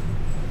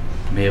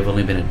 It may have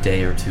only been a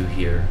day or 2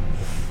 here.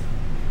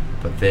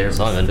 But there It's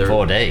not even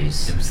 4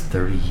 days. It was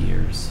 30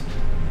 years.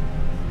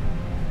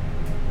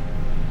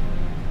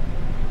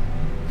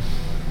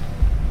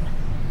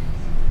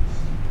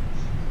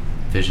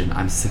 Vision,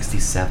 I'm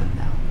 67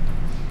 now.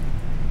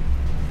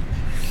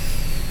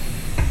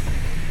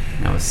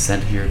 And I was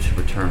sent here to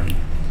return.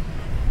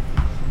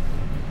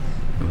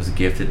 I was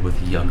gifted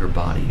with a younger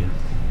body,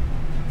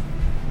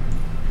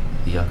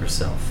 a younger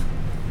self.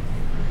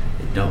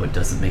 No, it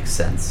doesn't make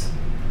sense.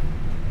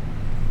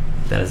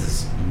 That is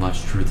as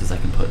much truth as I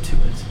can put to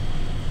it.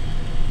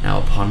 Now,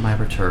 upon my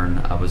return,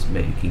 I was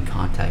making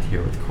contact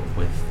here with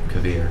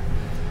Kavir,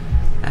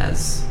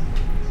 as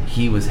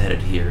he was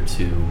headed here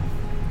to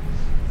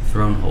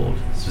Thronehold,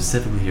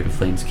 specifically here to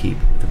Flames Keep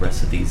with the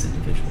rest of these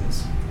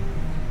individuals.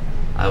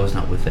 I was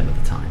not with them at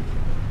the time.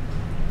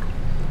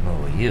 What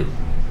were you?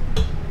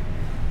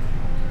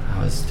 I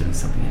was doing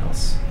something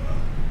else.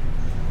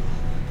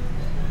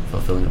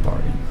 Fulfilling a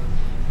bargain.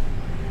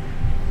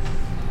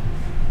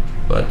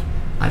 But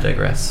I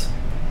digress.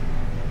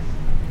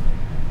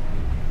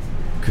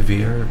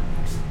 Kavir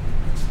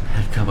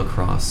had come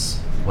across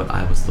what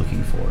I was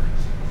looking for.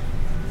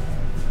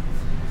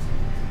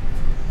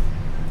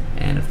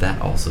 And if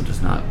that also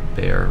does not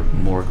bear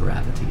more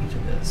gravity to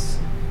this.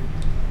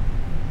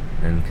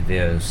 And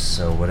Kavir,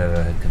 so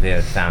whatever Kavir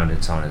had found,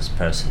 it's on his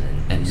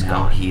person, and he's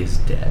now gone. he is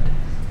dead.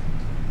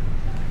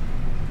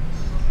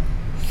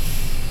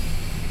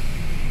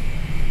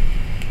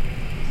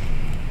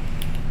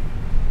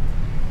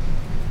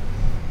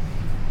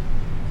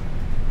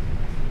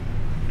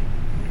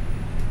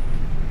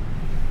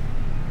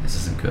 This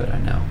isn't good, I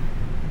know.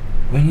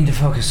 We need to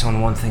focus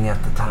on one thing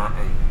at the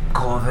time,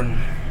 Corvin.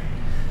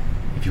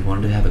 If you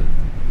wanted to have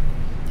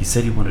you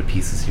said you wanted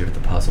pieces here to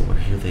the puzzle, well,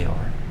 here they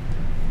are.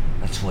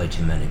 That's way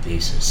too many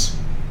pieces.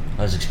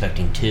 I was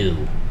expecting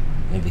 2,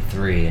 maybe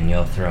 3, and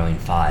you're throwing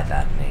 5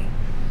 at me.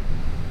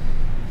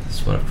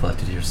 This is what I've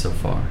collected here so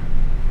far.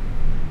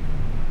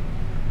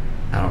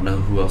 I don't know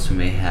who else we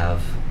may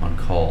have on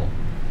call,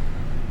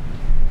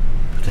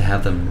 but to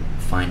have them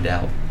find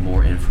out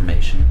more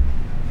information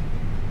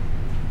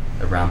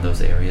around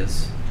those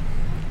areas,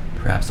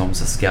 perhaps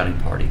almost a scouting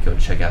party, go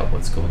check out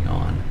what's going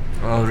on.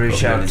 I'll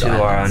reach out to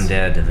our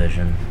Undead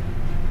division.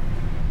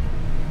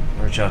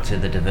 Reach out to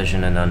the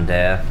division in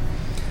Undead.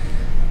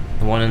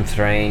 The one in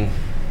Thrain,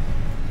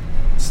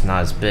 it's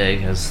not as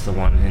big as the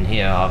one in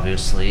here,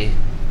 obviously.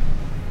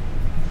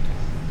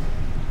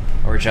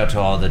 I'll reach out to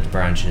all the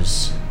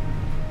branches.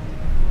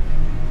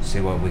 See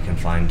what we can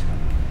find.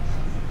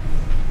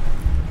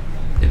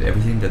 If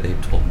everything that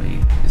they've told me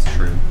is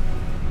true,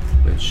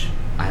 which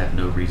I have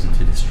no reason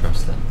to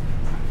distrust them,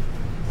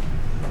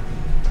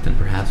 then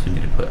perhaps we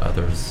need to put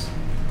others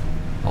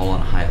all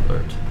on high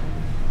alert.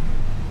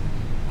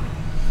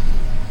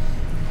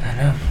 I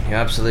know, you're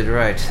absolutely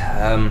right.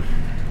 I'll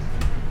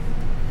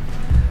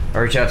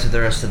reach out to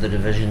the rest of the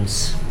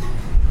divisions.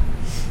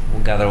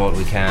 We'll gather what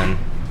we can.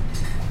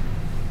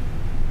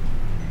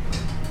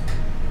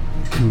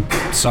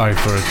 Sorry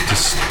for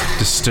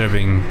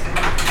disturbing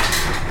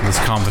this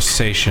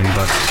conversation,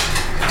 but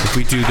if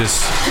we do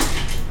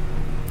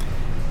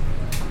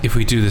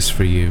this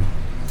for you,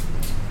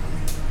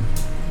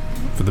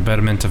 for the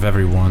betterment of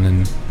everyone,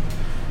 and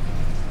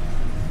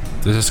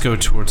let us go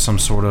towards some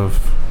sort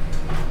of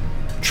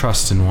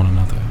trust in one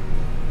another.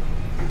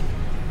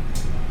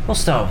 We'll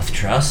start with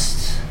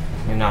trust.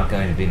 You're not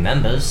going to be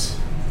members.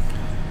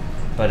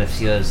 But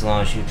as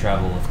long as you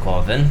travel with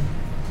Corvin.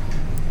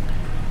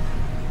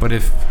 But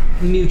if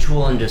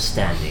mutual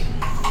understanding.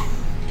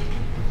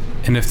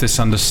 And if this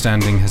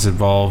understanding has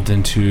evolved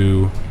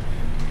into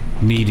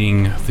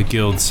needing the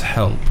guild's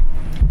help,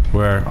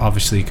 where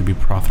obviously it could be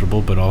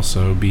profitable but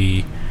also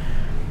be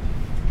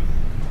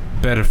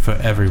better for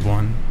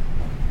everyone.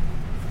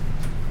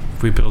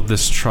 If we build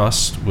this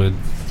trust, would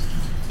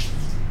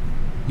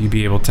you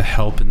be able to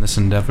help in this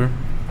endeavor?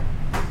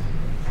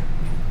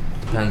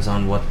 Depends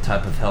on what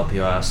type of help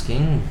you're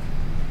asking.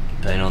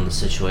 Depending on the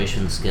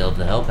situation, the scale of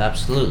the help,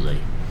 absolutely.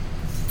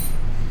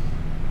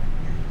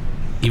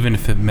 Even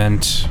if it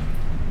meant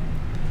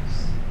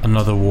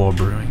another war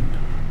brewing.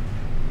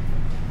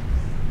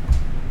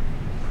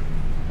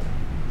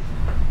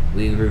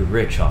 We grew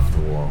rich off the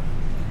war.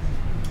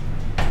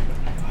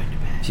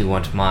 If you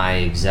want my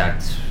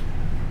exact...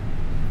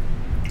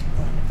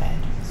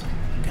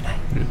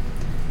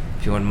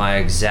 If you want my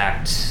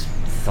exact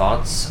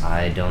thoughts,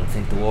 I don't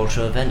think the war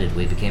should have ended.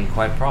 We became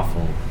quite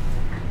profitable.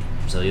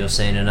 So you're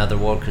saying another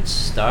war could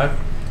start?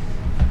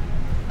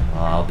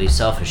 Well, I'll be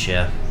selfish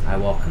here. I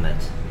welcome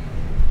it.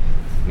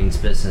 It means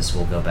business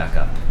will go back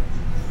up.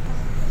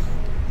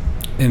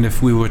 And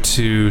if we were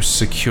to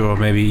secure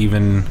maybe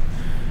even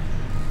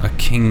a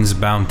king's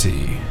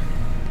bounty,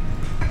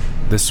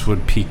 this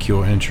would pique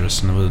your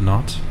interest, would it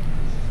not?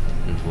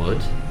 It would.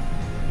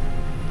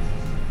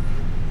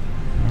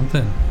 Well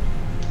then,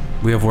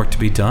 we have work to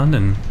be done,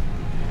 and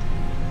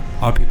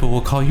our people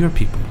will call your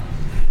people.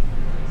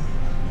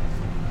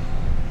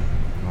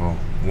 Well,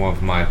 one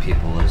of my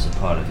people is a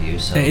part of you,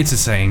 so... It's a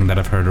saying that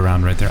I've heard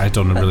around right there. I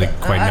don't really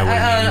quite know what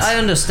it means. I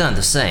understand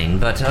the saying,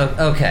 but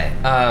okay.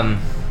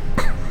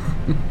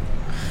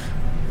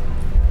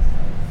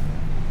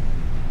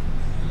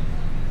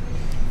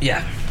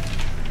 Yeah.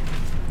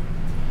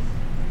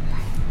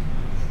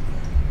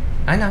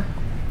 I know.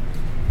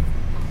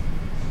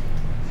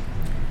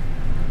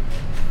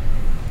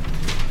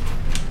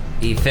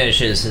 He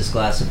finishes his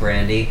glass of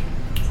brandy.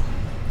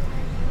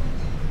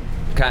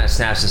 Kind of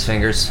snaps his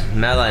fingers.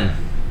 Melon.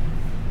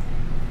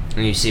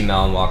 And you see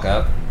Melon walk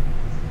up.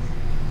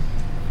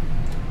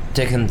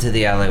 Take him to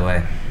the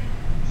alleyway.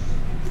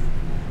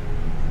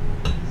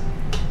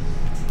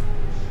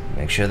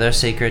 Make sure they're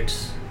secret.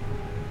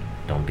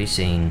 Don't be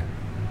seen.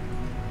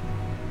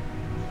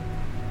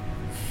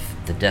 If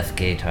the Death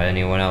Gate or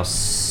anyone else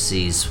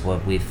sees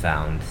what we've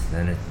found,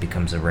 then it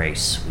becomes a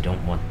race. We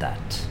don't want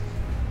that.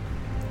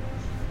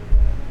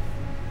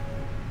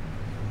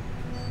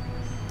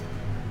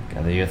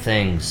 Gather your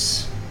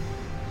things.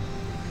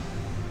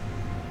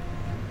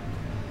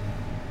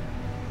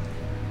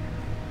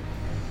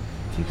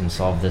 If you can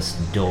solve this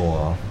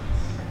door,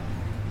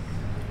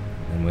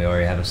 then we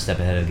already have a step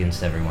ahead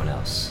against everyone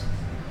else.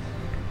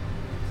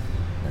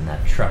 And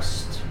that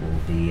trust will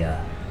be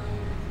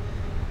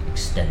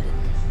extended.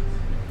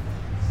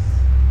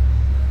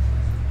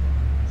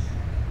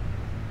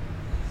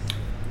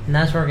 And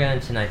that's where we're going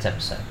to tonight's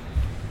episode.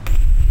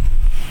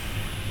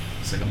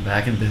 Looks like I'm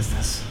back in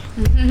business.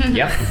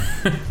 Yep.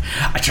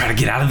 I try to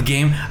get out of the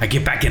game, I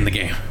get back in the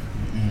game.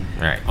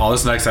 Alright. Oh,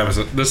 this next session's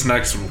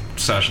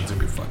gonna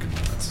be fucking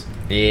nuts.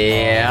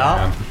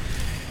 Yeah. Oh, man.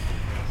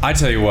 I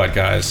tell you what,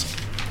 guys.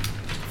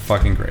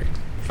 Fucking great.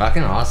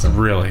 Fucking awesome.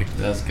 Really.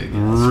 That's good.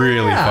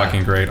 Really Yeah.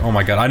 fucking greght. Oh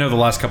my god. I know the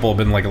last couple have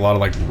been like a lot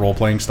of like role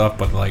playing stuff,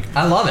 but like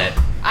I love it.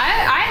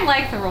 I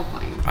like the role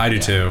playing. I do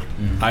too.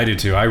 I do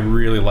too. I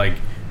really like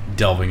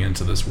delving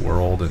into this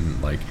world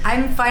and like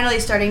I'm finally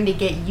starting to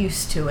get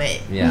used to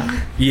it. Yeah.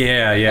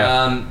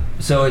 yeah.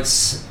 So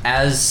it's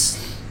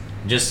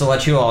just to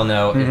let you all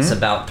know, it's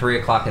about 3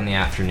 o'clock in the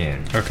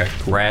afternoon. Okay,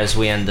 cool. Right as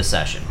we end the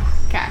session.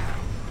 Okay.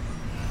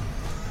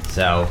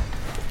 So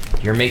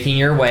you're making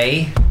your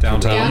way.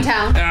 Downtown.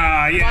 Downtown.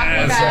 Ah, Walking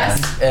yes.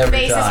 fast. Every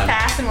Faces time.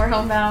 pass and we're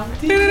homebound.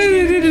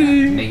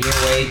 Making your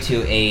way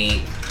to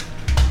a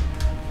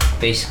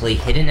basically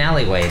hidden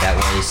alleyway that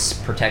was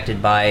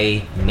protected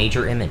by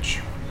Major Image.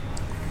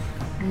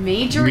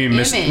 Major You mean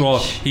image. Well,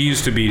 he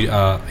used to be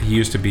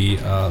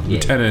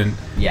Lieutenant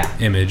Yeah.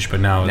 Image, but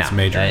now it's No,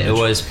 Major Image. it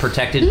was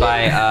protected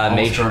by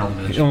Major. Colonel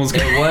Image. Almost-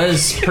 It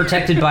was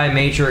protected by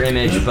Major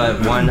Image,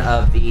 but one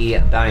of the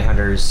bounty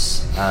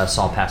hunters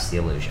saw past the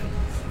illusion.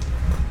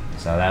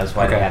 So that was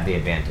why they Okay. had the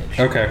advantage.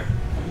 Okay.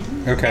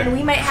 And Okay.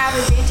 we might have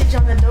advantage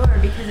on the door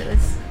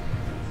because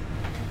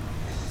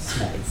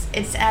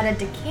it's added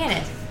to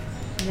cannon.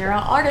 And they're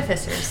all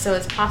artificers, so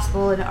it's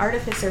possible an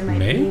artificer might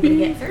be able to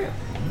get through.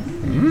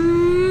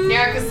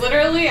 Yeah, because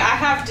literally I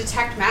have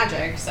detect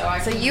magic, so I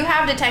So can... you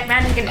have detect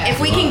magic, and if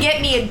we can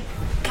get me a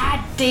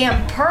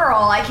goddamn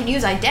pearl, I can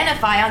use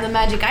identify on the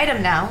magic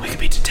item now. We could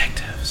be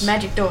detectives.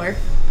 Magic door.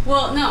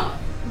 Well, no.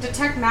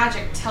 Detect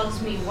magic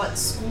tells me what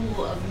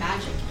school of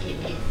magic it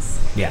is.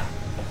 Yeah.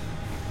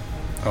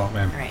 Oh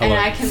man. Alright. And Hello.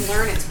 I can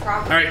learn its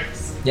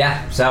properties.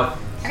 Yeah. So.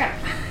 Okay.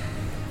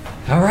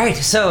 All right.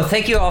 So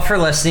thank you all for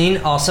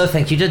listening. Also,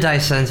 thank you to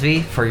Dice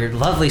Envy for your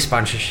lovely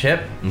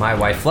sponsorship. My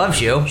wife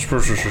loves you. Sure.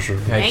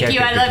 Thank you.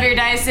 I love your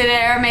dice today.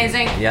 They're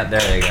amazing. Yep.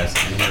 There you go.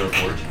 And Hero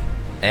Forge.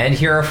 And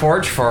Hero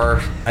Forge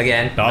for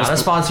again not a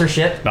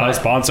sponsorship, Not a but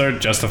sponsor,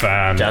 just a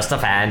fan. just a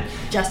fan.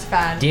 Just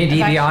fan. D&D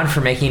Beyond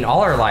for making all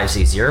our lives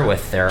easier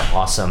with their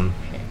awesome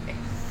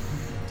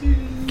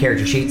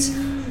character sheets.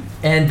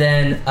 And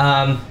then,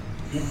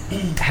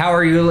 how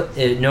are you,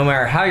 no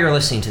matter how you're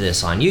listening to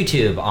this, on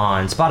YouTube,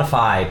 on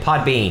Spotify,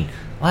 Podbean,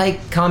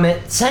 like,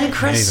 comment, send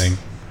Chris Anything.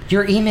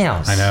 your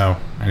emails. I know.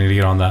 I need to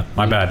get on that.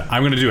 My bad.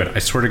 I'm gonna do it. I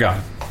swear to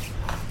God.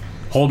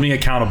 Hold me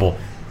accountable.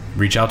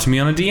 Reach out to me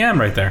on a DM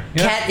right there.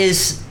 Yeah. Cat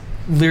is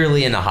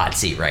literally in the hot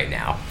seat right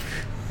now.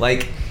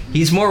 Like,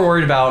 he's more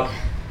worried about,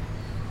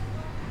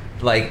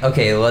 like,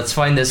 okay, let's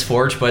find this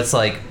forge, but it's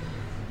like,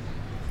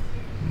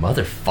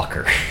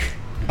 Motherfucker.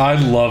 I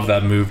love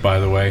that move, by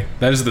the way.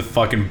 That is the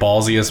fucking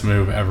ballsiest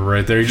move ever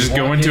right there. You just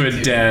go into a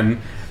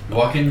den.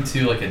 Walk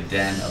into like a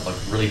den of like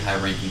really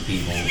high-ranking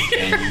people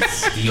and you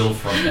steal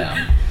from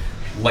them.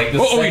 Like the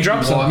he second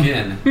drops you walk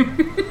something.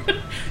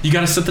 in. You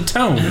gotta set the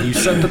tone. You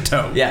set the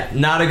tone. Yeah,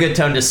 not a good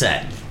tone to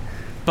set.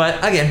 But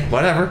again,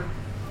 whatever.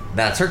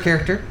 That's her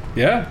character.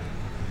 Yeah.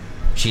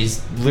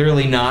 She's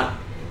literally not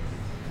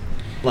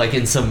like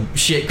in some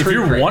shit If creek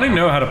you're right wanting to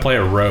now. know how to play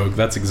a rogue,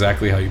 that's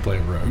exactly how you play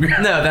a rogue.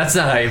 No, that's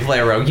not how you play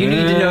a rogue. You need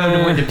to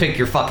know when to pick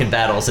your fucking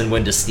battles and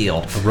when to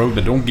steal. A rogue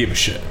that don't give a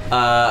shit.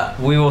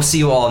 We will see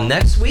you all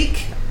next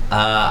week.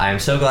 I'm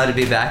so glad to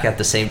be back at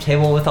the same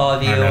table with all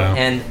of you. I know.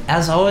 And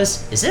as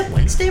always, is it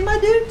Wednesday, my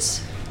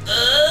dudes?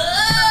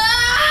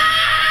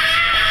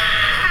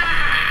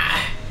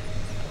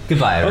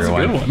 Goodbye, That was a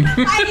everyone. good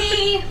one.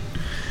 Bye.